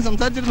അദ്ദേഹത്തോട് ഫോണിൽ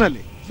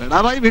സംസാരിച്ചിരുന്നല്ലേ. ബെടാ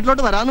ഭായി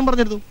വീട്ടിലോട്ട് വരാമെന്നും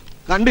പറഞ്ഞിരുന്നു.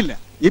 കണ്ടില്ല.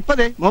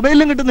 இப்பதே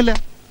மொபைலும் கிட்டுന്നില്ല.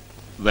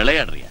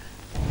 விளையாடுறியா?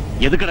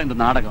 எதுக்கடா இந்த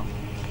நாடகம்?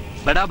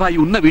 படாபாய்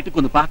உன்ன வீட்டுக்கு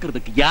வந்து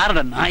பாக்குறதுக்கு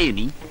யாரடா நாயே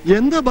நீ?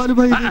 எந்த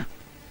பாலுபாய்?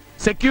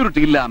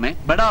 செக்யூரிட்டி இல்லாம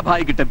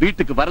படாபாய் கிட்ட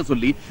வீட்டுக்கு வர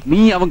சொல்லி நீ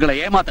அவங்களை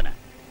ஏமாத்தன.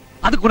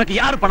 அதுக்கு உனக்கு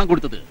யாரு பணம்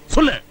கொடுத்தது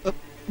சொல்லு.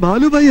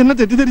 ബാലുഭായി എന്നെ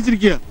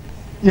തെറ്റിദ്ധരിച്ചിരിക്കുക.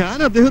 ഞാൻ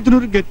അദ്ദേഹത്തിന്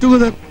ഒരു ഗെറ്റ്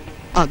ടുഗദർ,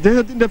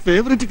 അദ്ദേഹത്തിന്റെ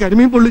ഫേവറേറ്റ്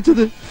കരിമീൻ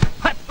പൊള്ളിച്ചത്.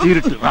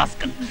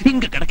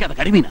 ഇങ്ങ കിടക്കാத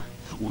കരിമീനാ?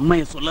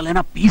 ഉണ്മയെ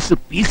சொல்லலனா പീസ്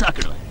പീസ്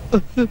ആക്കിടുவேன்.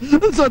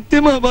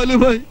 സത്യമാ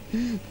ബാലുഭായി.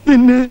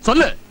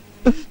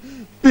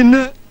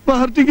 പിന്നെ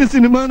പാർട്ടിക്ക്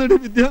സിനിമാ നടി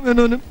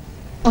വിദ്യാമേനോനും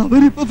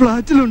അവരിപ്പോ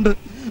ഫ്ലാറ്റിലുണ്ട്.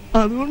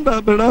 അതുകൊണ്ടാ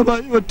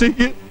ബഡാഭായി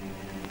ഒറ്റയ്ക്ക്.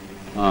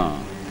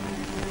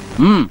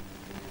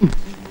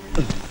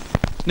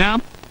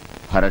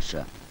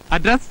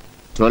 Address?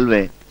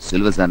 12A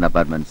Silver Sand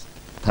Apartments,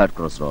 3rd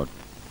Cross Road,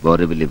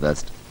 Borivali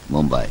West,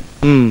 Mumbai.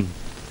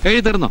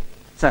 എഴുതിരുന്നോ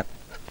sir?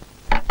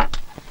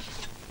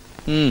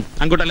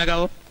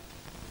 അങ്ങോട്ടല്ലാകാവോ?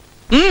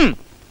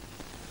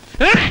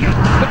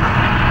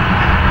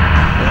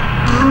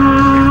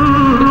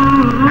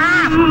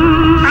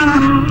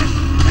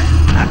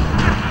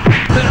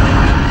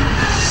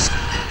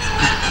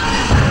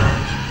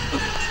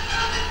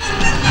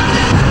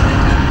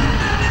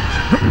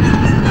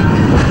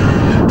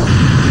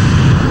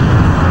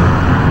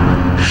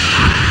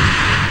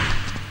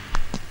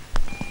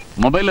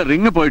 Mobile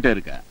ring போயிட்டே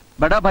இருக்க.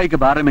 बड़ा भाई के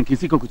बारे में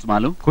किसी को कुछ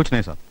मालूम? कुछ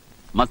नहीं साहब.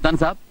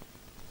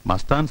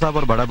 मस्तान साहब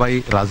और बड़ा भाई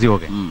राजी हो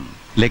गए,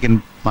 लेकिन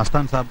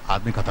मस्तान साहब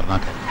आदमी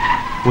खतरनाक है.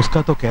 उसका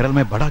तो केरल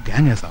में बड़ा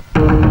गैंग है साहब.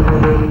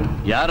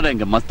 यार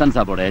रहेंगे मस्तान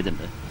साहब और एजेंट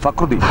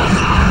फखरुद्दीन.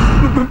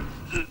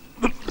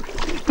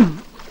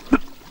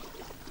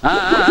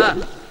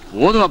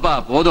 போதும் அப்பா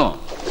போதும்.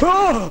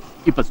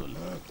 இப்ப சொல்லு,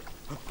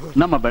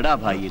 நம்ம बड़ा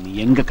भाई நீ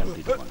எங்க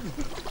கடத்திட்டு போன?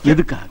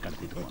 எதுக்காக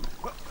கடத்திட்டு போன?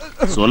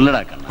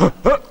 சொல்லடா கண்ணா.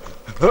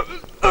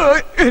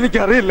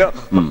 എനിക്കറിയില്ല.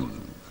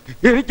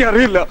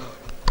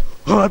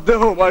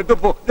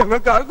 അദ്ദേഹവുമായിട്ടിപ്പോ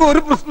ഞങ്ങൾക്ക് ആർക്കും ഒരു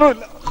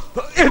പ്രശ്നമില്ല.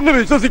 എന്നെ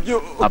വിശ്വസിക്കൂ.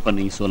 அப்ப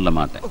நீ சொல்ல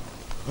மாட்ட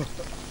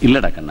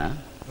இல்லடா கண்ணா.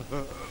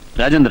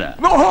 ராஜேந்திரா,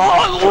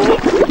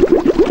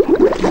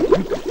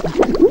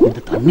 இந்த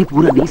தண்ணி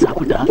பூரா நீ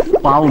சாப்பிட்டா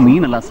பாவம்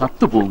மீன் எல்லாம்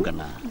சத்து போகும்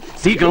கண்ணா.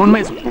 சீக்கிரம்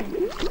உண்மையை சொல்லு.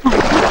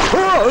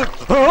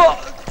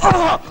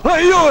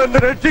 അയ്യോ എന്നെ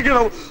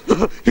രക്ഷിക്കണം.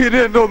 ഇനി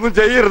എന്നെ ഒന്നും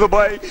ചെയ്യരുത്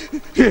ബായ്.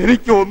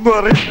 എനിക്ക് ഒന്നും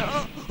അറിയില്ല.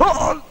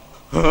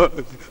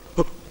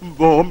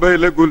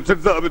 ബോംബെയിലെ ഗുൽഷൻ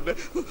സാബിന്റെ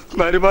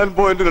നരിമാൻ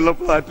പോയിന്റിലുള്ള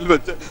ഫ്ലാറ്റിൽ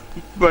വെച്ച്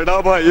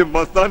ബഡാഭായിയും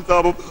മസ്താൻ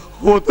സാബും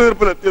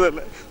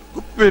ഒത്തുതീർപ്പിലെത്തിയതല്ലേ.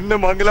 പിന്നെ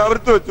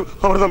മംഗലാപുരത്ത് വെച്ചു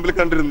അവർ തമ്മിൽ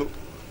കണ്ടിരുന്നു.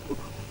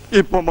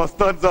 ഇപ്പൊ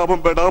മസ്താൻ സാബും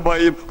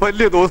ബഡാഭായിയും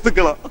വലിയ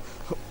ദോസ്തുക്കളാ.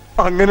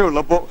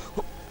 അങ്ങനെയുള്ളപ്പോ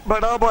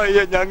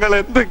ബഡാഭായിയെ ഞങ്ങൾ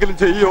എന്തെങ്കിലും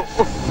ചെയ്യോ?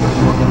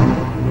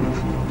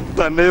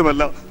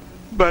 തന്നെയുമല്ല,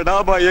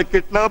 ബഡാഭായിയെ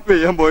കിഡ്നാപ്പ്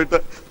ചെയ്യാൻ പോയിട്ട്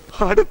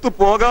അടുത്ത്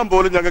പോകാൻ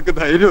പോലും ഞങ്ങൾക്ക്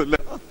ധൈര്യമില്ല.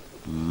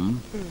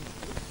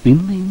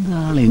 പിന്നെ இந்த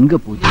ஆள் எங்க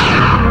போச்சு?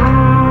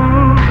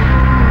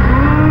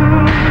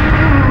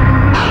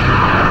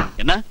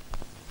 என்ன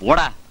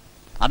போடா,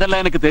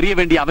 அதெல்லாம் எனக்கு தெரிய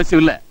வேண்டிய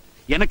அவசியம் இல்ல.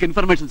 எனக்கு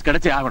இன்ஃபர்மேஷன்ஸ்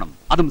கிடைச்சே ஆகணும்,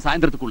 அதுவும்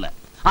சாயந்தரத்துக்குள்ள.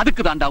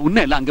 அதுக்கு தாண்டா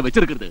உன்னை எல்லாம் அங்க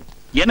வச்சிருக்கிறது.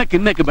 எனக்கு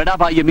இன்னைக்கு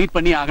ബഡാഭായിയെ மீட்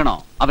பண்ணி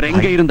ஆகணும், அவர்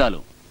எங்க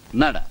இருந்தாலும்.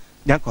 என்னடா?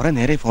 ഞാൻ കുറെ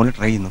നേരെ ഫോണിൽ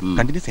ട്രൈ ചെയ്യുന്നു.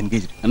 Continuous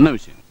engaged. என்ன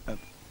விஷயம்?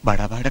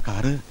 ബഡാഭായിയുടെ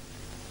കാറ്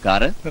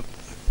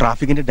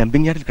ട്രാഫിക്കിന്റെ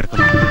ഡംപിംഗ് യാർഡിൽ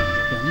കിടക്കുന്നു.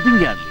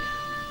 ഡംപിംഗ് യാർഡിൽ?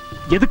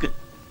 எதுக்கு?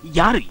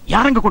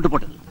 யாரங்க கொண்டு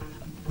போட்டது?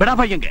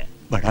 ബഡാഭായി எங்க?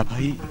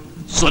 ബഡാഭായി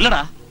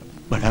சொல்லடா.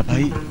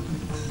 ബഡാഭായി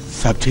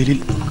സബ് ജയിലിൽ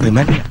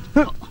റിമാൻഡിലാ.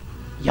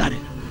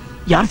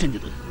 யார்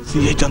செஞ்சது?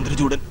 CA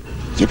ചന്ദ്രചൂഡൻ.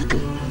 എതുക്ക്?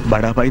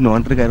 ബഡാഭായി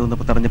നോണ്ടർ കയറി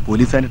വന്നപ്പോൾ തടഞ്ഞ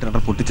പോലീസുകാരന്റെ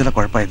ടെൻഡർ പൊട്ടിച്ചതാ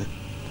കുഴപ്പമായത്.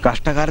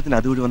 കഷ്ടകാലത്തിന്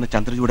അതുവഴി വന്ന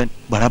ചന്ദ്രചൂഡൻ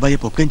ബഡാഭായിയെ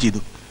പൊക്കുകയും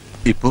ചെയ്തു.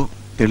 ഇപ്പോ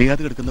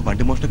തെളിയാതെ കിടക്കുന്ന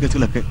വണ്ടി മോഷണ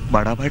കേസുകളൊക്കെ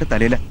ബഡാഭായിയുടെ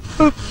തലയില.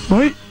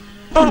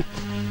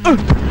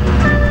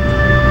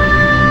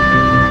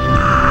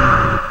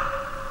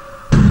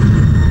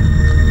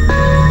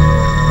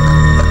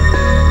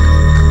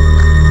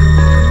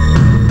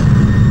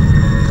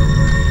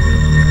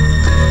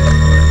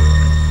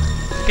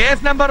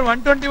 Case number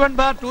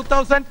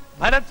 121/2000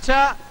 Bharat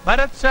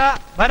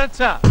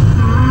Shah.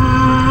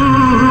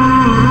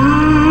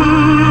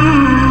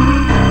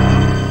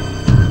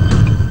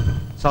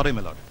 Sorry,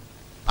 my lord.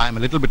 I am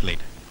a little bit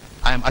late.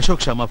 I am Ashok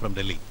Sharma from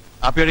Delhi,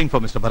 appearing for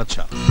Mr. Bharat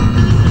Shah.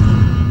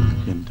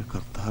 എന്റെ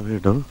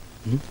കർത്താവേടോ,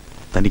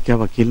 തനിക്ക് ആ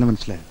വക്കീലിനെ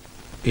മനസ്സിലായോ?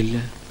 ഇല്ല.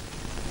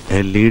 A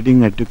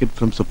leading advocate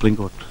from supreme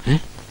court.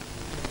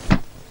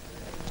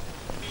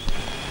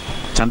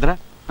 Chandra,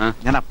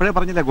 ഞാൻ അപ്പോഴേ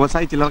പറഞ്ഞില്ല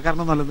ഗോസായി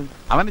ചില്ലറക്കാരനൊന്നുമല്ലെന്ന്.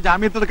 അവന്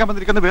ജാമ്യത്തെടുക്കാൻ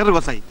വന്നിരിക്കുന്ന വേറൊരു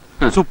ഗോസായി.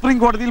 സുപ്രീം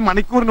കോടതിയിൽ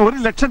മണിക്കൂറിന് 1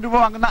 ലക്ഷം രൂപ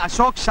വാങ്ങുന്ന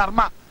അശോക്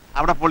ശർമ്മ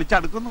അവിടെ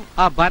പൊളിച്ചടുക്കുന്നു.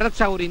 ആ ഭരത്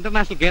ഷാ ഒരു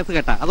ഇന്റർനാഷണൽ കേസ്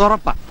കേട്ടാ, അത്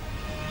ഉറപ്പാ.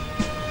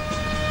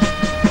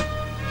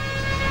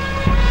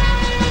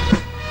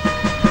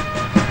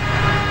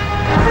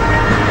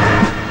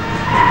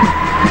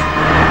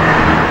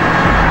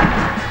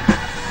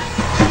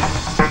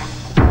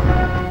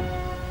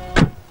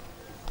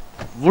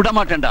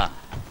 விடமாட்டேன்டா.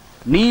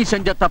 நீ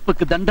செஞ்ச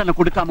தப்புக்கு தண்டனை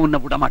கொடுக்காம உன்னை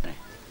விடமாட்டேன்.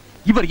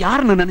 இவர்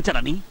யாருன்னு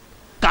நினைச்சடா நீ?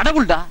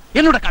 கடவுள்டா,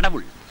 என்னோட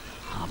கடவுள்.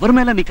 அவர்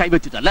மேல நீ கை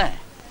வச்சுட்டல,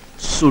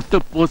 சுட்டு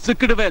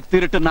பொசுக்கிடுவே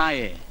திருட்டு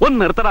நாயே. ഒന്ന്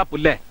നിർത്തടാ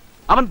പുല്ലേ.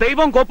 അവൻ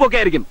ദൈവവും കോപ്പും ഒക്കെ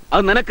ആയിരിക്കും,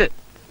 അത് നിനക്ക്.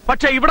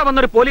 പക്ഷെ ഇവിടെ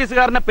വന്നൊരു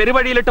പോലീസുകാരനെ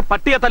പെരുവഴിയിലിട്ട്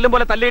പട്ടിയെ തല്ലും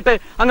പോലെ തല്ലിയിട്ട്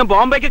അങ്ങ്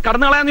ബോംബെക്ക്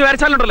കടന്നു കളയാന്ന്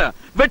വിചാരിച്ചാലുണ്ടല്ലോ,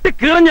 വെട്ടി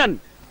കീറും ഞാൻ.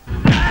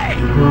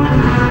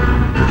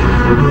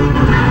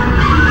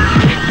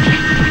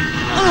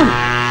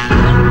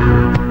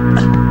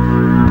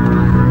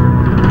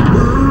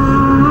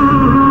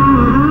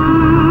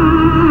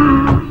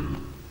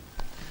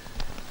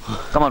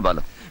 കമാൻ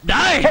ബാലു.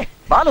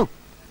 ബാലു,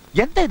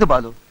 എന്താ ഇത്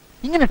ബാലു?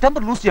 ഇങ്ങനെ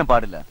ടെമ്പർ ലൂസ് ചെയ്യാൻ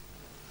പാടില്ല.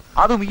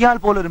 അതും ഇയാൾ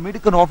പോലെ ഒരു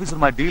മിടുക്കൻ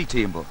ഓഫീസറുമായി ഡീൽ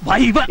ചെയ്യുമ്പോൾ.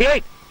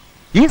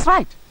 He is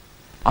right.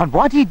 And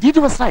what he did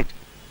was right.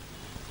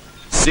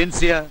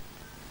 Sincere,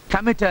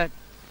 committed,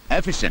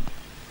 efficient,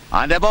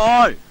 and above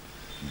all,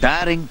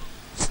 daring,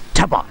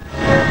 stubborn.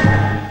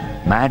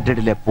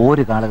 മാഡ്രിഡിലെ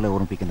പോര് കാളുകളെ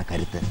ഓർമ്മിപ്പിക്കുന്ന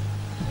കരുത്ത്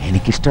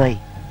എനിക്കിഷ്ടമായി.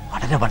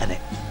 വളരെ വളരെ.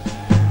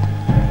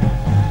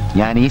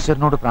 ഞാൻ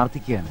ഈശ്വരനോട്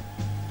പ്രാർത്ഥിക്കുകയാണ്,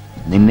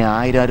 നിന്നെ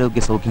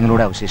ആയുരാരോഗ്യ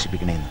സൗഖ്യങ്ങളോടെ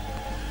അവശേഷിപ്പിക്കണേന്ന്.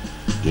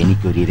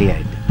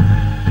 എനിക്കൊരിരയായിട്ട്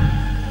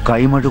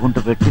കൈമഴ കൊണ്ട്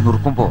വെട്ടി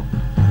നുറുക്കുമ്പോ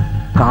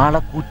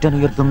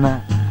കാളക്കൂറ്റനുയർത്തുന്ന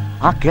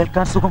ആ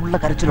കേൾക്കാൻ സുഖമുള്ള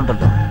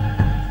കരച്ചിലുണ്ടല്ലോ,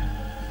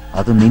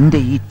 അത് നിന്റെ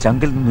ഈ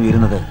ചങ്കിൽ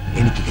നിന്നുയരുന്നത്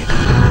എനിക്ക് കേൾക്കാം.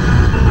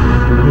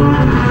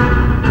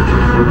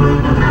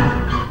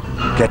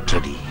 Get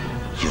ready,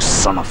 you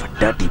son of a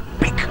dirty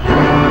pig.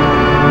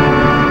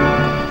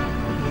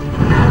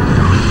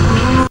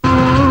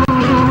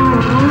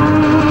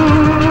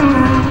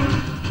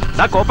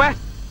 കോപ്പേ,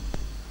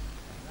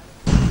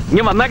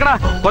 ഇനി വന്നേക്കടാ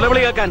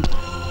കൊലവിളി കേൾക്കാൻ.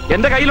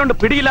 എന്റെ കയ്യിലുണ്ട്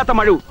പിടിയില്ലാത്ത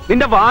മഴു.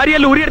 നിന്റെ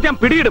വാരിയെല്ലാം ഊരിയെടുത്ത് ഞാൻ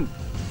പിടിയിടും.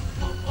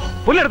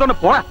 പുല്ലെടുത്തോണ്ട്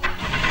പോടാ.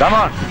 Come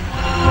on.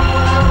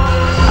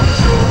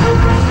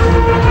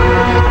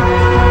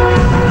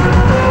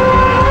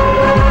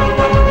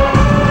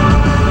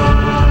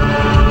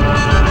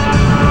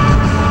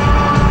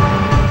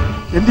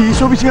 എന്റെ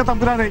ഈശോമിശിഹ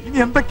തമ്പുരാനെ, ഇനി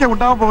എന്തൊക്കെയാ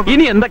ഉണ്ടാകാൻ പോകുന്നത്?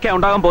 ഇനി എന്തൊക്കെയാ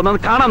ഉണ്ടാകാൻ പോകുന്നത്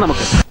കാണാം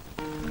നമുക്ക്.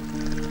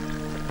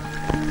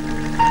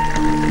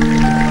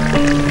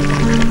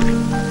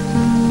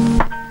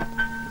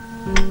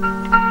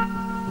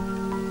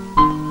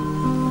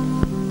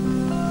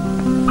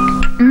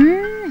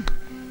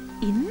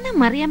 ഇന്ന്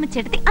മറിയാമ്മ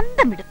ചേട്ടത്തി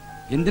അന്തം വിടും.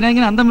 എന്തിനാ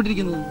ഇങ്ങനെ അന്തം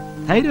വിട്ടിരിക്കുന്നത്?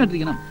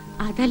 ധൈര്യമായിട്ടിരിക്കണം.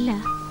 അതല്ല,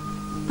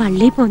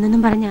 പള്ളിയിൽ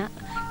പോന്നെന്നും പറഞ്ഞ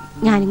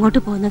ഞാനിങ്ങോട്ട്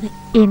പോകുന്നത്.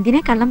 എന്തിനാ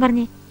കള്ളം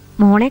പറഞ്ഞേ?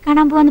 മോളെ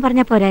കാണാൻ പോവാന്ന്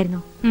പറഞ്ഞ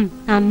പോരായിരുന്നു?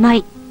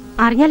 നന്നായി.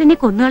 അറിഞ്ഞാൽ എന്നെ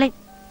കൊന്നുകളെ.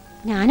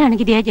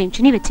 ഞാനാണെങ്കിൽ ഇതേ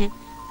ജംഗ്ഷനിൽ വെച്ച്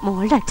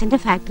മോളുടെ അച്ഛന്റെ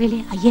ഫാക്ടറിയിലെ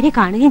അയ്യരെ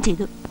കാണുകയും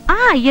ചെയ്തു. ആ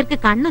അയ്യർക്ക്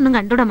കണ്ണൊന്നും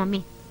കണ്ടൂടാ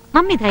മമ്മി.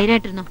 മമ്മി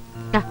ധൈര്യമായിട്ടിരുന്നോ?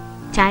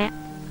 ചായ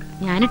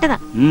ഞാനിട്ടതാ.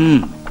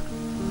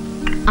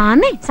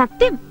 ആന്നേ,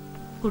 സത്യം.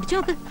 കുടിച്ചു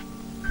നോക്ക്.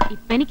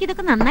 ഇപ്പൊ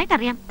എനിക്കിതൊക്കെ നന്നായിട്ട്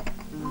അറിയാം.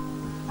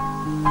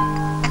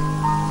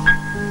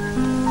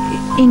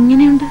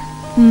 എങ്ങനെയുണ്ട്?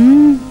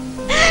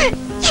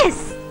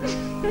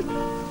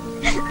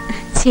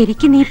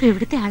 ശരിക്കും നീ ഇപ്പൊ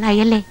ഇവിടുത്തെ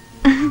ആളായല്ലേ?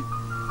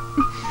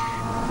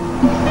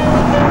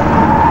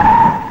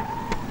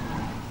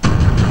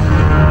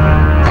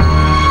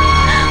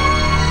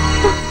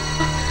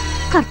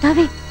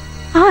 കർത്താവേ,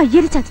 ആ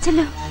അയ്യര്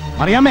ചതിച്ചല്ലോ.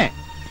 അറിയാമേ,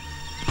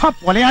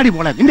 പൊലയാടി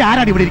മോളെ, നിന്റെ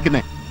ആരാടി ഇവിടെ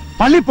ഇരിക്കുന്നേ?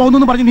 പള്ളി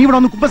പോകുന്നു പറഞ്ഞ് നീ ഇവിടെ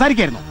ഒന്ന്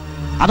കുമ്പസാരിക്കായിരുന്നു?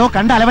 അതോ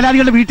കണ്ട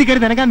അലവലാദികളുടെ വീട്ടിൽ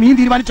കയറി നിനക്കാൻ നീ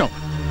തീരുമാനിച്ചോ?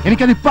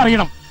 എനിക്കത് ഇപ്പൊ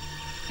അറിയണം.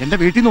 എന്റെ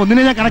വീട്ടിൽ നിന്ന്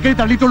ഒന്നിനെ ഞാൻ കണക്കിൽ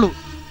തള്ളിയിട്ടുള്ളൂ.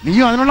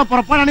 നീയും അതിനുള്ള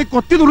പുറപ്പാടാണ്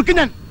കൊത്തി നുറുക്കും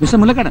ഞാൻ. മിസ്റ്റർ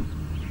മുല്ലക്കടൻ,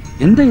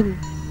 എന്താ ഇത്?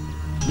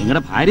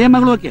 നിങ്ങളുടെ ഭാര്യയും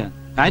മകളും ഒക്കെയാ?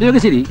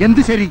 കാര്യമൊക്കെ ശരി?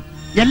 എന്ത് ശരി?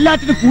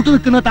 എല്ലാറ്റിനും കൂട്ടു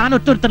നിൽക്കുന്നത് താൻ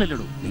ഒറ്റൊരുത്തനല്ലോ.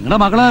 നിങ്ങളുടെ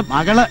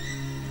മകള്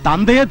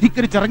തന്തയെ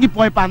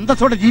ധിക്കരിച്ചിറങ്ങിപ്പോയപ്പോ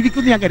അന്തസ്സോടെ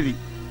ജീവിക്കുന്നു ഞാൻ കരുതി.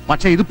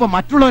 പക്ഷെ ഇതിപ്പോ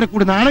മറ്റുള്ളവരെ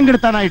കൂടി നാണം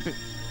കെടുത്താനായിട്ട്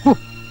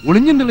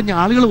ഒളിഞ്ഞും തെളിഞ്ഞ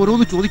ആളുകൾ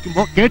ഓരോന്ന്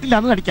ചോദിക്കുമ്പോ കേട്ടില്ല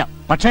എന്ന് നടിക്കാം.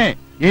 പക്ഷേ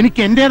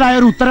എനിക്ക് എന്റേതായ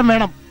ഒരു ഉത്തരം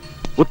വേണം.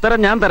 ഉത്തരം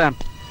ഞാൻ തരാം.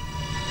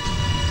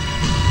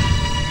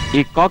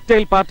 ഈ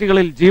കോക്ടെയിൽ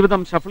പാർട്ടികളിൽ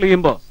ജീവിതം ഷഫിൾ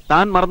ചെയ്യുമ്പോ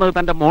താൻ മറന്നത്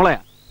തന്റെ മോളെയാ.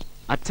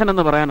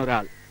 അച്ഛനെന്ന് പറയാൻ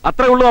ഒരാൾ,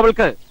 അത്രേ ഉള്ളൂ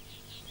അവൾക്ക്.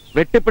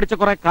 വെട്ടിപ്പിടിച്ച്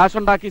കുറെ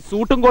കാശുണ്ടാക്കി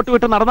സൂട്ടും കോട്ടും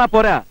ഇട്ട് നടന്നാ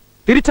പോരാ.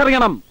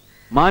 തിരിച്ചറിയണം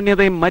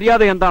മാന്യതയും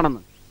മര്യാദയും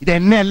എന്താണെന്ന്. ഇത്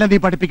എന്നെയല്ല നീ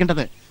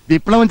പഠിപ്പിക്കേണ്ടത്.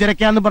 വിപ്ലവം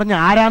ചിരക്കാന്ന് പറഞ്ഞ്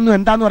ആരാന്നും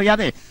എന്താന്നും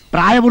അറിയാതെ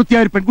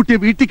പ്രായപൂർത്തിയായ ഒരു പെൺകുട്ടിയെ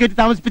വീട്ടിൽ കയറ്റി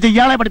താമസിപ്പിച്ച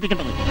ഇയാളെ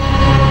പഠിപ്പിക്കേണ്ടത്.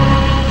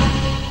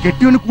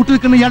 കെട്ടിയോന് കൂട്ടു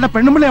നിൽക്കുന്ന ഇയാളുടെ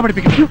പെണ്ണുമ്പിള്ളയെ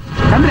പഠിപ്പിക്കണം.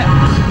 ചന്ദ്ര,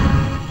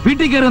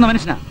 വീട്ടിൽ കയറുന്ന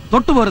മനുഷ്യനാ,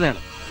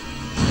 തൊട്ടുപോരുതയാള്.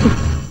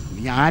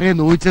 നീ ആരെ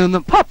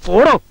നോയിച്ചതെന്നും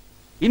പോടോ.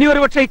 ഇനി ഒരു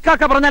പക്ഷെ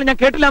ഇക്കാക്ക പറഞ്ഞാൽ ഞാൻ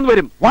കേട്ടില്ല എന്ന്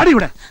വരും. വാടി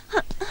ഇവിടെ.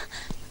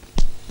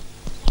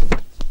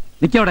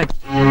 നിക്കവിടെ.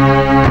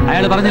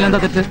 അയാൾ പറഞ്ഞില്ല എന്താ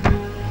തെറ്റ്?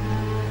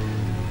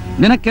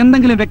 നിനക്ക്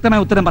എന്തെങ്കിലും വ്യക്തമായ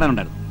ഉത്തരം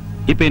പറയാനുണ്ടായിരുന്നു?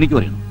 ഇപ്പൊ എനിക്ക്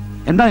പറയണം.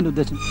 എന്താ എന്റെ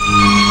ഉദ്ദേശം?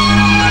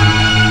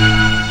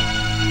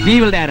 നീ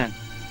ഇവളുടെ ആരാ?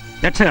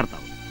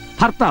 രക്ഷകർത്താവ്,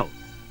 ഭർത്താവ്,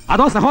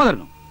 അതോ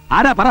സഹോദരനോ?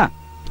 ആരാ പറ.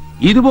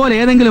 ഇതുപോലെ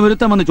ഏതെങ്കിലും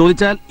ഒരുത്തം വന്ന്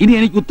ചോദിച്ചാൽ ഇനി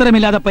എനിക്ക്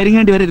ഉത്തരമില്ലാതെ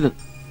പരിങ്ങേണ്ടി വരരുത്.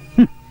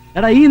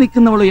 എടാ, ഈ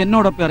നിൽക്കുന്നവള്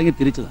എന്നോടൊപ്പം ഇറങ്ങി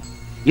തിരിച്ചതാ.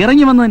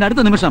 ഇറങ്ങി വന്നതിന്റെ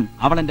അടുത്ത നിമിഷം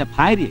അവൾ എന്റെ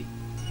ഭാര്യയായി.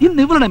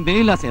 ഇന്ന് ഇവളുടെ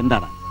മേലാസം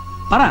എന്താടാ?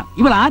 പറ,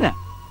 ഇവൾ ആരാ?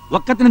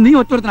 ഒക്കത്തിന് നീ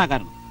ഒറ്റൊരുത്തനാ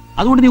കാരണം.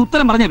 അതുകൊണ്ട് നീ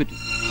ഉത്തരം പറഞ്ഞേ പറ്റൂ.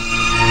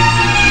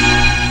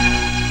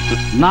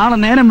 നാളെ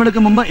നേരം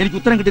വെളുക്കും മുമ്പ് എനിക്ക്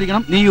ഉത്തരം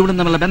കിട്ടിയിരിക്കണം. നീ ഇവിടെ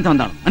നിന്നുള്ള ബന്ധം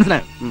എന്താണ്?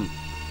 മനസ്സിലായോ?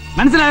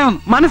 മനസ്സിലായോ?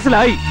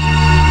 മനസ്സിലായി.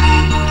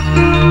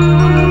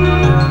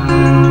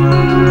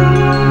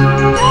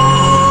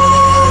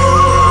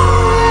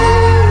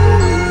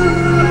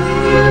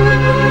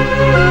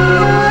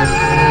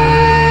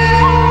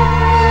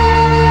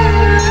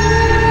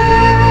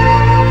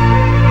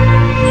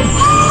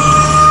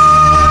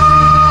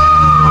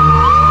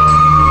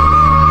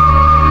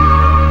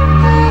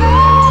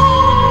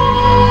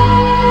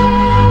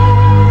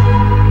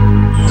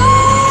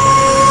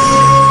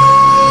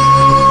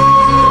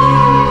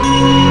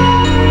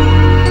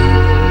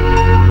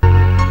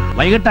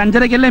 വൈകിട്ട്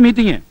 5:30-ക്കല്ലേ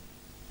മീറ്റിംഗ്?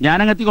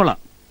 ഞാനങ്ങ് എത്തിക്കൊള്ളാം.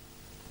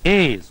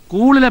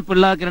 സ്കൂളിലെ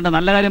പിള്ളേർക്ക് രണ്ട്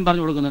നല്ല കാര്യം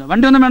പറഞ്ഞു കൊടുക്കുന്നില്ല.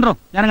 വണ്ടി ഒന്നും വേണ്ടോ,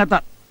 ഞാനങ്ങ്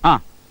എത്താം.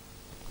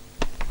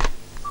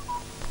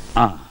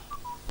 ആ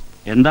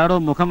എന്താടോ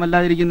മുഖം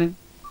വല്ലാതിരിക്കുന്നത്?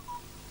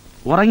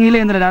 ഉറങ്ങിയില്ലേ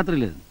ഇന്നലെ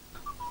രാത്രിയില്?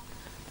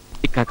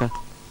 ഇക്കാക്ക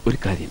ഒരു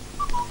കാര്യം,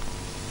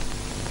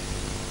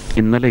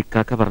 ഇന്നലെ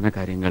ഇക്കാക്ക പറഞ്ഞ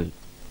കാര്യങ്ങൾ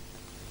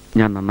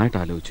ഞാൻ നന്നായിട്ട്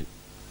ആലോചിച്ചു.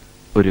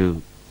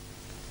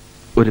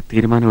 ഒരു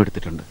തീരുമാനം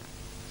എടുത്തിട്ടുണ്ട്.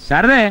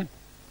 ശാരദേ,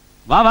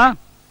 വാ,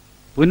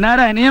 പുന്നാര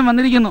അനിയൻ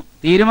വന്നിരിക്കുന്നു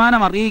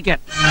തീരുമാനം അറിയിക്കാൻ.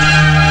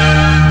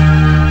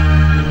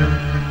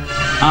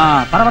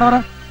 പറ,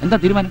 എന്താ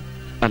തീരുമാനം?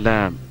 അല്ല,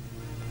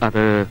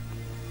 അത്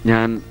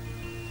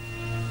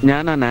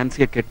ഞാൻ ആ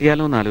നാൻസിയെ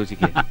കെട്ടിയാലോ എന്ന്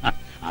ആലോചിക്കുക.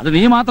 അത്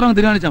നീ മാത്രം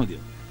തീരുമാനിച്ചാൽ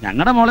മതിയോ?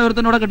 ഞങ്ങളുടെ മോളെ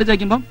ഒരുത്തനോടെ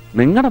കെട്ടിച്ചേക്കുമ്പം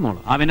നിങ്ങളുടെ മോള്?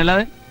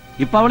 പിന്നല്ലാതെ,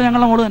 ഇപ്പൊ അവള്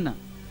ഞങ്ങളുടെ മോള് തന്നെ.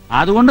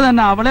 അതുകൊണ്ട്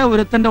തന്നെ അവളെ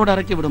ഒരുത്തന്റെ കൂടെ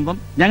ഇറക്കി വിടുമ്പം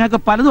ഞങ്ങൾക്ക്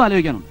പലതും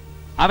ആലോചിക്കാനുണ്ട്.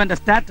 അവന്റെ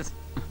സ്റ്റാറ്റസ്,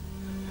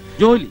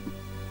 ജോലി,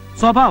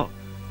 സ്വഭാവം.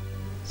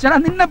 ചേട്ടാ,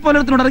 നിന്നെ പോലെ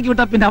ഒരുത്തനോട് ഇറക്കി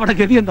വിട്ടാ പിന്നെ അവിടെ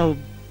ഗതി എന്താവും?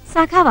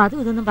 സഖാവ്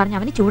ഇതൊന്നും പറഞ്ഞ്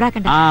അവന്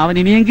ചൂടാക്കണ്ട. അവൻ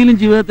ഇനിയെങ്കിലും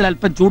ജീവിതത്തിൽ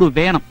അല്പം ചൂട്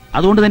വേണം.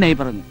 അതുകൊണ്ട് തന്നെ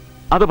പറഞ്ഞു.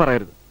 അത്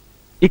പറയരുത്.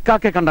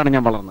 ഇക്കാക്കയെ കണ്ടാണ്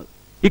ഞാൻ വളർന്നത്.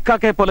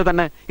 ഇക്കാക്കയെ പോലെ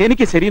തന്നെ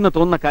എനിക്ക് ശരിയെന്ന്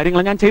തോന്നുന്ന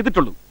കാര്യങ്ങൾ ഞാൻ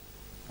ചെയ്തിട്ടുള്ളൂ.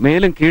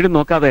 മേലും കീഴും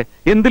നോക്കാതെ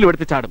എന്തിലും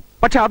എടുത്ത് ചാടും.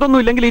 പക്ഷെ അതൊന്നും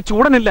ഇല്ലെങ്കിൽ ഈ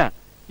ചൂടനില്ല.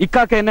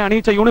 ഇക്കാക്ക എന്നെ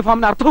അണിയിച്ച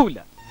യൂണിഫോമിന് അർത്ഥവുമില്ല.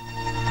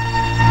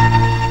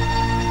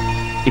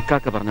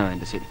 ഇക്കാക്ക പറഞ്ഞതാ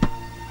എന്റെ ശരി.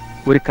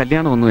 ഒരു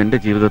കല്യാണമൊന്നും എന്റെ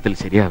ജീവിതത്തിൽ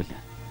ശരിയാവില്ല.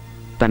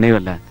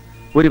 തന്നെയുമല്ല,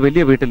 ഒരു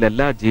വലിയ വീട്ടിൽ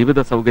എല്ലാ ജീവിത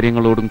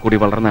സൗകര്യങ്ങളോടും കൂടി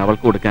വളർന്ന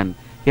അവൾക്ക് കൊടുക്കാൻ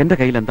എന്റെ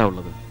കയ്യിൽ എന്താ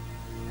ഉള്ളത്?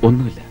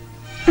 ഒന്നുമില്ല.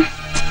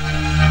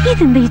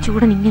 ഇതെന്താ ഈ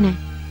ചൂടൻ ഇങ്ങനെ?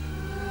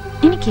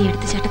 എനിക്ക് ഈ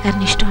എടുത്ത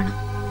ചേട്ടക്കാരന് ഇഷ്ടമാണ്,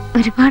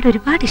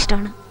 ഒരുപാട്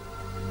ഇഷ്ടമാണ്.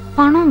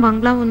 പണവും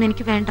ബംഗ്ലാവും ഒന്നും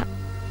എനിക്ക് വേണ്ട.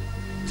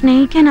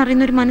 സ്നേഹിക്കാൻ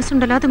അറിയുന്ന ഒരു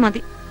മനസ്സുണ്ടല്ലോ, അത്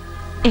മതി.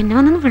 എന്നെ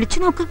വന്നൊന്ന് വിളിച്ചു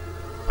നോക്ക്.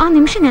 ആ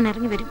നിമിഷം ഞാൻ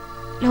ഇറങ്ങി വരും,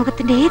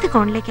 ലോകത്തിന്റെ ഏത്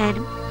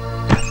കോണിലേക്കായാലും.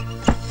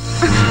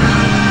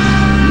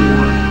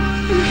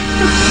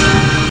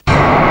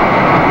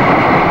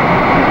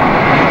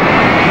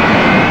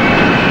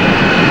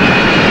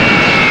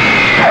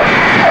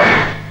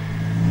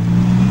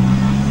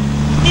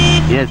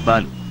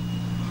 பாலு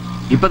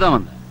இப்பதான்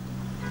வந்த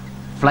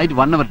ஃபிளைட்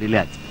 1 hour டிலே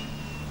ஆச்சு.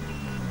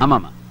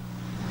 ஆமாமா,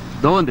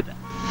 தோ வந்துட்டேன்.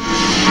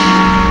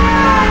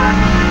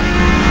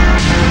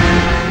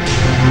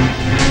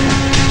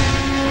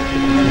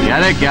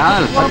 यार क्या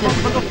हाल?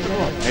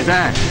 कैसा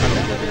है?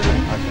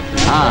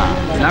 हाँ,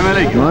 अस्सलाम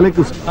वालेकुम।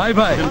 वालेकुम। हाय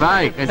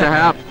भाई, कैसा है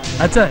आप?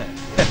 अच्छा है।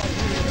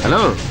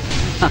 हेलो।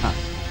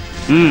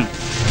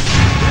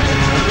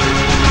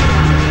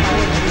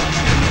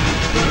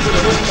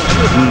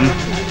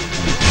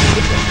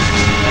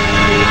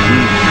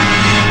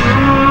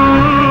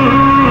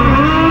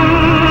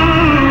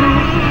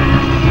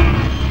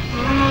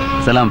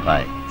 സലാം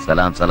ഭായ്.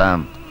 സലാം.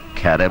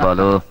 ഖ്യാരെ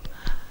ബാലു?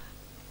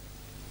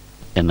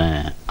 എന്നെ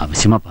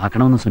ആവശ്യമാ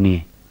പാക്കണമെന്ന് സുനിയെ.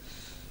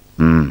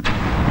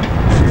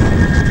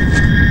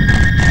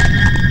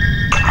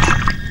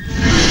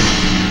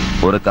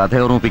 ഒരു കഥ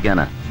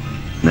ഓർമ്മിപ്പിക്കാനാ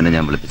നിന്നെ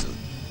ഞാൻ വിളിപ്പിച്ചത്.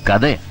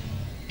 കഥയാ?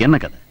 എന്ന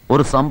കഥ?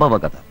 ഒരു സംഭവ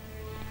കഥ.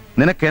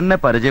 നിനക്ക് എന്നെ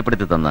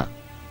പരിചയപ്പെടുത്തി തന്ന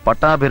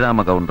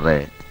പട്ടാഭിരാമ കൗണ്ടറെ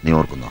നീ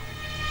ഓർക്കുന്നോ?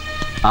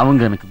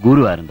 அவங்க எனக்கு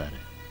ഗുരുവായിരുന്നാര്,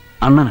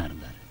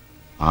 അണ്ണനായിരുന്നാര്.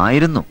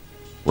 ആയിരുന്നു.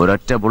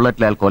 ഒരൊറ്റ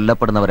ബുള്ളറ്റിൽ അയാൾ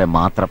കൊല്ലപ്പെടുന്നവരെ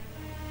മാത്രം.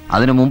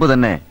 അതിനു മുമ്പ്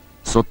തന്നെ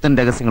സ്വത്തും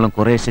രഹസ്യങ്ങളും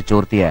കുറേശ്ശെ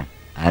ചോർത്തിയ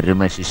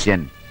അരുമ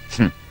ശിഷ്യൻ.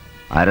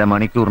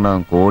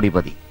 അരമണിക്കൂറിനകം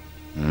കോടിപതി.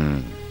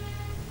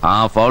 ആ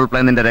ഫൗൾ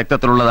പ്ലേ നിന്റെ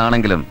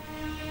രക്തത്തിലുള്ളതാണെങ്കിലും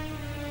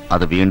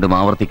അത് വീണ്ടും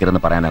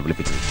ആവർത്തിക്കരുതെന്ന് പറയാനാ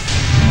വിളിപ്പിച്ചത്.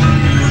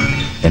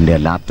 എന്റെ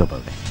ലാപ്ടോപ്പ്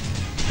അവിടെ.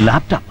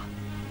 ലാപ്ടോപ്പ്?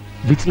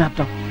 Which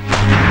laptop?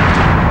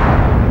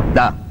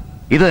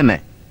 ഇത് തന്നെ,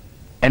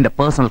 എന്റെ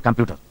പേഴ്സണൽ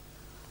കമ്പ്യൂട്ടർ.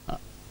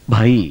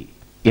 ഭായ്,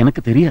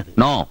 എനിക്ക് തെരിയാതെ.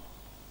 നോ,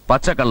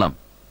 പച്ചക്കള്ളം.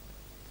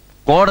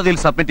 കോടതിയിൽ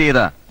സബ്മിറ്റ് ചെയ്ത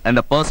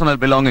എന്റെ പേഴ്സണൽ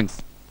ബിലോങ്ങിങ്സ്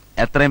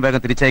എത്രയും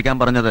വേഗം തിരിച്ചയക്കാൻ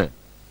പറഞ്ഞത്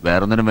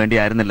വേറൊന്നിനും വേണ്ടി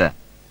ആയിരുന്നില്ല.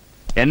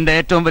 എന്റെ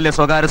ഏറ്റവും വലിയ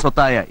സ്വകാര്യ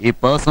സ്വത്തായ ഈ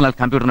പേഴ്സണൽ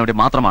കമ്പ്യൂട്ടറിന് വേണ്ടി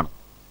മാത്രമാണ്.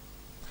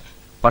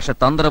 പക്ഷെ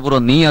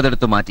തന്ത്രപൂർവ്വം നീ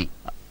അതെടുത്ത് മാറ്റി.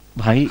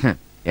 ഭായ്,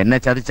 എന്നെ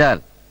ചതിച്ചാൽ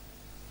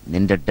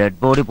നിന്റെ ഡെഡ്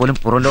ബോഡി പോലും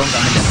പുറലോകം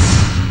കാണില്ല.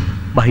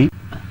 ഭായ്,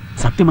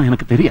 സത്യമായി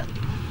എനിക്ക് തെരിയാതെ.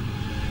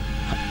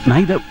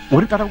 நான் இதை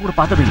ஒரு தடவை கூட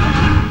பார்த்ததில்லை.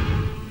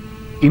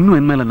 இன்னும்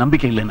என் மேல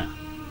நம்பிக்கை இல்லைன்னா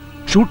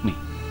ஷூட் மீ.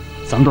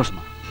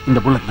 சந்தோஷமா இந்த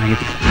புல்லட் நான்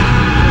ஏத்துக்கிறேன்.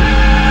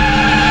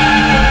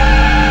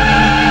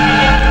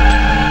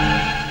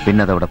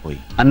 പിന്നതവിടെ പോയി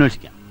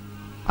അന്വേഷിക്കാം.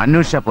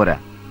 അന്വേഷിച്ചാ പോരാ,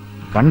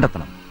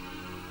 കണ്ടെത്തണം.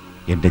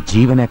 എന്റെ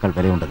ജീവനേക്കാൾ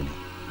വിലയുണ്ടതിന്.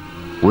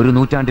 ഒരു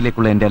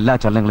നൂറ്റാണ്ടിലേക്കുള്ള എന്റെ എല്ലാ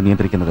ചലനങ്ങളും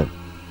നിയന്ത്രിക്കുന്നത്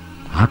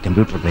ആ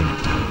കമ്പ്യൂട്ടർ ബ്രെയിൻ.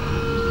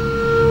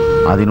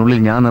 അതിനുള്ളിൽ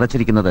ഞാൻ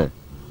നിറച്ചിരിക്കുന്നത്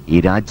ഈ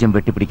രാജ്യം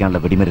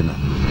വെട്ടിപ്പിടിക്കാനുള്ള വെടിമരുന്ന്.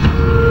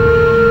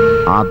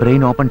 ആ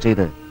ബ്രെയിൻ ഓപ്പൺ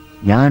ചെയ്ത്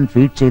ഞാൻ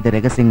ഫീഡ് ചെയ്ത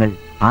രഹസ്യങ്ങൾ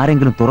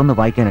ആരെങ്കിലും തുറന്നു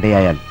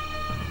വായിക്കാനിടയായാൽ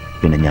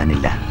പിന്നെ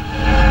ഞാനില്ല.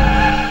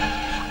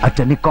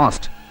 അറ്റ് എനി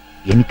കോസ്റ്റ്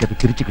എനിക്കത്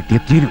തിരിച്ചു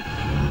കിട്ടിയേ തീരൂ.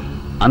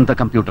 அந்த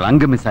கம்ப்யூட்டர்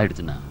அங்க மிஸ்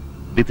ஆயிடுச்சுன்னா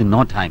within no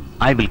time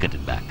I will get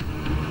it back.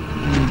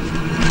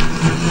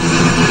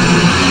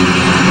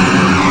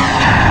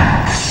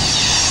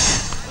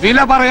 വില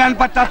പറയാൻ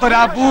പറ്റാത്ത ഒരു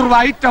അപൂർവ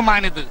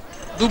ഐറ്റമാണിത്.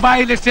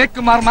 ദുബായിലെ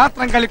ഷേഖുമാർ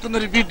മാത്രം കളിക്കുന്ന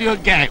ഒരു വീഡിയോ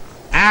ഗെയിം.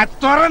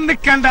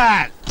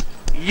 തുറന്നിക്കണ്ടാൽ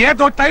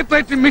ഏതോ ടൈപ്പ്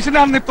റൈറ്റിംഗ്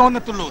മെഷീനാണെന്ന്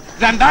തോന്നത്തുള്ളൂ.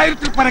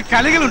 2000 പരം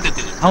കളികളുണ്ട്.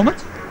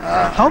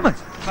 10,000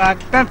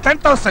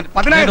 10,000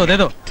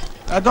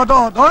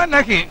 दो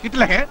नहीं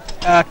कितने है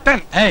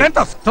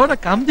 10,000 थोड़ा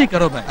कम दी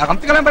करो भाई. कम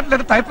से कम बट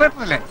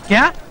टाइपराइटर ले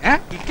क्या है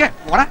क्या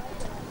बोला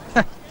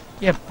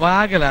ये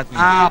पागल आदमी.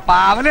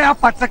 पागले आ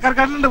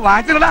പച്ചക്കറിക്കാരനുണ്ട്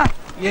വാങ്ങിച്ചടാ.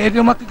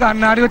 ഏരുമക്ക്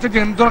കണ്ണാടി വെച്ച്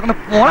ജന്തു തുറക്കണ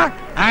പോടാ.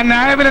 ആ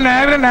നായവില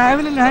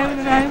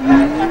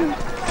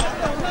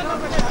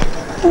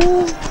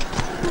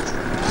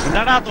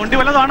എന്താടാ തൊണ്ടി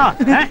വല്ലതാണോ?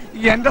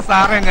 എന്റെ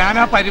സാറേ ഞാൻ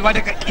ആ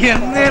പരിപാടിയൊക്കെ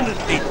എന്നേ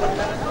നിർത്തി.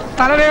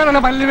 തലവേദന,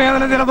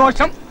 പല്ലുവേദന,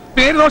 ജലദോഷം,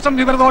 പേരുദോഷം,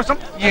 വിവരദോഷം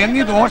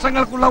എന്നീ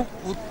ദോഷങ്ങൾക്കുള്ള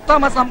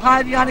ഉത്തമ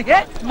സംഹാരിയാണ്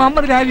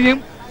മമ്മദ്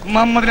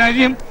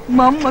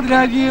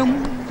രാജ്യം.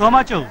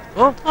 തോമാച്ചോ,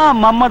 ആ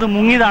മമ്മദ്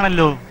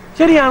മുങ്ങിയതാണല്ലോ.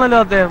 ശരിയാണല്ലോ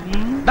അദ്ദേഹം.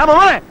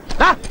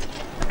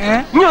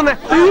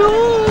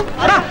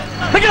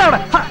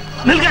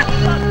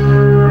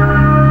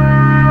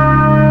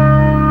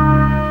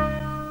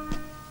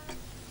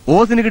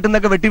 ഓസിന്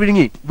കിട്ടുന്നൊക്കെ വെട്ടി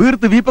വിഴുങ്ങി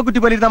വീർത്ത് വീപ്പക്കുറ്റി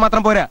പോലെ ഇരുന്നാൽ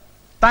മാത്രം പോരാ,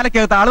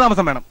 തലക്കകത്ത് ആള്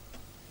താമസം വേണം.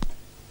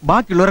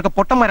 ബാക്കിയുള്ളവരൊക്കെ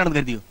പൊട്ടന്മാരാണെന്ന്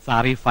കരുതിയോ?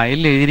 സാർ ഈ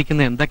ഫയലിൽ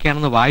എഴുതിയിരിക്കുന്നത്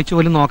എന്തൊക്കെയാണെന്ന് വായിച്ചു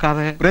പോലും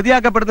നോക്കാതെ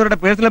പ്രതിയാക്കപ്പെടുന്നവരുടെ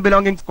പേഴ്സണൽ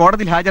ബിലോങ്ങിങ്സ്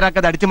കോടതിയിൽ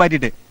ഹാജരാക്കാതെ അടിച്ചു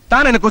മാറ്റിയിട്ട്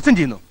താൻ എന്നെ ക്വസ്റ്റ്യൻ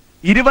ചെയ്യുന്നു.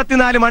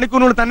 24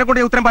 മണിക്കൂറിനുള്ളിൽ തന്നെ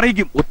കൊണ്ട് ഉത്തരം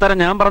പറയിക്കും. ഉത്തരം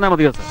ഞാൻ പറഞ്ഞാൽ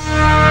മതിയോ സർ?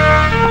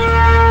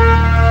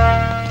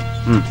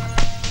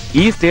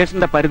 ഈ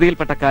സ്റ്റേഷന്റെ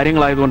പരിധിയിൽപ്പെട്ട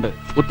കാര്യങ്ങളായതുകൊണ്ട്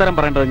ഉത്തരം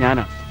പറയേണ്ടത്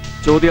ഞാനാണ്.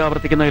 ചോദ്യം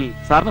ആവർത്തിക്കുന്നതിൽ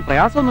സാറിന്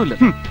പ്രയാസമൊന്നുമില്ല.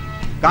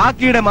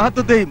 കാക്കിയുടെ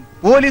മഹത്വത്തെയും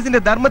പോലീസിന്റെ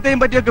ധർമ്മത്തെയും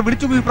പറ്റിയൊക്കെ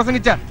വിളിച്ചു പോയി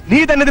പ്രസംഗിച്ച നീ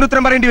തന്നെ ഇതിന്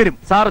ഉത്തരം പറയേണ്ടി വരും.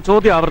 സാർ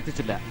ചോദ്യം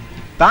ആവർത്തിച്ചില്ല.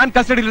 താൻ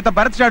കസ്റ്റഡിയിലെടുത്ത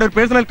ഭരത് ഷായുടെ ഒരു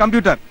പേഴ്സണൽ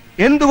കമ്പ്യൂട്ടർ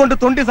എന്തുകൊണ്ട്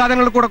തൊണ്ടി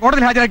സാധനങ്ങളുടെ കൂടെ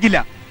കോടതിയിൽ ഹാജരാക്കിയില്ല?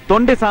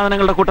 തൊണ്ടി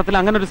സാധനങ്ങളുടെ കൂട്ടത്തിൽ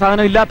അങ്ങനെ ഒരു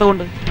സാധനം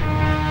ഇല്ലാത്തതുകൊണ്ട്.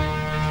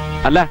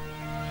 അല്ല,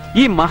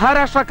 ഈ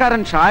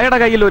മഹാരാഷ്ട്രക്കാരൻ ഷായുടെ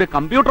കയ്യിൽ ഒരു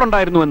കമ്പ്യൂട്ടർ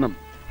ഉണ്ടായിരുന്നുവെന്നും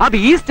അത്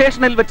ഈ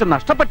സ്റ്റേഷനിൽ വെച്ച്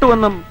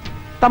നഷ്ടപ്പെട്ടുവെന്നും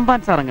തമ്പാൻ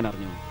സാർ എങ്ങനെ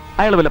അറിഞ്ഞു?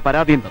 അയാൾ വല്ല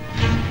പരാതിയും തന്നു?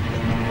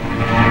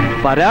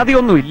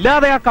 പരാതിയൊന്നും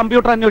ഇല്ലാതെ ആ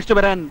കമ്പ്യൂട്ടർ അന്വേഷിച്ചു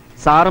വരാൻ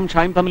സാറും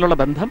ഷായും തമ്മിലുള്ള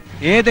ബന്ധം?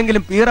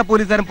 ഏതെങ്കിലും പീറ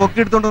പോലീസുകാരൻ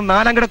പൊക്കിയെടുത്തോണ്ട്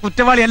 4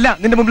 കുറ്റവാളിയല്ല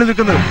നിന്റെ മുമ്പിൽ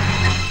നിൽക്കുന്നത്.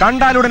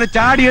 കണ്ടാലുടനെ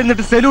ചാടി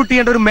എഴുന്നിട്ട് സെല്യൂട്ട്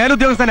ചെയ്യേണ്ട ഒരു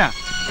മേലുദ്യോഗസ്ഥനാ.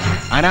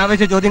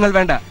 അനാവശ്യ ചോദ്യങ്ങൾ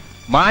വേണ്ട.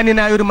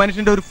 മാന്യനായ ഒരു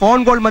മനുഷ്യന്റെ ഒരു ഫോൺ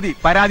കോൾ മതി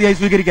പരാതിയായി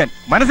സ്വീകരിക്കാൻ.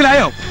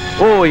 മനസ്സിലായോ?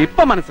 ഓ,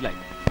 ഇപ്പൊ മനസ്സിലായി.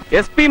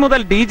 SP മുതൽ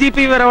DGP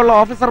വരെയുള്ള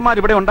ഓഫീസർമാർ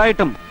ഇവിടെ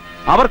ഉണ്ടായിട്ടും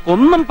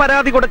അവർക്കൊന്നും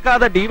പരാതി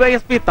കൊടുക്കാതെ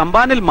DYSP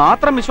തമ്പാനിൽ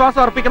മാത്രം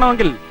വിശ്വാസം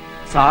അർപ്പിക്കണമെങ്കിൽ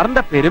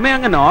സാറിന്റെ പെരുമ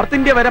അങ്ങ് നോർത്ത്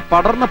ഇന്ത്യ വരെ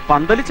പടർന്ന്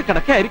പന്തലിച്ച്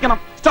കിടക്കായിരിക്കണം.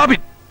 Stop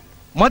it.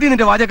 മതി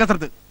നിന്റെ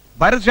വാചകസരത്ത്.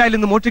 ഭരത് ഷായിൽ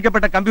നിന്ന്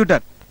മോഷ്ടിക്കപ്പെട്ട കമ്പ്യൂട്ടർ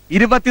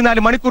 24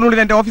 മണിക്കൂറിനുള്ളിൽ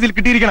എന്റെ ഓഫീസിൽ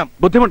കിട്ടിയിരിക്കണം.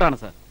 ബുദ്ധിമുട്ടാണ്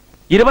സാർ.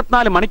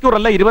 24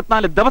 മണിക്കൂറല്ല,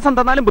 24 ദിവസം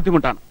തന്നാലും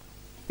ബുദ്ധിമുട്ടാണ്.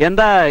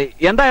 എന്താ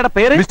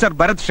പേര്? മിസ്റ്റർ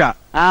ഭരത് ഷാ.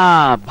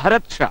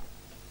 ഭരത് ഷാ.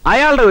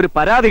 അയാളുടെ ഒരു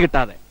പരാതി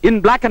കിട്ടാതെ ഇൻ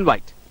ബ്ലാക്ക് ആൻഡ്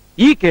വൈറ്റ്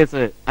ഈ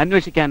കേസ്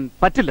അന്വേഷിക്കാൻ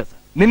പറ്റില്ല സാർ.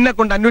 നിന്നെ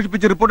കൊണ്ട്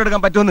അന്വേഷിപ്പിച്ച് റിപ്പോർട്ട്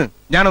എടുക്കാൻ പറ്റുമെന്ന്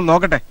ഞാനൊന്ന്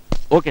നോക്കട്ടെ.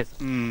 Okay sir.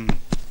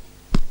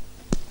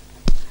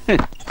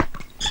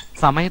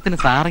 സമയത്തിന്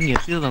സാറിങ്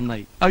എത്തിയത്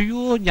നന്നായി.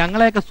 അയ്യോ,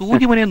 ഞങ്ങളെയൊക്കെ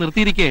സൂര്യമുനയെ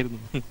നിർത്തിയിരിക്കുകയായിരുന്നു.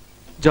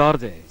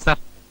 ജോർജ് സാർ,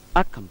 ആ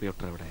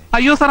കമ്പ്യൂട്ടർ എവിടെ?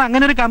 അയ്യോ സാർ,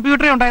 അങ്ങനെ ഒരു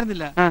കമ്പ്യൂട്ടറേ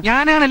ഉണ്ടായിരുന്നില്ല.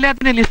 ഞാനാണ്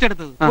എല്ലാത്തിന്റെയും ലിസ്റ്റ്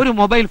എടുത്തത്. ഒരു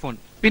മൊബൈൽ ഫോൺ,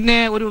 പിന്നെ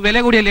ഒരു വില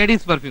കൂടിയ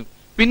ലേഡീസ് പെർഫ്യൂം,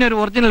 പിന്നെ ഒരു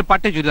ഒറിജിനൽ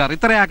പട്ട് ചുരിദാർ.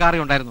 ഇത്രേ ആ കാറേ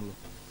ഉണ്ടായിരുന്നുള്ളൂ.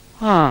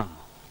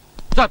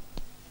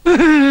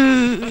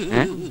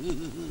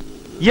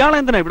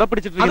 ഇയാളെന്തിനാ ഇവിടെ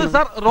പിടിച്ചിട്ട്? അത്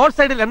സാർ റോഡ്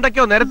സൈഡിൽ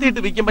എന്തൊക്കെയോ നിരത്തിയിട്ട്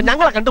വിൽക്കുമ്പോ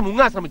ഞങ്ങളെ കണ്ട്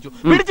മുങ്ങാൻ ശ്രമിച്ചു.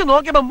 പിടിച്ചു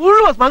നോക്കിയപ്പോ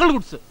മുഴുവൻ സ്മഗിൾ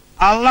ഗുഡ്സ്.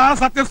 അല്ലാ,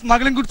 സത്യം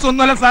സ്മഗ്ലിംഗ് ഗുഡ്സ്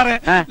ഒന്നുമല്ല സാറേ.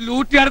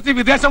 ലൂട്ടി അടച്ച്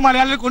വിദേശ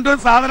മലയാളികൾ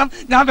കൊണ്ടുവന്ന സാധനം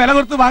ഞാൻ വില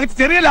കൊടുത്ത് വാങ്ങിച്ച്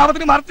ചെറിയ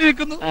ലാഭത്തിന് മറച്ചു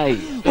വെക്കുന്നു.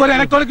 ഒരു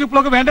ഇലക്ട്രോണിക്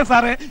വിപ്ലവൊക്കെ വേണ്ടേ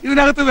സാറേ?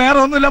 ഇതിനകത്ത് വേറെ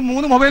ഒന്നുമില്ല.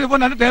 3 മൊബൈൽ ഫോൺ,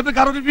 2 ടേബിൾ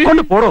കാർ.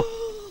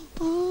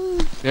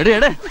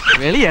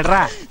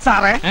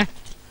 സാറേ,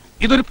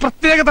 ഇതൊരു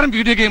പ്രത്യേകതരം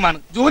വീഡിയോ ഗെയിമാണ്.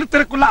 ജോലി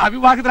തിരക്കുള്ള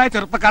അവിവാഹിതരായ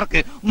ചെറുപ്പക്കാർക്ക്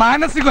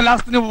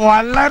മാനസികോല്ലാസത്തിന്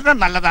വളരെ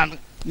നല്ലതാണ്.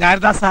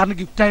 ഞാനിതാ സാറിന്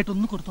ഗിഫ്റ്റ് ആയിട്ട്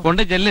ഒന്ന് കൊടുത്തു.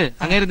 കൊണ്ട് ചെല്ല്,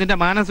 അങ്ങനെ നിന്റെ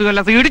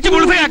മാനസികോല്ലാസം ഇടിച്ചു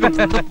പൊളിച്ചയാക്കും.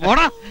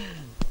 പോടാ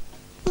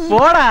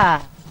போடா.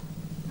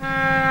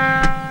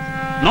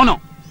 நோ நோ,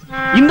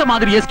 இந்த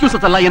மாதிரி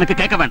எக்ஸ்கியூசஸ் எல்லாம் எனக்கு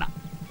கேட்க வேண்டாம்.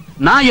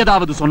 நான்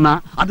ஏதாவது சொன்னா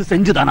அது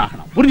செஞ்சுதான்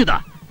ஆகணும். புரிஞ்சுதா?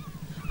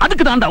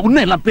 அதுக்கு தாண்டா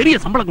உன்னை எல்லாம் பெரிய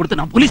சம்பளம் கொடுத்து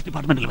நான் போலீஸ்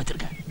டிபார்ட்மெண்ட்ல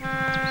வச்சிருக்கேன்.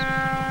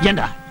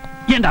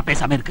 ஏண்டா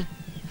பேசாம இருக்கு?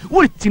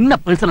 ஒரு சின்ன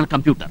பர்சனல்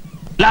கம்ப்யூட்டர்,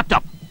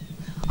 லேப்டாப்,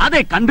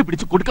 அதை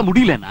கண்டுபிடிச்சு கொடுக்க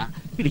முடியலன்னா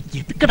இது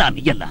எதுக்குடா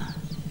நீ எல்லாம்?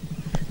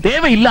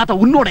 தேவையில்லாத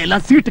உன்னோட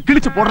எல்லாம் சீட்டு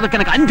கிழிச்சு போடுறதுக்கு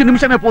எனக்கு 5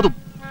 நிமிஷமே போதும்.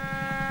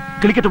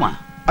 கிழிக்கட்டுமா?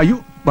 അയ്യോ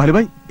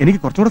ബാലുഭായ്, എനിക്ക്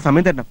കുറച്ചുകൂടെ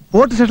സമയം തരണം.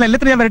 പോർട്ട് സ്റ്റേഷൻ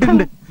എല്ലാത്തിനും ഞാൻ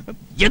വരട്ടിട്ടുണ്ട്.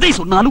 எதை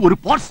சொன்னாலும் ஒரு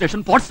போர்ட்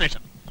ஸ்டேஷன்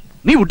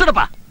நீ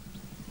விட்டுடப்பா.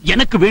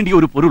 எனக்கு வேண்டிய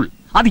ஒரு பொருள்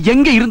அது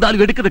எங்க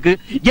இருந்தாலும் எடுக்கிறதுக்கு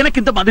எனக்கு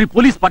இந்த மாதிரி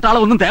போலீஸ்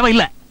பட்டாளம் ஒன்றும்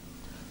தேவையில்லை.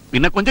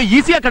 பின்ன கொஞ்சம்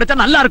ஈஸியா கிடைச்சா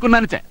நல்லா இருக்கும்னு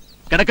நினைச்சேன்.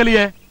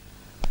 கிடைக்கலையே.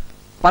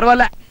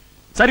 பரவாயில்ல,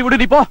 சரி விடு,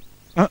 நீ போ.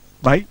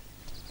 பாய்.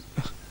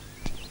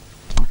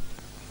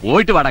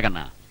 போயிட்டு வாடா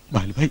கண்ணா.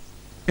 ബാലുഭായ്,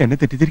 എന്നെ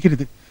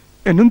തെറ്റിദ്ധരിക്കരുത്,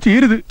 എന്നും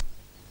ചെയ്യരുത്.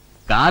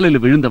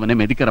 காலில் விழுந்தவனை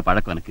மெதிக்கிற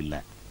பழக்கம் எனக்கு இல்ல.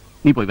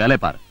 நீ போய் வேலை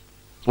பாரு.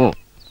 போ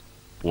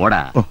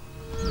போடா.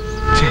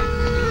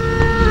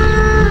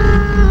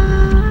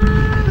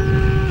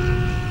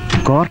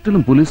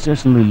 കോർട്ടിലും പോലീസ്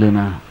സ്റ്റേഷനിലും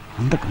ഇല്ലെന്നാ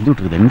അന്ത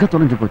കമ്പ്യൂട്ടർ ഇത് എങ്ക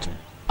തൊലഞ്ഞു പോച്ച്?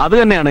 അത്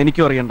തന്നെയാണ്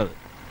എനിക്കും അറിയേണ്ടത്.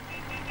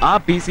 ആ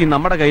PC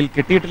നമ്മുടെ കയ്യിൽ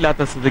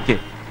കിട്ടിയിട്ടില്ലാത്ത സ്ഥിതിക്ക്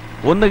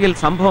ഒന്നുകിൽ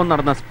സംഭവം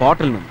നടന്ന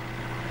സ്പോട്ടിൽ നിന്ന്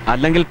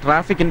അല്ലെങ്കിൽ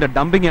ട്രാഫിക്കിന്റെ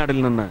ഡംപിംഗ് യാർഡിൽ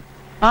നിന്ന്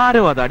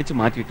ആരോ അത് അടിച്ചു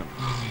മാറ്റിയിട്ടുണ്ട്.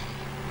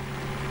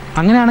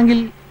 അങ്ങനെയാണെങ്കിൽ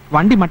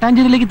വണ്ടി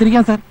മട്ടാഞ്ചേരിയിലേക്ക്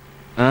തിരിക്കാൻ സാർ.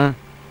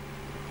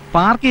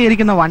 പാർക്ക്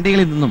ചെയ്തിരിക്കുന്ന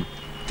വണ്ടികളിൽ നിന്നും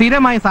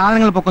സ്ഥിരമായി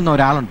സാധനങ്ങൾ പൊക്കുന്ന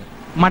ഒരാളുണ്ട്,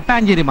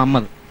 മട്ടാഞ്ചേരി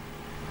മമ്മദ്.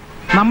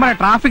 നമ്മുടെ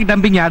ട്രാഫിക്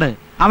ഡംപിംഗ് യാർഡ്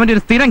അവന്റെ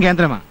ഒരു സ്ഥിരം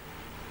കേന്ദ്രമാണ്.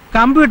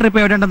 കമ്പ്യൂട്ടർ ഇപ്പൊ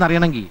എവിടെയുണ്ടെന്ന്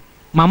അറിയണമെങ്കിൽ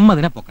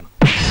മമ്മദിനെ പൊക്കണം.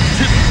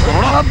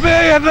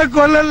 എന്നെ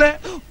കൊല്ലല്ലേ,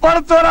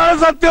 പടത്തോരാളെ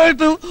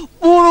സത്യമായിട്ട്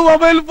 3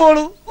 മൊബൈൽ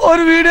ഫോണും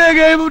ഒരു വീഡിയോ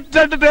ഗെയിമും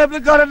 2 ടേബിൾ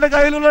കാർ എന്റെ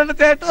കയ്യിലുള്ള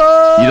ചേട്ടോ.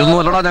 ഇതൊന്നും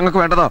അല്ലടാ ഞങ്ങൾക്ക്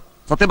വേണ്ടതോ.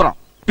 സത്യം പറ,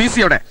 PC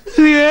എവിടെ?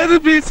 ഏത്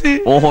PC?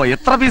 ഓഹോ,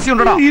 എത്ര PC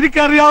ഉണ്ടടാ?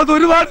 എനിക്കറിയാവുന്ന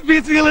ഒരുപാട്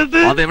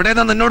PCകളുണ്ട്.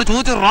 അതെവിടെയെന്നാ നിന്നോട്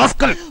ചോദിച്ചു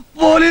റാസ്കൽ?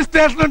 പോലീസ്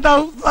സ്റ്റേഷൻ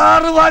ഉണ്ടാവും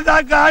സാറ്,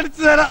 ഞാൻ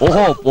കാണിച്ചു തരാം.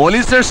 ഓഹോ,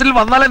 പോലീസ് സ്റ്റേഷനിൽ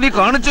വന്നാലേ നീ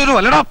കാണിച്ചു തരൂ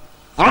അല്ലടാ?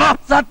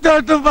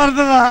 സത്യമായിട്ടും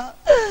പറഞ്ഞതാ.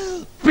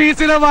 PC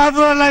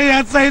മാത്രമല്ല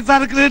SI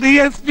സർക്കിൾ,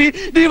 DSP,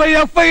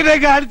 DYFI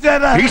കാണിച്ചു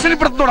തരാം.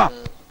 ഭീഷണിപ്പെടുത്തോടാ.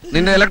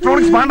 നിന്റെ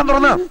ഇലക്ട്രോണിക്സ് പാണ്ഡം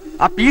തുറന്ന്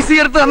ആ PC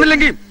എടുത്ത്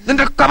തന്നില്ലെങ്കിൽ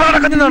നിന്റെ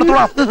കബറടക്കം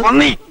നടത്തോടാ.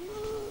 നന്ദി.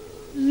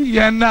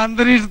 എന്നെ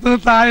അന്തരീക്ഷത്തിന്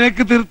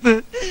താഴേക്ക് തീർത്ത്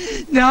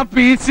ഞാൻ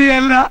PC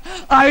അല്ല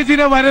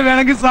ഐജിനെ വരെ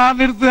വേണമെങ്കിൽ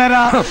സാറിന് എടുത്തു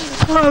തരാം.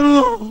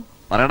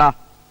 പറയടാ,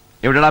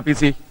 എവിടെടാ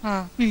PC?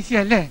 PC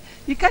അല്ലേ?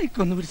 ഈ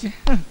കൈക്കൊന്ന് പിടിച്ചേ.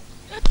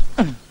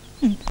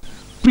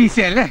 PC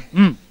അല്ലേ?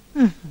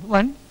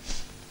 1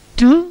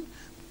 2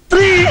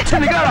 3.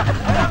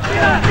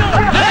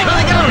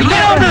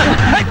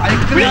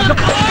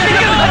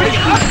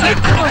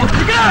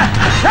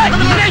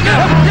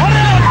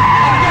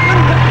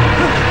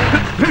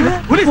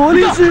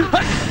 പോലീസ്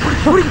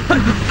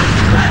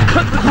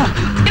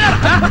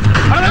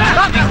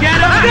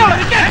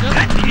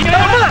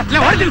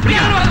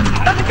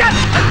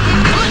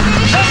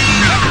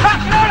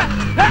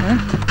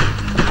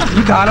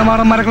ഈ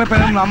കാലമാറന്മാരൊക്കെ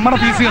പേര് നമ്മുടെ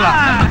PCകളാ.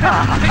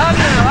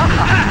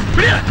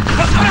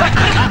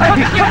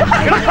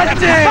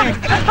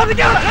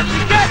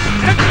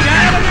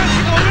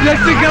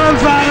 രക്ഷിക്കണം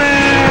സാറേ.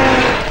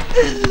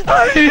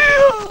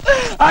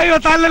 അയ്യോ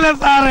തല്ലല്ലേ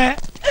സാറേ.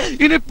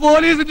 ഇനി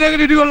പോലീസിന്റെ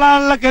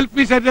ഇടികൊള്ളാനുള്ള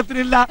കെൽപ്പി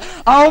ശരീരത്തിനില്ല.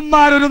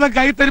 അവന്മാരൊരു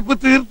കൈത്തരിപ്പ്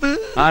തീർത്ത്.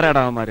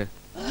 ആരാടാ അവന്മാര്?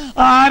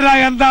 ആരാ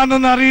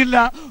എന്താണെന്നൊന്നും അറിയില്ല.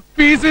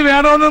 PC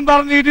വേണോന്നും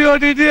പറഞ്ഞു ഇടിയോ.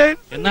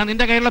 എന്നാ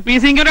നിന്റെ കയ്യിലുള്ള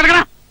PC ഇങ്ങോട്ട്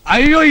എടുക്കണം.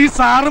 അയ്യോ, ഈ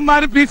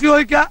സാറുമാരും PC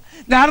ചോദിക്കാ.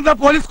 ഞാനെന്താ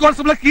പോലീസ്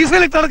കോൺസ്റ്റബിളെ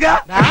കീസിലിട്ട് നടക്കുക?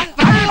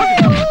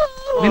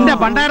 നിന്റെ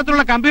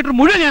ഭണ്ഡാരത്തിലുള്ള കമ്പ്യൂട്ടർ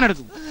മുഴുവൻ ഞാൻ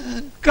എടുക്കും.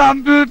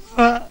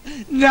 കമ്പ്യൂട്ടർ?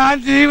 ഞാൻ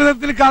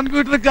ജീവിതത്തിൽ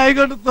കമ്പ്യൂട്ടർ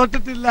കൈകൊണ്ട്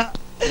തൊട്ടിട്ടില്ല.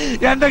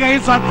 എന്റെ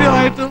കയ്യിൽ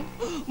സത്യമായിട്ടും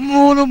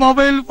 3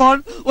 മൊബൈൽ ഫോൺ,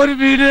 ഒരു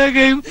വീഡിയോ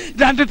ഗെയിം,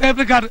 2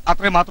 ടേബിൾ കാർ,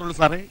 അത്രേ മാത്രമേ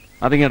സാറേ.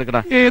 അതിങ്ങ്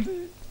എടുക്കടാ. ഏത്?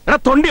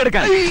 തൊണ്ടി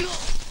എടുക്കാൻ.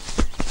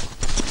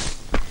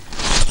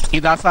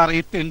 ഇതാ സാറേ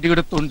ഈ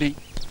തെണ്ടിയുടെ തൊണ്ടി.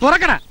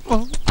 തുറക്കണ.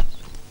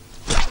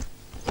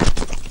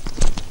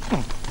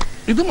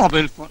 ഇത്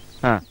മൊബൈൽ ഫോൺ.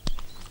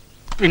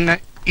 പിന്നെ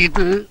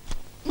ഇത്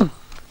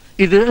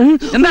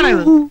എന്താണ്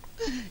ഇത്?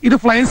 ഇത്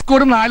ഫ്ലൈങ്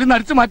സ്ക്വാഡ് 4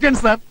 അടിച്ചു മാറ്റിയാണ്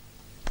സാർ.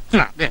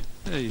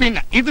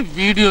 പിന്നെ ഇത്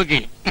വീഡിയോ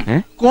ഗെയിം.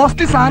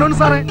 കോസ്റ്റ്ലി സാധനമാണ്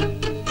സാറേ.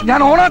 ഞാൻ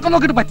ഓണാക്കാൻ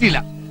നോക്കിയിട്ട് പറ്റിയില്ല.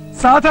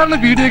 സാധാരണ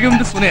വീഡിയോ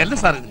ഗെയിമിന്റെ സുനയല്ല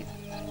സാർ ഇതിന്.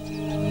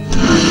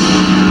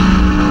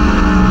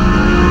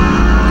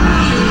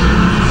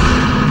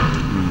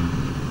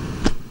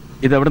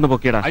 ഇത് എവിടെ നിന്ന്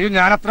പൊക്കിയടാ? അയ്യോ,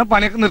 ഞാൻ അത്ര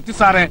പണിയൊക്കെ നിർത്തി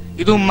സാറേ.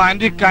 ഇത്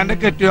ഉമ്മാന്റെ ഇക്കാന്റെ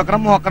കെട്ടിവെക്കണ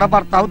മോക്കട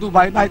ഭർത്താവ്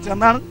ദുബായിൽ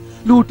അയച്ചെന്നാണ്.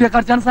 ലൂട്ടിയൊക്കെ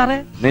അടിച്ചാണ് സാറേ.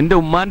 നിന്റെ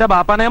ഉമ്മാന്റെ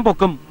ബാപ്പാനെ ഞാൻ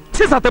പൊക്കും.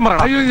 സത്യം പറ.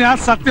 അയ്യോ, ഞാൻ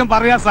സത്യം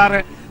പറയാ സാറേ.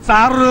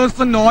 സാറ് ഒരു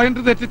ദിവസം നോ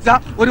എൻട്രി തെറ്റിച്ച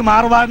ഒരു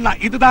മാറുവാടിന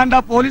ഇത് താണ്ട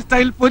പോലീസ്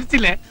സ്റ്റൈൽ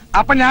പൊരിച്ചില്ലേ?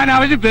 അപ്പൊ ഞാൻ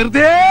അവര്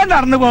വെറുതെ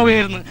നടന്നു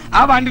പോവുകയായിരുന്നു. ആ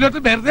വണ്ടിയിലോട്ട്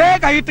വെറുതെ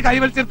കൈയിട്ട് കൈ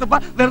വലിച്ചെടുത്തപ്പോ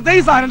വെറുതെ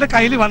ഈ സാധനന്റെ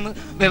കയ്യിൽ വന്ന്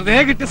വെറുതെ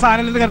കിട്ടിയ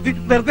സാധനം കരുതി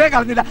വെറുതെ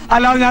കളഞ്ഞില്ല.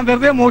 അല്ലാതെ ഞാൻ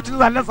വെറുതെ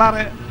മോഷിച്ചതല്ല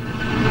സാറേ.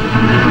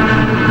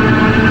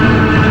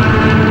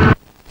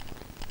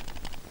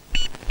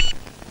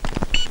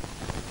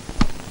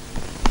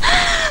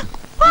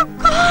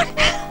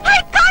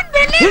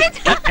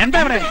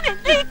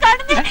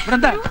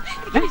 എന്താ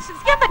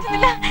വിശ്വസിക്കാൻ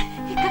പറ്റുന്നില്ല.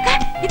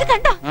 ഇത്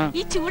കണ്ടോ?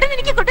 ഈ ചൂടൻ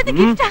എനിക്ക് കൊണ്ടുവന്ന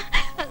ഗിഫ്റ്റാ.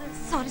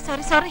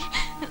 സോറി.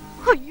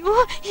 അയ്യോ,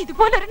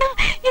 ഇതുപോലെ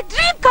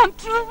ഡ്രീം കം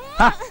ട്രൂ.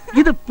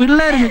 ഇത്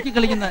പിള്ളേര് ഞെക്കി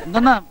കളിക്കുന്ന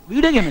എന്താ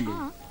വീഡിയോ ഗെയിം അല്ലേ?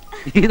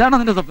 ഇതാണോ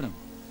നിന്റെ സ്വപ്നം?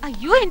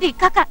 അയ്യോ എന്റെ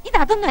ഇക്കാക്ക, ഇത്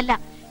അതൊന്നുമല്ല.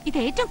 ഇത്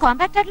ഏറ്റവും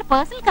കോമ്പാക്ട് ആയിട്ടുള്ള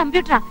personal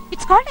കമ്പ്യൂട്ടറാ.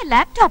 It's called A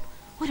laptop.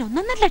 ഒരു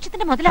 1.5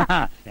 ലക്ഷത്തിന്റെ മുതലാ.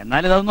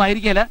 എന്നാലും ഇതൊന്നും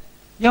ആയിരിക്കില്ല.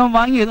 ഞാൻ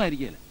വാങ്ങിയതും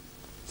ആയിരിക്കില്ല.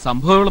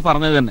 സംഭവങ്ങൾ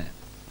പറഞ്ഞത് തന്നെ.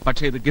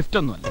 പക്ഷെ ഇത് ഗിഫ്റ്റ്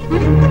ഒന്നുമല്ല.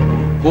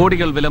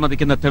 കോടികൾ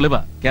വിലമതിക്കുന്ന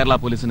തെളിവ് കേരള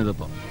പോലീസിന്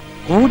ഇതിപ്പോ.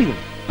 കോടികൾ?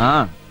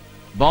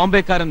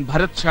 ബോംബെക്കാരൻ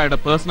ഭരത് ഷായുടെ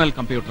പേഴ്സണൽ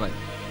കമ്പ്യൂട്ടറായി.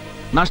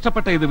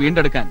 നഷ്ടപ്പെട്ട ഇത്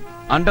വീണ്ടെടുക്കാൻ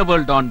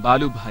അണ്ടർവേൾഡ് ഡോൺ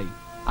ബാലുഭായ്,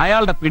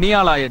 അയാളുടെ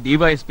പിണിയാളായ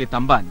DYSP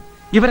തമ്പാൻ,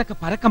 ഇവരൊക്കെ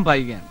പരക്കം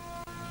പായുകയാണ്.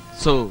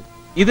 സോ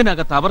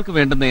ഇതിനകത്ത് അവർക്ക്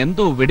വേണ്ടുന്ന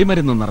എന്തോ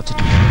വെടിമരുന്ന്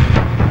നിറച്ചിട്ടുണ്ട്.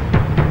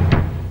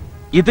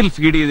 ഇതിൽ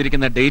ഫീഡ്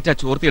ചെയ്തിരിക്കുന്ന ഡേറ്റ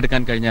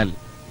ചോർത്തിയെടുക്കാൻ കഴിഞ്ഞാൽ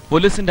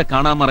പോലീസിന്റെ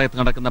കാണാമറയത്ത്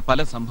നടക്കുന്ന പല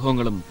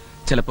സംഭവങ്ങളും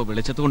ചിലപ്പോ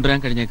വെളിച്ചത്ത് കൊണ്ടുവരാൻ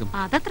കഴിഞ്ഞേക്കും.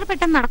 അതത്ര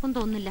പെട്ടെന്ന് നടക്കും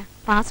തോന്നുന്നില്ല.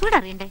 പാസ്വേഡ്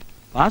അറിയണ്ടേ?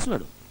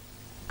 പാസ്വേഡ്?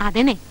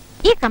 അതെന്നെ.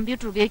 ഈ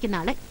കമ്പ്യൂട്ടർ ഉപയോഗിക്കുന്ന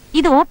ആള്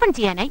ഇത് ഓപ്പൺ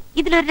ചെയ്യാനായി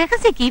ഇതിലൊരു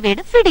രഹസ്യ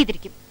കീവേഡ് ഫീഡ്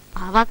ചെയ്തിരിക്കും.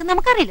 ആ വാക്ക്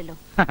നമുക്കറിയില്ലല്ലോ.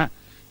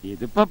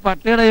 ഇതിപ്പോ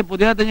പട്ടിയുടെ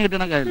പുതിയ തെഞ്ഞ്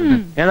കിട്ടണ കാര്യം.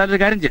 ഏതായാലും ഒരു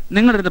കാര്യം ചെയ്യും,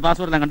 നിങ്ങളുടെ അടുത്ത്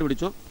പാസ്വേഡ് ഞാൻ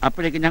കണ്ടുപിടിച്ചു.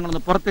 അപ്പോഴേക്ക്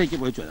ഞങ്ങളൊന്ന് പുറത്തേക്ക്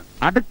പോയിച്ചു വരാം.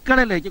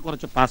 അടുക്കളയിലേക്ക്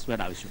കുറച്ച്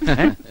പാസ്വേഡ് ആവശ്യം.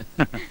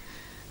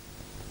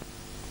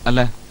 അല്ല,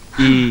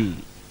 ഈ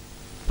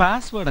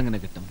പാസ്വേഡ് എങ്ങനെ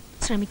കിട്ടും?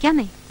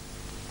 ശ്രമിക്കാന്നേ.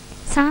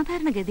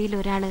 സാധാരണഗതിയിൽ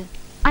ഒരാള്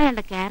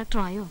അയാളുടെ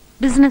ക്യാരക്ടറോ ആയോ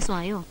ബിസിനസ്സോ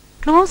ആയോ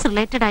ക്ലോസ്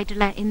റിലേറ്റഡ്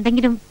ആയിട്ടുള്ള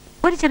എന്തെങ്കിലും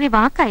ഒരു ചെറിയ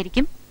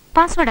വാക്കായിരിക്കും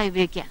പാസ്വേഡായി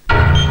ഉപയോഗിക്കുക.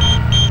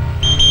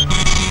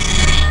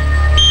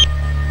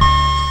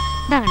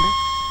 ഇതാ കണ്ടോ,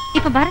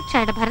 ഇപ്പൊ ഭരത്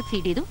ഷായുടെ ഭരത്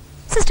ഫീഡ് ചെയ്തു,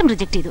 സിസ്റ്റം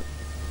റിജക്ട് ചെയ്തു.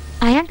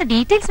 അയാളുടെ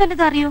ഡീറ്റെയിൽസ്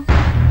വല്ലതും അറിയോ?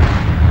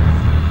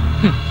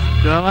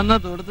 ചുവന്ന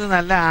തൊടുത്ത്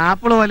നല്ല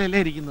ആപ്പിൾ പോലെയല്ലേ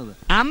ഇരിക്കുന്നത്.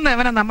 അന്ന്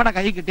അവനെ നമ്മുടെ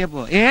കൈ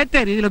കിട്ടിയപ്പോ ഏറ്റ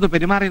രീതിയിലൊന്ന്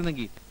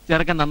പെരുമാറിയിരുന്നെങ്കിൽ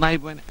ചെറുക്കൻ നന്നായി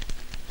പോനെ.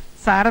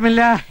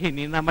 സാരമില്ല,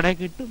 ഇനി നമ്മുടെ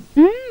കിട്ടും.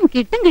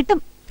 കിട്ടും കിട്ടും.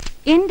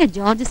 എന്റെ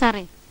ജോർജ്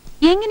സാറേ,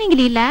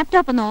 എങ്ങനെയെങ്കിലും ഈ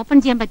ലാപ്ടോപ്പ് ഒന്ന് ഓപ്പൺ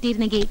ചെയ്യാൻ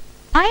പറ്റിയിരുന്നെങ്കിൽ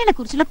അയാളെ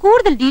കുറിച്ചുള്ള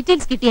കൂടുതൽ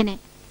ഡീറ്റെയിൽസ് കിട്ടിയേനെ.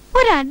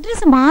 ഒരു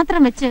അഡ്രസ്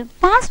മാത്രം വെച്ച്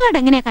പാസ്വേഡ്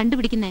എങ്ങനെയാ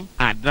കണ്ടുപിടിക്കുന്നേ?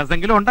 അഡ്രസ്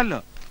എങ്കിലും ഉണ്ടല്ലോ,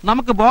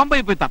 നമുക്ക്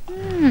ബോംബെ പോയി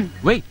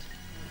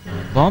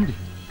ബോംബെ.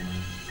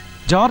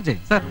 ജോർജ്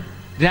സർ,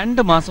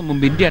 2 മാസം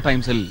മുമ്പ് ഇന്ത്യ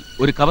ടൈംസിൽ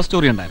ഒരു കവർ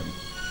സ്റ്റോറി ഉണ്ടായിരുന്നു.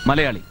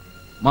 മലയാളി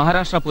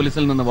മഹാരാഷ്ട്ര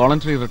പോലീസിൽ നിന്ന്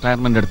വോളണ്ടറി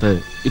റിട്ടയർമെന്റ് എടുത്ത്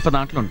ഇപ്പൊ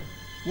നാട്ടിലുണ്ട്.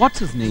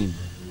 Watts his name?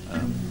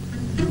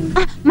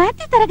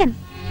 Mathew Tharakan.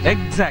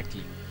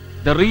 Exactly.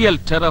 The real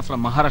terror from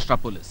Maharashtra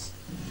police.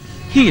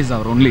 He is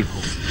our only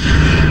hope.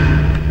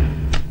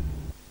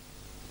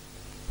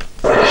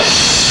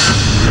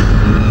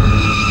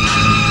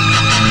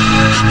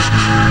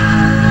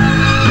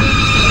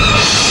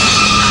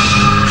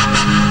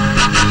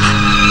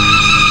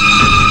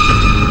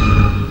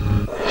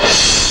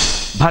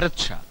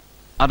 Bharat Shah,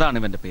 അതാണ്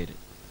ഇവന്റെ പേര്.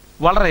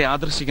 വളരെ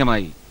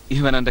യാദൃശികമായി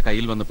ഇവൻ എന്റെ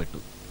കയ്യിൽ വന്ന് പെട്ടു.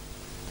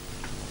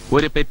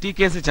 ഒരു പെറ്റി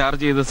കേസ്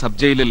ചാർജ് ചെയ്ത് സബ്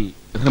ജയിലിൽ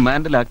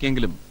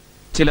റിമാൻഡിലാക്കിയെങ്കിലും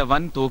ചില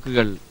വൻ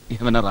തോക്കുകൾ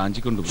ഇവനെ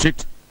റാഞ്ചിക്കൊണ്ടു.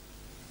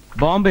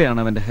 ബോംബെയാണ്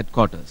അവന്റെ ഹെഡ്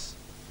ക്വാർട്ടേഴ്സ്.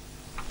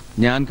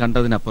 ഞാൻ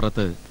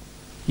കണ്ടതിനപ്പുറത്ത്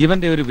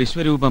ഇവന്റെ ഒരു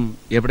വിശ്വരൂപം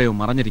എവിടെയോ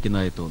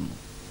മറഞ്ഞിരിക്കുന്നതായി തോന്നുന്നു.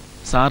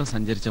 സാറ്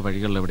സഞ്ചരിച്ച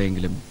വഴികളിൽ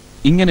എവിടെയെങ്കിലും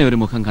ഇങ്ങനെ ഒരു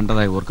മുഖം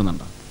കണ്ടതായി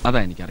ഓർക്കുന്നുണ്ടോ?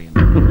 അതാ എനിക്കറിയാം.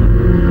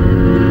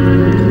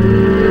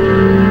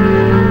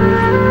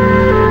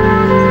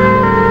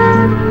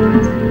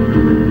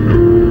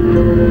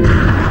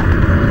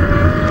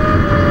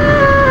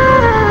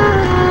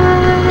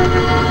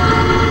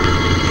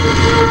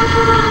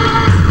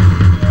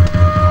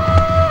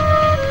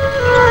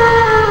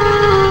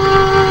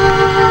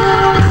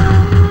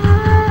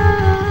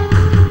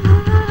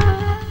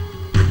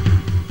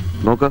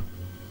 നോക്ക്,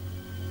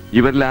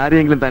 ഇവരിൽ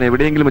ആരെയെങ്കിലും താൻ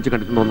എവിടെയെങ്കിലും വെച്ച്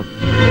കണ്ടിട്ടുണ്ടോന്ന്?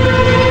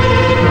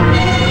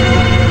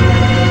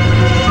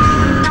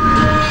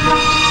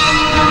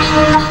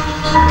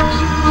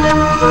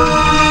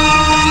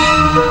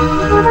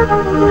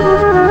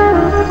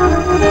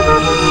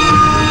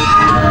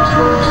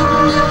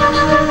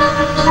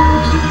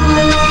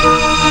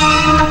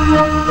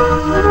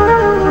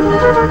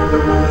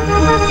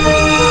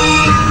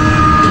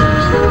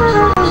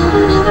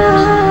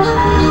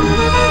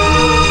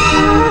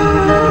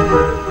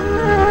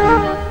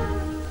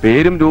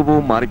 പേരും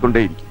രൂപവും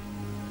മാറിക്കൊണ്ടേയിരിക്കും.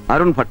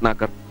 അരുൺ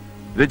ഭട്നാക്കർ,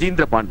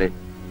 രജീന്ദ്ര പാണ്ഡെ,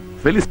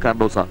 ഫെലിസ്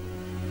കാർഡോസ,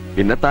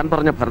 പിന്നെ താൻ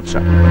പറഞ്ഞ ഭരത്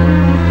ഷാ.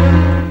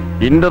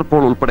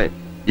 ഇന്റർപോൾ ഉൾപ്പെടെ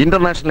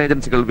ഇന്റർനാഷണൽ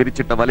ഏജൻസികൾ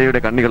വിരിച്ചിട്ട വലയുടെ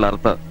കണ്ണികൾ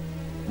അറുത്ത്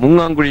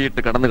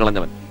മുങ്ങാങ്കുഴിയിട്ട് കടന്നു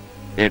കളഞ്ഞവൻ.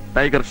 A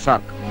tiger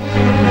shark.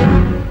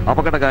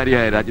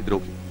 അപകടകാരിയായ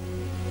രാജ്യദ്രോഹി.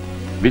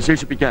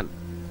 വിശേഷിപ്പിക്കാൻ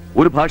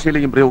ഒരു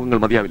ഭാഷയിലെയും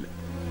പ്രയോഗങ്ങൾ മതിയാവില്ല.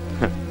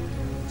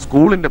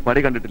 സ്കൂളിന്റെ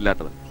പടി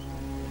കണ്ടിട്ടില്ലാത്തവൻ.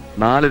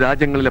 4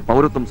 രാജ്യങ്ങളിലെ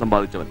പൗരത്വം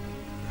സമ്പാദിച്ചവൻ.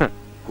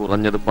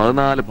 കുറഞ്ഞത്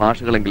 14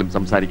 ഭാഷകളെങ്കിലും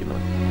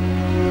സംസാരിക്കുന്നവൻ.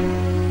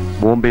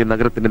 ബോംബെ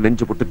നഗരത്തിന്റെ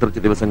നെഞ്ചു പൊട്ടിത്തെറിച്ച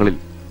ദിവസങ്ങളിൽ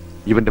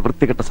ഇവന്റെ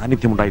വൃത്തികെട്ട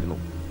സാന്നിധ്യമുണ്ടായിരുന്നു.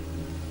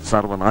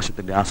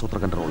 സർവനാശത്തിന്റെ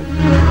ആസൂത്രകന്റെ റോളിൽ.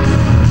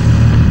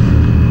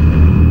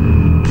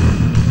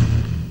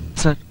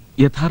 സർ,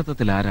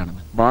 യഥാർത്ഥത്തിൽ ആരാണ്?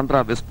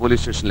 ബാന്ദ്ര വെസ്റ്റ്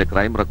പോലീസ് സ്റ്റേഷനിലെ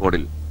ക്രൈം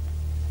റെക്കോർഡിൽ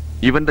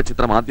ഇവന്റെ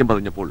ചിത്രം ആദ്യം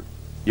പതിഞ്ഞപ്പോൾ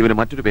ഇവന്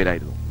മറ്റൊരു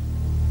പേരായിരുന്നു.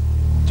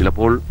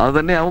 ചിലപ്പോൾ അത്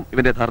തന്നെയാവും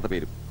ഇവന്റെ യഥാർത്ഥ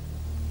പേരും.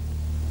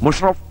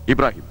 മുഷറഫ്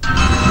ഇബ്രാഹിം.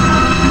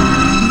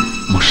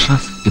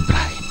 മുഷറഫ്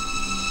ഇബ്രാഹിം.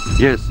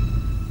 യെസ്.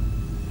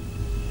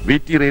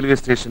 വിറ്റി റെയിൽവേ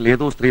സ്റ്റേഷനിൽ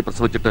ഏതോ സ്ത്രീ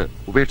പ്രസവിച്ചിട്ട്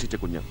ഉപേക്ഷിച്ച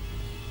കുഞ്ഞ്.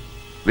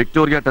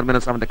 വിക്ടോറിയ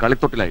ടെർമിനസ് അവന്റെ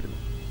കളിത്തൊട്ടിലായിരുന്നു.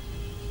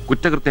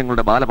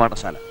 കുറ്റകൃത്യങ്ങളുടെ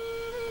ബാലപാഠശാല.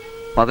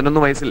 11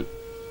 വയസ്സിൽ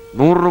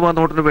 100 രൂപ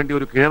നോട്ടിനു വേണ്ടി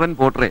ഒരു കിഴവൻ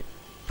പോട്ടറെ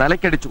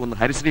തലക്കടിച്ചു കൊന്ന്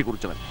ഹരിശ്രീ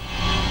കുറിച്ചവൻ.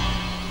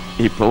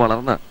 ഇപ്പൊ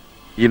വളർന്ന്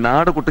ഈ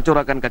നാട്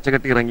കുട്ടിച്ചോറാക്കാൻ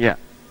കച്ചകെട്ടി ഇറങ്ങിയ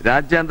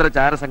രാജ്യാന്തര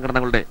ചാര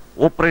സംഘടനകളുടെ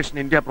ഓപ്പറേഷൻ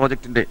ഇന്ത്യ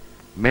പ്രോജക്ടിന്റെ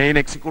മെയിൻ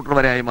എക്സിക്യൂട്ടർ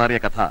വരെയായി മാറിയ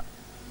കഥ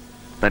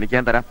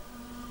തനിക്കാൻ തരാം,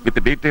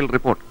 വിത്ത് ഡീറ്റെയിൽ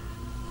റിപ്പോർട്ട്.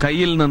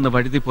 കയ്യിൽ നിന്ന്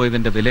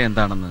വഴുതിപ്പോയതിന്റെ വില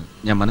എന്താണെന്ന്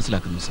ഞാൻ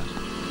മനസ്സിലാക്കുന്നു സാർ.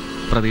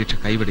 പ്രതീക്ഷ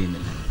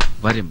കൈവിടിയുന്നില്ല.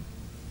 വരും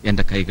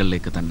എന്റെ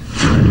കൈകളിലേക്ക് തന്നെ.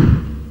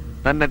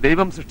 തന്നെ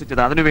ദൈവം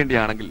സൃഷ്ടിച്ചത്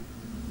അതിനുവേണ്ടിയാണെങ്കിൽ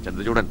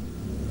ചന്ദ്രചൂഡൻ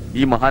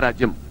ഈ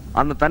മഹാരാജ്യം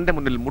അന്ന് തന്റെ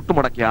മുന്നിൽ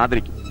മുട്ടുമടക്കി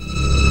ആദരിക്കും.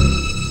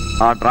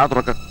 ആ ഡ്രാ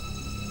തുറക്ക്.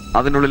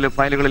 അതിനുള്ളിലെ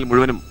ഫയലുകളിൽ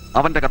മുഴുവനും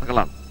അവന്റെ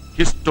കഥകളാണ്.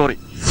 ഹിസ്റ്റോറി.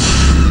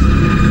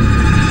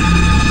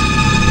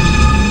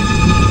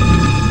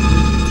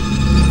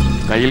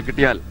 കയ്യിൽ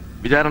കിട്ടിയാൽ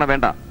വിചാരണ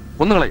വേണ്ട,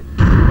 കൊന്നുകളയും.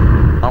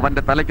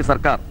 അവന്റെ തലയ്ക്ക്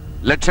സർക്കാർ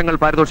ലക്ഷങ്ങൾ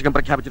പാരിതോഷികം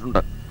പ്രഖ്യാപിച്ചിട്ടുണ്ട്.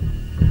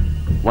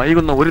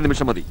 വൈകുന്ന 1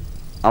 നിമിഷം മതി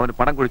അവന്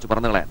പടം കുഴിച്ച്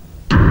പറന്നു കളയാൻ.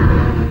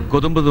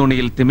 കൊതുമ്പ്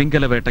തോണിയിൽ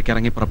തിമിംഗല വേട്ടയ്ക്ക്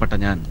ഇറങ്ങി പുറപ്പെട്ട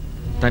ഞാൻ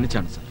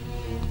തനിച്ചാണ് സാർ.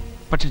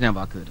 പക്ഷെ ഞാൻ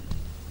വാക്ക് തരുന്നു,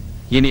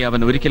 ഇനി അവൻ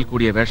ഒരിക്കൽ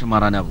കൂടിയ വേഷം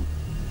മാറാനാവും.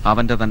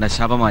 അവന്റെ തന്നെ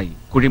ശവമായി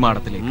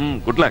കുഴിമാടത്തിലേക്ക്.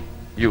 Good luck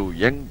U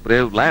young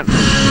Brave land.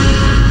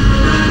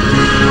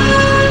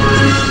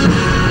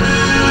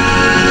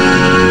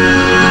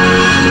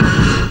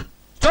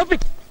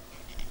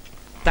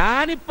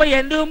 താനിപ്പോ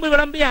എന്റെ മുമ്പ്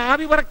വിളമ്പി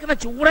ആവി പറക്കുന്ന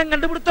ചൂടൻ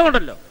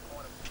കണ്ടുപിടുത്തമുണ്ടല്ലോ,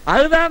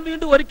 അത് താൻ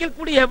വീണ്ടും ഒരിക്കൽ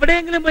കൂടി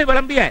എവിടെയെങ്കിലും പോയി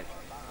വിളമ്പിയാൽ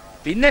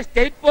പിന്നെ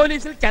സ്റ്റേറ്റ്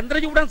പോലീസിൽ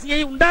ചന്ദ്രചൂടൻ CI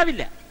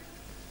ഉണ്ടാവില്ല.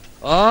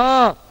 ഓ,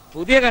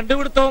 പുതിയ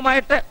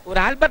കണ്ടുപിടുത്തവുമായിട്ട് ഒരു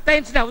ആൽബർട്ട്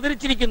ഐൻസ്റ്റീൻ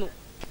അവതരിച്ചിരിക്കുന്നു.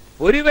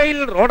 ഒരു വെയിൽ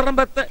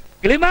റോഡറമ്പത്ത്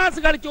ക്ലിമാസ്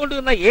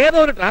കളിച്ചുകൊണ്ടിരുന്ന ഏതോ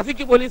ഒരു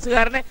ട്രാഫിക്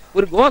പോലീസുകാരനെ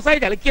ഒരു ഗോസായി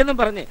ചളിക്കിയെന്നും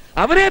പറഞ്ഞ്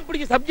അവരെ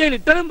പിടിച്ച് സബ് ജയിൽ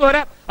ഇട്ടതും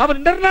പോരാ, അവർ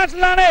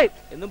ഇന്റർനാഷണൽ ആണ്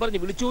എന്നും പറഞ്ഞ്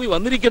വിളിച്ചുപോയി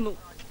വന്നിരിക്കുന്നു.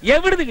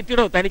 എവിടുന്ന്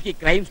കിട്ടിയടോ തനിക്ക്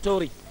ക്രൈം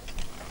സ്റ്റോറി?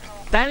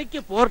 തനിക്ക്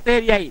പോർട്ട്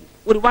ഏരിയയിൽ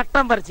ഒരു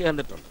വട്ടം വരച്ച്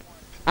കണ്ടിട്ടുണ്ട്.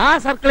 ആ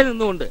സർക്കിളിൽ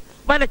നിന്നുകൊണ്ട്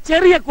വല്ല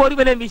ചെറിയ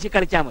കോരുവലയും വീശി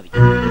കളിച്ചാൽ മതി.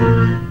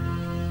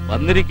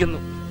 വന്നിരിക്കുന്നു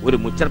ഒരു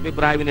മുച്ചർപ്പി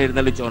പ്രാവിനെ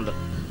എഴുന്നള്ളിച്ചുകൊണ്ട്.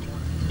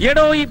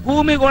 എടോ, ഈ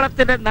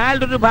ഭൂമിഗോളത്തിന്റെ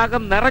 4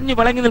 ഭാഗം നിറഞ്ഞു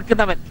വിളങ്ങി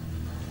നിൽക്കുന്നവൻ,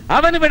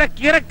 അവനിവിടെ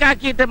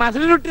കീറക്കാക്കിയിട്ട്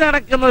മസിലുരുട്ടി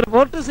നടക്കുന്ന ഒരു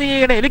പോർട്ട്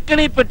CIയുടെ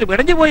എലിക്കണിപ്പെട്ട്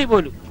വിടഞ്ഞു പോയി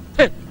പോലും.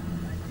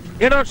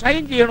 എടോ,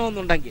 ഷൈൻ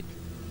ചെയ്യണമെന്നുണ്ടെങ്കിൽ,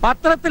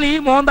 പത്രത്തിൽ ഈ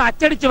മോന്ത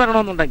അച്ചടിച്ചു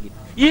വരണമെന്നുണ്ടെങ്കിൽ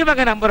ഈ വക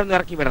നമ്പറൊന്നും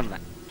ഇറക്കി വിടണ്ട.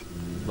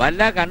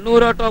 വല്ല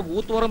കണ്ണൂരോട്ടോ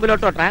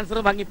കൂത്തുപറമ്പിലോട്ടോ ട്രാൻസ്ഫർ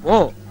വാങ്ങി പോ.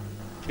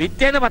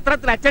 പിറ്റേന്ന്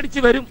പത്രത്തിൽ അച്ചടിച്ചു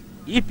വരും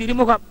ഈ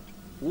തിരുമുഖം,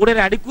 കൂടെ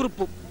ഒരു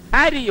അടിക്കുറിപ്പും.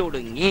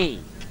 അരിയൊടുങ്ങി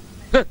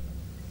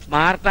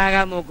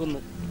സ്മാർട്ടാകാൻ നോക്കുന്നു.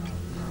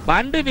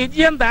 പണ്ട്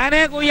വിജയം താനേ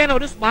കൊയ്യാൻ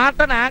ഒരു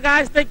സ്മാർട്ടൻ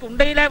ആകാശത്തേക്ക്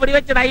ഉണ്ടയില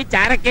വെടിവെച്ചതായി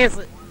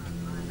ചാരക്കേസ്.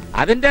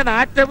 അതിന്റെ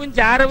നാറ്റവും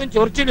ചാരവും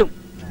ചൊറിച്ചിലും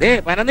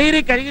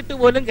പനനീരി കഴുകിട്ട്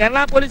പോലും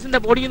കേരള പോലീസിന്റെ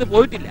ബോഡിയിൽ നിന്ന്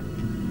പോയിട്ടില്ല.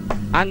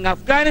 അങ്ങ്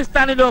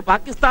അഫ്ഗാനിസ്ഥാനിലോ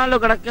പാകിസ്ഥാനിലോ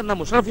കിടക്കുന്ന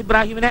മുഷറഫ്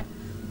ഇബ്രാഹിമിനെ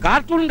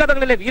കാർട്ടൂൺ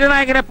കഥകളിലെ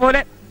വീരനായകനെ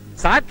പോലെ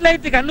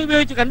സാറ്റലൈറ്റ്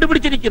കണ്ണുപയോഗിച്ച്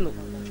കണ്ടുപിടിച്ചിരിക്കുന്നു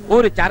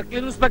ഒരു circle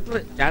inspector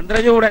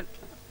Chandrachoodan.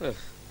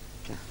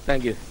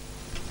 Thank you.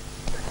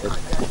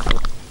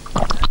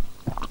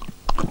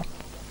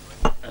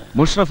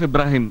 Musharraf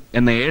Ibrahim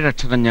എന്ന 7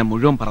 അക്ഷരം ഞാൻ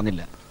മുഴുവൻ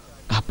പറഞ്ഞില്ല.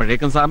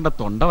 അപ്പോഴേക്കും സാറിന്റെ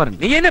തൊണ്ട വരണ്ട.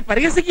 നീ എന്നെ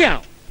പരിഹസിക്കുകയാണോ?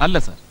 അല്ല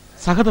സാർ,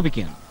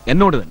 സഹതപിക്കുകയാണ്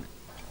എന്നോട് തന്നെ.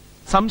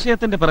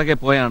 സംശയത്തിന്റെ പിറകെ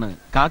പോയാണ്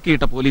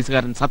കാക്കിയിട്ട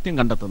പോലീസുകാരൻ സത്യം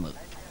കണ്ടെത്തുന്നത്.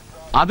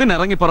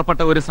 അതിനിറങ്ങി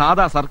പുറപ്പെട്ട ഒരു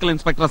സാധാ സർക്കിൾ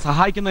ഇൻസ്പെക്ടറെ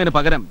സഹായിക്കുന്നതിന്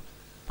പകരം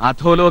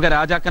അധോലോക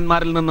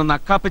രാജാക്കന്മാരിൽ നിന്ന്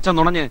നക്കാപ്പിച്ച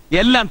നുണഞ്ഞ്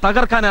എല്ലാം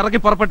തകർക്കാൻ ഇറങ്ങി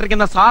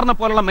പുറപ്പെട്ടിരിക്കുന്ന സാറിനെ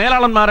പോലുള്ള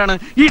മേലാളന്മാരാണ്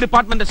ഈ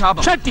ഡിപ്പാർട്ട്മെന്റ്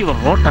ശാപം.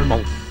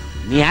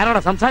 നീ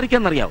ആരോടെ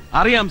സംസാരിക്കാന്നറിയാവോ?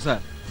 അറിയാം സാർ.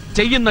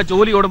 ചെയ്യുന്ന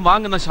ജോലിയോടും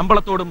വാങ്ങുന്ന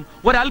ശമ്പളത്തോടും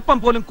ഒരല്പം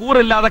പോലും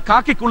കൂറില്ലാതെ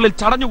കാക്കിക്കുള്ളിൽ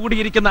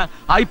ചടഞ്ഞുകൂടിയിരിക്കുന്ന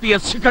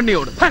IPS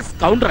ശിഖണ്ണിയോട്.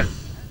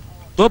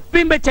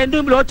 തൊപ്പിയും വെച്ച് എന്റെ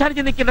മുമ്പിൽ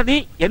ഓച്ചാരിച്ച് നിൽക്കേണ്ട നീ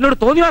എന്നോട്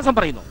തോന്നിവാസം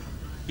പറയുന്നു.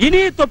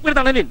 ഇനി തൊപ്പിയുടെ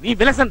തണലിൽ നീ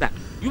വിലസണ്ട.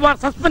 You are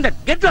suspended.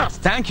 Get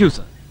lost. Thank you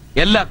sir.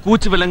 എല്ലാ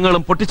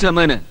കൂച്ചുവിലങ്ങളും പൊട്ടിച്ചു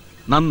തന്നതിന്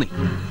നന്ദി.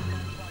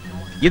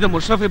 ഇത്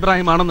മുഷറഫ്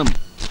ഇബ്രാഹിം ആണെന്നും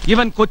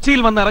ഇവൻ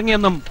കൊച്ചിയിൽ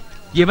വന്നിറങ്ങിയെന്നും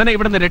ഇവനെ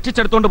ഇവിടുന്ന്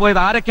രക്ഷിച്ചെടുത്തോണ്ട് പോയത്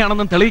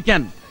ആരൊക്കെയാണെന്നും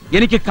തെളിയിക്കാൻ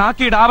എനിക്ക്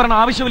കാക്കിയുടെ ആവരണം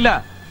ആവശ്യമില്ല.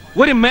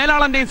 ഒരു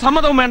മേലാളന്റെയും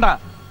സമ്മതവും വേണ്ട.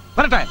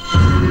 വരട്ടെ.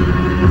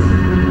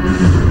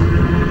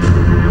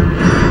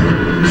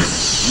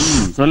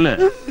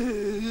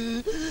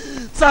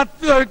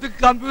 സത്യമായിട്ട്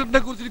കമ്പ്യൂട്ടറിനെ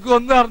കുറിച്ച് എനിക്ക്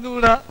ഒന്നും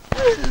അറിഞ്ഞുകൂടാ.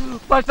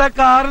 പക്ഷെ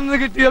കാറിൽ നിന്ന്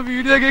കിട്ടിയ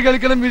വീഡിയോ ഗെയിം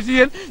കളിക്കുന്ന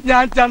മെഷീൻ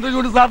ഞാൻ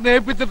ചന്ദ്രചൂട് സാറിനെ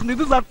ഏൽപ്പിച്ചിട്ടുണ്ട്.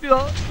 ഇത്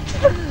സത്യമോ?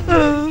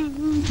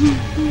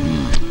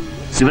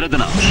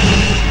 ശിവരത്ന,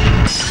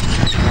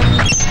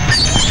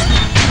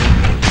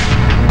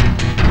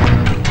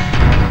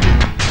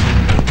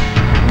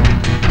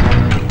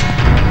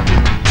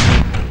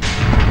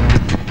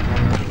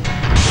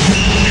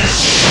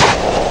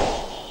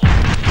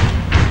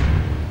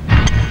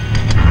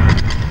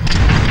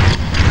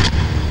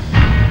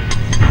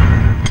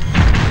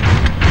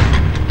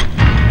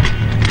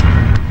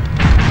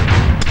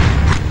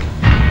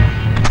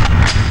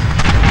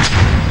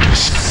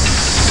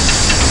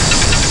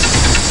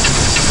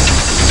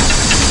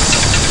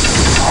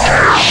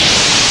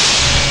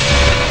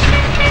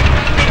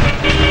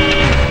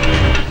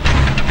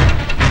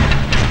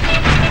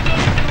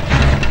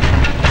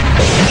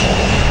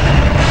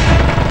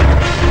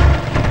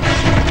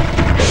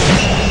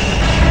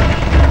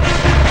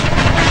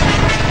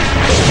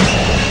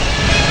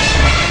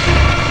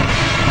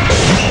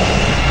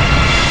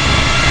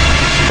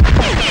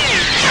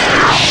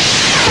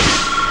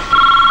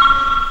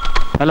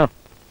 ഹലോ.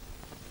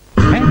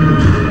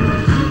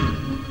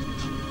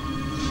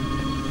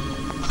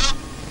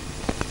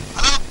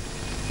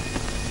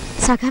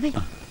 സഖാവേ,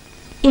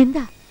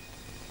 എന്താ?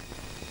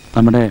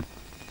 നമ്മുടെ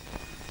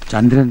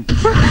ചന്ദ്രൻ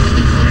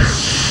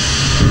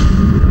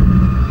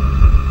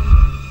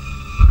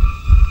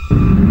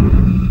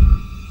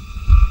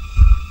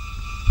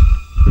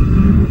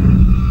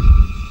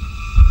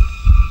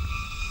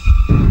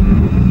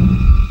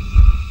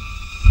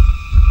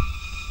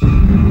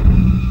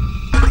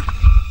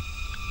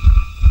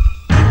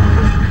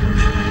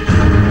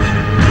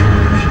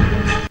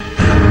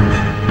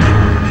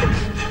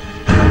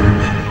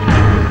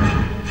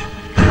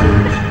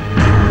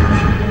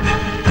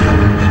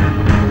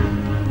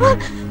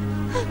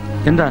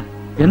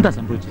എന്താ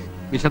സംഭവിച്ചത്?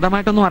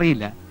 വിശദമായിട്ടൊന്നും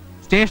അറിയില്ല.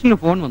 സ്റ്റേഷനിൽ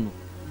ഫോൺ വന്നു.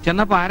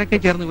 ചെന്നപ്പോ ആരൊക്കെ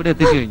ചേർന്ന് ഇവിടെ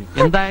എത്തിച്ചു കഴിഞ്ഞു.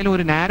 എന്തായാലും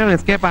ഒരു നാരോ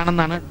എസ്കേപ്പ്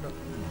ആണെന്നാണ്.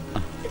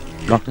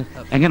 ഡോക്ടർ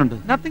എങ്ങനെയുണ്ട്?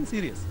 Nothing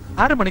serious.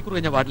 1/2 മണിക്കൂർ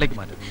കഴിഞ്ഞ വാർഡിലേക്ക്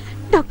മാറ്റും.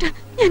 ഡോക്ടർ,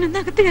 ഞാനൊന്ന്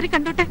അകത്ത് കയറി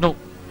കണ്ടോട്ടെ? No,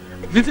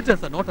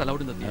 visitors are not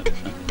allowed in the theatre.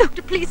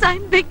 Doctor please, I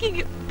am begging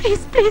U.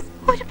 Please please,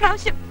 ഒരു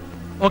പ്രാവശ്യം.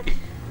 ഓക്കേ,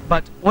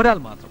 ബട്ട് ഒരാൾ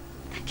മാത്രം.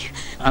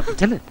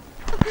 ചെല്ല്.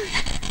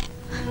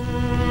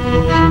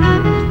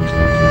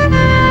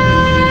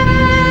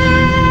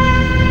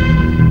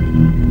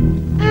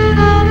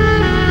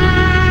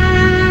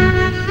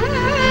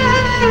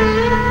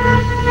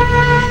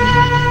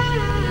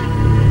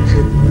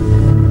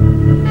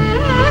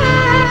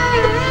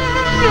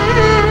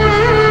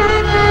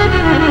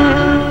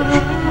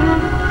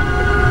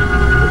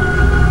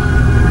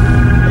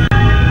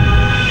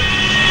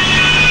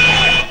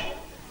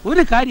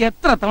 ഒരു കാര്യം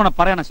എത്ര തവണ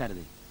പറയണം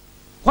ശാരദേ?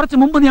 കുറച്ച്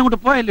മുമ്പ് നീ അങ്ങോട്ട്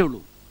പോയല്ലേ ഉള്ളൂ.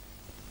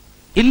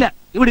 ഇല്ല,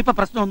 ഇവിടെ ഇപ്പൊ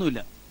പ്രശ്നമൊന്നുമില്ല.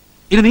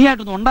 ഇത്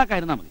നീയായിട്ടൊന്നും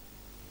ഉണ്ടാക്കാതിരുന്നാ മതി.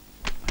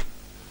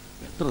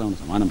 എത്ര തവണ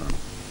സമാനം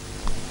പറയണം?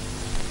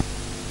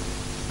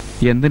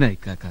 എന്തിനാ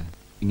ഇക്കാക്ക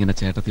ഇങ്ങനെ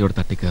ചേട്ടത്തിയോട്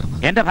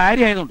തട്ടിക്കയറുന്നത്? എന്റെ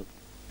ഭാര്യ ആയതുകൊണ്ട്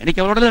എനിക്ക്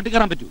അവരോട്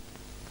തട്ടിക്കയറാൻ പറ്റൂ.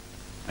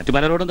 മറ്റു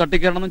പലരോടും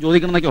തട്ടിക്കയറണമെന്നും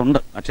ചോദിക്കണം എന്നൊക്കെ ഉണ്ട്.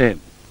 പക്ഷേ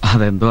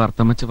അതെന്തോ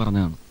അർത്ഥം വെച്ച്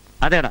പറഞ്ഞാണ്.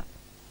 അതേടാ,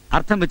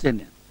 അർത്ഥം വെച്ച്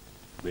തന്നെയാണ്.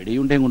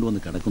 വെടിയുണ്ടയും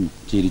കൊണ്ടുവന്ന് കിടക്കുന്നു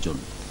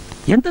ചിരിച്ചോണ്ട്.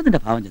 എന്താ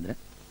നിന്റെ ഭാവം ചന്ദ്രൻ?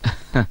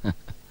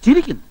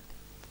 ചിരിക്കുന്നു.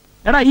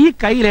 എടാ, ഈ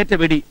കയ്യിലേറ്റ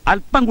വെടി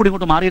അല്പം കൂടി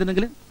ഇങ്ങോട്ട്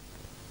മാറിയിരുന്നെങ്കിൽ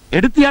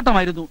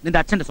എടുത്തിയാട്ടമായിരുന്നു നിന്റെ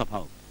അച്ഛന്റെ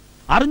സ്വഭാവം.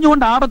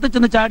 അറിഞ്ഞുകൊണ്ട് ആപത്ത്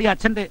ചെന്ന് ചാടിയ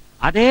അച്ഛന്റെ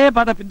അതേ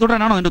പാത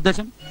പിന്തുടരാനാണോ നിന്റെ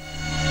ഉദ്ദേശം?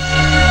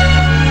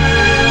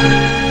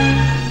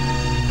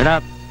 എടാ,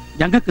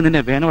 ഞങ്ങൾക്ക്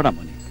നിന്നെ വേണോടാ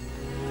മോനെ.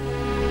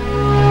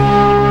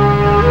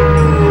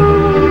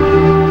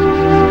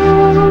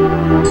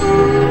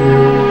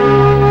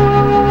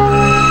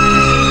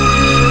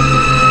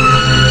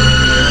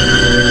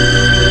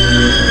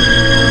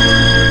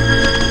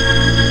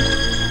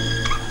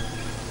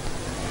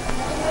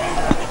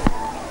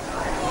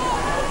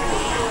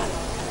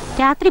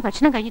 രാത്രി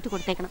ഭക്ഷണം കഴിഞ്ഞിട്ട്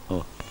കൊടുത്തേക്കണം.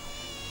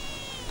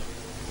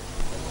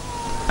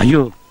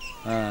 അയ്യോ,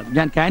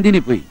 ഞാൻ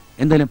ക്യാൻറ്റീനിൽ പോയി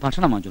എന്തായാലും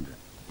ഭക്ഷണം വാങ്ങിച്ചോണ്ട്.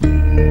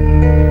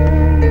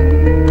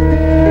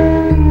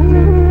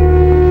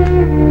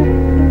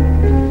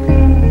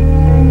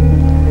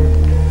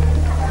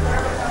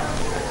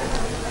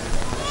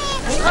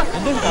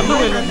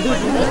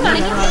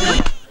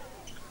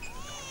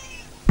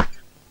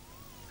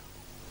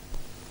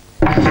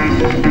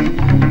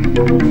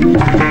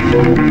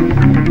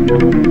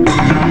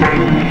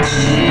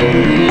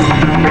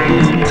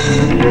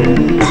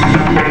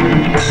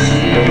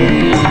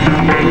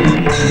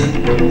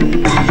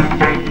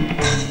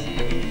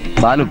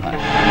 பாலு பாய்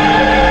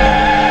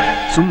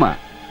சும்மா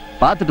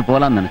பார்த்துட்டு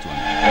போலான்னு நினைச்சு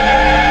வந்தேன்.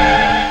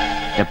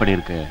 எப்படி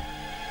இருக்கு?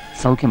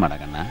 சௌக்கியமாடா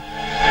கண்ணா?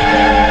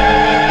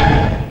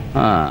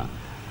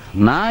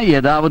 நான்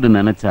ஏதாவது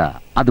நினைச்சா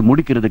அது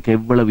முடிக்கிறதுக்கு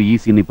எவ்வளவு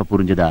ஈஸின்னு இப்ப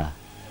புரிஞ்சுதா?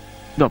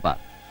 இதோப்பா,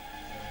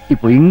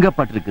 இப்போ இங்க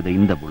பட்டிருக்குது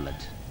இந்த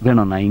புல்லட்.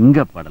 வேணும்னா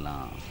இங்க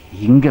படலாம்,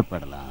 இங்க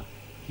படலாம்,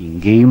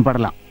 இங்கேயும்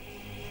படலாம்.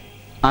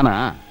 ஆனா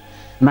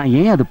நான்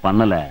ஏன் அது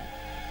பண்ணல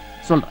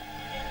சொல்றேன்.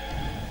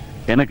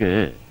 எனக்கு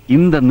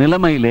இந்த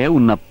நிலைமையிலே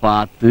உன்னை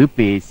பார்த்து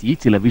பேசி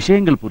சில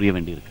விஷயங்கள் புரிய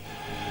வேண்டியிருக்கு.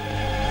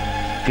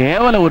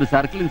 கேவல ஒரு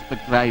சர்க்கிள்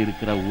இன்ஸ்பெக்டரா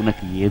இருக்கிற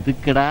உனக்கு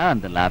எதுக்குடா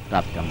அந்த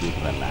லேப்டாப்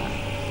கம்ப்யூட்டர் எல்லாம்?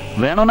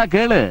 வேணும்னா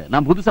கேளு,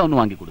 நான் புதுசா ஒண்ணு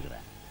வாங்கி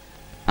கொடுக்குறேன்.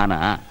 ஆனா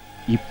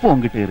இப்போ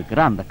உங்ககிட்ட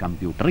இருக்கிற அந்த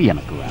கம்ப்யூட்டர்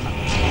எனக்கு வேணாம்.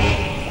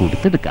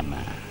 கொடுத்துடு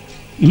கண்ணா.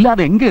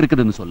 இல்லாத எங்க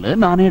இருக்குதுன்னு சொல்லு,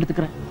 நானே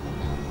எடுத்துக்கிறேன்.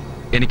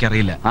 எனக்கு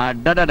அறியல.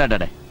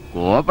 அடடடடட,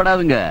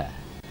 கோபப்படாதுங்க.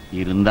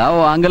 இருந்தா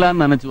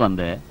வாங்கலாம்னு நினைச்சு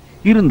வந்தேன்.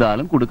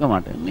 இருந்தாலும் கொடுக்க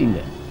மாட்டேன். நீங்க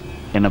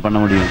என்ன பண்ண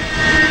முடியும்?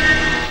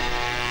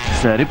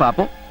 சரி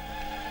பாப்போம்.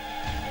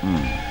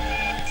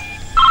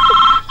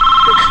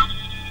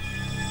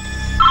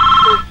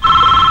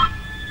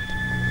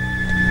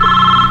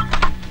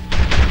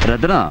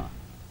 ரத்னா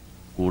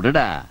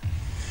கூடடா.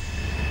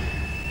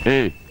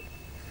 ஏய்,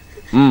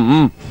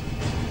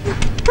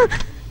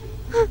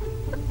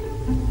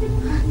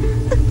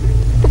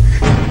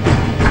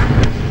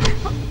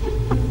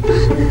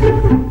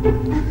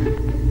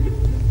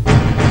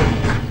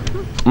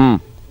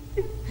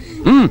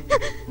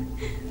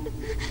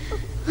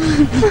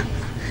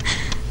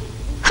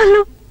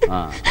 ஹலோ,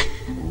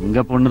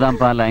 உங்க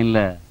பொண்ணுதான்ப்பா லைன்ல.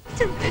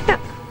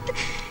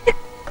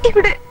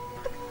 ഇവിടെ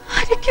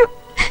ആരൊക്കെയോ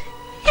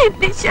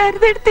എന്നെ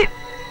ശാരദ എടുത്ത്.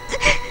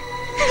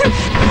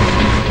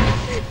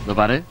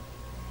 பாரு,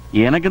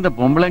 எனக்கு இந்த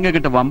பொம்பளைங்க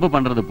கிட்ட வம்பு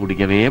பண்றது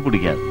பிடிக்கவே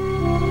பிடிக்காது.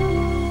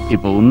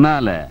 இப்ப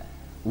உன்னால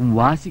உன்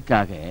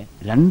வாசிக்காக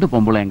 2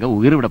 பொம்பளைங்க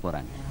உயிர் விட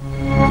போறாங்க.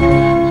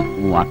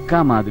 உன் அக்கா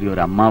மாதிரி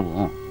ஒரு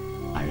அம்மாவும்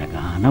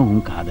அழகான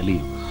உன்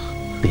காதலியும்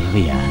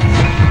தேவையா?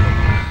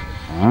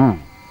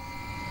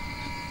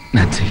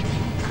 Nancy,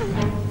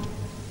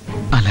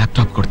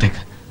 laptop கொடுத்தேங்க.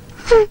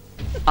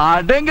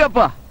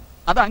 அடங்கப்பா,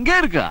 அது அங்கே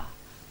இருக்கா?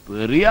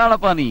 பெரிய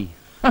ஆளப்பா நீ.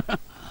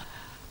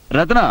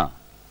 ரத்னா,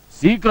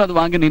 சீக்கிரம் அது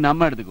வாங்கி நீ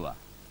நம்ம எடுத்துக்குவா.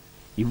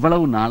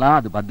 இவ்வளவு நாளா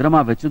அது பத்திரமா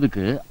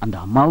வச்சதுக்கு அந்த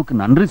அம்மாவுக்கு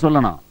நன்றி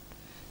சொல்லணும்.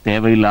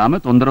 தேவையில்லாம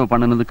தொந்தரவு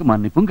பண்ணினதுக்கு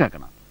மன்னிப்பும்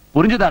கேட்கணும்.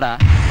 புரிஞ்சுதாடா?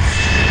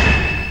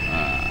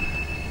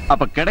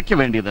 அப்ப கிடைக்க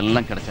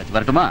வேண்டியதெல்லாம் கிடைச்சாச்சு.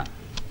 வரட்டுமா?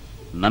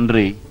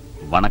 நன்றி,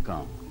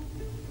 வணக்கம்,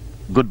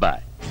 குட் பை.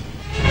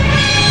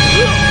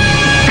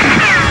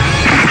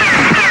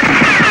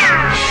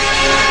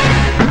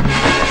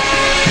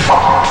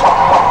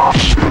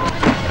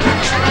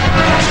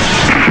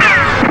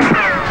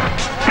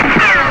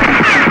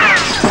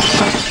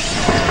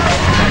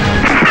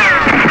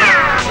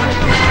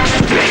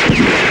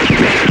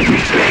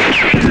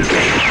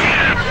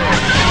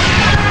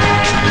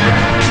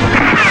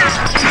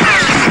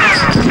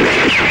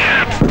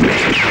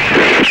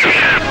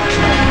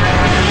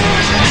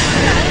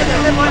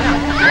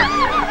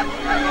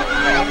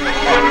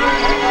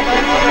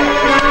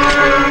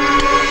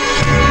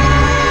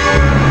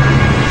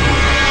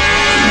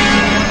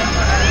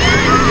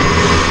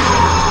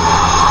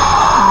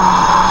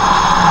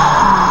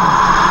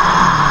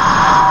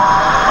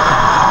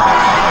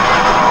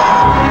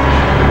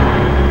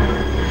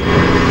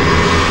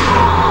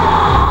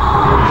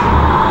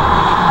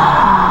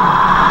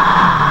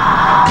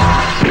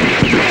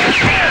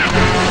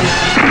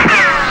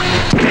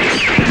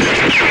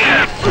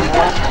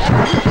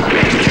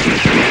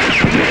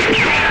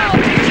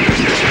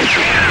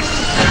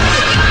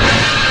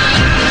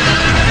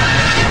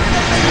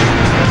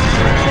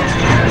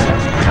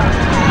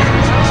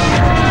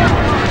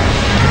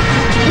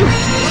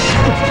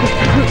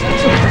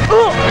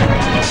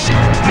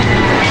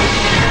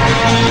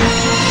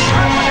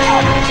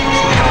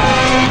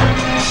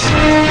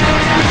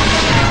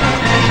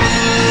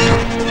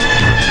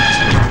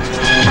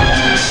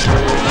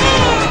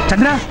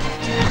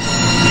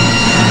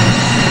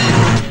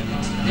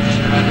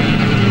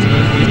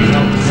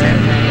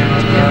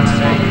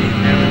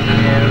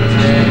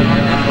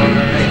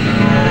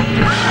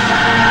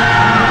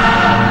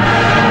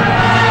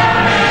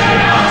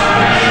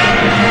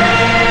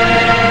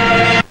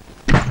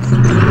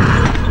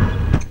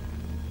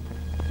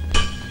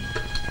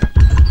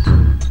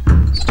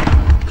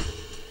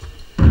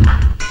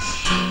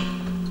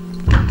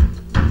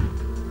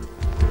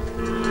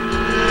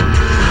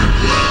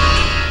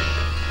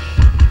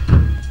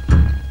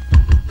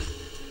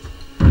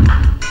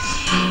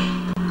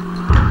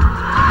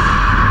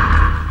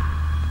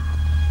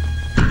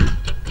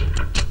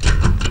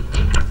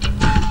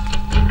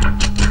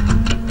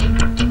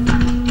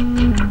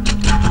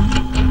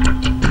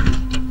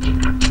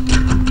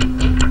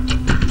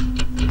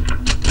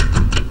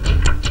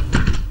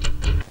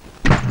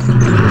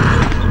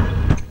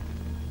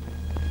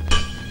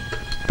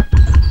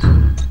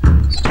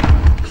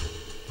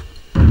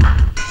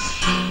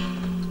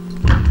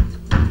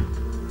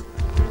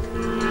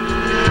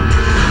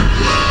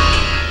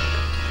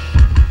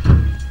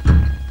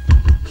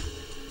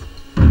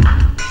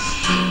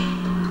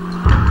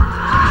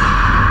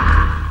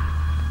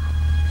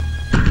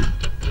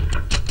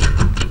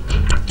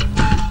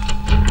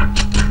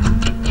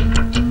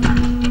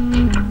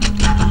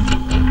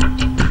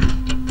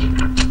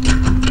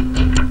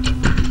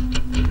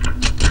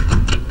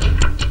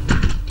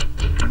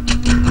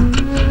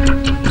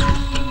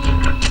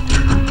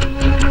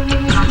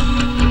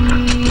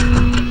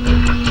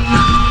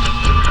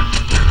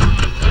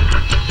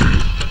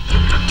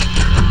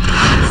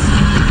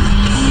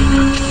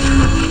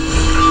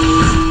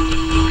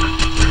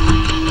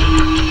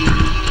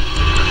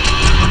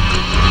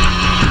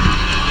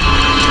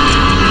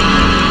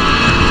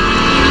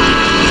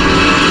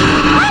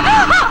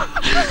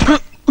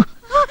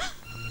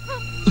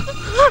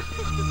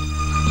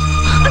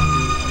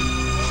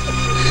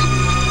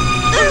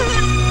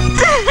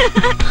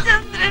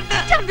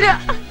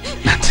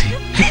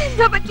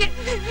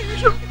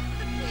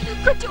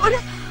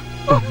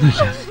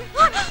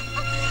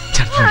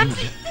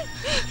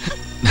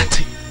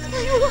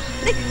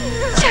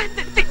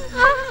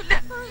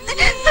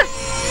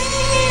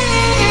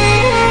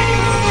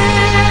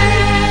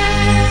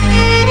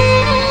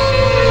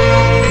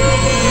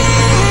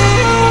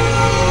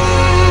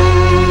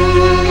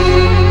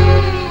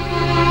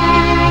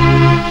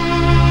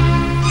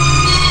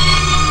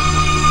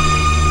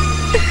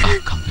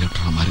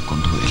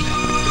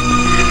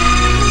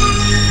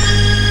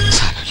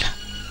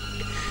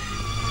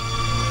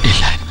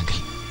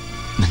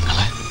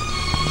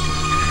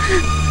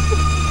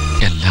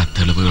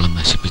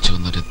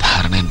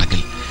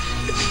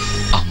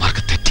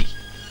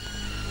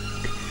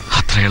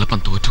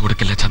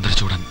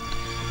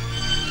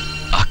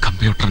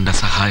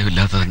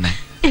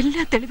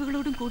 എല്ലാ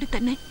തെളിവുകളോടും കൂടി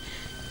തന്നെ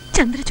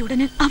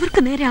ചന്ദ്രചൂഡന്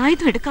അവർക്ക് നേരെ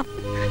ആയുധം എടുക്കാം.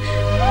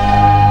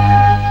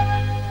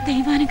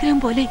 ദൈവാനുഗ്രഹം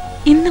പോലെ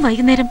ഇന്ന്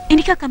വൈകുന്നേരം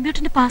എനിക്ക് ആ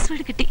കമ്പ്യൂട്ടറിന്റെ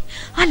പാസ്വേഡ് കിട്ടി.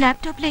 ആ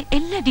ലാപ്ടോപ്പിലെ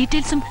എല്ലാ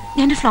ഡീറ്റെയിൽസും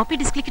ഞാൻ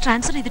ഫ്ലോപ്പി ഡിസ്കിലേക്ക്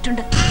ട്രാൻസ്ഫർ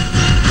ചെയ്തിട്ടുണ്ട്.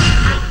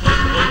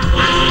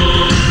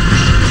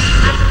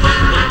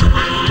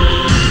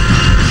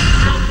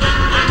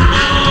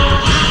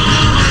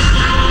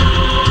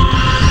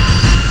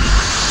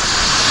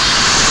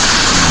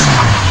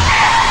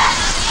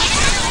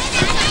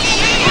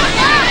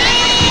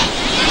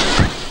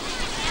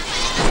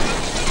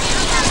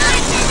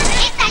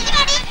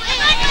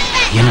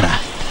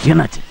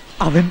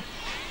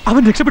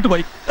 അവൻ രക്ഷപ്പെട്ടു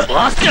പോയി.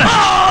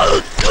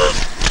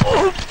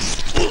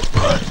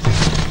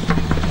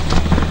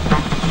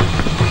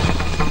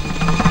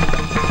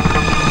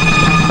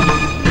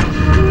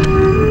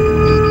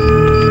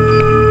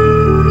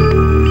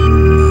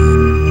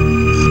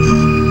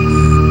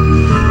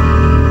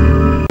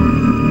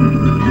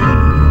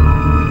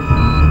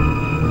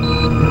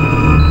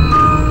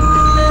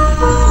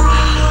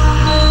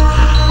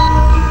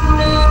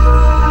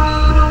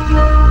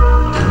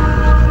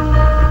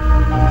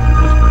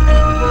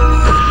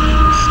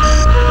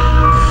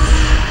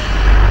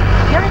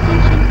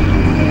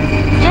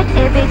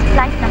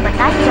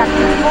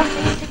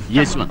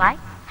 Yes, ma'am.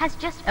 Has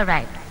just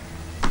arrived.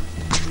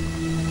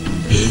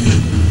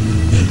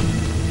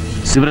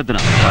 சிவரத்னா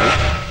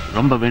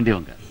ரொம்ப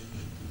வேண்டியவங்க.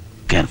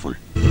 Careful.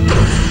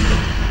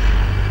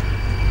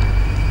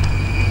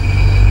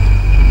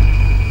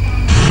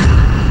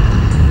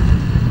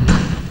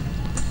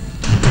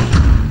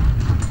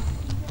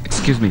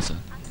 Excuse me, sir.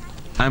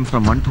 I am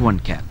from 121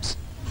 cabs.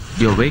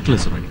 Your vehicle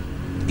is ready.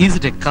 Is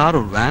it a car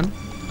or van?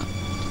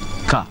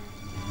 Car.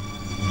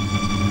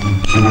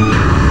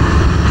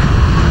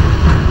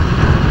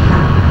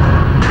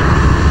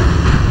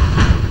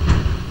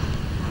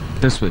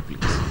 This way,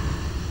 please.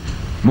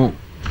 Move.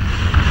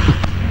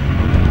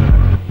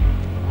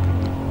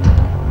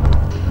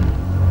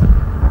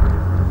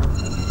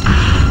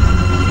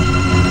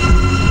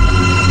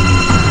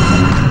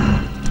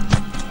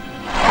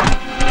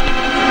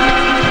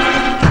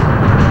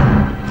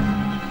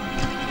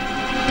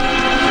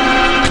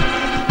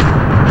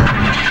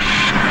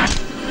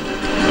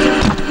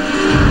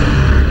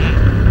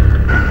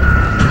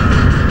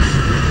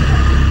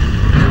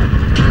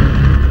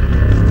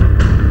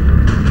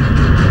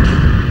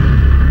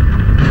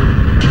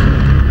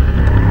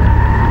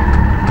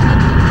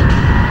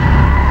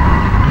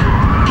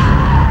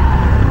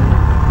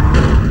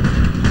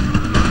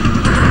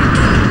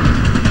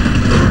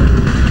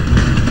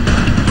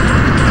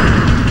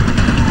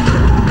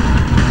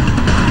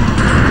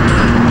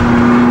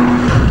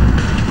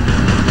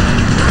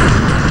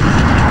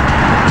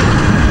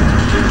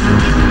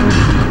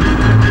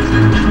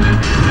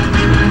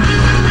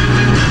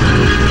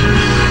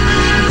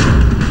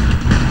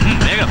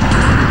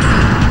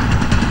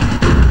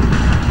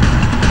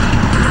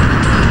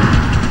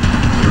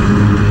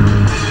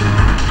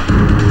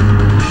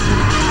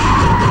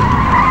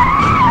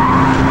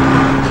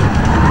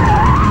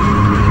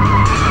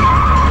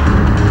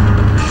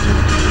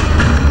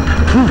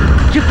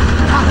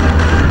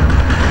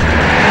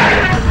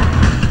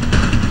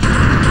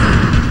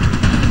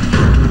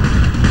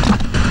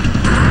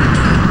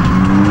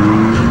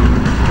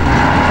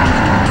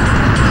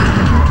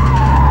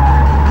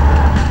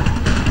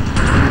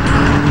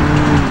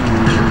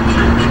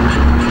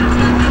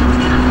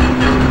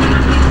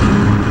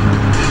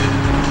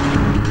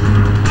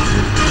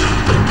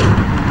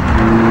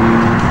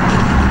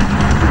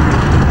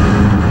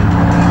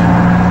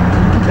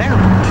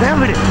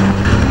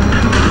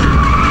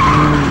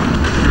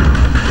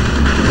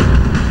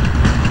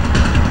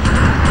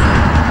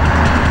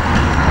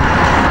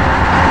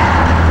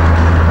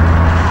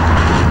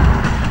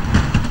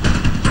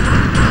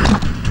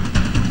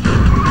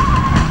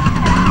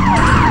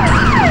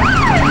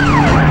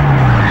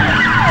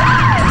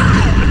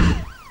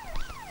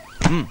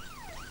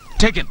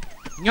 Take it.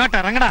 ഇങ്ങോട്ട്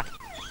ഇറങ്ങടാ.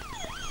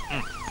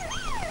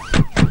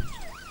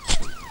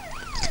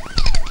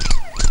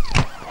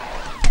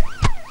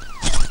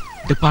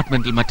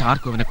 ഡിപ്പാർട്ട്മെന്റിൽ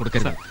മറ്റാർക്കും അവനെ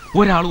കൊടുക്കരുത്.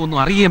 ഒരാളും ഒന്നും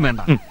അറിയുകയും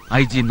വേണ്ട.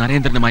 IG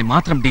നരേന്ദ്രനുമായി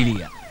മാത്രം ഡീൽ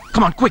ചെയ്യുക.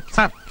 Come on quick.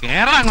 Sir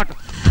Kerala അങ്ങോട്ട്.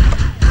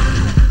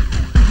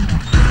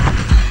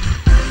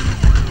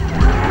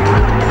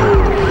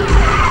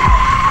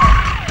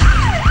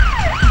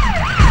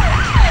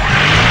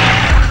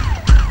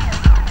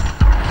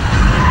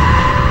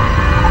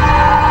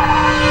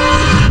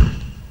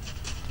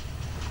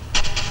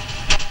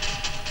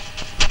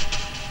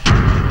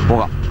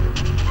 പോകാം.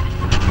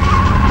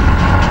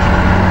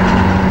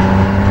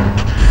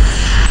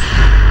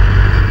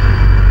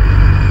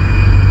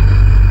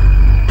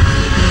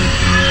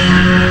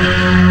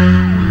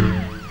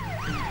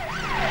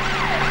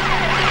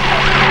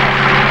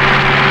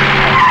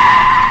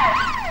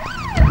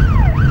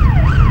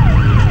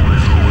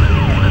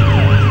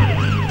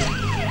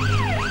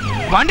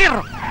 വണ്ടി ഇറ.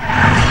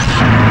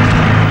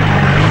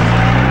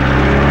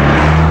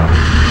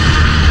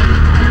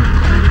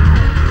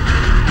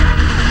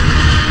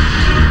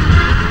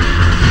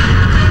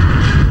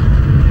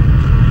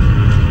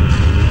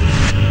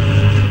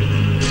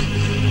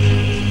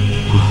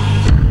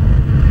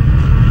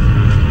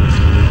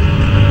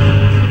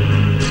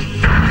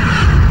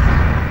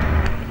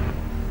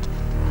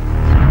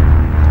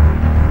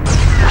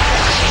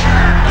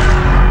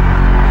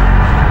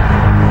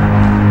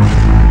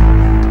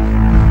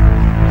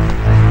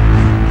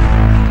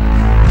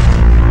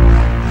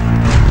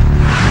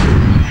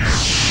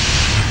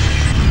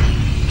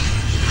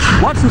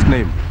 What's his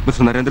name,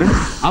 Mr. Narendra?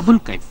 Abul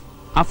Kaif.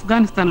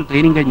 അഫ്ഗാനിസ്ഥാനിൽ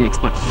ട്രെയിനിങ് കഴിഞ്ഞ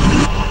expert.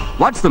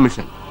 What's the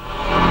mission?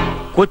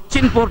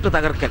 Cochin port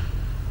തകർക്കൽ,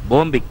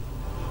 bombing.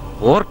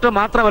 Port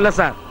മാത്രമല്ല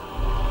സാർ,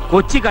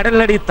 കൊച്ചി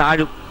കടലിനടി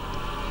താഴും.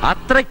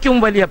 അത്രയ്ക്കും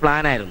വലിയ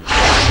പ്ലാനായിരുന്നു.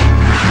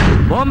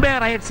 ബോംബെ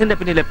റൈറ്റ്സിന്റെ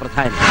പിന്നിലെ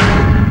പ്രധാനി,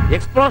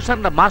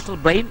 എക്സ്പ്ലോഷന്റെ master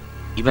brain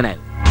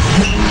ഇവനായിരുന്നു.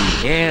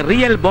 A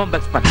real bomb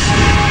expert.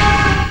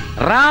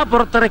 റാ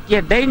പുറത്തിറക്കിയ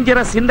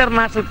ഡേഞ്ചറസ്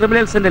ഇന്റർനാഷണൽ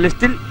ക്രിമിനൽസിന്റെ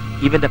ലിസ്റ്റിൽ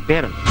ഇവന്റെ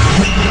പേരുണ്ട്.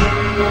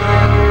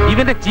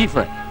 ഇവന്റെ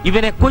ചീഫ്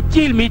ഇവനെ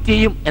കൊച്ചിയിൽ മീറ്റ്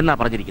ചെയ്യും എന്നാ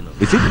പറഞ്ഞിരിക്കുന്നത്.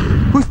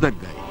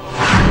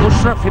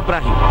 മുഷറഫ്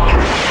ഇബ്രാഹിം.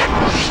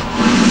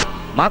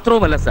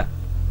 മാത്രവുമല്ല സാർ,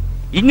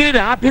 ഇങ്ങനൊരു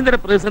ആഭ്യന്തര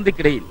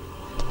പ്രതിസന്ധിക്കിടയിൽ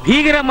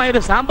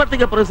ഭീകരമായൊരു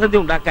സാമ്പത്തിക പ്രതിസന്ധി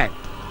ഉണ്ടാക്കാൻ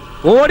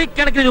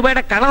കോടിക്കണക്കിന്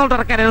രൂപയുടെ കള്ളനോട്ട്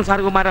ഇറക്കാനായിരുന്നു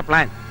സാർകുമാരുടെ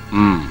പ്ലാൻ.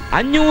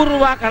 500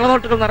 രൂപ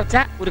കള്ളനോട്ടുകൾ നിറച്ച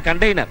ഒരു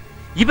കണ്ടെയ്നർ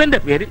ഇവന്റെ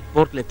പേരിൽ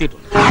പോർട്ടിൽ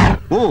എത്തിയിട്ടുണ്ട്.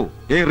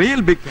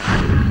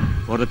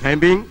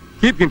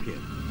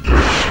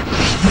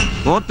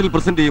 പോർട്ടിൽ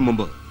പ്രസന്റ് ചെയ്യും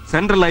മുമ്പ്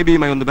സെൻട്രൽ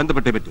IBയുമായി ഒന്ന്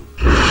ബന്ധപ്പെട്ടേ പറ്റൂ.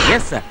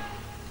 Yes sir.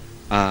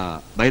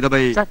 By the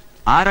by,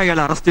 ആരാ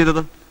അയാളെ അറസ്റ്റ്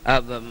ചെയ്തത്?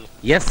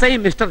 SI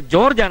മിസ്റ്റർ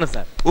ജോർജ് ആണ്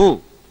sir. Oh,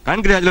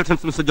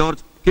 congratulations mister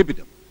George. Keep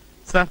it up.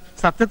 Sir,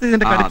 സത്യത്തിൽ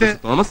ഇതിന്റെ credit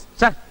Thomas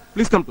sir,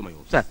 please come to my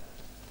office.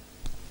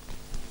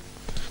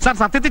 Sir,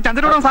 സത്യത്തിൽ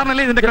ചന്ദ്രനോടൻ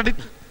സാറിനല്ലേ ഇതിന്റെ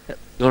ക്രെഡിറ്റ്?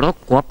 എടോ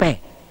കോപ്പേ,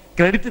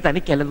 ക്രെഡിറ്റ്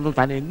തനിക്കല്ലെന്നും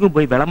താൻ എങ്ങും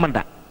പോയി വിളമ്പണ്ട.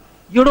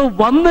 എടോ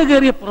വന്നു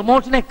കയറിയ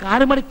പ്രൊമോഷനെ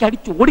കാലുമണിക്ക്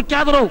അടിച്ച്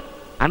ഓടിക്കാതോ.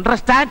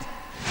 അണ്ടർസ്റ്റാൻഡ്?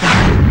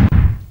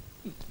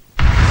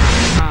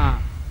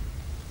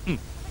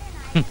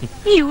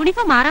 ഈ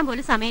യൂണിഫോം മാറാൻ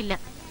പോലും സമയമില്ല.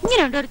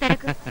 ഇങ്ങനെയുണ്ടോ ഒരു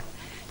തിരക്ക്?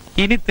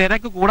 ഇനി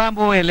തിരക്ക് കൂടാൻ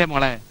പോവല്ലേ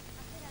മോളെ.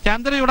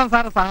 ചന്ദ്രചൂഡൻ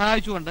സാറ്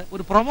സഹായിച്ചുകൊണ്ട്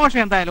ഒരു പ്രൊമോഷൻ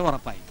എന്തായാലും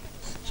ഉറപ്പായി.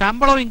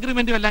 ശമ്പളവും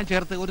ഇൻക്രിമെന്റും എല്ലാം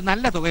ചേർത്ത് ഒരു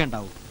നല്ല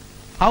തുകയുണ്ടാവും.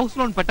 ഹൗസ്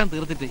ലോൺ പെട്ടെന്ന്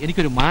തീർത്തിട്ട്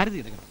എനിക്കൊരു മാരുതി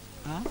എടുക്കണം.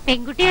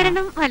 പെൺകുട്ടി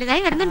ഒരെണ്ണം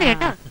വലുതായി വരുന്നുണ്ട്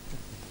കേട്ടോ.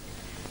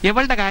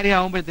 ഇവളുടെ കാര്യം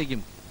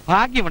ആവുമ്പോഴത്തേക്കും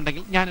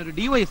ഭാഗ്യമുണ്ടെങ്കിൽ ഞാനൊരു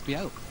DYSP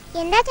ആകും.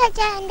 എന്താ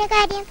ചോദിച്ചാ എന്റെ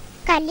കാര്യം?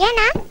 കല്യാണ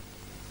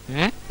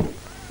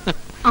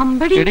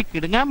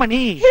കിടുങ്ങാൻ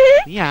മണി,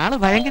 നീ ആള്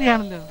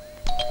ഭയങ്കരയാണല്ലോ.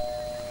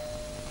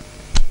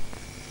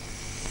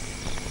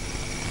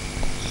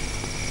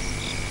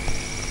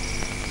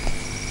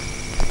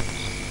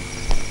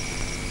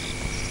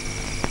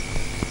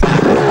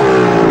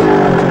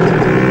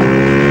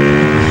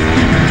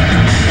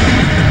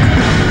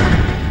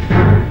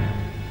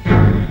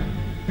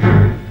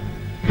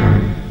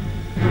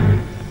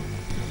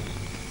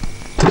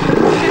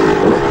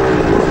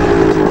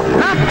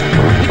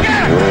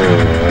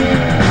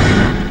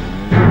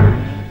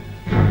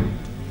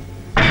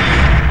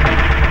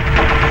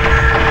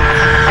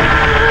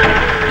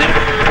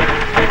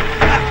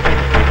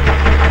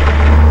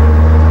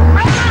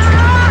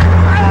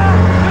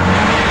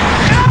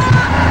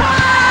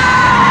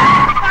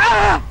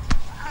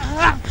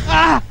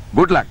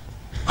 Good luck.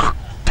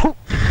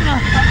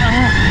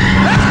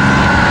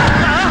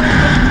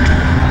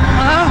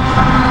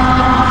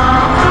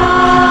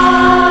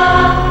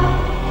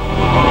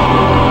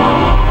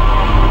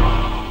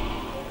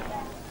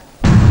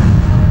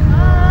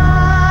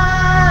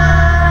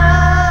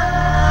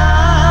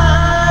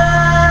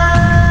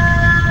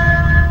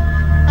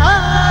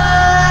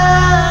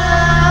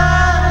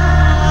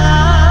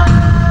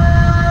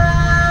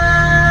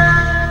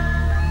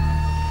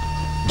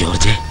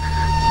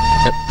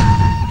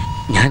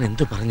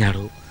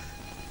 പറഞ്ഞാടോ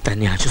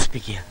തന്നെ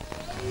ആശ്വസിപ്പിക്കുക.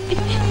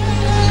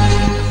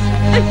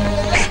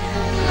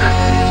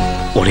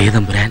 ഒരേ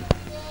തമ്പുരാൻ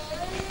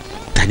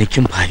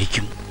തനിക്കും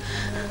ഭാര്യയ്ക്കും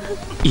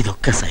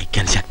ഇതൊക്കെ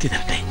സഹിക്കാൻ ശക്തി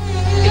തരട്ടെ.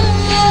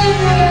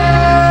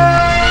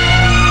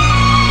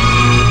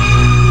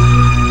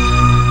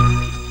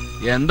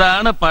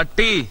 എന്താണ്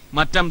പട്ടി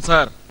മറ്റം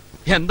സാർ?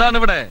 എന്താണ്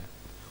ഇവിടെ?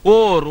 ഓ,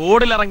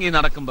 റോഡിലിറങ്ങി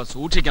നടക്കുമ്പോ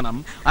സൂക്ഷിക്കണം,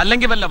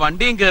 അല്ലെങ്കിൽ വല്ല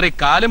വണ്ടിയും കയറി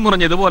കാലും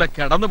മുറിഞ്ഞ് ഇതുപോലെ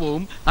കിടന്നു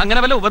പോവും, അങ്ങനെ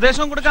വല്ല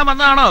ഉപദേശവും കൊടുക്കാൻ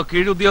വന്നതാണോ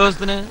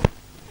കീഴുദ്യോഗസ്ഥന്?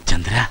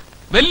 ചന്ദ്ര,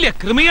 വലിയ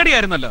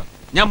ക്രിമിയടിയായിരുന്നല്ലോ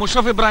ഞാൻ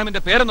മുഷഫ്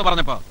ഇബ്രാഹിമിന്റെ പേരെന്ന്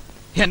പറഞ്ഞപ്പോ.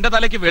 എന്റെ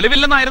തലയ്ക്ക്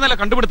വെളിവില്ലെന്നായിരുന്നല്ലോ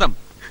കണ്ടുപിടുത്തം.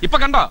 ഇപ്പൊ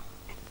കണ്ടോ?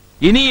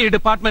 ഇനി ഈ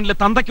ഡിപ്പാർട്ട്മെന്റിൽ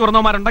തന്തയ്ക്ക്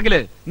ഉറന്നവന്മാരുണ്ടെങ്കിൽ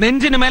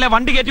നെഞ്ചിന് മേലെ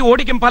വണ്ടി കയറ്റി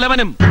ഓടിക്കും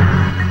പലവനും.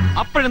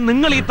 അപ്പോഴും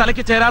നിങ്ങൾ ഈ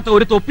തലയ്ക്ക് ചേരാത്ത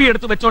ഒരു തൊപ്പി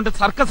എടുത്ത് വെച്ചോണ്ട്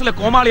സർക്കസിലെ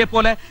കോമാളിയെ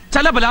പോലെ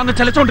ചലബലാന്ന്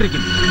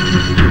ചലച്ചോണ്ടിരിക്കും.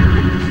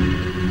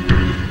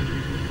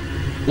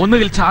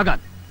 ഒന്നുകിൽ ചാകാൻ,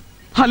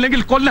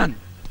 അല്ലെങ്കിൽ കൊല്ലാൻ.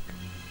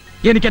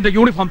 എനിക്ക് എന്റെ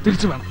യൂണിഫോം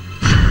തിരിച്ചു വേണം.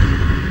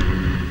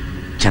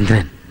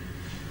 ചന്ദ്രൻ,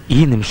 ഈ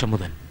നിമിഷം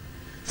മുതൽ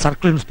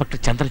സർക്കിൾ ഇൻസ്പെക്ടർ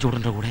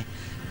ചന്ദ്രചൂഡന്റെ കൂടെ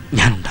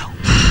ഞാനുണ്ടാവും.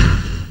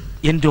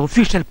 എന്റെ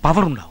ഒഫീഷ്യൽ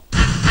പവർ ഉണ്ടാവും.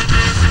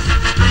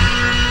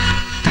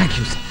 Thank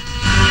you sir.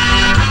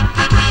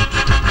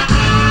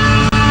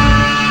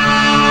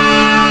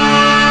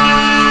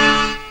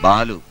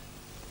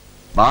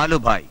 Balu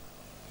bhai,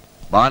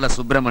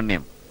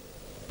 Balasubrahmanyam,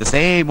 the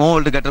same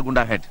old gutter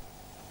gunda head.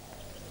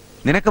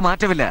 നിനക്ക്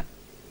മാറ്റമില്ല.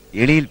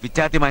 എളിയിൽ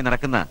പിച്ചാത്തിയുമായി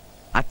നടക്കുന്ന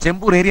ആ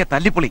ചെമ്പൂർ ഏരിയ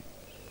തല്ലിപ്പൊളി.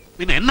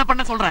 പിന്നെ என்ன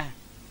பண்ண சொல்ற?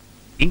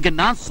 இங்க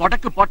நான்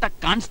சொடக்கு போட்ட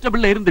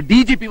கான்ஸ்டபிள்ல இருந்து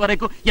டிஜிபி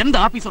வரைக்கும் எந்த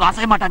ஆபீசர்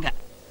அசைய மாட்டாங்க.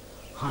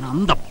 ஆனா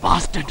அந்த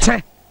பாஸ்டர்ட்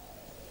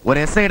ഒരു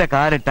എസ്ഐയുടെ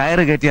കാല്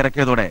ടയർ കയറ്റി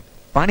ഇറക്കിയതോടെ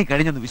പണി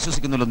കഴിഞ്ഞെന്ന്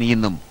വിശ്വസിക്കുന്നുള്ളൂ നീ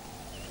ഇന്നും?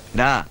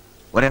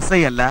 ഒരു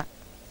എസ്ഐ അല്ല,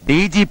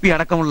 DGP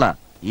അടക്കമുള്ള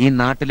ഈ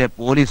നാട്ടിലെ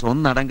പോലീസ്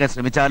ഒന്നടങ്കം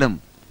ശ്രമിച്ചാലും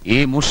ഈ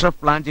മുഷറഫ്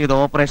പ്ലാൻ ചെയ്ത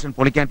ഓപ്പറേഷൻ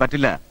പൊളിക്കാൻ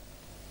പറ്റില്ല.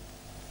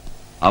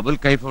 അബുൽ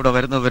കൈഫ് ഇവിടെ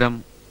വരുന്ന വിവരം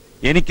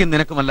എനിക്കും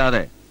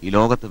നിനക്കുമല്ലാതെ ഈ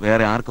ലോകത്ത്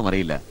വേറെ ആർക്കും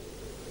അറിയില്ല.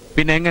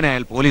 പിന്നെ എങ്ങനെ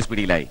അയാൾ പോലീസ്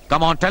പിടിയിലായി?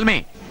 Come on tell me.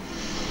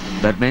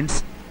 That means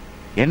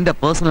എന്റെ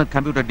പേഴ്സണൽ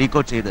കമ്പ്യൂട്ടർ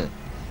ഡീകോഡ് ചെയ്ത്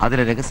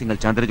അതിലെ രഹസ്യങ്ങൾ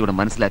ചന്ദ്രചൂഡൻ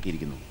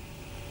മനസ്സിലാക്കിയിരിക്കുന്നു.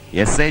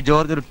 എസ്ഐ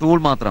ജോർജ് ഒരു ടൂൾ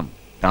മാത്രം,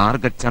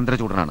 ടാർഗറ്റ്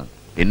ചന്ദ്രചൂഡനാണ്.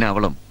 പിന്നെ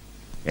അവളും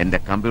എന്റെ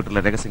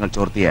കമ്പ്യൂട്ടറിലെ രഹസ്യങ്ങൾ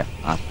ചോർത്തിയ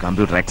ആ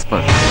കമ്പ്യൂട്ടർ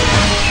എക്സ്പെർട്ട്.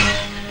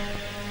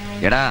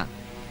 എടാ,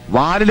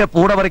 വാലിലെ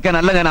പൂട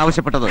പറിക്കാനല്ല ഞാൻ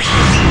ആവശ്യപ്പെട്ടത്,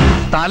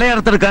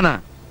 തലയറുത്തെടുക്കാനാ.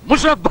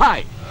 முஷரப்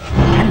பாய்,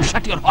 can you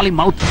shut your holy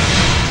mouth?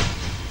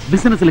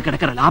 பிசினஸ்ல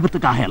கிடைக்கிற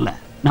லாபத்துக்காக அல்ல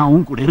நான்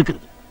உன் கூட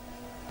இருக்கிறது.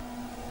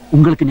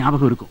 உங்களுக்கு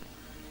ஞாபகம் இருக்கும்,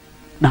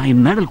 நான்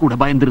என் நிழல் கூட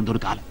பயந்திருந்த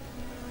ஒரு காலம்.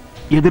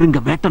 எதிருங்க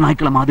வேட்ட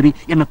நாய்க்களை மாதிரி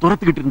என்ன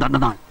துரத்துக்கிட்டு இருந்த அந்த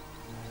நாள்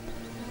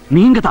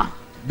நீங்க தான்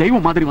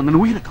தெய்வம் மாதிரி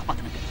வந்து உயிரை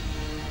காப்பாத்துனீங்க.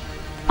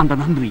 அந்த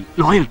நன்றி,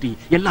 லாயல்டி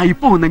எல்லாம்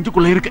இப்போ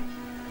நெஞ்சுக்குள்ள இருக்கு.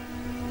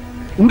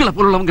 உங்களை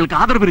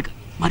போலுள்ளவங்களுக்கு ஆதரவு இருக்கு,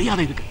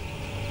 மரியாதை இருக்கு.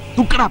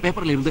 துக்கடா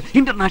பேப்பர்ல இருந்து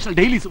இன்டர்நேஷனல்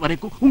டெய்லிஸ்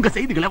வரைக்கும் உங்க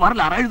செய்திகளை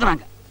வரலாறு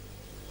எழுதுறாங்க.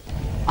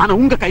 ஆனா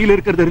உங்க கையில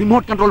இருக்கிறது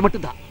ரிமோட் கண்ட்ரோல்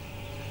மட்டும்தான்.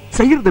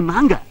 செய்யறது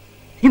நாங்க,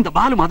 இந்த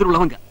பாலு மாதிரி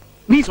உள்ளவங்க.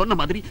 நீ சொன்ன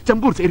மாதிரி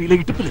செம்பூர் சேரியில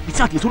இட்டுப்புல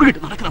பிசாத்தி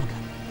சுருகிட்டு நடக்கிறவங்க.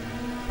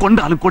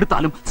 கொண்டாலும்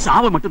கொடுத்தாலும்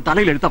சாவை மட்டும்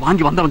தலையில எடுத்த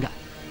வாங்கி வந்தவங்க.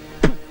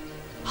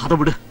 அதை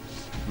விடு,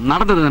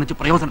 நடந்தது நினைச்சு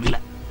பிரயோஜனம் இல்ல.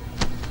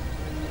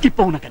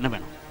 இப்ப உனக்கு என்ன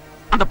வேணும்?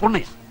 அந்த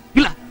பொண்ணையா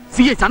இல்ல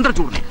CA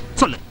ചന്ദ്രചൂഡനെ?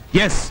 சொல்லு.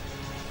 യെസ്,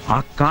 ആ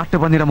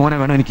കാട്ടുപന്നിയുടെ മോനെ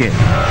വേണം എനിക്ക്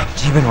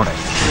ജീവനോടെ.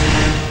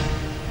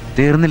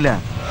 തീർന്നില്ല,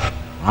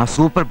 ആ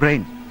സൂപ്പർ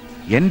ബ്രെയിൻ,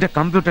 എന്റെ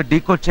കമ്പ്യൂട്ടർ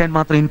ഡീകോഡ് ചെയ്യാൻ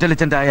മാത്രം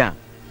ഇന്റലിജന്റ് ആയ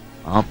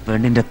ആ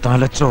പെണ്ണിന്റെ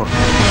തലച്ചോർ.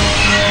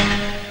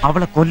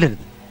 അവളെ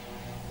കൊല്ലരുത്.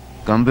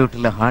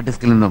 കമ്പ്യൂട്ടറിലെ ഹാർഡ്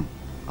ഡിസ്കിൽ നിന്നും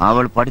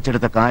അവൾ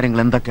പഠിച്ചെടുത്ത കാര്യങ്ങൾ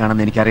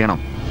എന്തൊക്കെയാണെന്ന് എനിക്കറിയണം.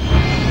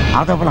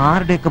 അതവൾ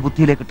ആരുടെയൊക്കെ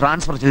ബുദ്ധിയിലേക്ക്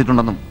ട്രാൻസ്ഫർ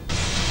ചെയ്തിട്ടുണ്ടെന്നും,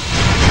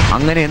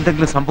 അങ്ങനെ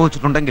എന്തെങ്കിലും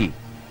സംഭവിച്ചിട്ടുണ്ടെങ്കിൽ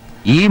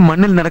ഈ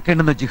മണ്ണിൽ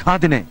നടക്കേണ്ടുന്ന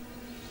ജിഹാദിനെ,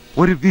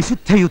 ഒരു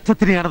വിശുദ്ധ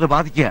യുദ്ധത്തിനെയാണത്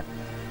ബാധിക്കുക.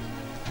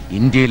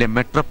 ഇന്ത്യയിലെ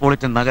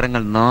മെട്രോപൊളിറ്റൻ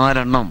നഗരങ്ങൾ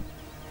 4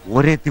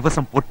 ഒരേ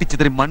ദിവസം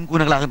പൊട്ടിച്ചിതറി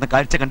മൺകൂനകളാകുന്ന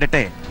കാഴ്ച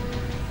കണ്ടിട്ടേ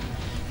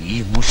ഈ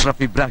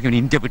മുഷറഫ് ഇബ്രാഹിമിന്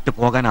ഇന്ത്യ വിട്ടു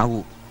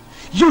പോകാനാവൂ.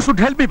 You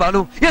should help me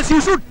Balu. Yes you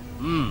should.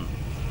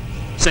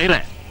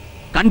 செய்றேன்,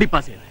 கண்டிப்பா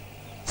செய்றேன்.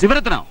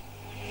 சிவரத்னம்,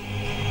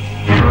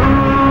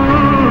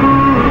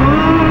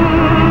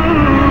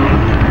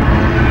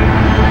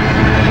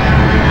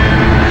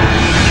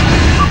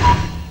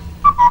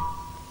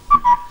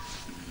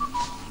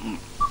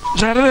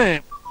 ശരദേ,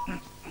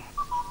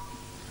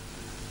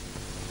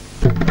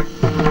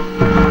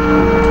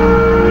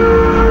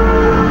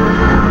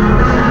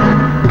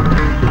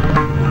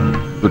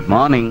 குட்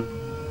மார்னிங்.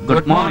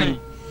 Good morning.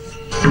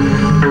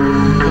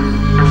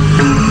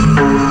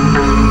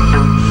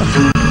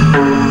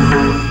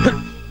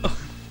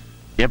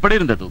 எப்படி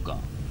இருந்த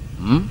தூக்கம்?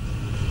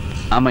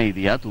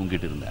 அமைதியா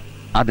தூங்கிட்டு இருந்த,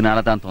 அதனால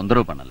தான்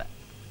தொந்தரவு பண்ணல.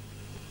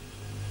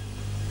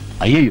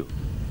 ஐயோ,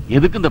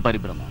 எதுக்கு இந்த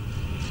பரிபிரமம்?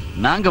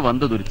 நாங்க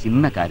வந்தது ஒரு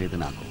சின்ன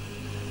காரியத்தினாக்கும்.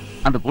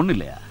 அந்த பொண்ணு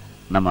இல்லையா,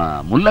 நம்ம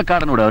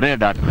முல்லக்காடனோட ஒரே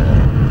டாக்டர்,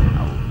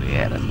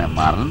 வேற என்ன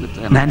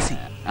மறந்துட்டேன். நான்சி.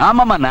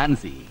 ஆமாமா,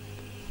 நான்சி.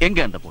 எங்க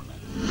அந்த பொண்ணு?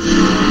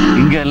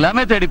 இங்க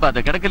எல்லாமே தேடி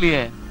பார்த்த,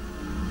 கிடைக்கலையே.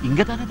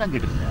 இங்க தானே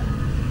தங்கிட்டு இருந்த.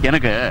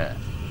 எனக்கு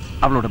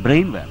அவளோட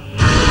பிரெயின் வேணும்,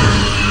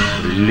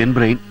 பிரில்லியன்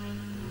பிரெயின்.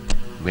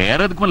 வேற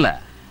எதுக்கும் இல்ல,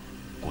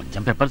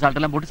 கொஞ்சம் பெப்பர் சால்ட்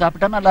எல்லாம் போட்டு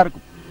சாப்பிட்டா நல்லா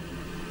இருக்கும்.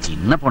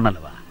 சின்ன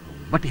பொண்ணல்லவா,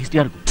 ரொம்ப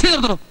டேஸ்டியா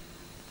இருக்கும்.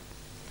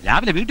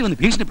 രാവിലെ വീട്ടിൽ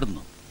വന്ന്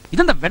ഭീഷണിപ്പെടുന്നു.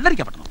 ഇതെന്താ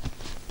വെള്ളരിക്കപ്പെട്ടണം?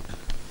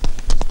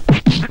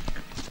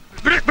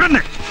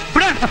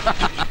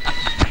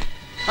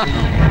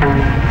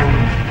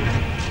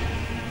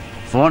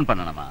 போன்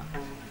பண்ணணுமா?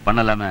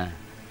 பண்ணலாமே.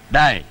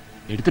 டாய்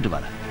எடுத்துட்டு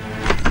வர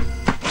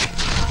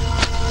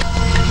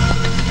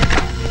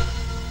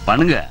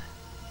பண்ணுங்க.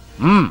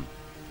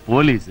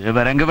 போலீஸ்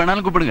வேற எங்க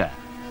வேணாலும் கூப்பிடுங்க.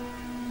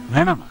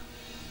 வேணாமா?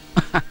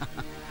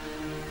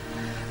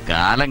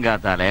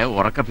 காலங்காத்தாலே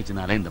உறக்க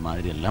பிச்சுனாலே இந்த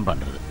மாதிரி எல்லாம்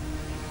பண்றது.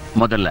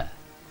 முதல்ல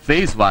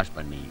ஃபேஸ் வாஷ்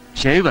பண்ணி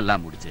ஷேவ்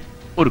எல்லாம் முடிச்சு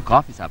ஒரு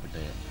காஃபி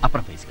சாப்பிட்டு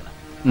அப்புறம் பேசிக்கலாம்.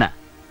 என்ன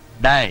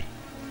டாய்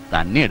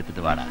தண்ணி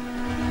எடுத்துட்டு வாடா.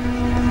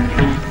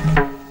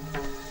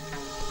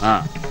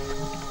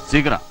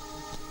 சீக்கிரம்.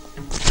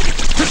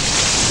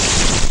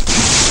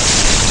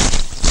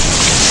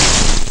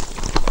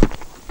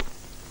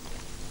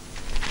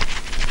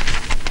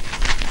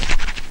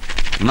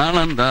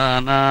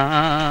 நலந்தானா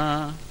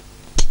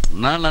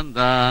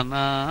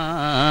நலந்தானா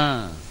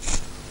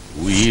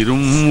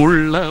உயிரும்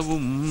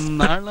உள்ளவும்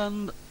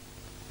நலந்த.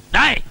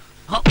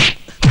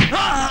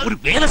 ஒரு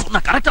வேலை சொன்னா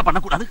கரெக்டா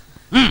பண்ணக்கூடாது.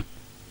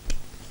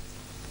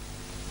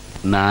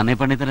 நானே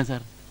பண்ணித்தரேன்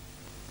சார்.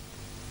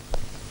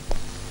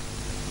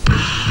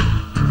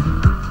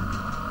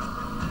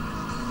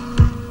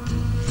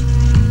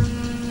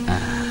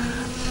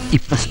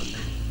 இப்ப சொல்லு,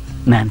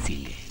 நான்சி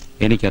எங்க?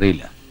 எனக்கு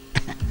அறியில்ல.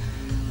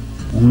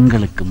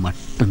 உங்களுக்கு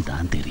மட்டும்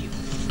தான் தெரியும்.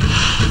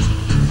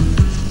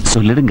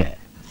 சொல்லிடுங்க,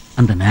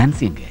 அந்த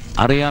நான்சி எங்க?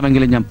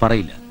 അറിയാമെങ്കിലും ഞാൻ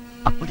പറയില്ല.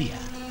 அப்படியா?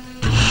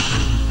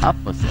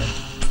 அப்ப சார்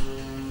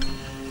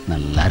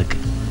நல்லா இருக்கு.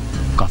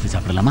 காஃபி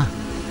சாப்பிடலாமா?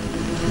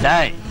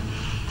 டாய்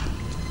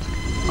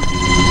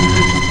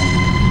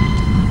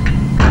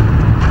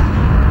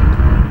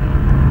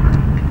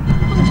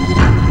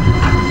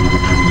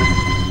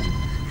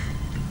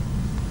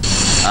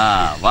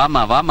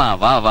வாமா வாமா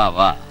வா வா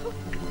வா.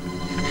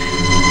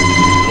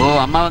 ஓ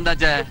அம்மா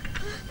வந்தாச்சே.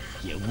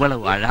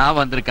 எவ்வளவு அழகா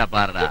வந்திருக்கா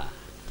பாருடா.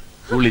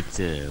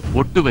 குளிச்சு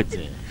பொட்டு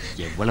வச்சு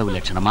எவ்வளவு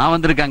லட்சணமா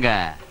வந்திருக்காங்க.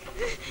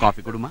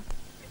 காஃபி கொடுமா?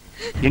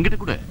 எங்கிட்ட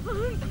கொடு.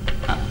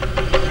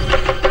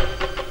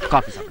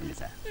 காஃபி சாப்பிடுங்க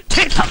சார்.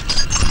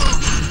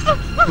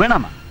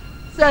 வேணாமா?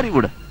 சரி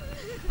விடு.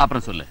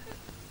 அப்புறம் சொல்லு,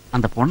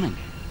 அந்த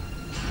பொண்ணுங்க?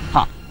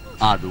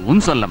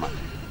 அதுவும் சொல்ல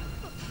மாட்டேன்.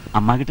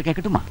 அம்மா கிட்ட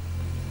கேட்கட்டுமா?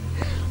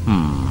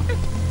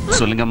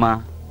 சொல்லுங்கம்மா,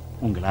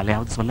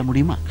 உங்களாலையாவது சொல்ல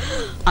முடியுமா?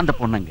 அந்த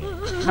பொண்ணுங்க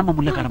நம்ம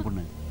முள்ளக்காரன்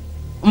பொண்ணு.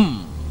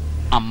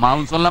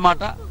 அம்மாவும் சொல்ல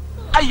மாட்டா,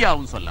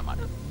 ஐயாவும் சொல்ல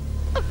மாட்டா.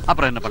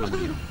 அப்புறம் என்ன பண்ண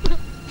முடியும்?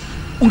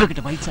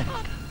 உங்ககிட்ட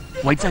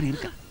ஒயிட் சாரி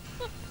இருக்கா?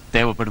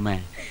 தேவைப்படுமே,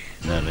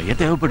 நிறைய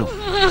தேவைப்படும்.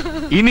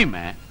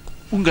 இனிமே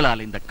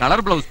உங்களால இந்த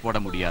கலர் பிளவுஸ் போட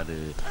முடியாது,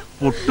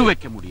 பொட்டு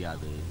வைக்க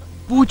முடியாது,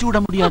 பூச்சி விட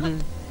முடியாது.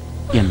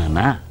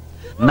 என்னன்னா,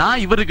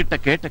 நான் இவர்கிட்ட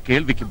கேட்ட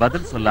கேள்விக்கு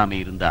பதில் சொல்லாம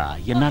இருந்தா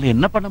என்னால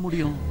என்ன பண்ண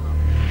முடியும்?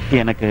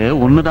 எனக்கு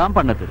ஒண்ணுதான்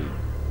பண்ண தெரியும்.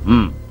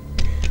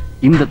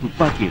 இந்த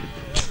துப்பாக்கி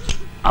எடுத்து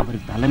அவர்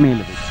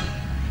தலைமையில வச்சு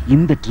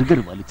இந்த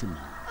ட்ரிகர் வலிச்சுன்னா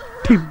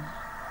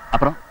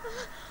அப்புறம்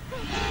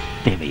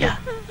தேவையா?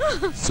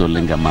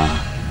 சொல்லுங்கம்மா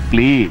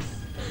ப்ளீஸ்.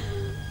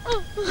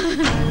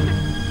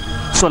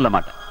 சொல்ல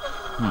மாட்டேன்.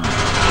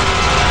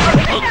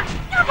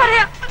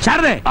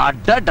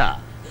 அடடா,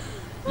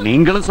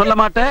 நீங்களும் சொல்ல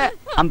மாட்டேன்,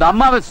 அந்த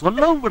அம்மாவை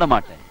சொல்லவும் விட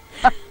மாட்டேன்.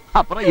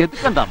 அப்புறம்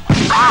எதுக்கு அந்த அம்மா?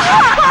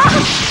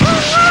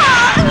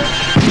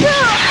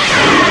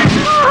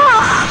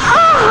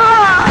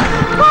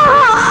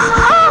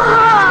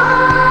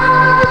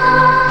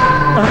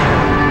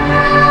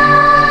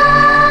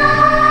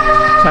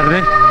 शारदे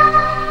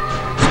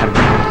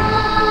शारदे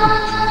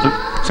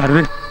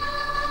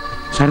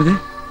शारदे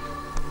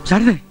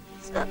शारदे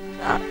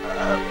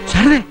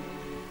शारदे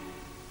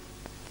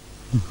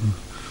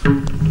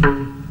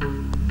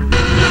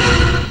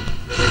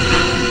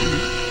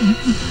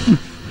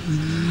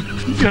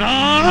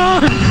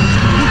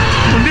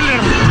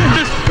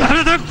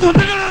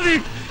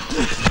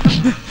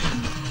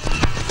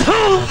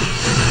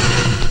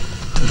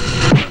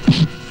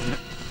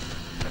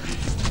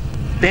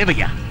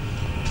தேவையா?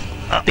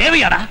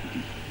 தேவையாடா?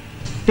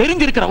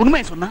 தெரிஞ்சிருக்கிற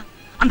உண்மையை சொன்னா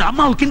அந்த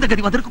அம்மாவுக்கு இந்த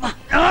கதி வந்திருக்குமா?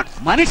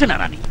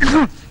 மனுஷனாடா நீ?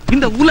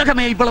 இந்த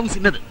உலகமே இவ்வளவு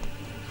சின்னது.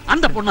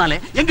 அந்த பொண்ணால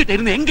எங்கிட்ட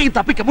இருந்து எங்கேயும்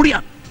தப்பிக்க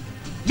முடியாது.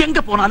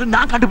 எங்க போனாலும்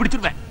நான்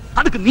கண்டுபிடிச்சிருவேன்.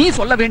 அதுக்கு நீ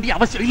சொல்ல வேண்டிய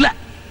அவசியம் இல்ல.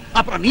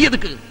 அப்புறம் நீ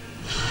எதுக்கு?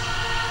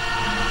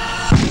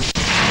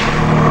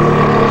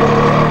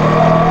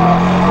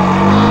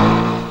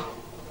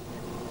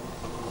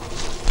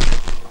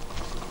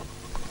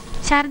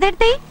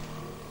 ശാരദേട്ടേ,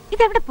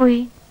 ഇതെവിടെ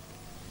പോയി?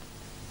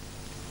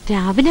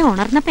 രാവിലെ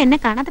ഉണർന്നപ്പോ എന്നെ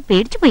കാണാതെ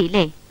പേടിച്ചു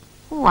പോയില്ലേ?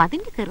 ഓ,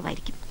 അതിന്റെ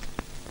കയറുവായിരിക്കും.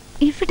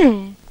 ഇവിടെ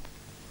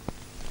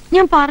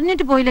ഞാൻ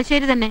പറഞ്ഞിട്ട് പോയില്ല,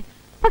 ശരി തന്നെ.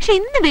 പക്ഷെ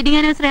ഇന്ന് വെഡിങ്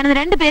ആനിവേഴ്സറി ആണെന്ന്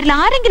രണ്ടുപേരിൽ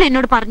ആരെങ്കിലും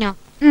എന്നോട് പറഞ്ഞോ?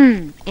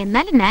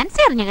 എന്നാലും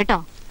നാൻസി അറിഞ്ഞു കേട്ടോ.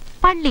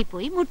 പള്ളിയിൽ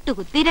പോയി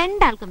മുട്ടുകുത്തി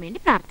രണ്ടാൾക്കും വേണ്ടി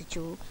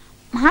പ്രാർത്ഥിച്ചു.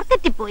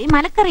 മാർക്കറ്റിൽ പോയി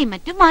മലക്കറിയും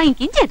മറ്റും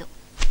വാങ്ങിക്കുകയും ചെയ്തു.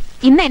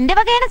 ഇന്ന് എന്റെ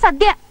വകയാണ്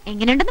സദ്യ.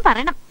 എങ്ങനെയുണ്ടെന്ന്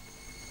പറയണം.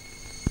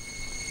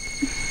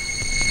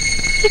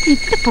 ഇത്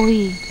ഇവിടെ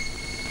പോയി.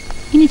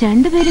 ഇനി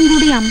രണ്ടുപേരും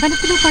കൂടി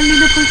അമ്പലത്തിലോ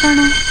പള്ളിയിലോ പോയി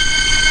കാണോ?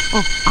 ഓ,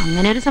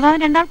 അങ്ങനെ ഒരു സ്വഭാവം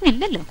രണ്ടാൾക്കും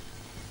ഇല്ലല്ലോ.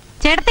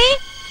 ചേട്ടത്തി,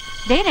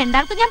 ദേ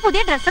രണ്ടാൾക്കും ഞാൻ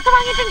പുതിയ ഡ്രസ്സൊക്കെ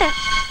വാങ്ങിയിട്ടുണ്ട്.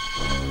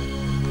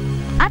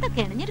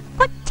 അതൊക്കെയാണ് ഞാൻ ഒരു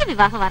കൊച്ചു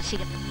വിവാഹ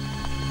വാർഷികം.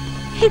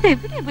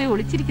 ഇതെവിടെയാ പോയി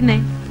ഒളിച്ചിരിക്കുന്നേ?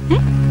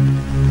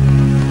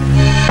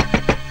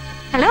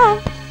 ഹലോ,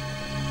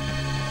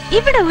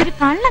 ഇവിടെ ഒരു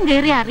കള്ളം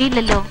കയറി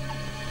അറിയില്ലല്ലോ.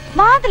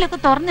 വാതിലൊക്കെ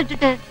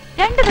തുറന്നിട്ടിട്ട്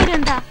രണ്ടുപേരും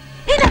എന്താ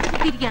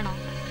ഇതിരിക്കണോ?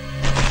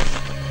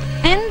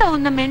 എന്താ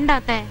ഒന്നും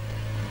മിണ്ടാത്തെ?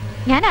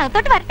 ഞാൻ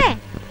അകത്തോട്ട് വരട്ടെ?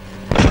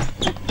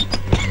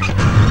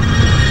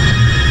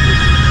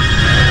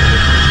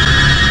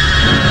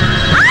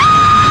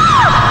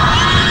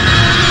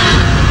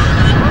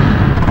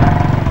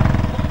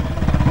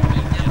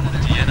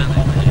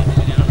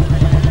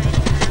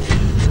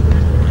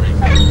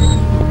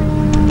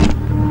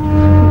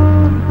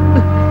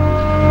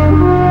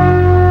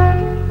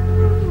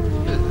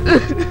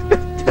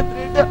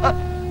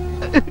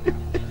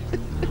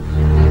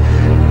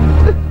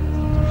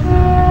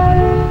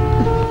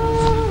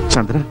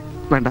 ചന്ദ്ര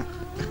വേണ്ട,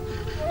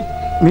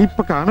 നീ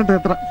ഇപ്പൊ കാണട്ടെ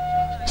എത്ര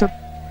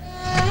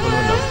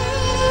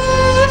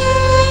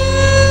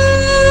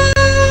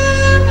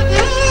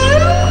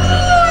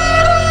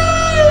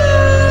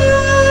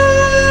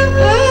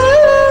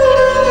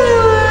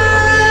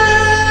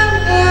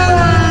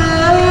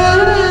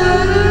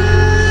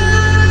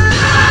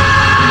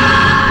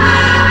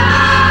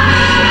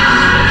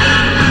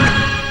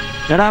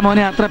എടാ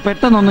മോനെ, അത്ര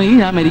പെട്ടെന്നൊന്നും ഈ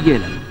ഞാൻ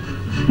മരിക്കുകയില്ല.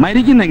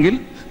 മരിക്കുന്നെങ്കിൽ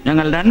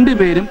ഞങ്ങൾ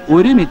രണ്ടുപേരും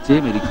ഒരുമിച്ചേ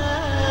മരിക്കും.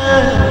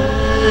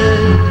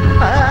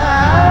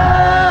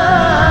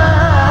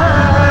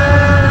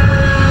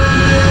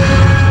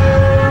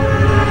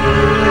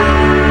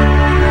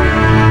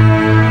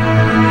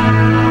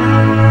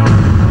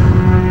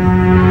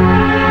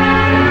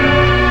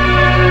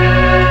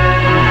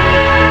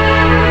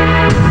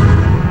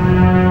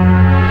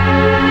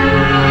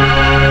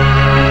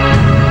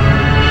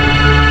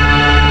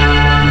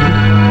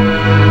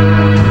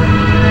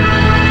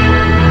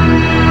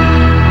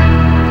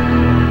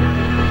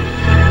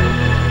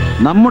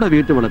 നമ്മുടെ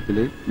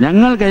വീട്ടുവളപ്പില്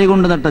ഞങ്ങൾ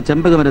കൈകൊണ്ട് നട്ട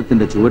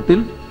ചെമ്പകമരത്തിന്റെ ചുവട്ടിൽ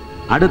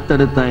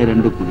അടുത്തടുത്തായ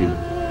 2 കുഴികൾ.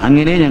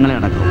 അങ്ങനെ ഞങ്ങളെ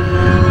അടക്കം.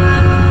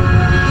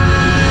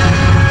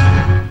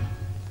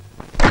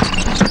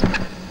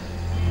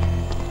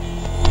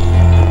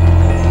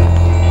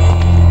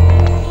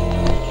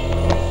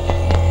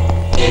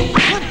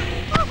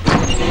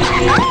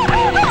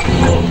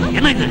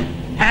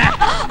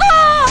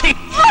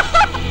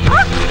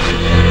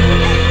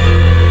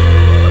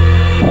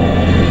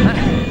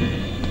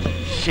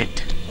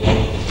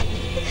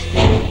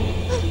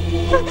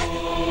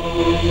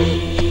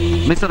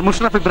 மிஸ்டர்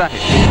முஷ்ரஃப்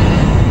இப்ராஹிம்,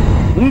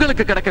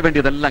 உங்களுக்கு கிடைக்க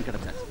வேண்டியதெல்லாம்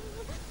கிடைச்சாச்சு.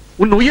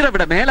 உன் உயிரை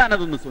விட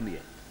மேலானதுன்னு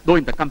சொன்னியே, தோ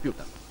இந்த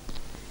கம்ப்யூட்டர்.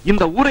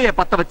 இந்த ஊரையை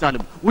பத்த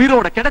வச்சாலும்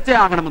உயிரோட கிடைச்சே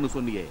ஆகணும்னு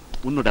சொன்னியே,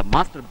 உன்னோட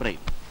மாஸ்டர்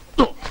பிரெயின்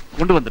தோ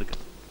கொண்டு வந்திருக்கு.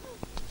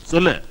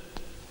 சொல்லு,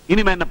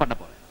 இனிமே என்ன பண்ண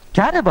போற?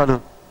 क्या बालू?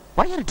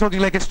 Why are you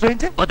talking like a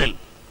stranger? பதில்.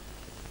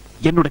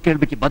 என்னோட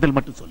கேள்விக்கு பதில்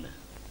மட்டும் சொல்லு.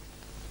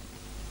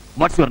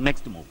 What's your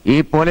next move? ഈ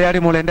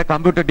പോലെയാടി മോളെ എന്റെ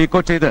കമ്പ്യൂട്ടർ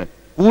ഡീകോഡ് ചെയ്ത്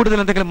കൂടുതൽ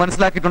എന്തെങ്കിലും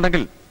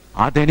മനസ്സിലാക്കിയിട്ടുണ്ടെങ്കിൽ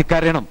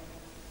അതെനിക്കറിയണം.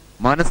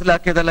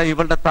 മനസ്സിലാക്കിയതല്ല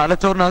ഇവളുടെ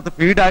തലച്ചോറിനകത്ത്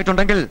ഫീഡ്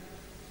ആയിട്ടുണ്ടെങ്കിൽ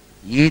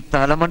ഈ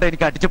തലമണ്ട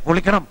എനിക്ക് അടിച്ച്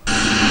പൊളിക്കണം.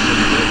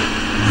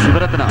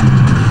 ശിവരത്ന,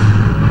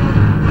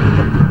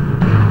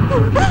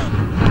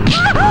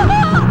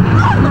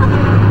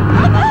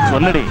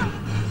 சொல்லடி,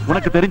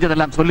 உனக்கு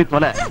தெரிஞ்சதெல்லாம் சொல்லி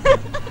தொலை.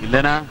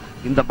 இல்லனா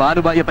இந்த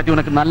பாலுபாயை பத்தி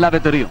உனக்கு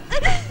நல்லாவே தெரியும்.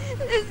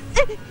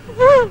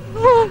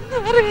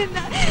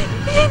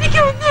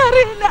 എനിക്കൊന്നും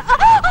അറിയില്ല.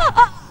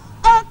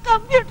 ആ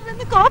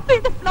കമ്പ്യൂട്ടറിന് കോപ്പി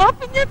ചെയ്ത്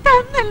ഫ്ലോപ്പ് ഞാൻ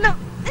തന്നല്ലോ.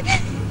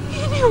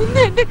 ഇനി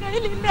ഒന്നും എന്റെ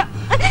കയ്യിലില്ല.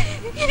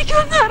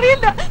 എനിക്കൊന്നും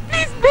അറിയില്ല.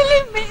 പ്ലീസ്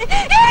ബിലീവ് മീ,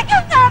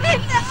 എനിക്കൊന്നും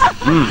അറിയില്ല.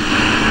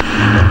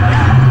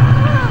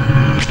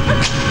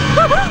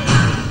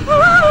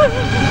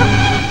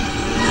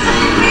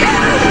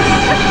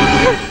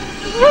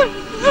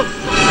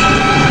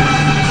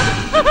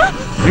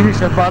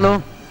 Finish it, Balu.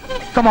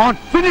 Come on,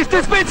 finish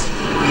this bitch.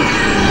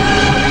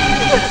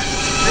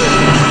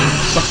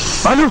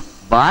 Balu,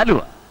 Balu.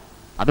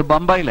 அது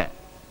பம்பாயில.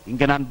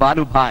 இங்க நான்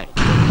பாலு பாய்.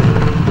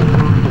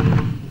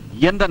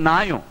 எந்த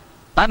நாயும்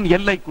தன்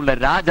எல்லைக்குள்ள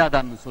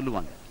ராஜாதான்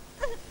சொல்லுவாங்க.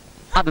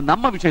 அது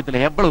நம்ம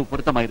விஷயத்துல எவ்வளவு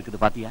பொருத்தமா இருக்குது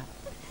பாத்தியா?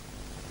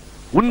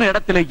 உன்ன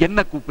இடத்துல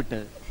என்ன கூப்பிட்டு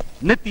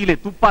நெத்தியிலே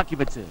துப்பாக்கி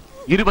வச்சு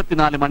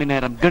 24 மணி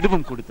நேரம்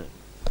கெடுவும் கொடுத்து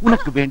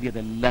உனக்கு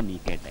வேண்டியதெல்லாம் நீ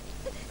கேட்ட.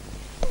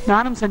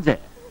 நானும்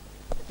செஞ்சேன்.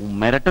 உன்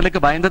மிரட்டலுக்கு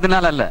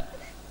பயந்ததுனால அல்ல,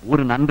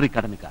 ஒரு நன்றி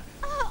கடனுக்காக.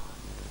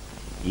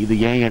 இது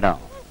ஏன்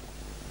இடம்.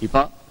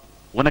 இப்ப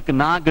உனக்கு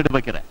நான் கெடு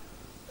வைக்கிறேன்.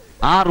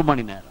 6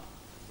 மணி நேரம்.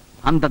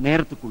 அந்த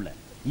நேரத்துக்குள்ள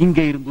இங்க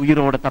இருந்து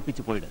உயிரோட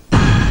தப்பிச்சு போயிடு.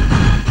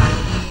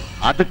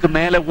 அதுக்கு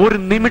மேல ஒரு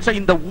நிமிஷம்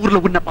இந்த ஊர்ல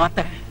உன்னை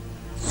பார்த்தேன்,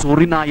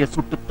 சொரிநாய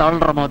சுட்டு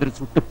தள்ளுற மாதிரி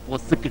சுட்டு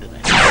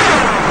பொசுக்கிடுவேன்.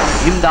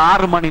 இந்த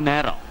 6 மணி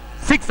நேரம்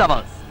 6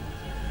 hours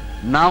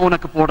நான்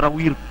உனக்கு போடுற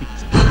உயிர்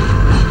பிச்சு.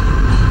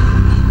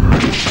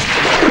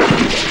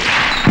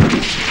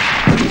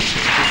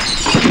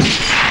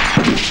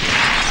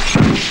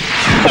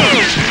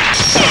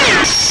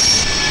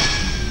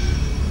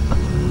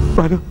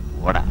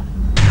 ஓடா.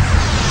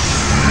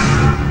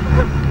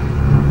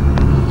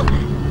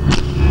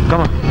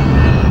 Come on.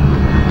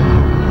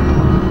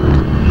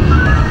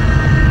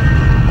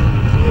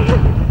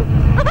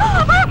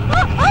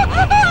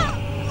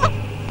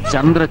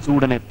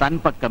 ചന്ദ്രചൂടനെ തൻ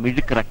പക്കം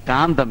ഇഴുക്കിற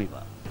കാന്തം ഇവ.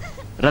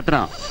 രത്ന,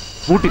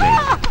 പൂട്ടിലെ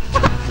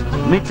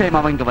നിശ്ചയം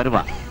അവൻ ഇങ്ങ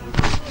വരുവാൻ.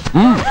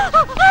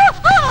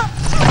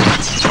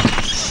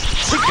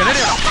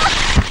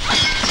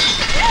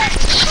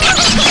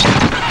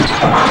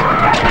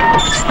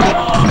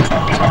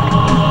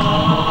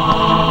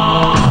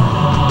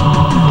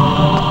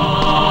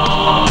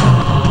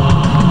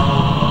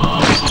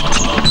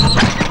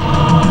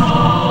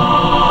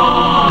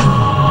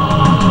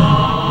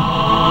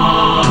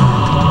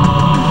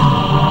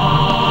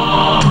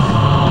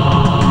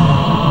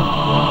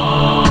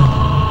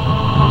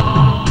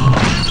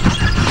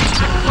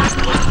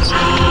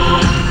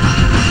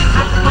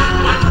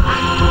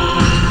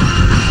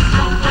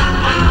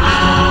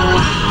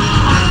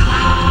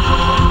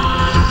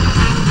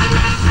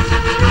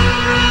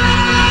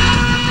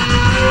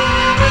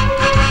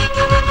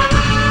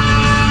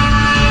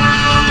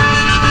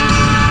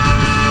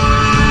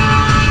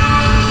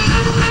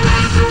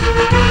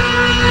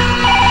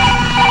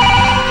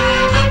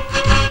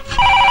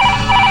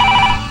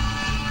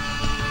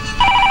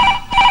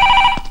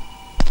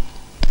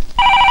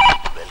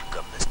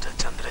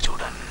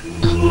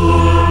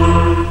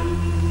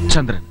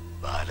 ചന്ദ്രൻ,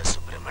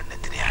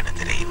 ബാലസുബ്രഹ്മണ്യത്തിനെയാണ്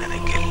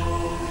തിരയുന്നതെങ്കിൽ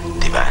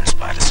ദിവാൻസ്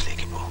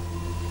പാലസിലേക്ക് പോ.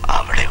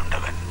 അവിടെ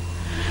ഉണ്ടവൻ.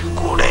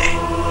 കൂടെ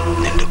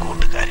നിന്റെ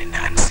കൂട്ടുകാരൻ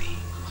നാൻസി.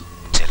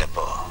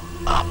 ചിലപ്പോ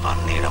ആ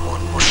പന്നിയുടെ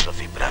മോൻ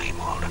മുഷറഫ്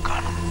ഇബ്രാഹിമോ അവിടെ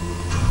കാണും.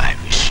 I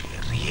wish you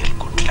A real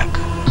good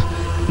luck.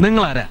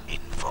 നിങ്ങളാരാ?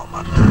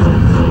 ഇൻഫോമർ.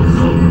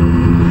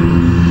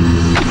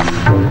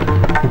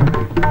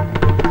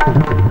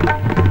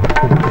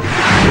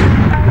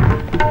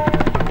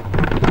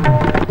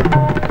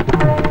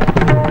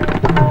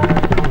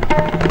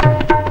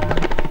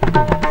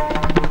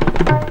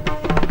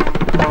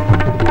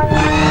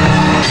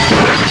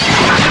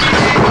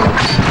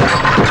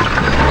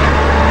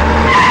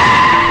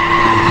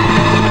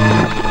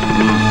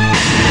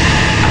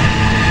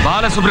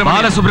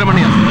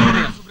 பாலசுப்ரமணியம்.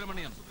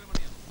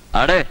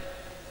 அடே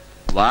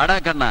வாடா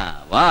கண்ணா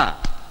வா,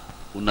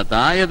 உன்னை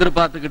தான்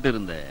எதிர்பார்த்துக்கிட்டு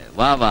இருந்தேன்.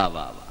 வா வா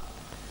வா வா.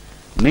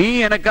 நீ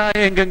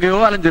எனக்காக எங்கெங்கயோ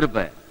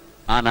அலைஞ்சிருப்ப,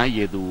 ஆனா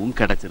எதுவும்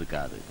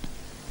கிடைச்சிருக்காது,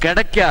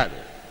 கிடைக்காது.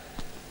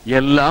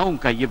 எல்லாம்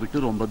உன் கையை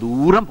விட்டு ரொம்ப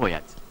தூரம்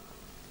போயாச்சு.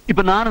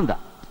 இப்ப நானும்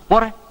தான்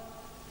போறேன்.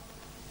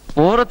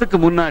 போறதுக்கு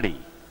முன்னாடி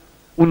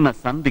உன்னை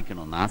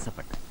சந்திக்கணும்னு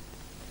ஆசைப்பட்டேன்.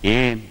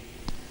 ஏன்,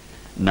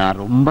 நான்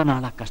ரொம்ப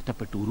நாளா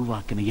கஷ்டப்பட்டு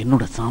உருவாக்கின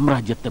என்னோட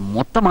சாம்ராஜ்யத்தை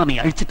மொத்தமா நீ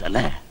அழிச்சிட்டல.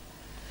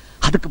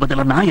 அதுக்கு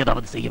பதிலா நான்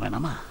ஏதாவது செய்ய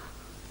வேணாமா?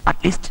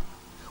 அட்லீஸ்ட்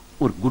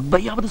ஒரு குட்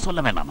பையாவது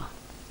சொல்ல வேணாமா?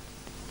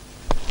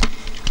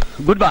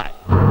 Good bye.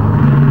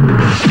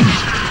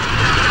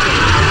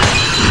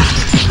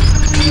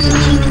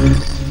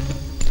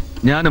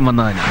 ഞാനും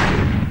വന്നതിന്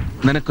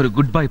നിനക്കൊരു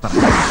ഗുഡ് ബൈ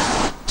പറഞ്ഞു.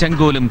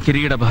 ചെങ്കോലും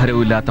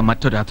കിരീടഭാരവും ഇല്ലാത്ത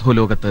മറ്റൊരു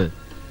അധോലോകത്ത്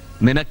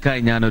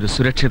നിനക്കായി ഞാനൊരു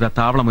സുരക്ഷിത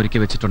താവളം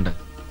ഒരുക്കി വെച്ചിട്ടുണ്ട്.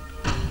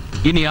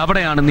 ഇനി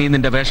അവിടെയാണ് നീ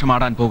നിന്റെ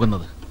വേഷമാടാൻ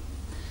പോകുന്നത്.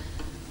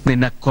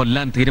 നിന്നെ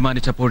കൊല്ലാൻ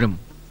തീരുമാനിച്ചപ്പോഴും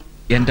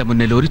എന്റെ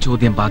മുന്നിൽ ഒരു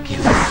ചോദ്യം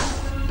ബാക്കിയാണ്.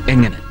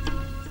 എങ്ങനെ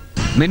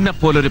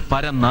നിന്നെപ്പോലൊരു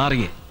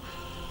പരനാറിയെ,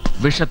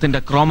 വിഷത്തിന്റെ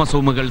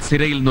ക്രോമസോമുകൾ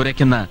സിരയിൽ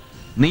നുരയ്ക്കുന്ന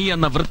നീ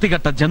എന്ന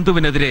വൃത്തികെട്ട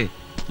ജന്തുവിനെതിരെ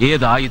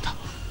ഏത് ആയുധം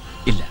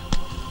ഇല്ല,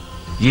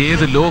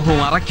 ഏത്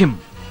ലോഹവും അറയ്ക്കും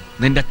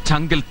നിന്റെ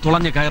ചങ്കിൽ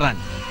തുളഞ്ഞു കയറാൻ?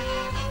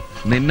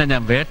 നിന്നെ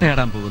ഞാൻ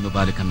വേട്ടയാടാൻ പോകുന്നു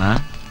ബാലുക്കണ്ണ.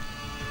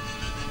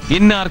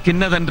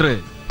 ഇന്നാർക്കിന്നതെன்று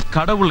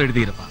கடவுள்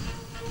எழுதியிருப்பான்.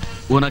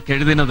 உனக்கு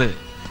எழுதினது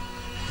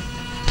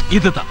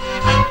இதுதான்.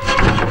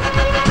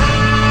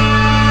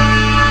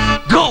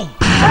 Go!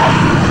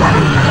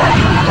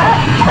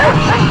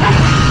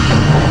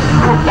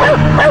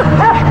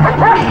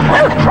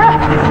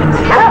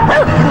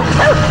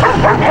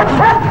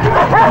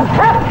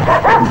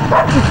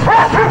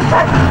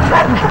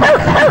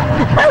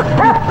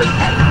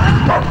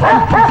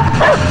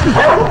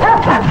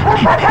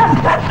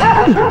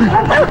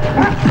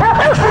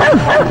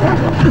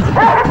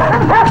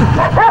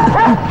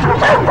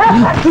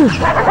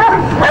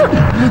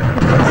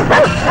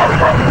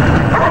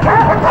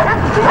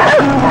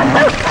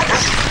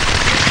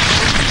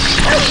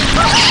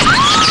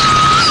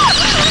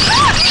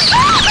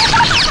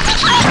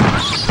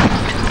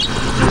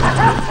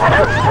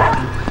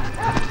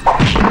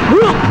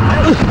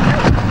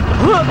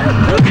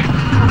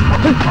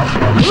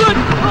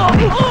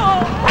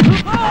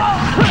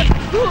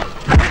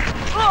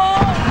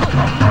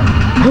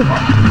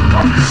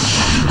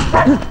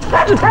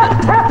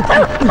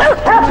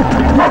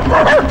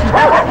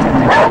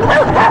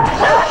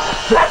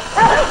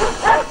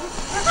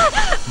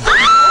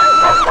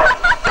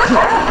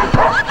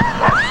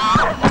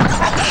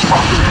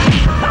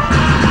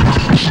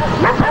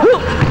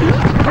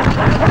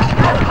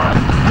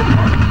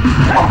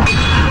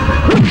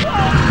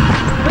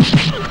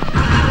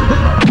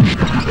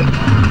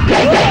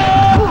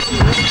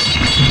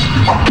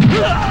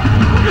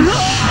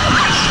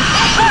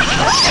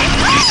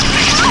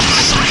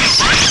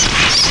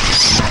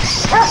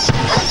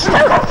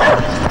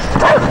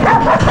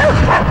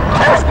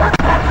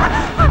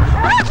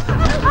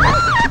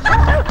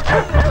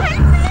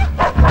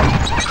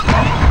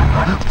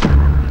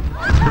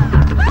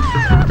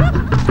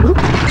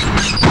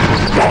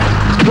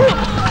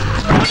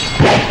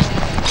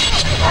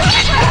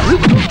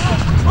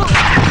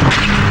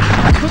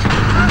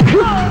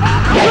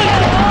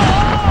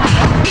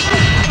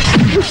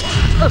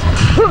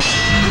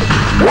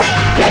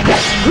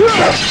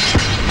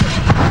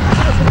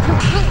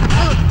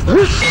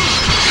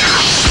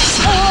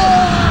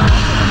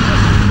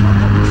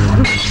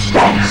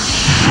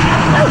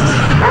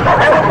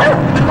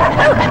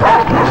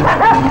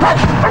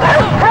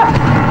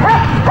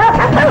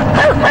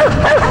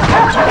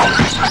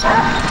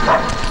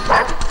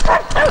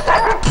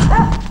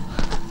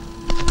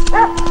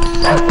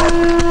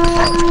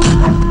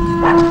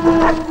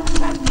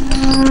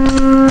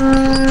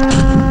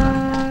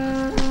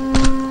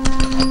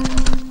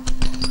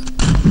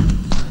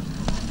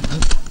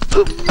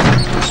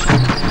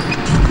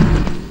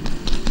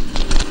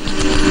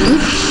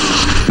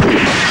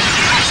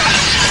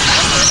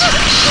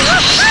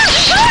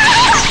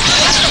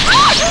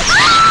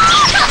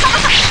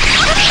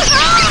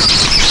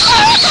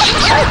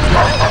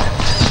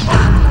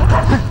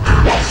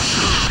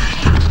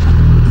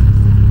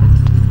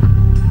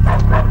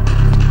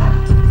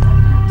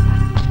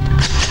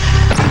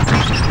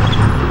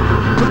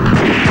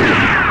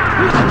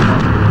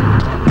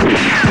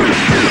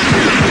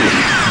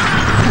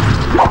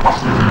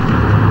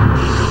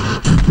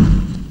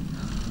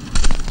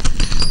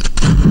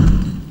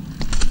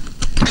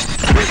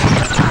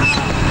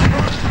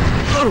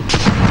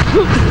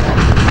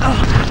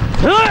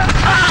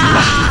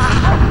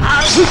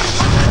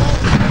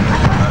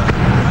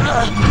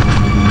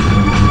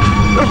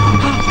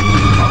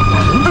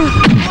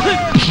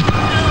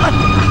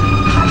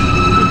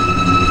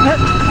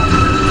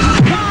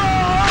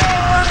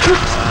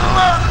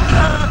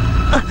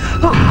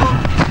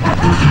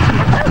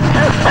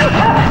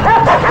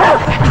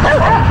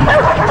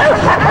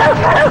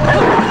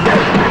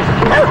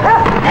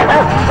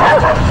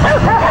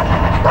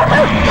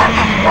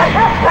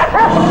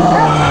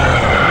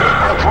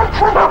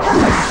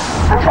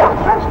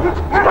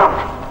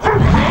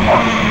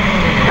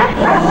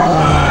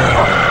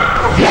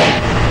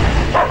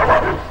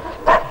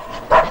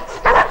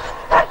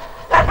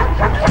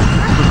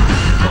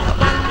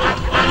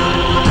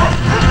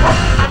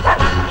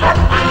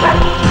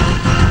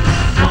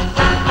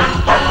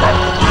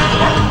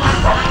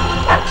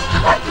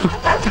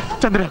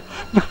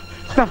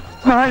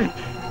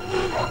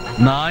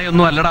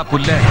 നായൊന്നും അല്ലടാ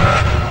പുല്ലേ,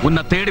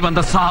 ഉന്നെ തേടി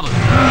വന്ന സാവ്.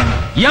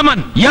 Yemen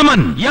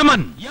Yemen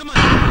Yemen Yemen.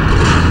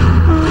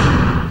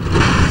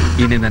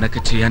 ഇനി നിനക്ക്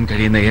ചെയ്യാൻ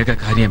കഴിയുന്ന ഏക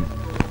കാര്യം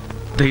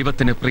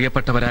ദൈവത്തിന്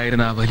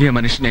പ്രിയപ്പെട്ടവരായിരുന്ന ആ വലിയ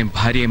മനുഷ്യനെയും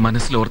ഭാര്യയും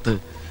മനസ്സിലോർത്ത്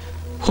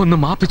ഒന്ന്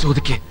മാപ്പ്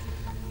ചോദിക്കേ,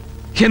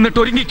 എന്നിട്ട്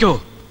ഒരുങ്ങിക്കോ,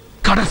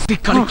 കടത്തി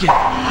കളിക്ക്.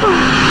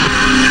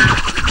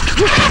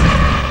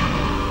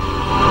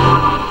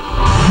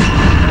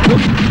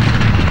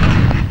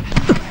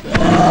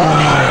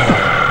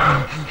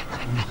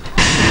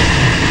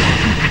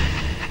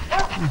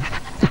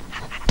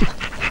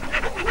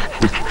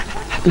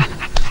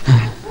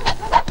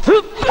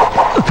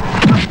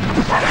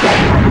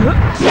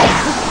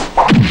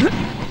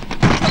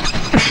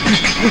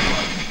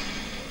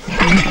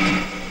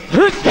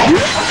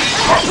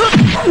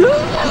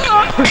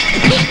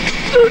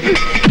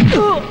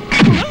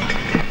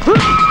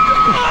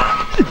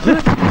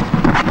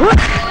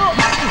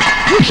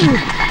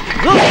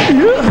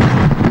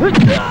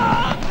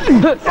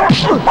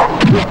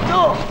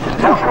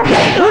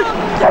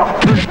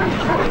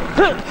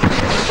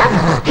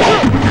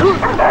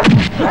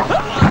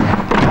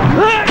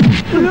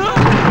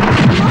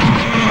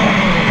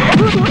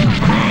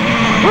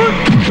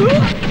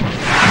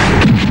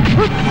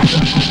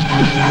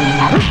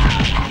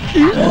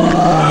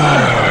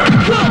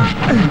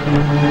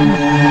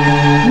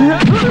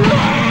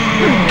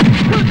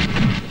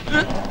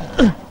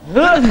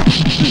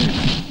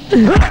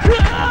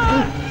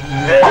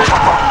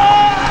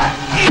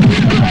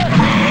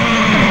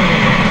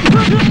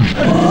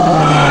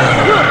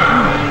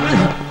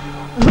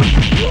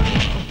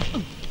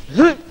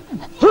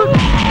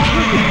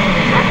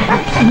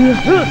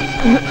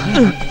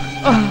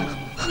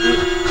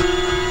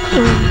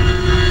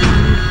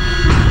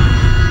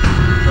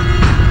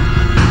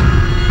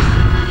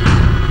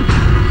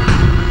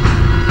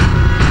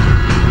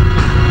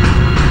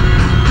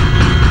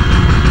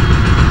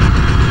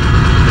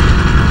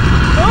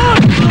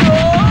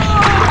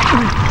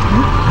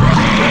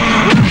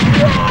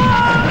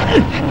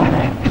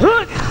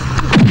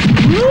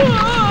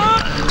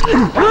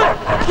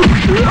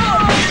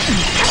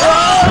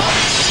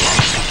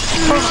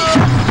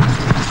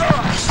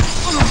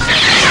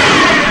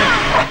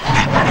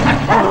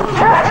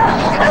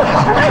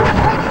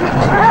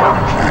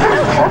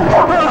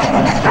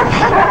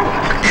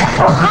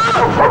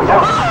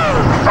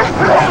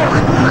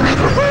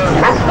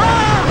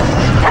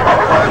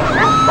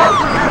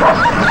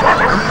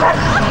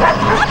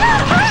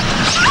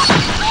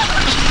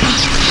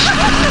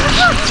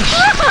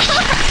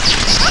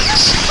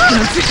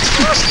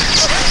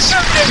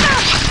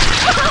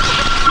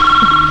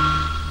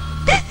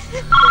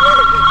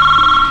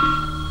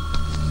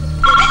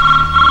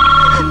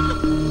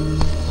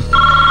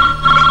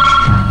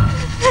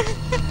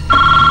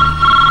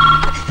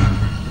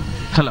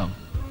 Hello,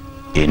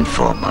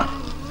 informer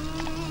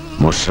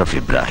Musharraf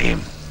Ibrahim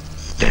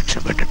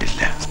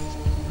രക്ഷപ്പെട്ടിട്ടില്ല.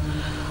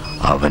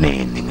 അവനെ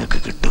നിങ്ങൾക്ക്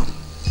കിട്ടും.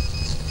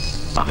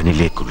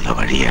 അവനിലേക്കുള്ള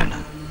വഴിയാണ്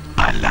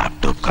ആ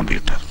ലാപ്ടോപ്പ്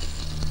കമ്പ്യൂട്ടർ.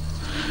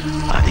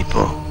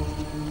 അതിപ്പോ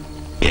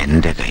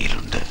എന്റെ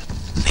കയ്യിലുണ്ട്.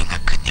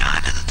 നിങ്ങൾക്ക്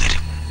ഞാനത്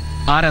തരും.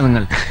 ആരാ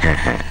നിങ്ങൾ?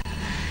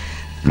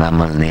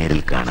 നമ്മൾ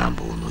നേരിൽ കാണാൻ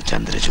പോകുന്നു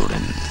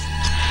ചന്ദ്രചൂഡൻ.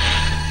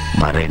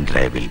 മറൈൻ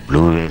ഡ്രൈവിൽ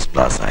ബ്ലൂ വേസ്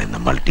പ്ലാസ എന്ന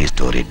മൾട്ടി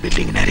സ്റ്റോറി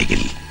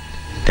ബിൽഡിങ്ങിനരികിൽ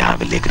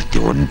രാവിലെ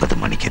കൃത്യം 9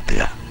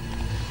 മണിക്കെത്തുക.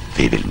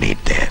 We will meet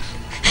there.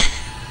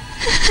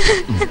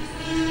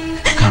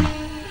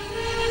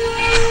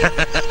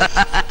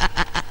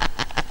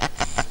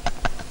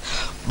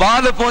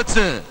 Baal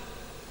പോച്ച്.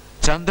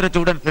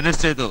 Chandrachoodan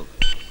finish ചെയ്തു.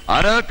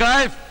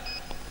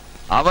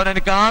 അവൻ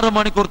എനിക്ക് 6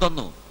 മണിക്കൂർ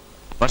തന്നു.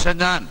 പക്ഷെ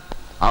ഞാൻ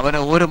അവനെ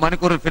 1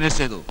 മണിക്കൂറിൽ ഫിനിഷ്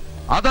ചെയ്തു.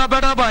 അതാ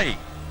ബെഡാബായി.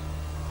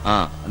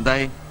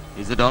 എന്തായി?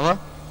 Is it over?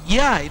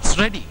 Yeah, it's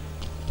ready.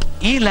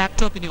 ഈ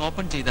ലാപ്ടോപ്പിനെ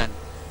ഓപ്പൺ ചെയ്താൽ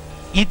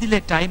ഇതിലെ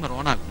ടൈമർ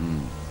ഓൺ ആകും.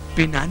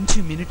 പിന്നെ 5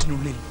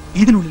 മിനിറ്റിനുള്ളിൽ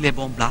ഇതിനുള്ളിലെ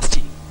ബോംബ് ബ്ലാസ്റ്റ്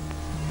ചെയ്യും.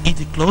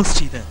 ഇത് ക്ലോസ്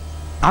ചെയ്ത്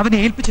അവനെ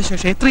ഏൽപ്പിച്ച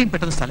ശേഷം എത്രയും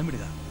പെട്ടെന്ന് സ്ഥലം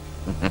വിടുക.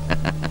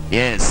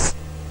 യെസ്,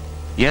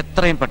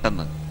 എത്രയും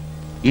പെട്ടെന്ന്.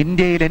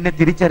 ഇന്ത്യയിൽ എന്നെ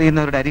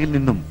തിരിച്ചറിയുന്നവരുടെ അരികിൽ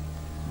നിന്നും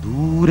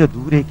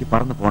ദൂരേക്ക്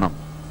പറന്നു പോണം.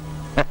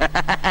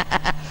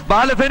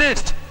 ബാല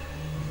ഫിനിഷ്ഡ്.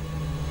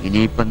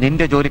 ഇനിയിപ്പൊ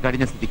നിന്റെ ജോലി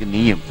കഴിഞ്ഞ സ്ഥിതിക്ക്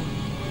നീയും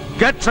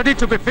get ready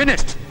to B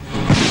finished.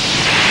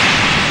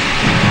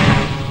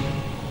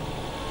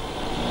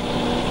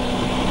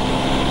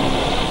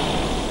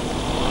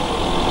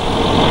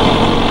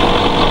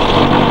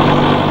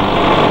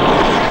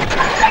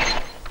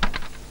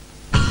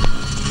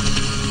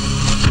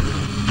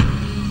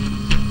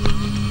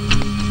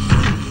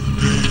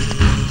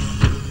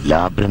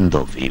 Labyrinth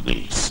of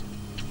evils.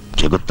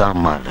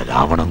 ചെകുത്താന്മാരുടെ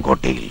രാവണം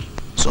കോട്ടയിൽ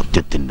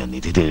സത്യത്തിന്റെ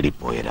നിധി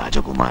തേടിപ്പോയ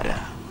രാജകുമാര,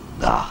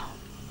 ദാ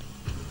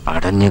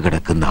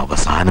അടഞ്ഞുകിടക്കുന്ന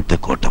അവസാനത്തെ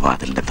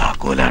കോട്ടവാതിലിന്റെ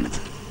താക്കോലാണിത്.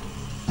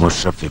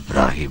 മുഷറഫ്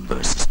ഇബ്രാഹിം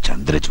വേഴ്സസ്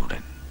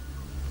ചന്ദ്രചൂഡൻ.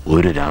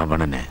 ഒരു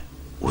രാവണന്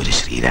ഒരു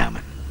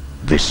Sreeraman.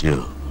 Wish you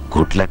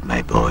good luck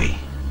my boy.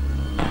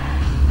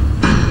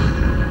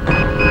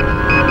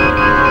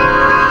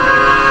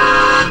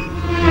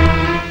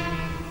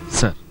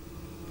 Sir,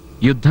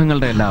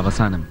 യുദ്ധങ്ങളുടെ എല്ലാ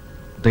അവസാനം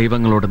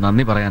ദൈവങ്ങളോട്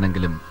നന്ദി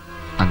പറയാനെങ്കിലും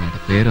അങ്ങയുടെ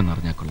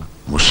പേരൊന്നറിഞ്ഞാൽ കൊള്ളാം.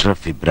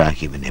 മുഷറഫ്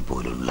ഇബ്രാഹിമിനെ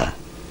പോലുള്ള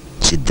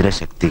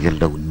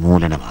ഛിദ്രശക്തികളുടെ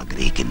ഉന്മൂലനം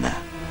ആഗ്രഹിക്കുന്ന,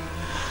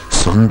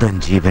 സ്വന്തം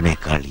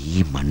ജീവനേക്കാൾ ഈ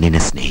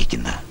മണ്ണിനെ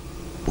സ്നേഹിക്കുന്ന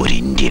ഒരു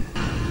Indian.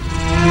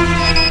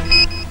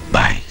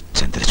 By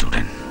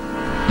Chandrachoodan.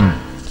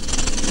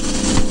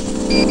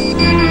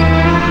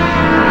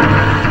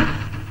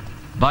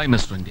 By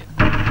mister Indian.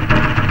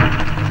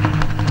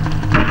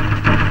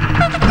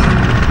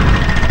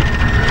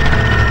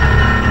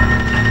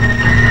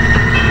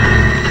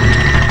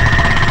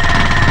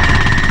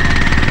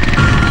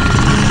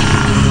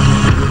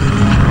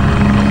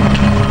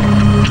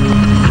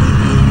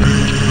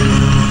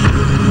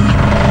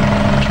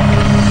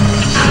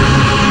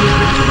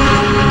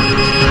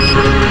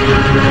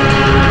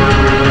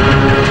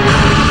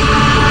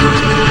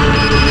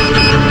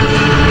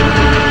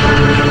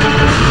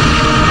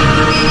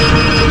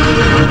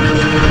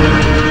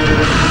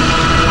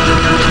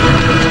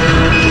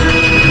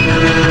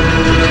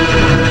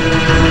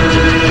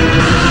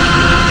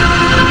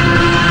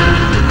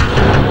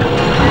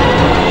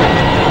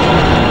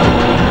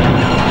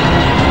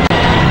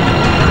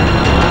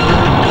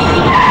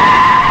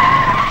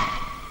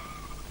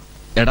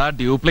 എടാ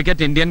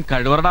ഡ്യൂപ്ലിക്കേറ്റ് ഇന്ത്യൻ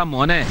കഴിവറടാ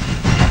മോനെ.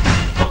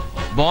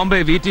 ബോംബെ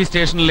VT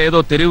സ്റ്റേഷനിൽ ഏതോ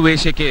തെരുവ്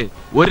വേശ്യയ്ക്ക്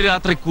ഒരു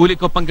രാത്രി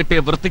കൂലിക്കൊപ്പം കിട്ടിയ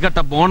വൃത്തികെട്ട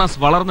ബോണസ്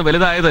വളർന്നു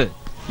വലുതായത്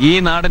ഈ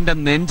നാടിന്റെ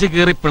നെഞ്ചു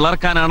കീറി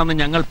പിളർക്കാനാണെന്ന്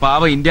ഞങ്ങൾ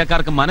പാവ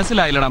ഇന്ത്യക്കാർക്ക്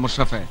മനസ്സിലായില്ലടാ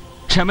മുഷറഫെ.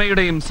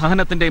 ക്ഷമയുടെയും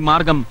സഹനത്തിന്റെയും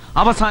മാർഗം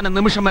അവസാന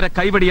നിമിഷം വരെ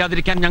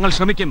കൈവടിയാതിരിക്കാൻ ഞങ്ങൾ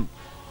ശ്രമിക്കും.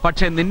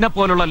 പക്ഷെ നിന്നെ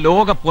പോലുള്ള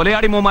ലോക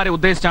പൊലയാടിമോമാരെ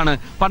ഉദ്ദേശിച്ചാണ്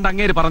പണ്ട്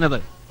അങ്ങേര് പറഞ്ഞത്,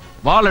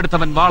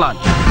 വാളെടുത്തവൻ വാളാൽ.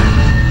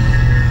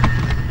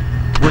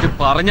 ഒരു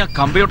പറഞ്ഞ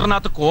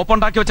കമ്പ്യൂട്ടറിനകത്ത്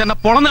കോപ്പുണ്ടാക്കി വെച്ച് എന്നെ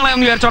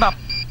പൊളന്നിളയെന്ന് വിചാരിച്ചോടാ.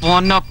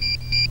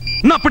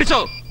 എന്നാ പിടിച്ചോ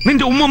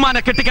നിന്റെ ഉമ്മുമാനെ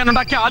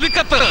കെട്ടിക്കാനുണ്ടാക്കിയ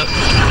അലുക്കത്ത്.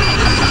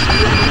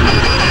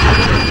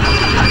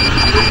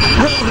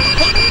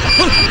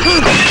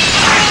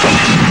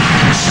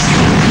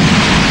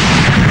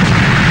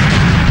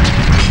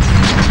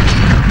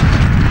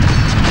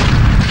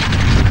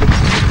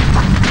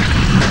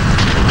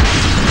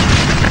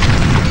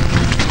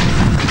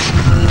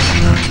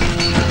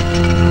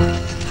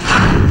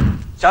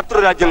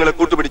 ശത്രുരാജ്യങ്ങളെ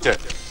കൂട്ടുപിടിച്ച്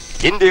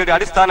ഇന്ത്യയുടെ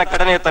അടിസ്ഥാന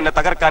ഘടനയെ തന്നെ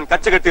തകർക്കാൻ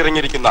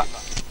കച്ചകെട്ടിയിറങ്ങിയിരിക്കുന്ന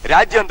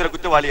രാജ്യാന്തര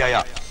കുറ്റവാളിയായ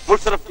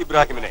മുഷറഫ്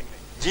ഇബ്രാഹിമിനെ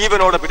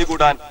ജീവനോടെ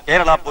പിടികൂടാൻ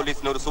കേരള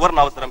പോലീസിന് ഒരു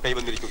സുവർണാവസരം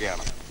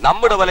കൈവന്നിരിക്കുകയാണ്.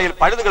 നമ്മുടെ വലയിൽ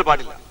പഴുതുകൾ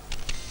പാടില്ല.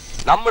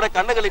 നമ്മുടെ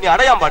കണ്ണുകൾ ഇനി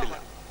അടയാൻ പാടില്ല.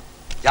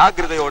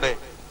 ജാഗ്രതയോടെ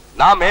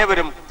നാം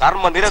ഏവരും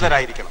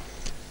കർമ്മനിരതരായിരിക്കണം.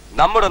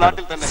 നമ്മുടെ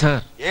നാട്ടിൽ തന്നെ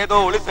ഏതോ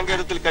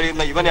ഒളിസങ്കേതത്തിൽ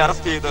കഴിയുന്ന ഇവനെ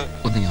അറസ്റ്റ് ചെയ്ത്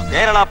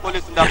കേരള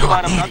പോലീസിന്റെ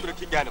അഭിമാനം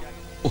കാത്തുരക്ഷിക്കാനും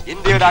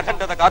ഇന്ത്യയുടെ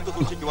അഖണ്ഡത കാത്തു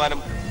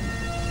സൂക്ഷിക്കുവാനും.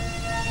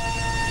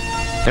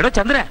 എടോ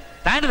ചന്ദ്ര,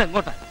 താനത്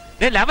എങ്ങോട്ടാ?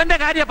 അവന്റെ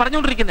കാര്യം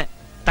പറഞ്ഞുകൊണ്ടിരിക്കുന്നേ.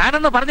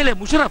 താനെന്ന് പറഞ്ഞില്ലേ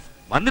മുഷറഫ്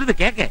വന്നിരുന്ന്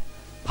കേക്കെ.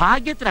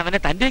 ഭാഗ്യത്തിന് അവനെ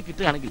തന്റെ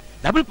കിട്ടുകയാണെങ്കിൽ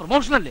ഡബിൾ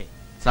പ്രൊമോഷൻ അല്ലേ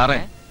സാറേ?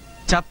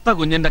 ചത്ത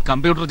കുഞ്ഞിന്റെ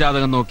കമ്പ്യൂട്ടർ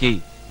ജാതകം നോക്കി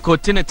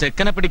കൊച്ചിനെ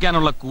ചെക്കനെ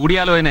പിടിക്കാനുള്ള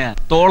കൂടിയാലോചന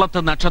തോളത്ത്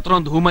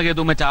നക്ഷത്രവും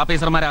ധൂമകേതുവും വെച്ച്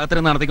ആഫീസർമാരെ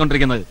അകത്തിരുന്ന്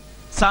നടത്തിക്കൊണ്ടിരിക്കുന്നത്.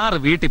 സാർ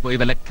വീട്ടിൽ പോയി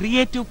വല്ല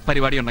ക്രിയേറ്റീവ്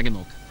പരിപാടി ഉണ്ടെങ്കിൽ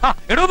നോക്ക്.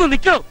 എടോ ഒന്ന്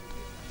നിൽക്കോ.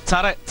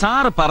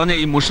 സാറ് പറഞ്ഞ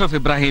ഈ മുഷറഫ്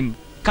ഇബ്രാഹിം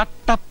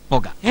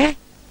കട്ടപ്പുക.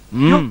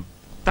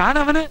 താൻ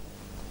അവന്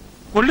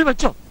കൊള്ളി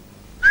വെച്ചോ?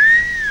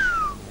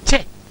 ഛേ,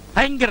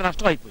 ഭയങ്കര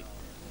നഷ്ടമായി പോയി.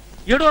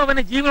 എടോ,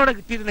 അവനെ ജീവനോടെ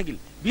കിട്ടിയിരുന്നെങ്കിൽ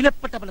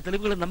വിലപ്പെട്ട പല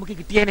തെളിവുകളും നമുക്ക്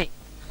കിട്ടിയേനെ.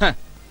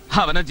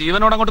 അവനെ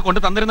ജീവനോട് അങ്ങോട്ട് കൊണ്ടു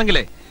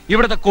തന്നിരുന്നെങ്കിലേ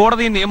ഇവിടുത്തെ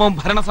കോടതിയും നിയമവും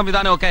ഭരണ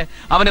സംവിധാനവും ഒക്കെ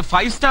അവന്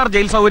 5 സ്റ്റാർ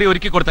ജയിൽ സൗകര്യം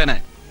ഒരുക്കി കൊടുത്തേനെ.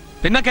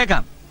 പിന്നെ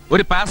കേൾക്കാം,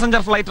 ഒരു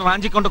പാസഞ്ചർ ഫ്ലൈറ്റ്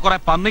റാഞ്ചിക്കൊണ്ട് കുറെ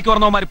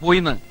പന്നിക്കുറന്നവന്മാര്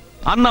പോയിന്ന്.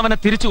 അന്ന് അവനെ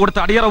തിരിച്ചു കൊടുത്ത്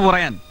അടിയറവ്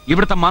പറയാൻ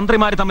ഇവിടുത്തെ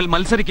മന്ത്രിമാര് തമ്മിൽ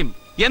മത്സരിക്കും.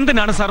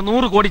 എന്തിനാണ് സാർ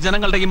 100 കോടി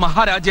ജനങ്ങളുടെ ഈ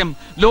മഹാരാജ്യം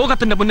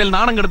ലോകത്തിന്റെ മുന്നിൽ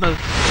നാണം കെടുന്നത്?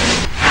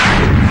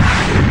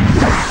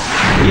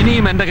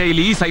 ഇനിയും എന്റെ കയ്യിൽ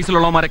ഈ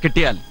സൈസിലുള്ളവന്മാരെ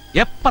കിട്ടിയാൽ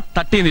എപ്പ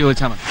തട്ടിയെന്ന്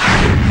ചോദിച്ചാൽ മതി.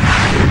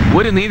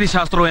 ഒരു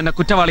നീതിശാസ്ത്രവും എന്നെ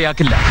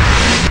കുറ്റവാളിയാക്കില്ല.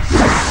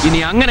 ഇനി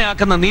അങ്ങനെ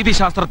ആക്കുന്ന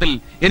നീതിശാസ്ത്രത്തിൽ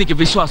എനിക്ക്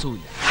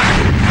വിശ്വാസവുമില്ല.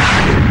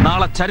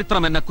 നാളെ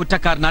ചരിത്രം എന്നെ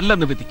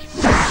കുറ്റക്കാരനല്ലെന്ന് വിധിക്കും.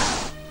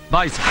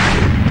 Bye sir.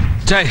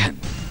 ജയ്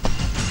ഹിന്ദ്.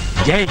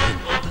 ജയ് ഹിന്ദ്.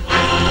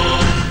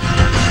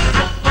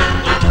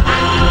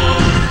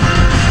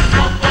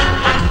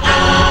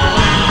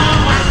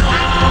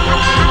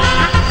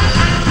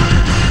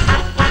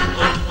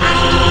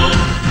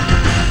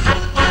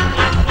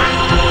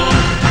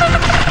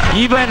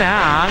 ഇവനാ